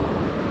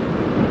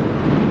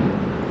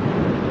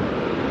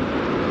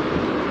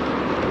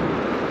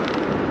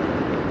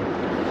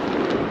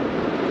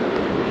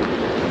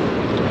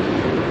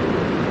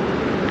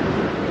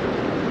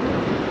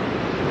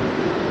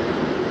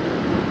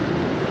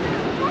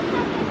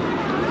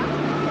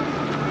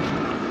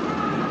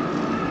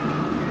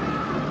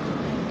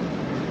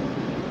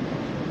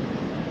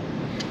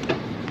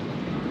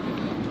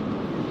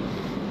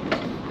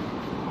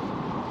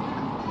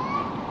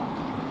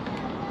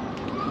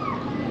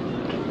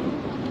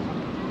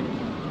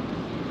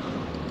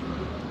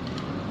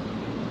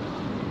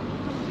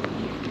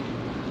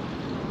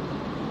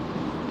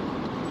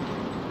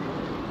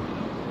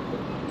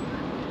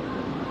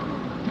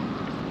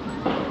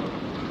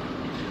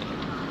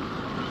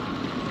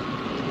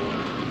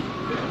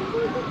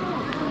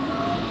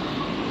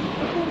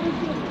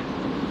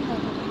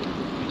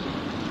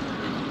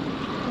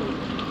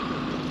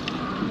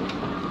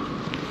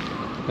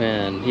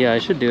 Man, yeah, I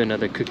should do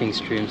another cooking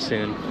stream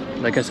soon.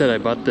 Like I said, I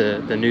bought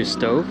the new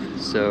stove,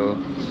 so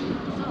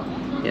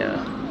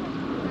yeah.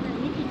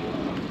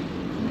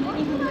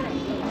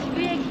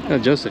 Oh,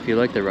 Joseph, you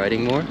like the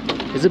riding more?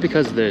 Is it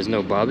because there's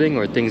no bobbing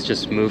or things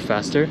just move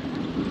faster?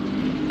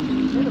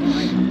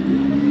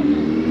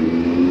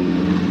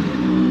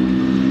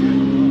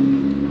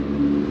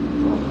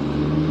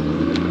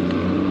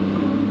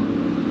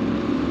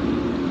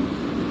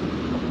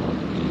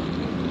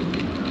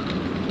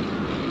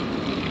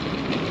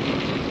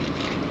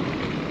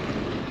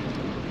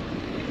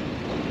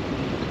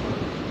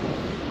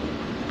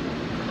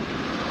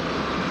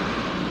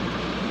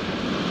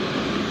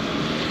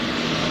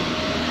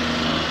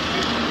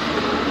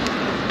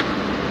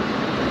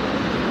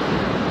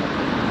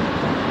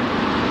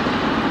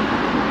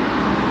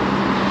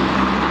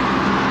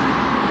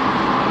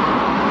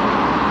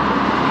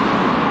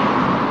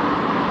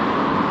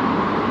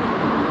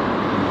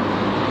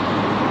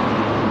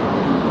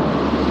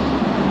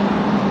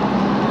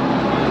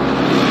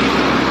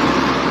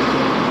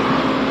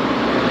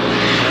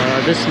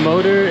 This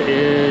motor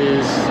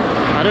is,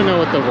 I don't know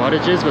what the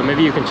wattage is, but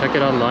maybe you can check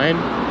it online.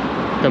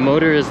 The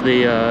motor is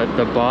the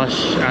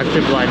Bosch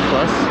Active Line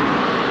Plus.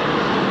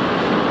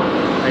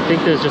 I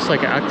think there's just like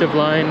an Active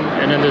Line,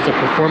 and then there's a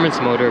performance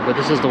motor, but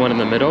this is the one in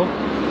the middle,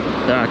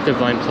 the Active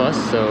Line Plus,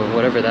 so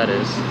whatever that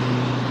is.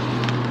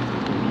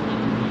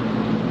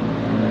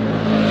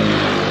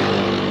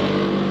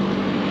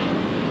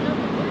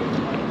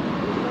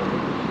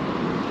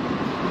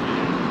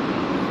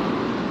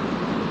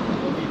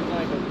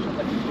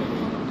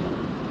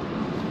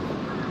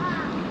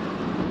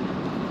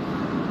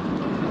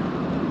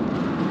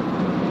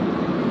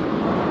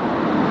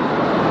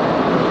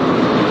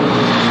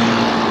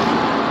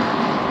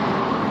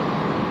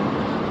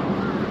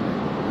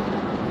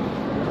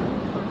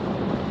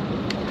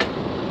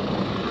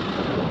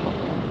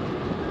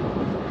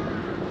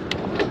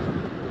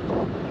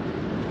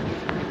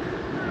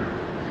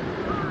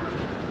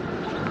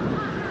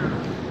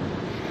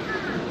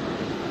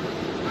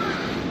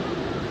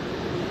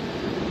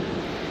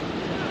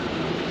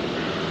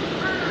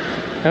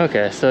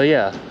 Okay, so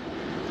yeah,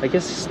 I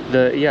guess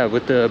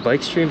with the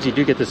bike streams you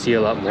do get to see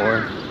a lot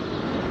more,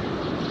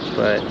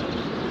 but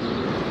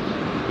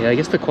yeah, I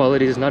guess the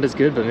quality is not as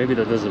good, but maybe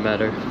that doesn't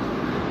matter.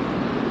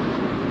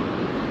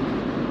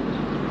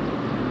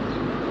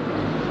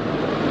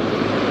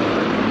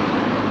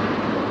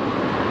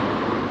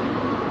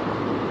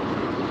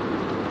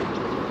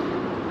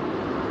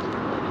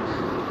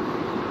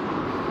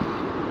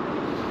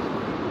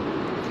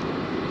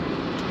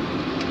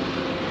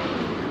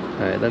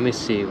 Alright, let me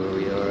see where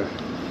we are.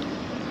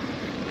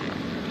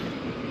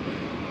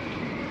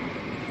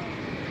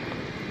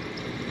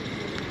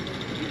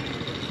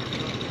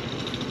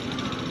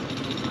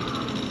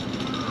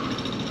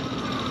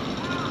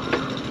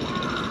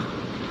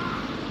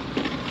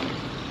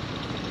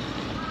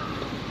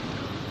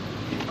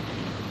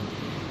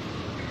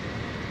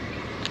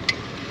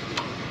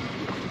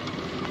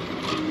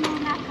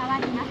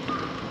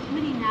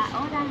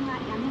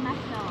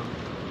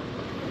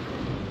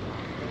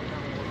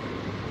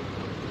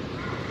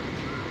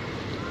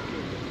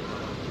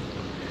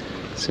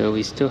 So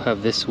we still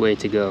have this way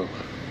to go.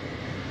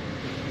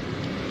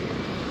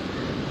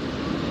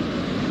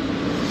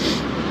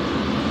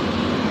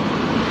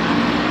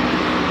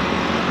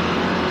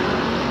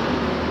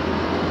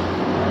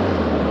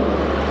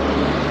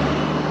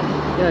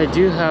 Yeah, I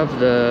do have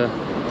the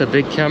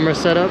big camera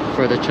set up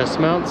for the chest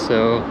mount,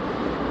 so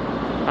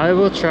I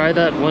will try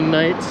that one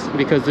night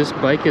because this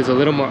bike is a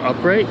little more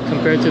upright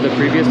compared to the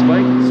previous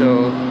bike,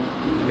 so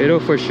it'll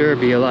for sure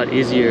be a lot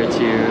easier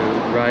to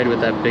ride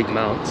with that big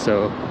mount.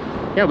 So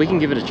yeah, we can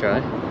give it a try.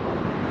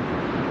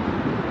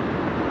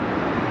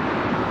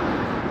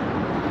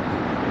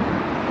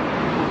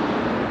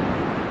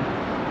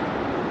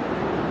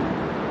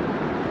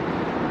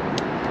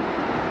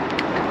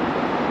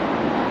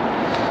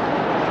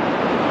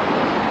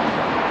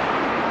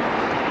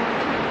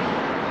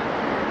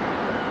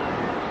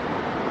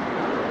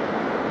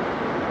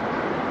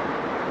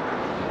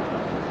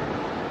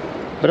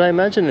 But I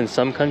imagine in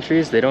some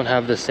countries they don't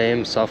have the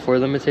same software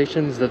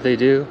limitations that they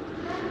do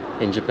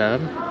in Japan,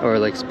 or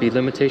like speed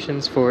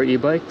limitations for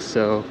e-bikes,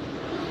 so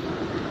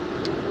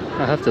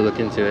I'll have to look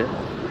into it.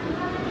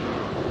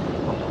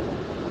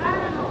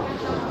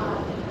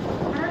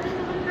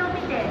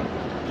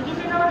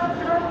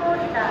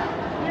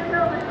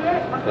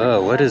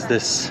 Oh, what is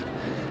this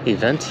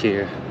event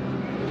here?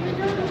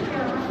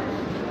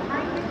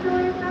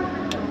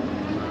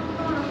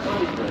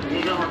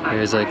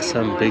 There's like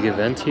some big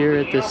event here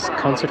at this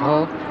concert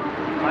hall.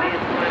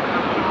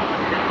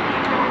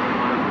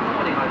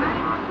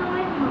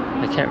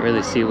 I can't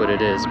really see what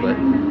it is, but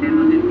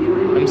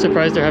I'm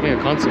surprised they're having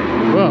a concert.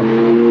 Whoa!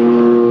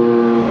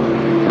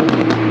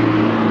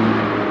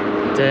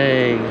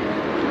 Dang.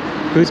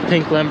 Whose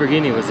pink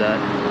Lamborghini was that?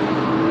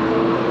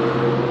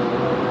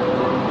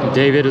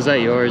 David, was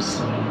that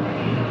yours?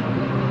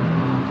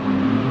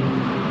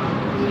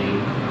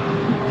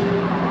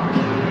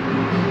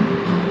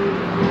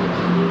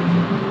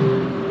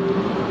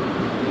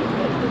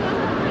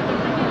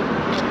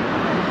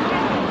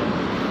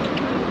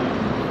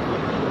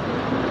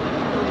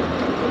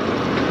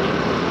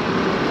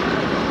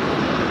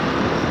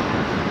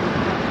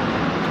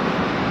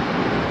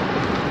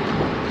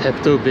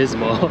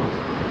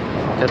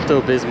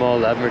 Pepto-Bismol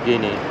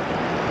Lamborghini.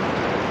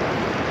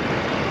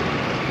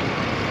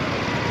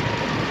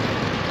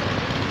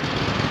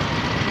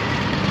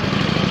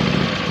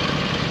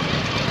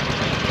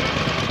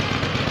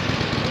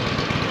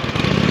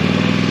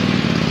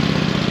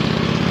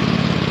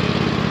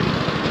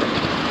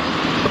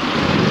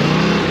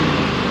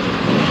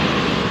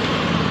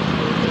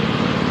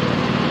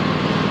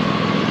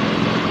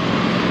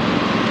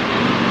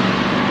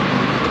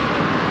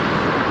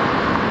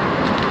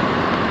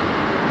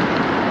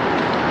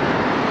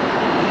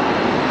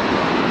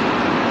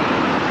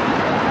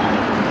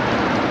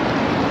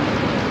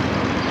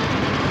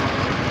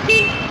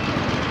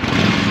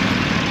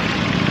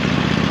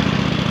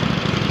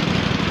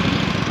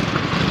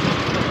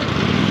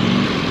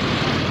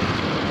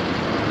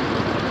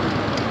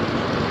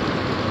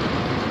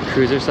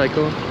 Cruiser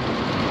cycle.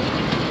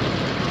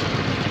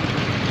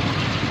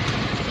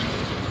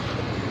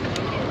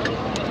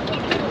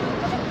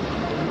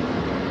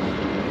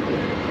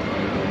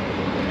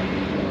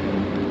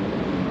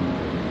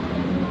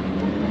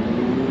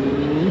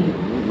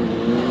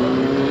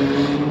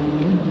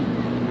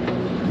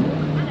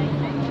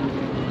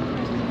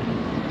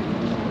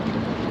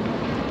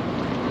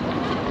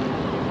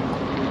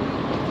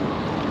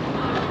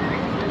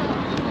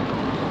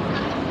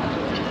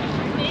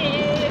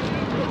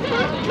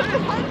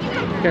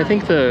 Yeah, I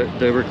think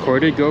the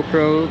recorded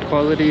GoPro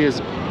quality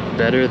is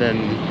better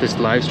than this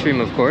live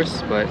stream, of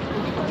course, but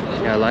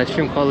yeah, live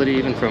stream quality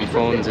even from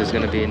phones is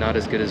going to be not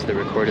as good as the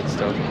recorded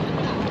stuff.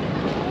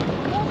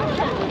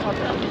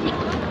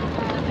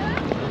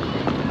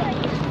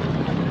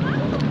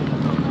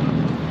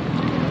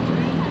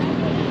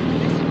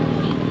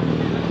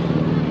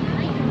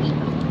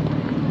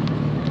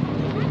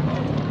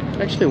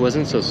 Actually, it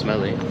wasn't so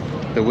smelly.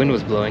 The wind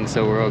was blowing,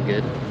 so we're all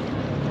good.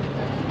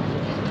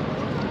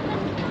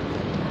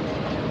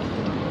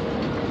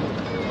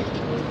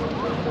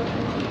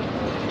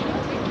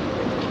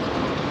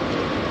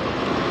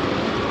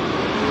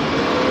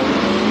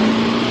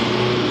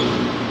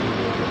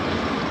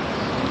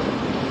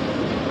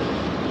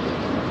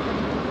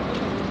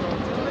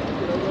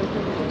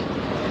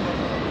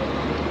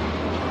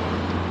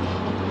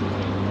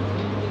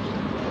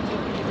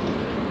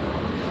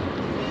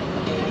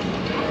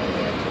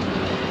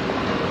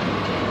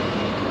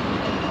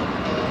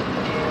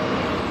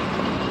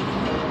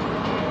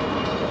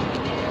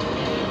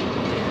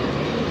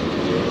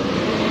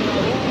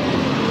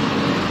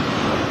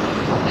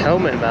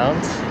 helmet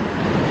mounts.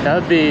 That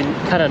would be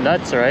kind of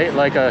nuts, right?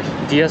 Like a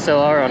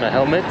DSLR on a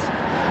helmet.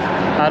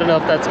 I don't know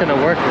if that's gonna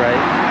work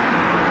right.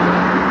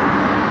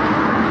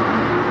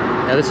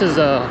 Yeah, this is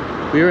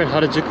we were in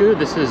Harajuku.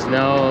 This is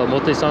now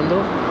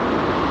Motesando.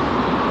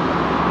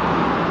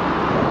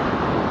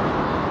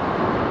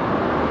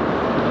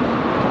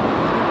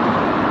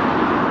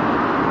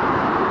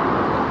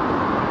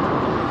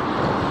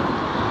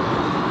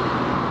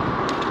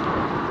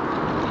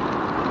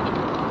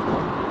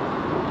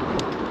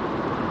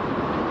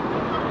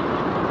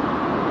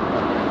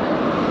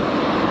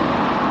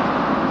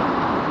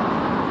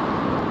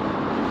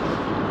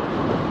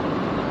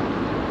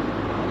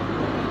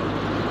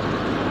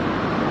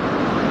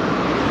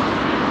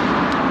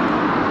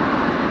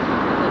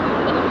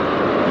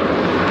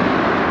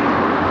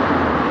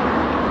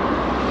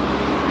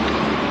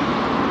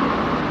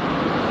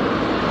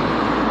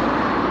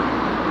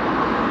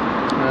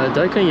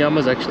 Daikanyama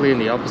is actually in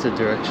the opposite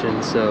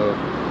direction, so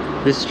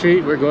this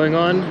street we're going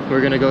on, we're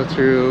gonna go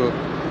through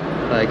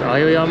like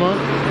Aoyama,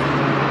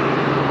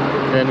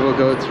 then we'll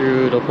go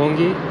through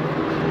Roppongi,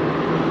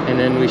 and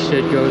then we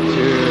should go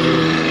through,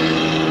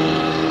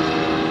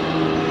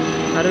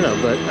 I don't know,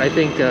 but I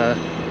think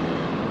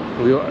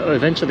we'll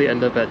eventually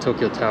end up at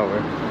Tokyo Tower,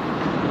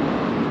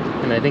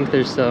 and I think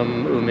there's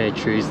some ume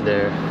trees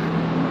there.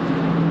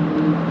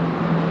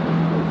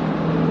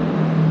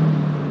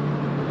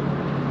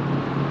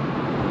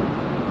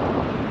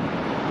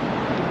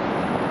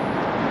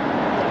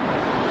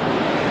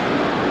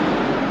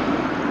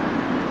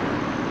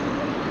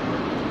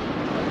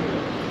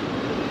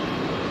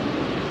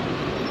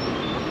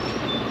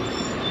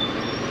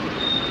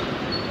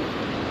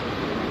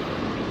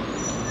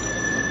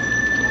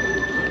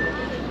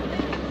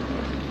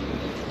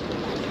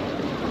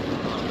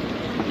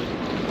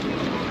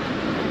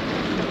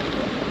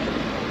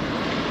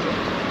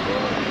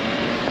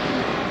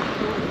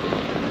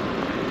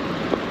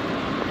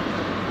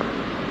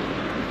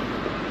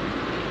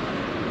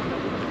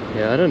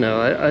 Yeah, I don't know.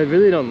 I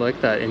really don't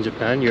like that in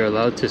Japan you're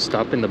allowed to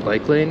stop in the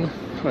bike lane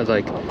or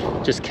like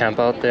just camp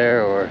out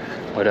there or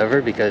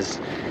whatever,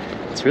 because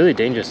it's really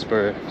dangerous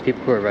for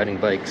people who are riding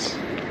bikes.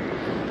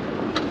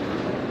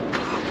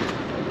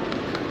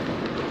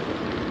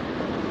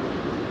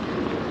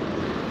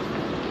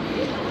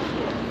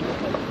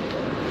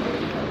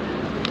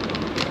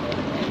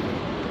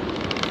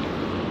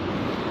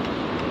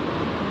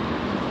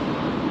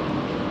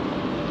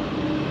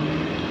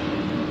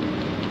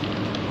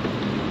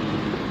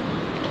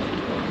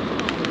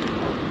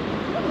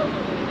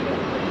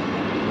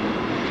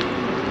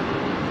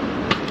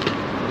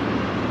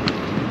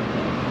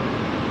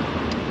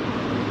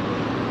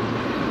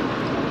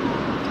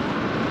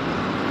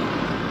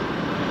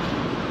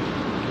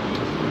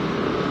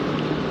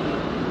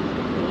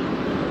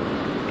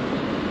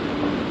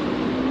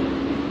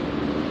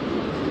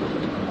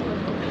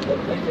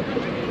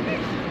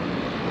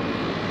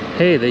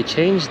 Hey, they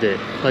changed it.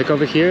 Like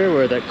over here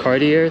where that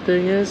Cartier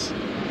thing is,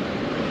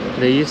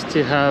 they used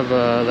to have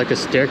like a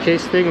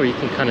staircase thing where you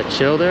can kind of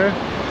chill there.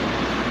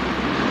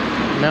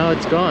 Now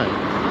it's gone.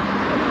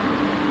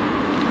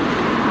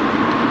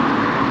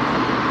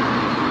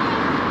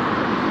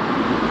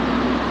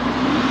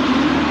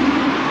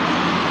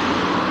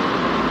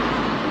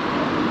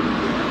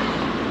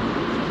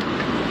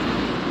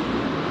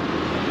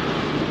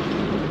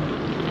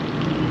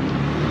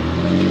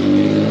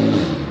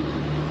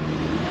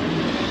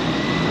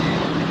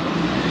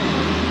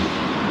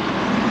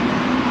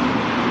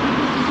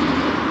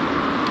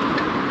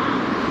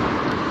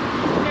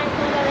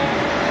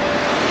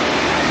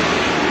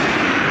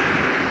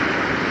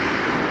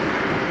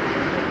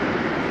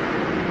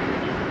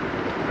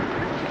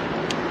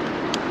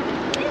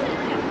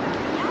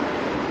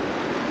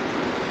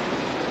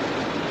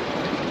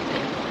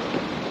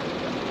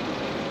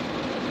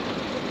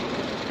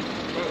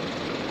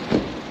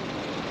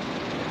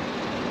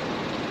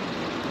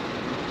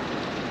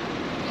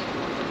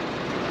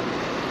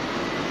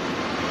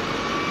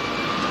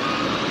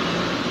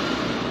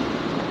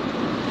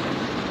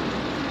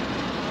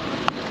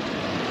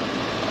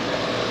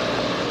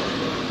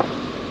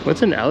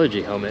 What's an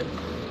allergy helmet?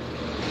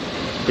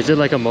 Is it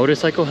like a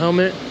motorcycle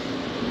helmet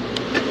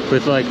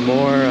with like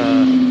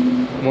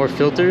more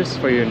filters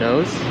for your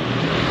nose?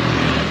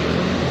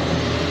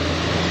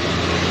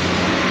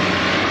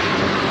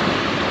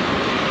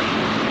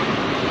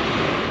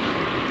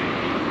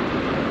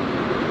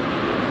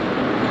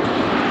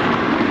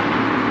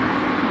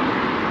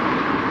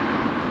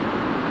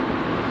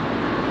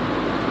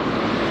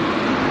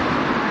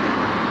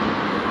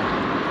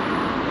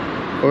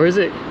 Or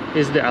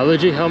is the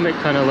allergy helmet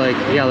kind of like,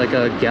 yeah, like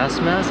a gas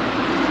mask,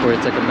 where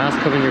it's like a mask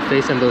covering your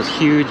face and those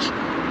huge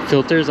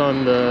filters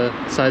on the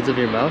sides of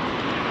your mouth?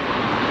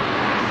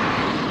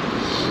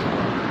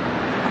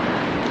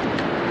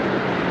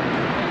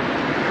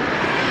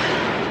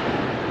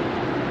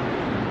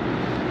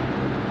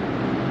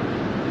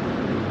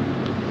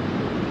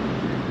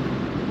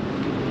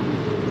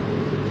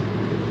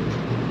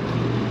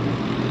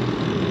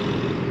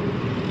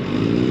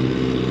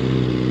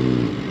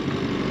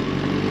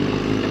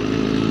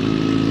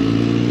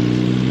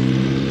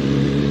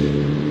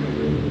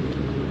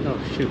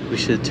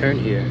 should turn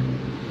here.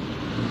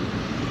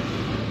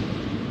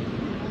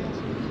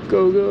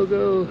 Go, go,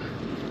 go.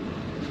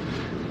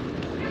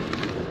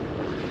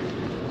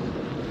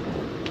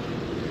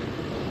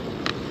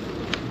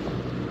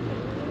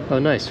 Oh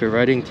nice, we're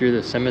riding through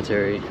the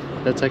cemetery.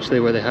 That's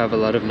actually where they have a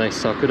lot of nice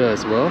sakura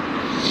as well.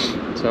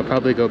 So I'll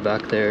probably go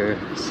back there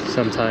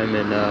sometime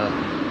in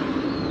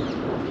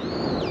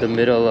the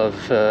middle of,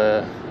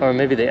 or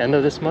maybe the end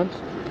of this month.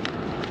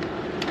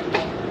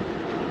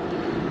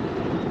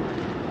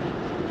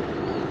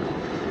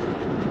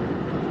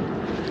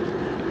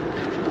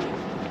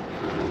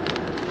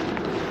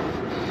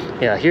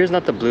 Yeah, here's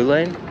not the blue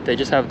lane. They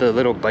just have the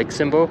little bike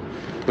symbol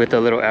with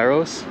the little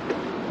arrows.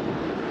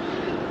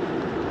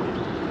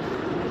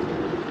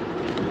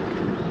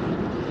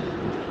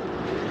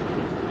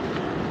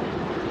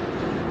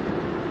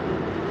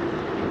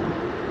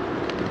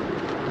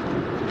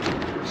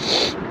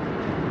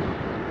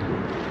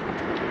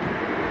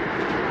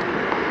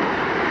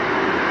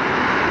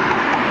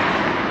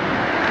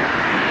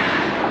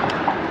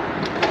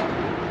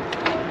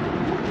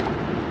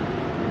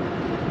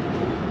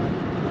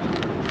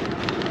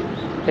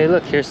 Hey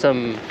look, here's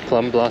some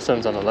plum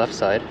blossoms on the left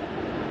side.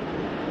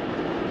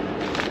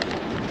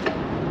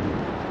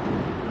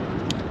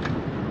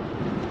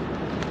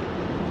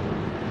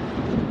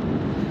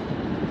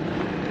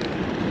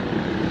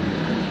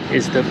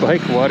 Is the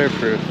bike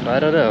waterproof? I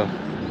don't know.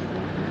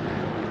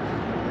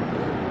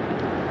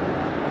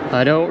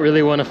 I don't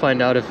really want to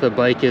find out if the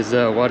bike is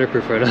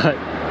waterproof or not.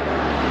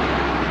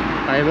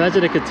 I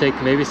imagine it could take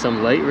maybe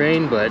some light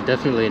rain, but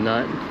definitely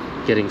not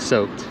getting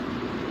soaked.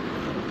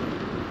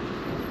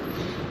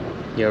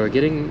 Yeah, we're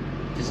getting,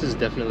 this is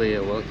definitely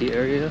a wealthy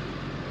area.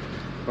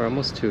 We're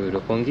almost to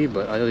Roppongi,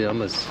 but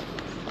Aoyama's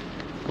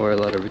where a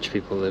lot of rich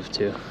people live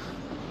too.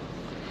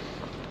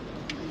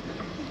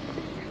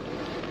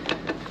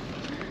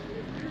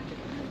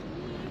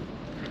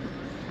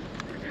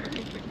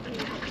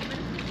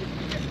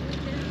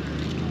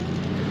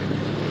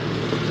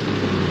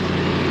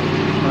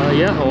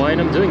 Yeah, Hawaiian,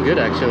 I'm doing good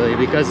actually,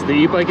 because the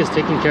e-bike is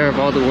taking care of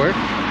all the work.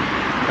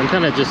 I'm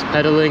kind of just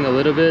pedaling a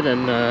little bit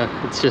and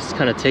it's just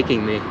kind of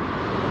taking me,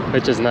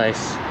 which is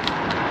nice.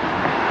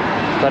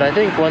 But I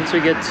think once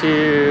we get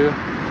to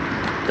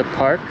the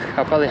park,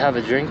 I'll probably have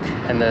a drink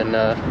and then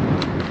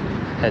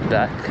head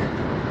back.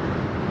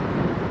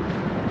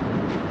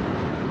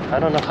 I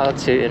don't know how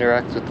to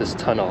interact with this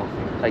tunnel.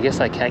 I guess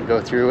I can't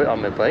go through it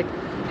on my bike.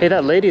 Hey,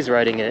 that lady's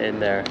riding it in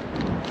there.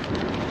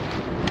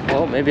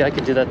 Well, maybe I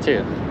could do that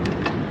too.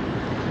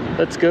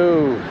 Let's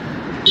go.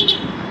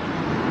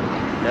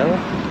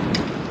 No?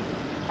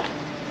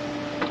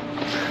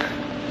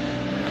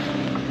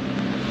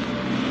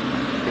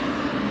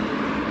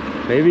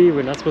 Maybe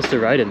we're not supposed to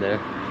ride in there.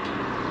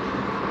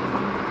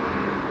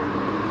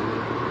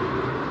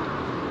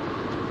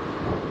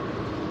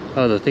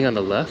 Oh, the thing on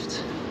the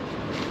left?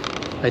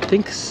 I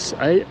think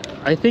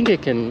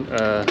it can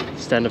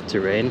stand up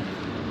to rain.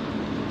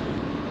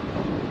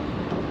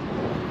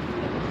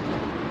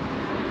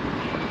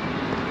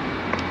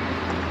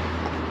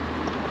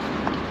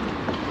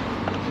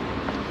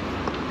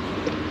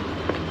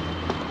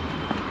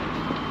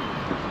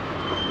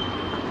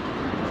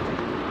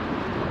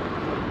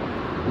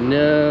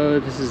 No,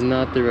 this is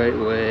not the right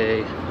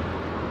way.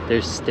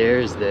 There's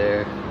stairs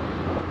there.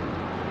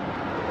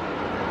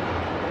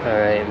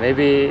 Alright,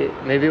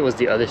 maybe it was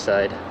the other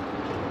side.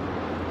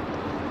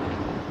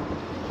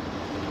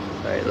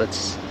 Alright,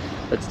 let's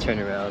turn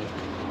around.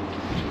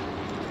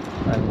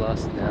 I'm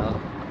lost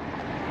now.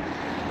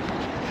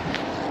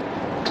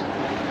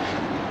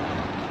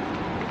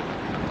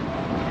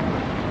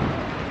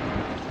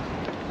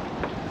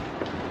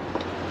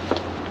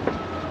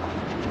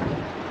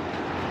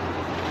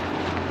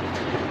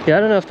 Yeah, I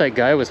don't know if that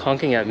guy was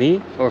honking at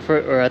me or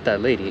at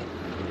that lady.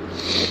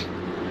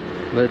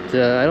 But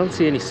I don't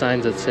see any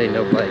signs that say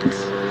no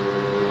bikes.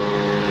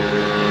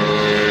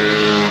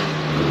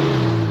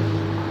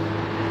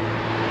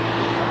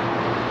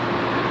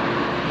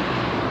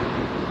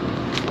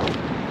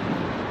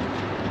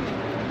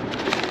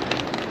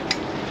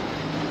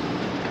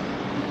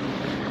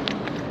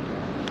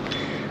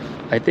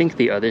 I think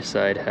the other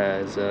side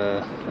has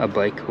a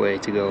bike way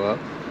to go up.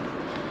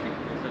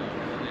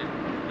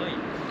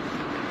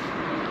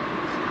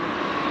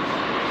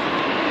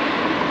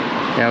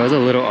 Yeah, it was a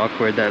little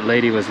awkward. That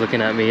lady was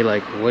looking at me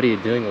like, what are you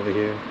doing over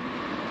here?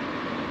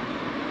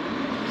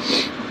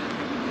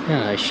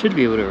 Yeah, I should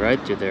be able to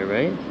ride through there,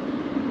 right?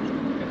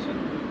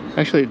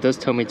 Actually, it does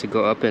tell me to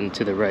go up and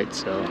to the right,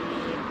 so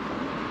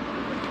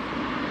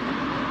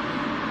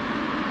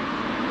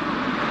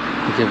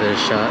I'll give it a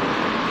shot.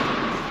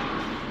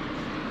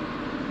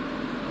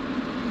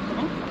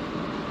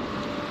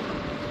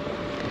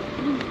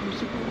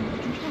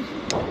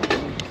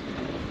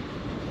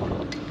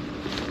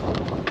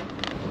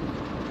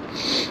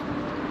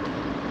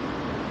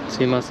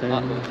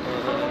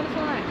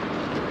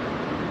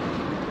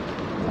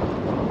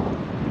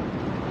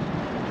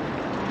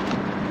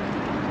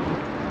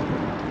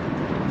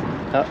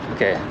 Oh,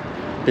 okay.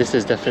 This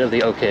is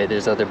definitely okay.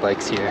 There's other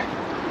bikes here.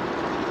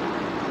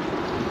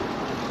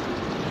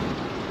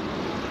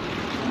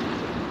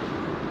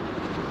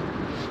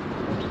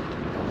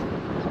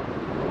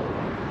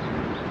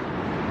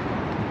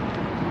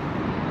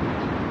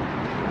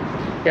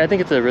 Yeah, I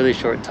think it's a really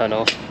short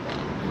tunnel.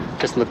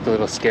 Just looked a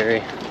little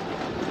scary.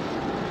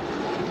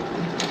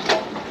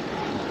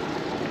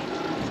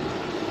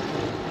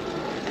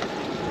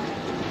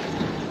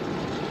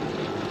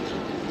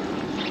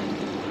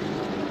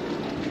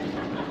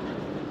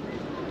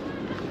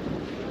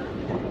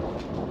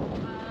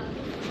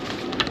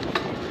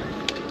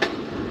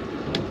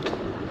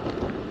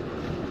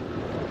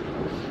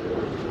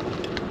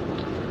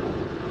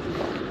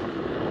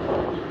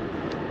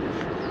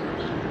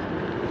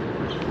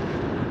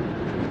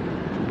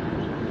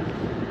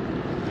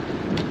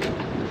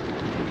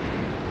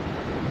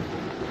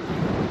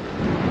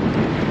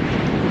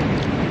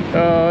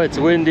 Oh, it's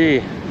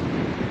windy.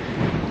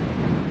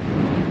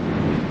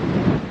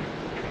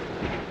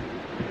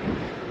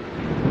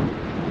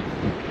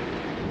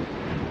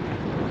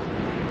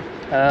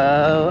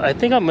 I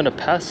think I'm gonna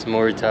pass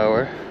Mori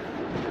Tower.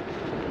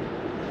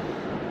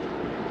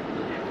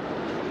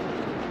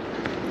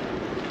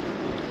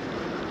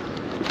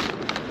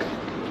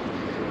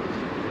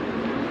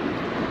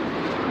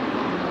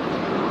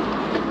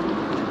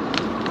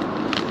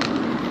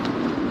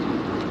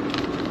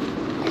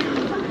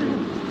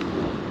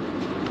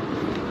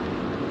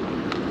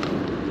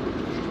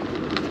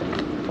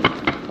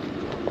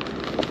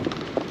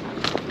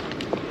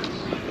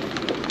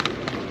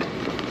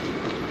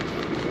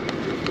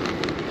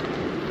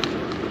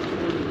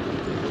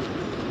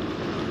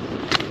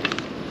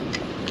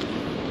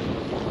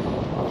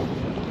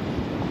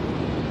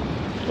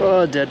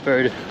 Oh, dead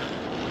bird.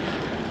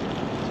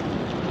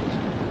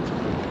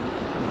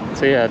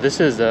 So yeah, this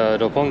is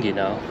Roppongi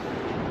now.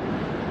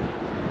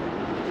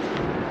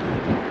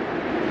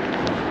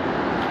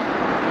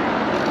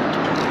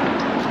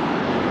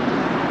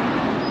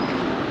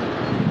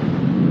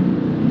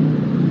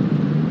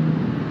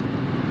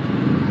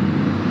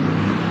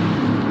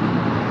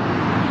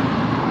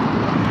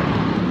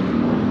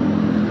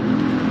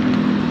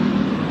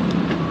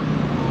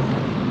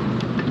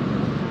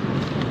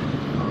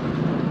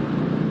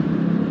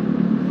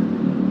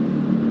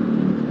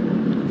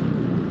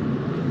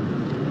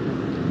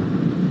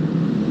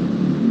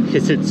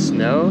 Is it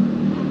snow?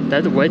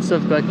 That white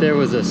stuff back there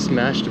was a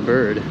smashed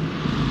bird.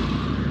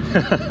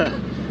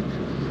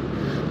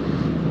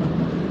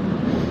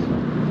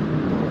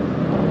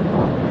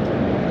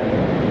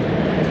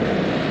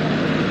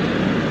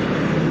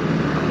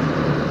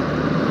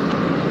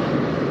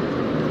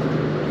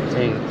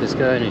 Dang, this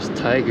guy in his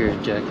tiger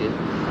jacket.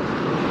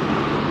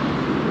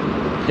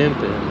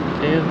 Pimpin',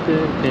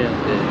 pimpin',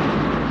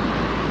 pimpin'.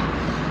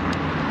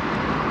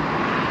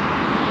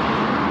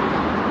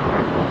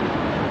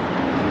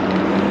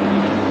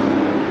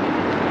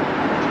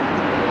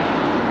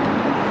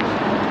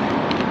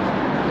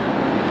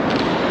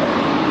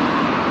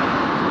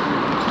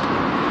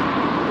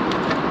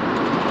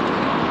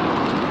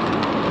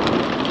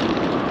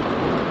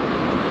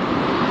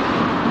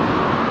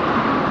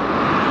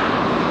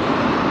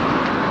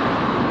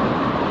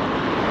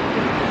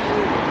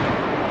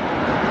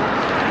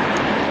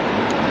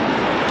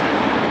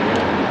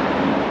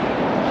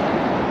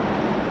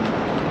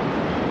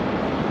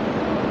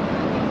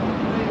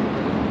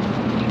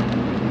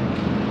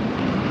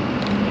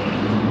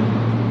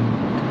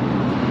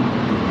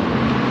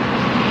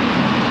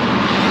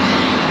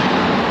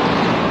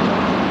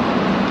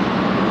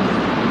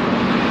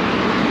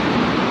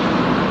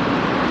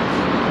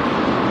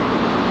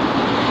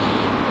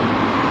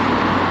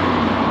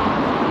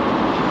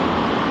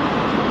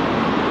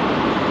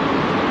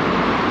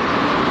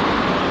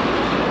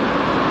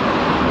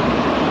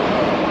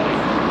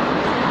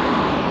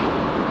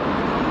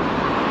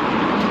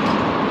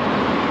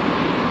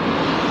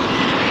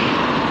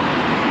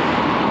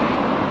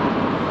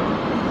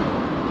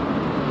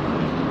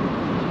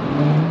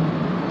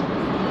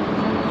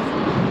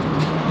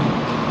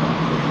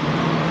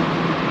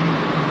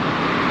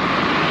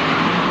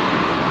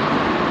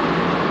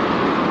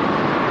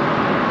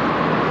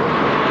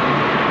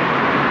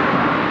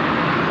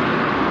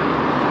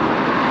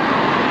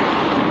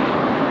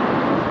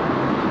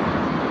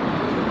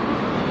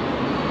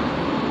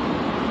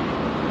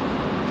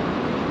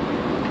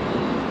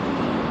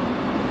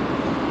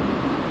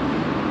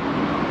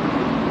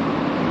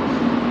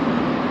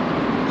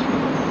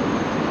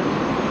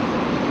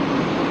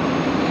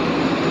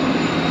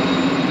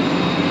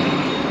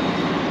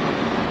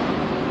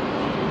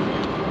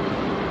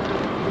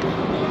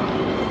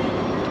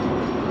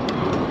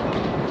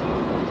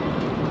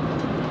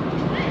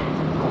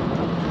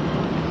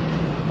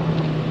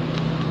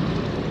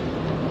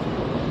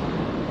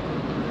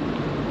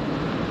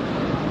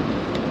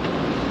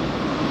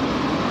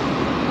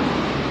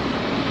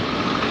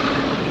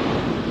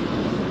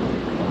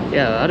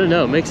 Yeah, I don't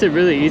know, it makes it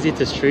really easy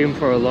to stream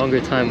for a longer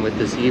time with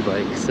this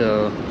e-bike,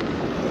 so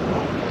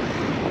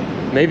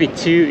maybe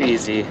too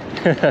easy.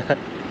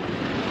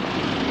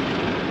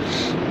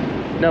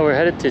 No, we're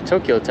headed to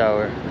Tokyo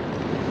Tower.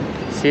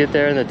 See it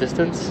there in the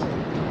distance?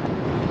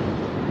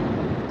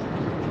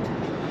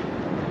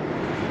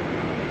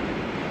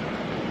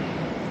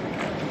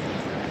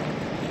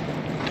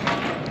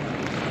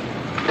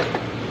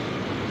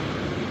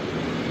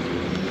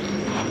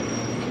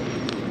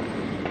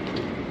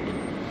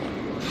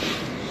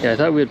 Yeah, I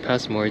thought we would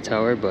pass Mori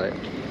Tower, but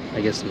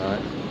I guess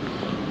not.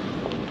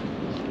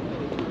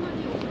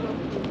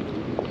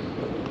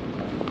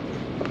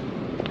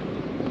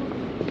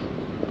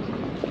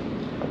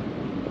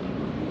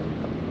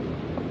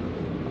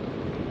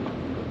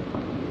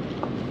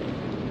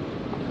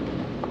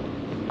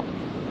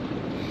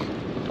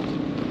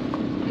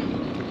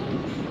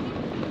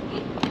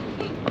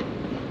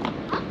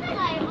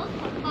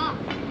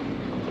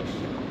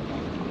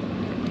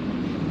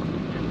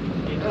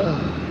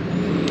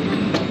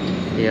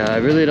 Yeah, I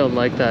really don't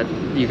like that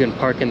you can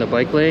park in the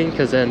bike lane,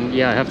 because then,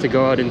 yeah, I have to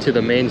go out into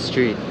the main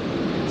street.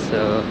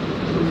 So...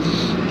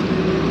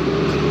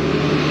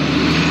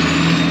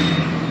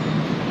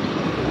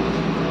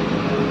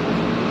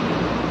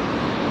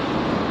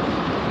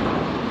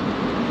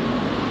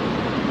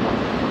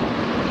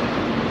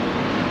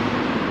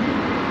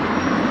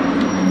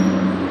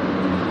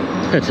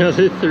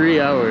 Another 3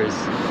 hours.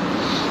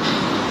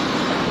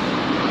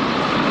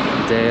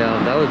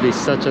 Damn, that would be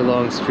such a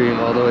long stream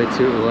all the way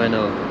to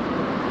Ueno.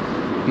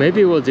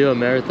 Maybe we'll do a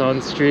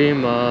marathon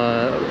stream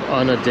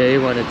on a day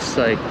when it's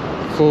like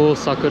full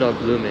sakura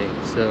blooming,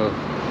 so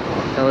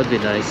that would be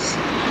nice.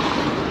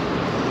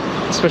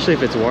 Especially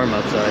if it's warm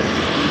outside.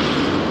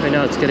 Right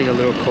now it's getting a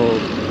little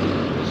cold.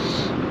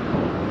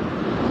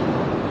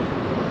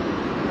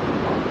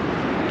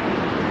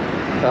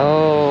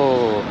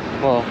 Oh,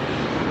 well,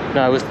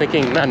 no, I was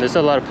thinking, man, there's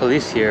a lot of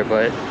police here,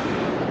 but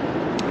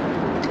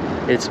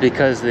it's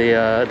because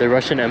the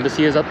Russian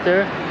embassy is up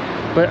there.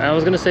 But I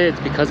was gonna say it's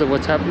because of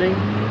what's happening,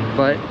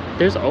 but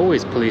there's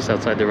always police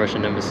outside the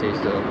Russian embassy,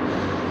 so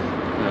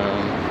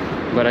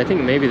but I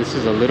think maybe this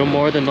is a little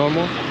more than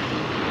normal.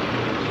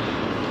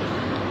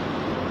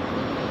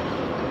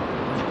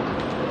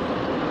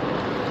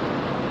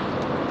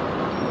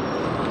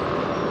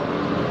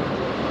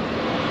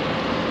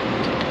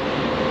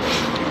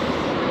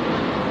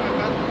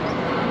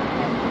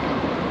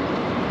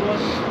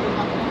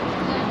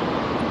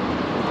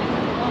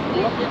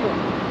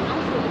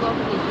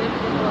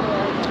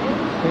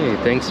 Hey,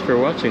 thanks for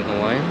watching,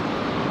 Hawaiian,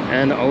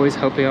 and always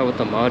helping out with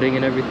the modding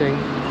and everything.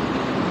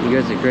 You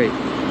guys are great.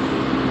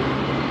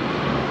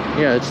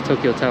 Yeah, it's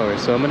Tokyo Tower,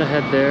 so I'm gonna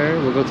head there.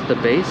 We'll go to the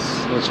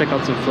base, we'll check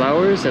out some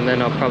flowers, and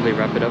then I'll probably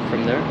wrap it up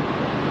from there.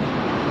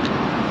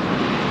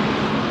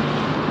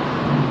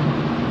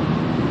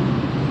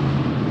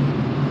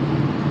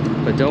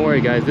 But don't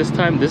worry guys, this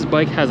time this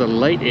bike has a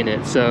light in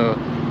it, so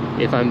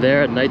if I'm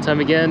there at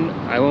nighttime again,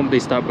 I won't be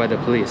stopped by the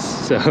police,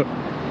 so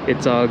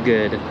it's all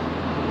good.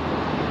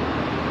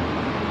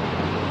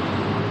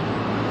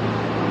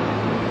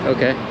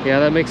 Okay, yeah,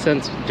 that makes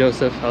sense,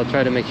 Joseph. I'll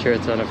try to make sure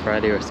it's on a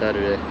Friday or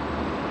Saturday.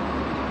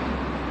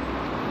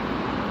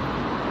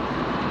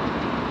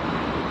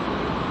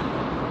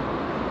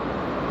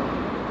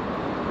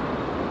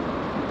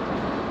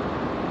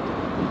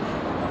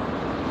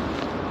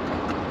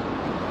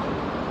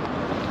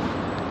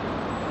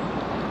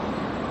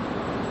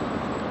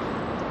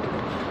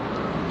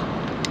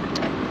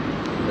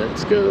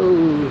 Let's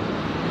go!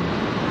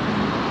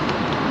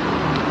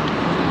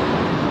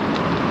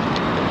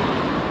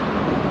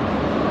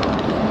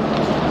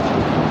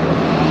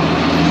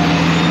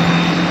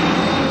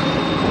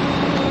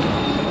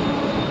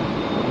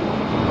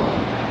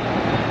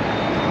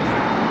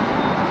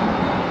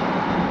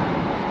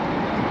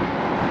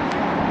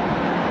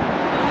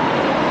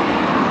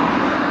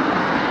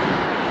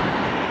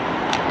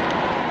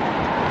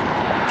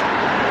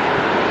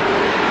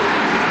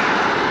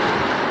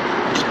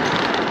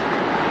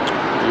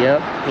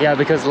 Yep, yeah,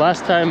 because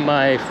last time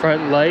my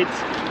front light,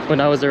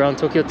 when I was around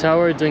Tokyo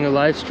Tower doing a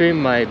live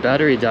stream, my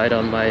battery died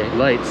on my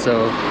light,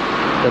 so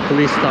the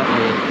police stopped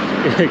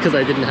me because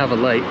I didn't have a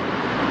light.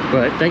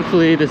 But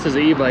thankfully this is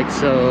an e-bike,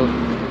 so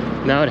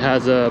now it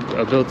has a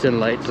built-in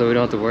light, so we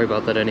don't have to worry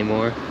about that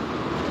anymore.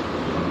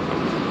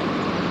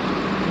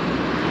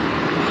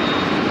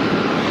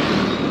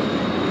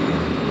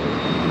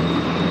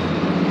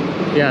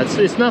 Yeah,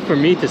 it's not for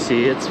me to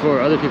see, it's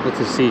for other people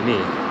to see me.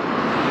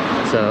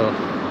 So...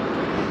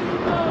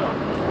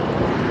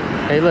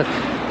 Hey look,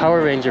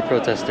 Power Ranger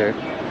protester.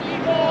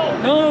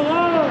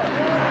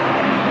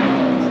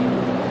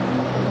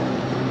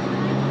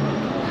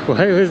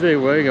 Why was they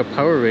wearing a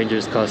Power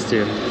Rangers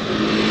costume?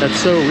 That's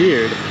so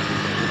weird.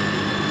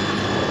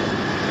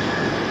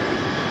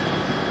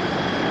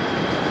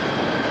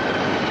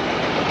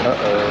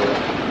 Uh-oh.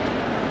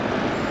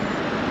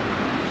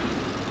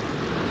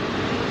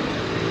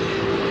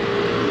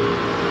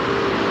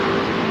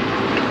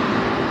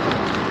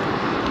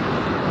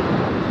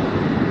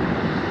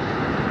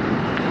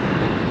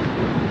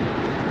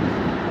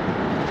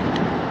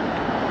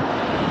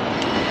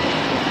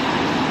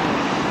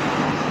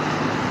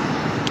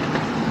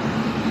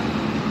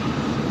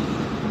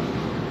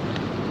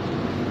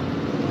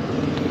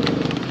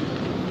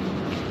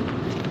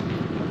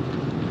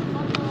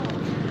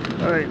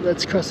 Alright,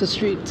 let's cross the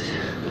street.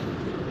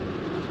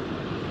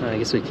 I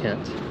guess we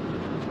can't.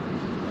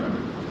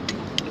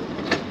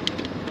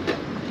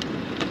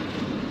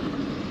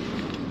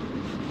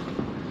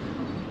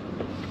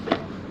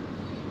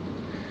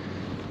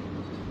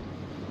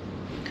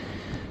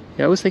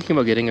 Yeah, I was thinking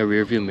about getting a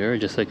rear view mirror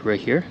just like right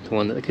here, the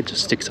one that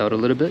just sticks out a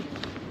little bit.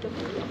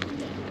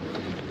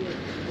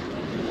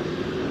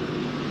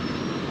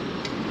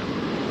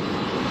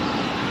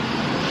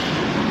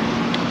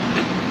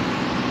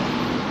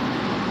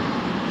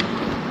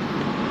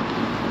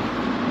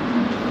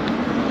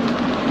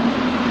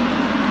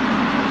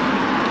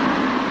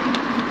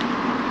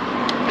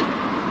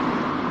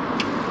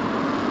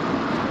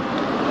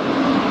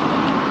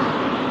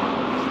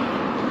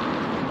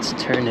 Let's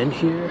turn in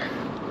here.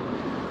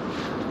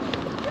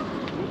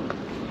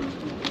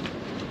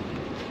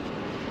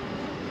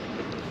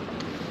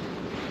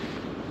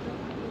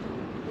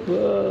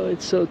 Whoa,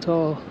 it's so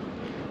tall.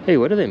 Hey,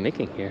 what are they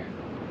making here?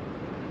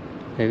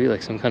 Maybe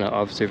like some kind of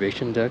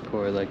observation deck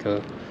or like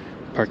a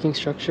parking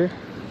structure?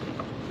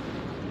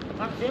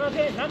 Ah,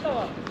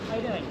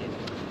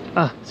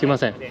 すいま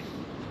せん。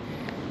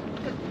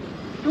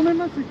止め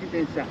ます自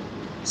転車。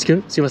す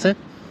いません。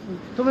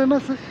止めま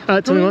す。あ、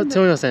止めま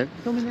せん。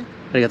止めね。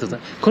ありがとうござい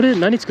ます。これ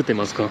何作って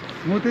ますか？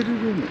モデルル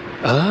ーム。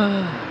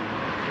あ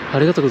あ、あ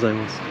りがとうござい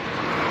ます。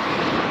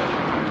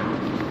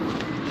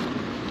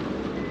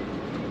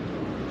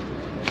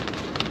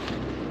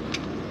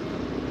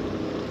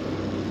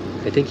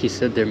I think he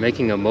said they're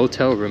making a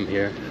motel room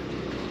here.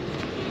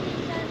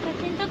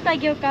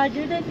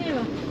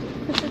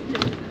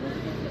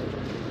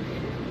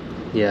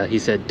 Yeah, he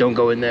said, don't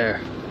go in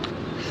there.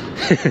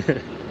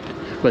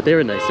 But they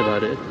were nice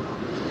about it.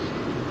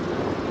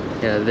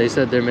 Yeah, they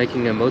said they're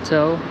making a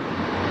motel.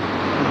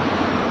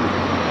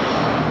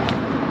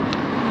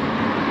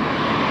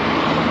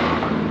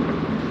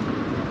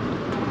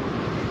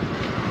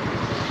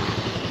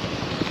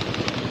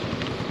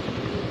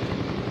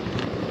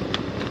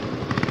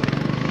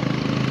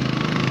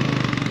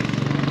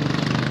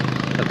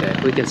 Okay,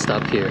 we can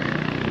stop here.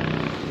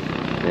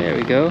 There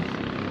we go.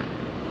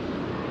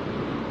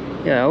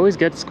 Yeah, I always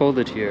get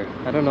scolded here.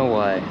 I don't know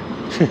why.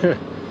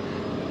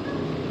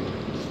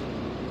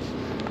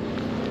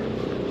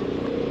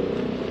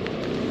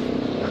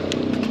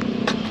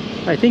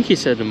 I think he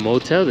said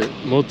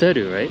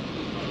moteru, right?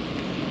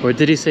 Or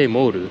did he say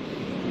moru?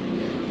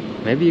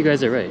 Maybe you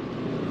guys are right.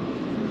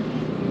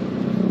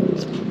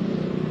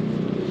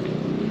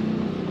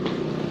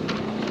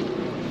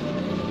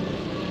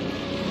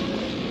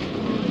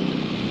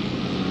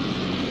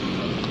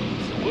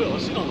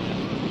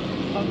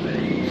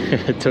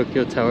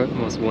 Tokyo Tower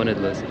most wanted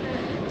list.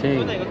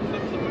 Dang.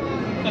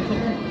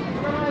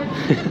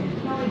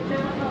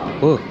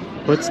 Whoa,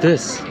 what's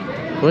this?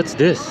 What's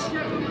this?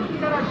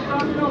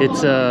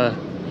 It's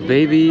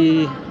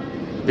baby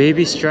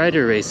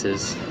strider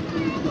races.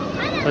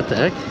 What the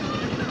heck?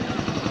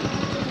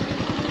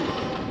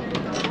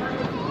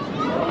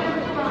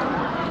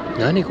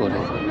 Nani kore?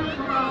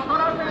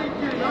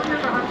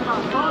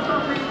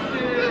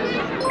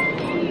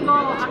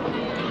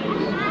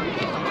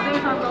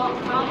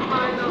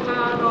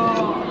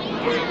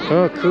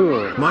 Oh,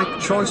 cool.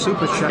 Mike Choi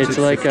super chatted. It's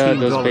like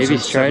those baby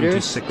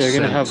striders. They're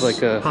gonna have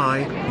like a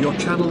Hi, your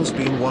channel's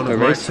been one of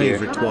my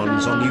favorite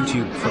ones on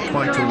YouTube for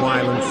quite a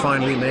while and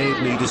finally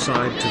made me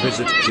decide to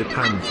visit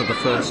Japan for the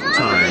first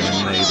time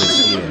in May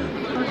this year.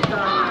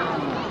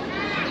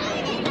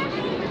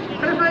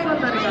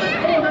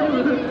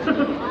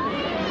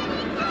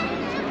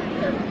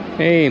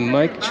 Hey,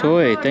 Mike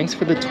Choi, thanks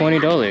for the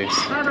 $20.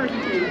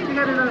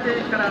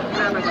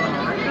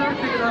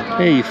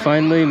 Hey, you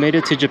finally made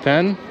it to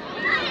Japan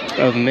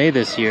of May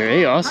this year.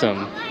 Hey,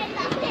 awesome.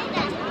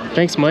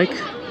 Thanks, Mike.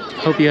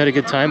 Hope you had a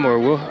good time, or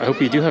I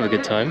hope you do have a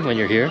good time when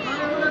you're here.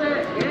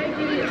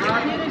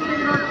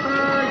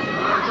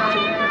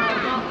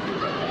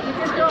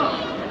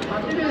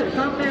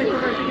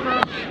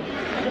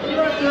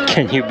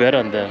 Can you bet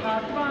on them?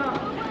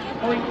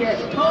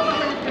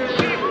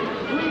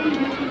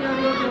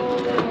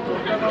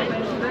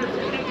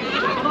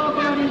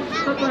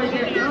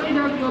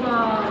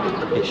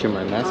 Make sure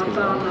my mask is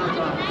on.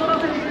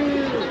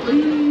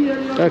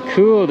 Oh,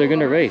 cool, they're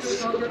gonna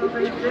race.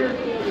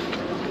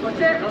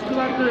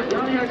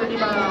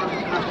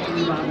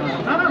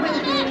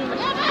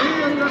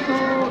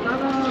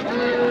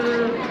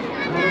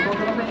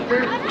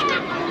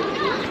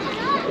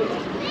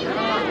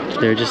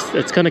 They're just,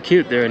 it's kind of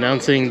cute. They're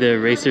announcing the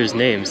racers'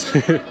 names.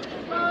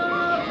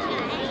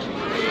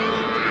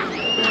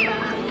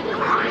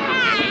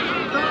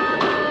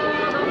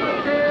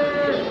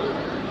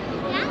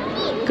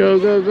 Go,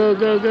 go, go,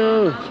 go,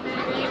 go.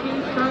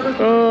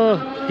 Oh,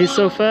 he's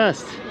so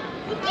fast.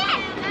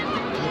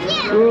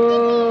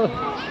 Whoa.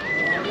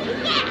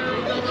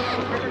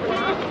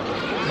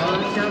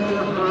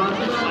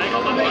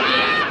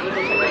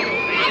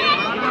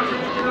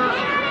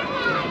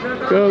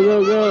 Go,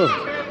 go, go.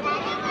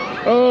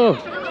 Oh,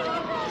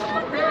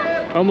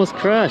 almost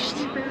crashed.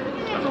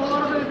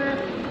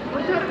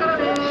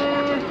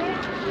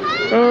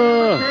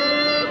 Oh.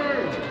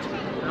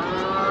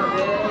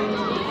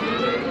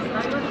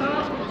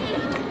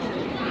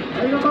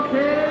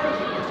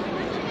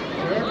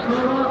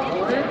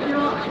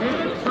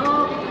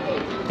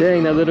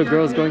 Dang, that little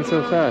girl's going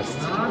so fast.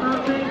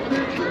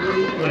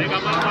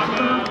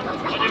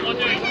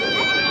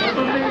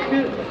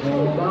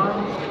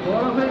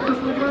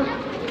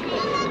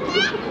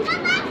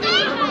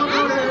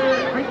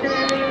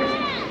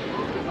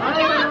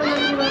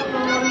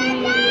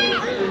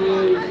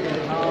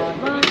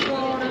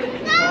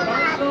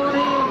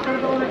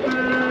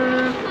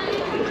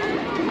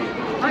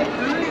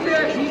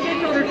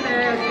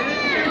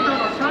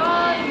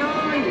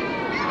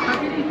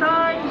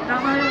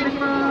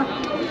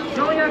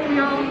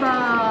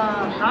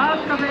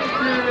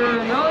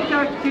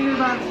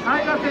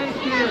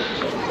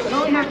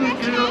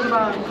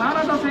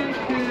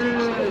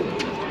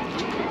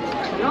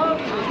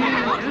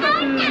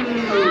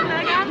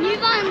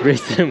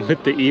 Race them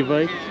with the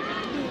e-bike?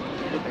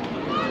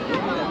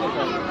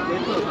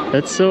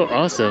 That's so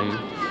awesome.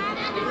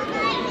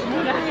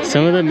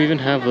 Some of them even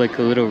have like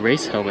little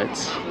race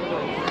helmets.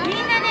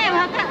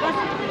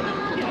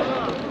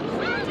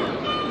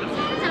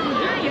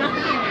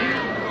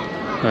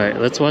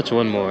 Alright, let's watch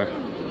one more.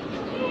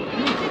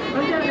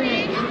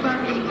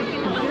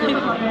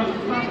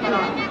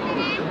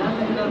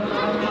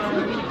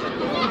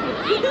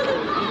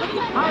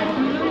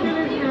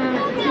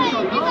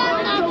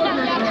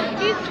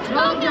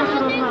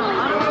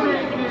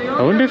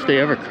 I wonder if they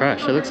ever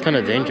crash. It looks kind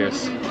of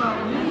dangerous.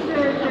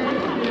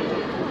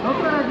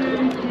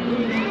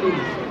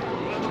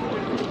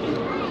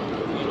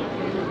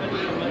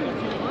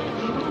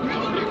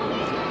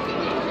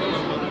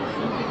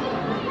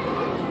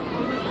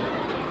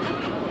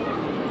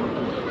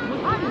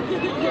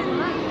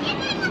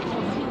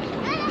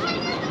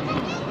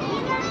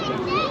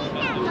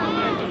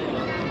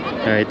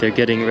 Alright, they're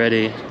getting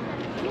ready.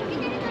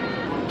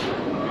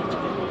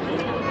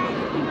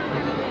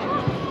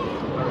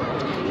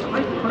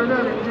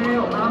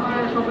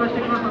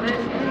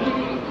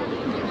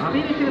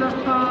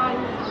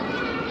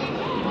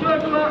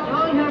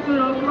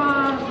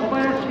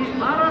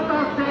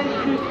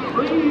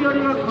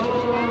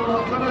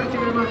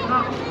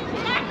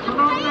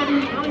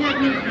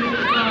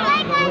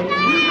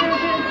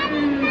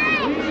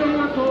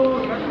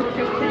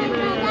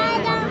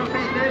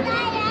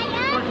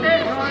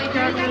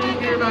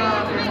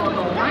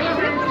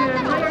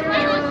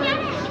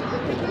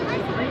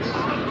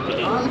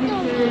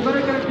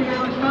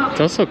 It's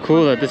also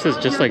cool that this is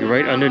just like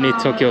right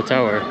underneath Tokyo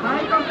Tower.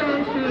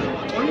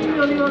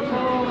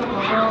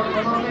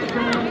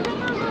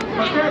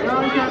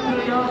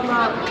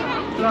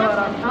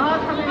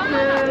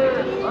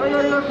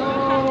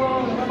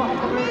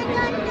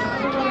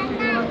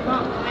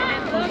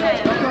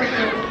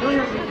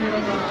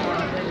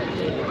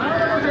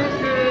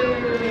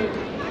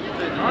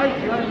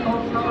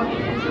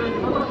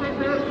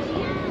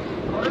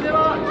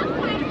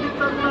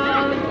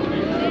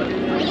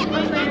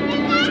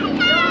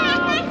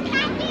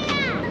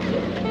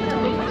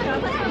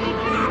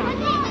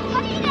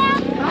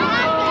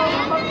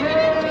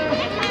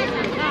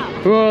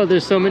 Whoa,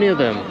 there's so many of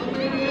them.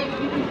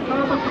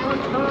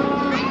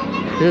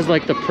 This is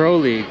like the Pro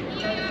League.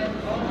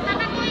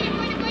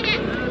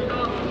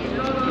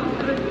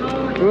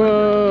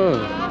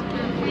 Whoa!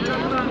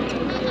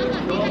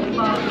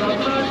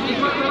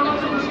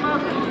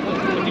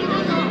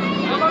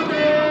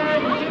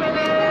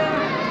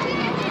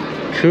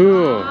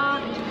 Cool.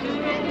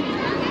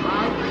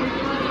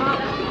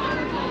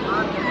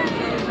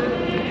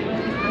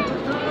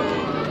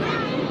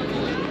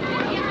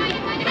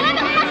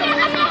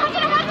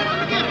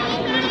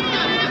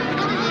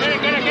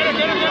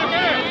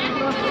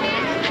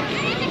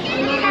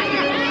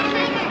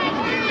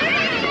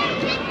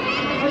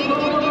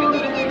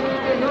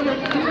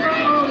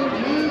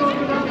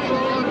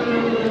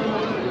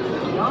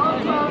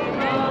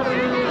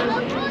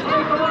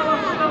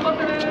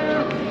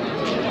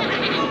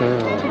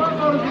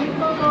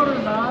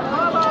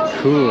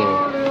 Cool.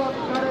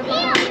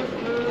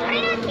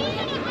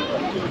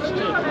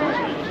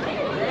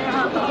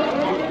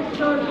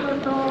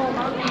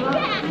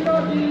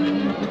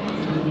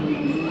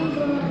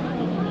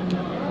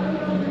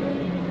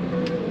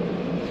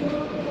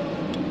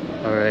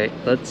 All right,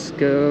 let's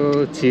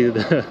go to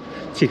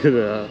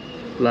the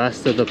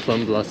last of the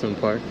Plum Blossom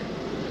Park.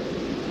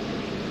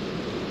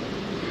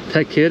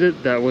 That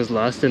kid that was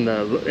last in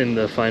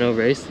the final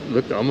race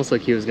looked almost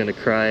like he was gonna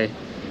cry.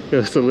 It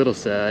was a little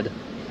sad.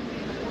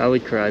 I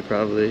would cry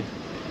probably.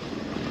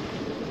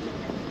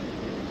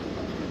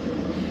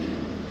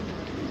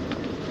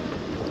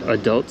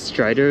 Adult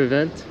Strider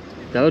event?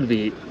 That would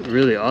be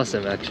really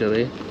awesome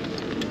actually.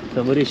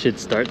 Somebody should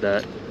start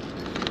that.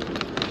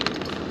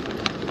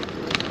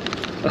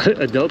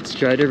 Adult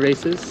Strider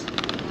races?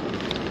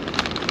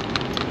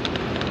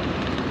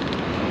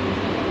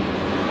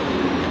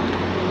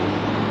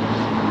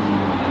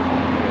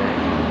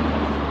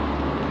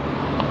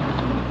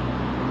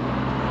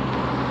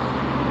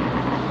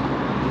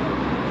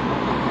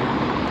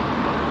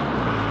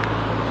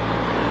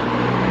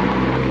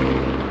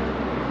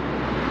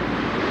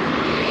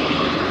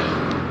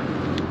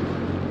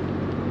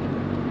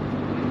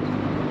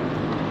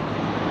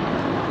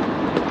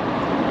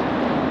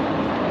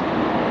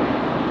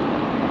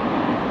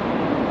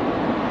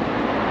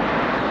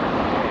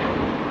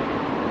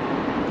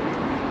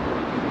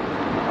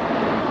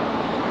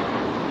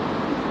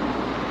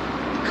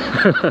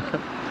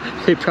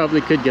 They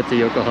probably could get to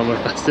Yokohama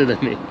faster than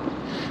me.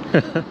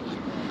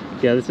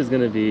 Yeah, this is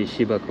gonna be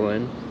Shiba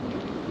Koen.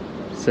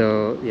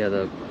 So yeah,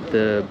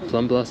 the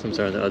plum blossoms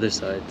are on the other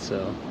side,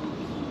 so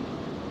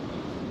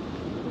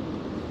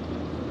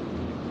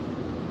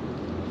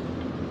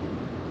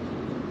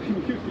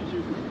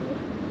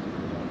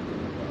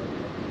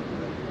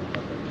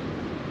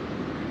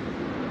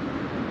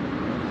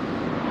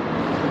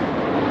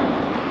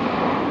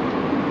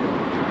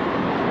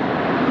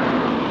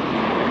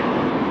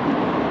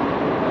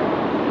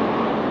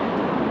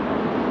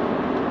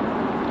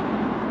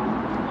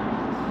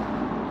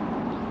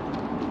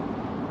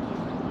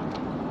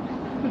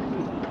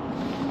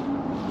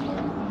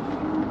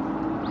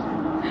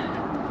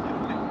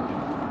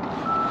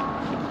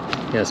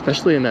yeah,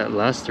 especially in that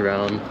last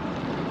round,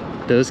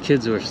 those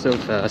kids were so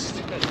fast.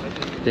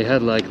 They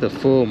had like the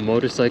full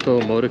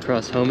motorcycle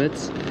motocross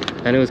helmets,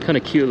 and it was kind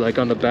of cute. Like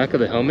on the back of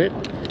the helmet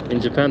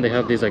in Japan, they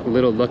have these like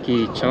little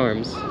lucky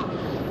charms,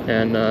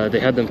 and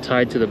they had them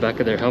tied to the back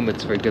of their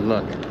helmets for good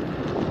luck.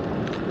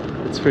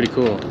 It's pretty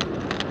cool.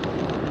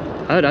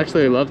 I'd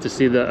actually love to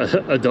see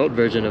the adult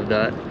version of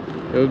that.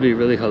 It would be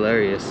really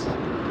hilarious.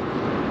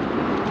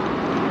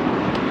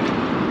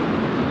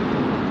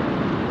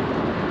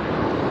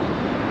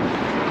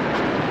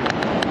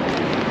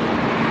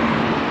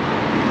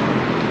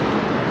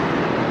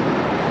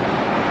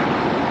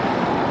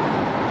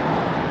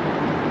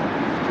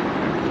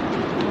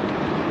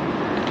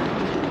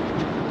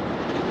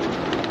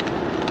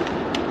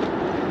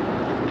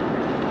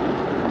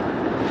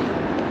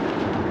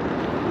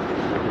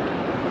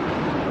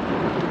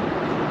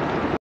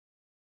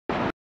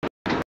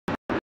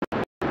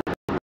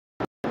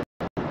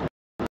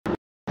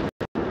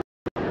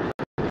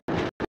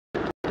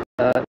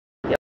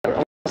 Yeah, we're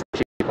almost at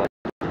Shinjuku Gyoen.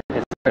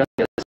 It's right on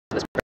the other side of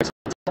this press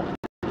hotel.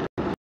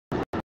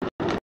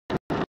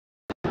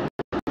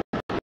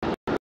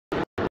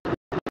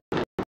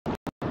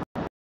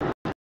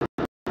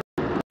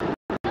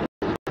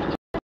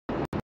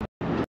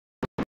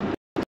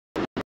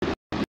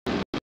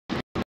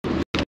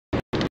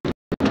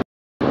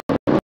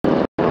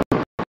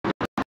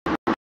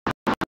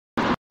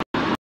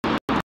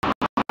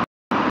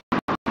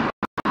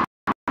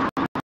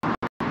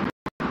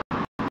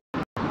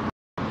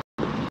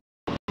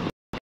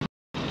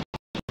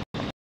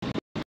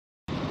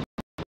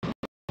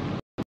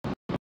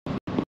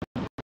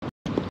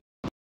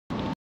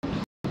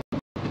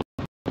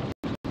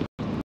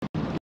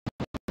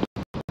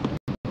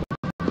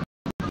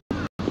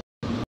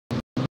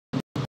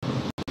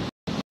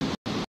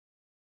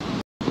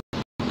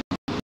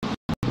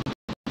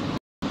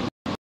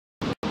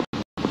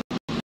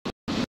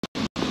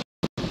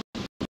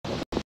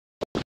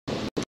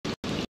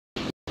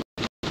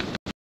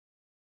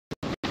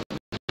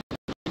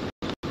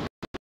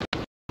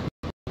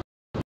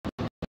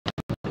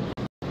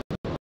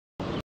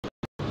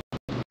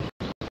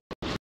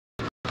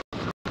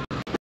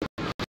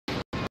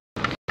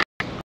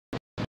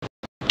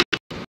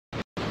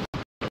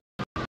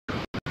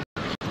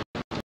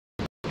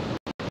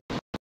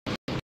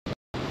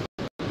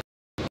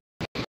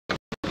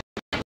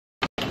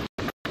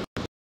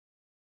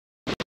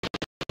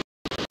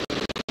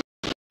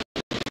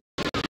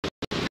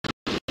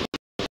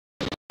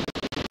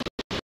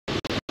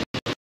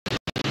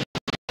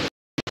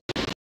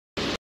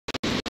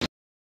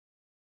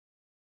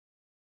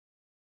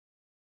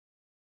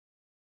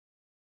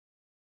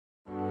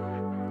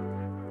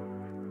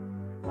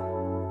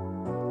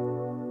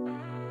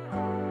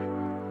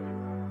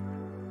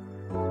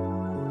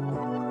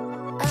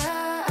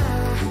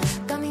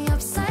 Got me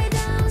upside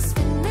down,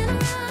 spinning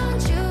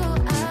around you.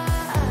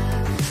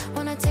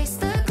 Wanna taste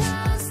the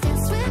clouds,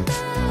 dance with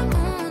the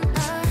moon.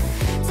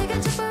 Take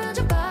a trip around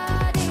your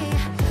body.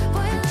 Boy,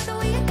 I love the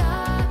way you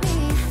got me.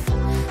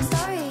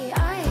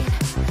 Starry-eyed,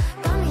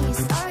 got me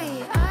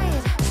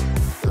starry-eyed.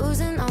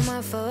 Losing all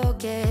my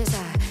focus,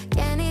 I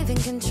can't even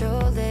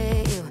control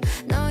it.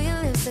 You know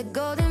your lips are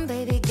golden,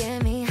 baby,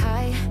 get me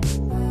high.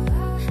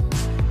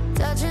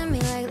 Touching me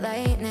like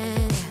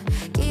lightning,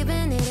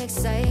 keeping it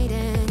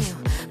exciting.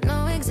 You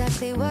know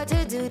exactly what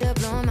to do to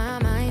blow my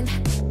mind.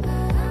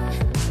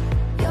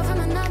 You're from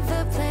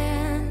another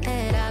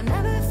planet. I've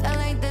never felt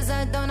like this.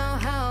 I don't know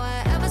how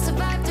I ever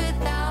survived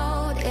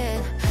without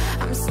it.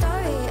 I'm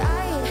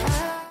starry-eyed.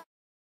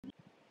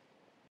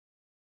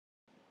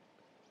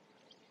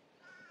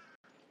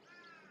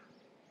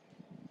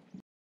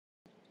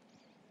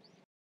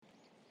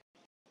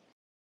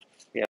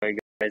 Yeah,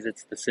 guys,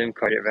 it's the SIM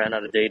card. It ran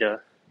out of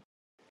data.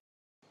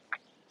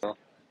 So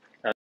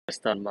I'm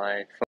just on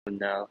my phone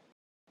now.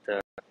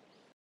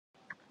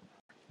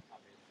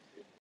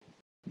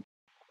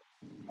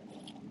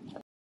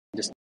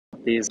 Just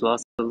these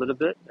lost a little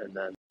bit, and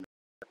then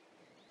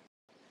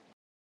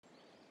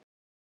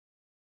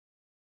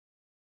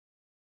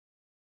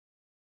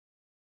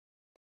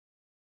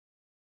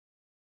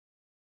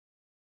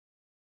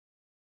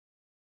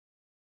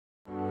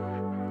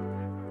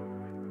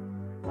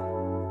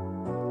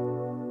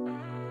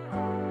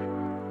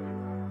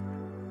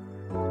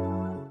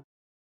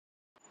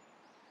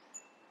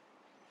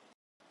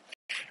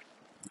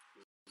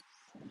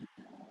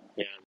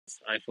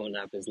iPhone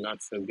app is not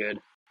so good.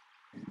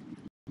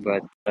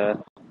 But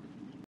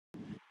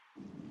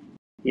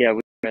yeah,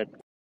 we were at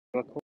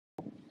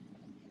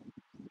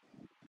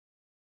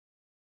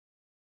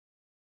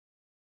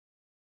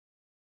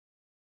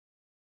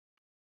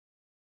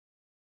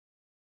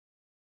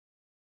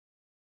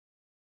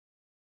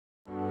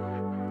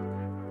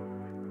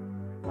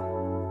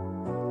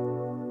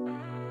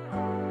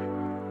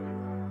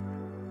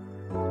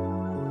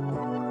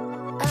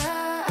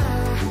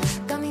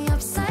got me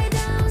upside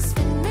down,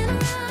 spinning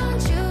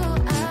around you.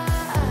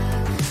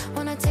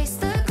 Wanna taste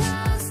the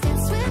clouds,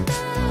 dance with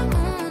the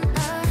moon.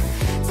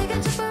 Take a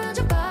trip around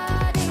your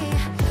body.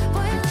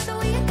 Boy, I love the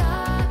way you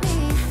got me.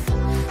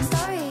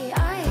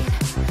 Starry-eyed,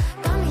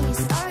 got me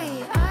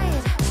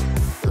starry-eyed.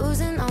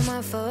 Losing all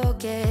my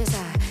focus, I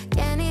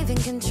can't even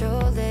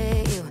control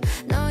it. You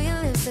know your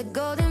lips are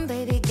golden,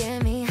 baby,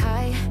 get me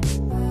high.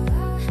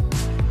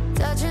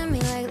 Touching me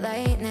like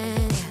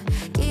lightning,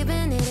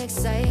 keeping it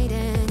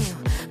exciting. You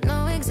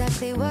know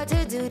exactly what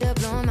to do to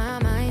blow my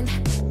mind.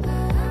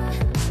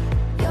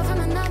 You're from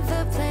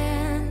another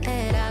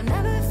planet. I've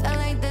never felt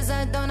like this.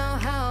 I don't know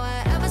how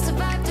I ever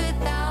survived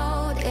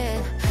without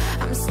it.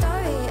 I'm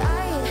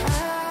starry-eyed,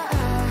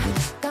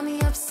 got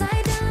me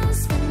upside down,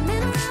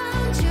 spinning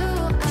around you.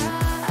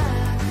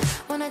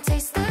 Wanna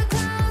taste the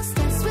clouds,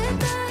 dance with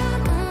the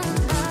moon.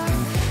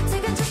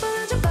 Take a trip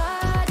around your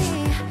body.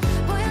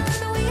 Boy, I love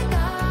the way you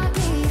got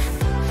me.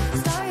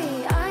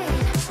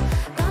 Starry-eyed,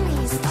 got me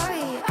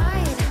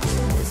starry-eyed.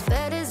 This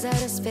bed is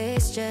out of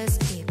space, just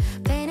keep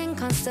painting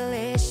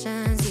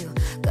constellations. You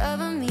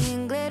cover me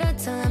in glitter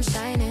till I'm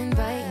shining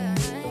bright.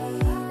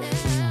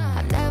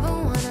 I never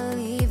wanna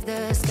leave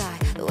the sky.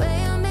 The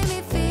way you made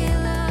me feel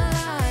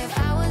alive.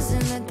 I was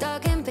in the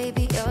dark and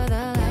baby, you're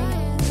the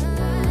light.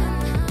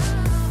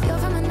 You're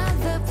from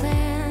another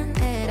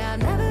planet. I've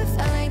never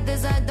felt like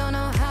this. I don't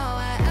know how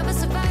I ever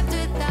survived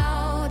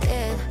without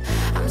it.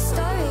 I'm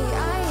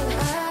starry-eyed,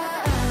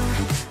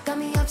 got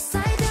me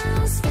upside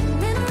down,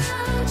 spinning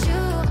around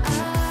you.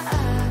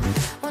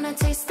 Wanna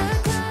taste the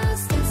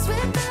clouds, dance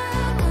with the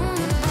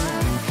moon.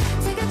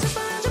 Take a trip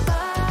around your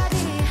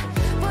body.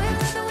 Boy, I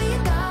love the way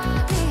you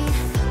got me.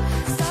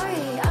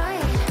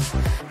 Starry-eyed,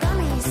 got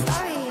me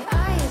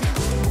starry-eyed.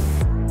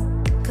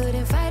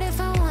 Couldn't fight if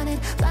I wanted.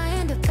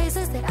 Flying to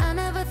places that I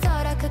never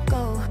thought I could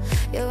go.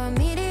 You're a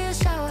meteor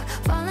shower,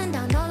 falling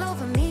down all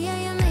over me. Yeah,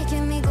 you're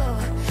making me glow.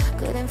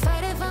 Couldn't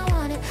fight if I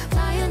wanted.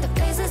 Flying to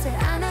places that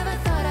I never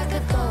thought I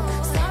could go.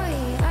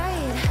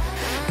 Starry-eyed,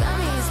 got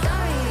me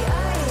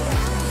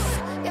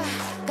starry-eyed. Yeah,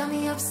 got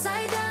me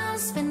upside down,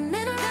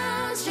 spinning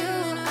around you.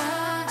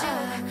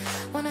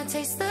 Wanna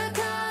taste the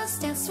clouds,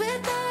 dance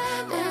with the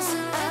moon.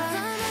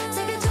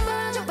 Take a trip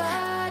around your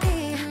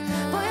body.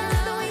 Boy, I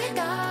love the way you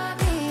got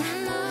me.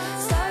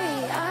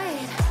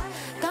 Starry-eyed,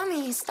 got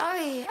me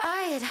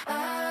starry-eyed.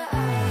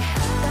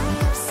 Got me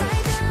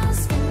upside down,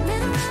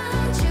 spinning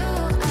around you.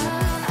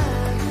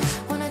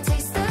 Wanna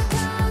taste the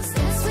clouds,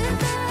 dance with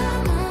the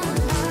moon.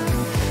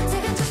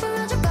 Take a trip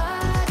around your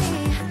body.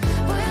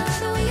 Boy, I love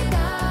the way you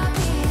got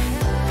me.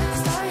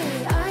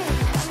 Starry-eyed,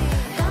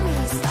 got me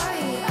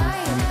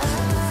starry-eyed.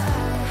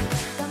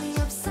 Got me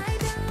upside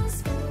down,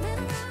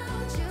 spinning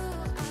around you.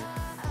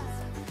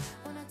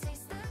 Wanna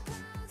taste the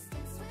clouds,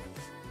 dance with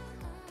the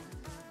moon.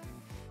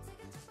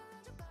 Take a trip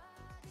around your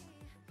body.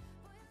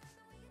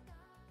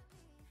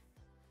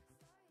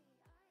 Boy, I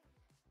love the way you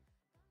got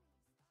me.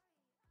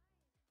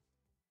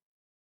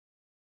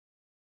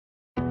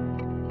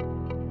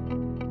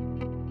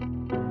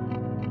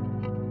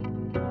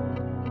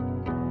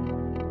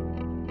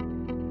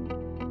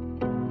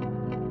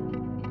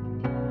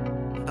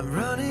 I'm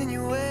running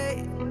your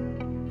way,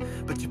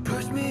 but you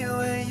push me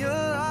away. Your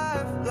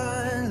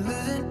lifeline,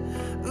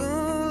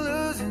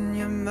 losing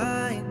your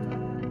mind.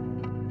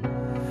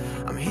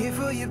 I'm here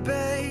for you,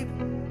 babe.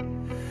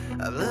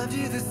 I've loved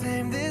you the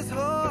same this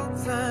whole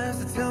time.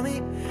 So tell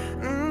me,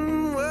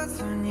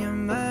 what's on your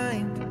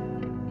mind?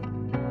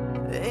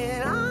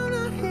 And I'm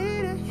not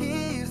here to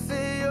hear you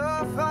say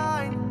you're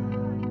fine.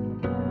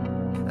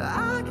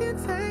 I can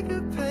take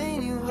the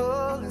pain you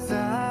hold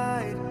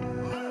inside.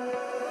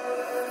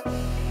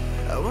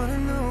 I wanna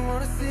know,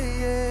 wanna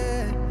see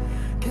it.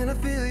 Can I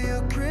feel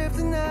your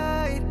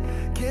kryptonite?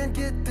 Can't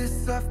get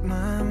this off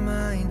my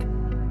mind.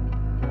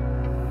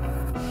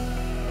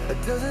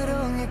 Does it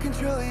only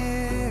control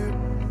you?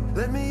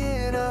 Let me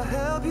in, I'll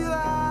help you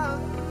out.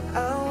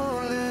 I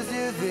won't lose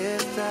you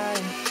this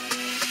time.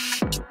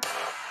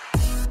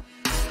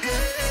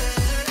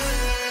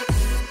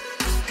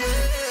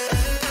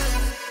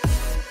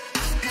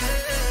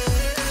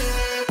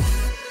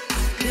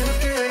 Can I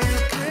feel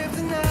your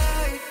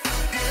kryptonite?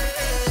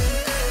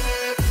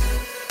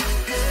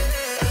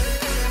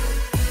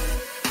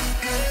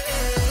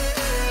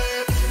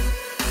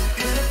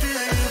 Can I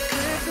feel your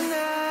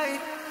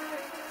kryptonite?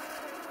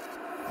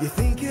 You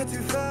think you're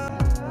too far,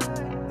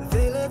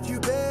 they left you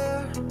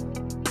bare,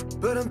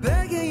 but I'm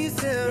begging you,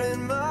 stare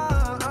in my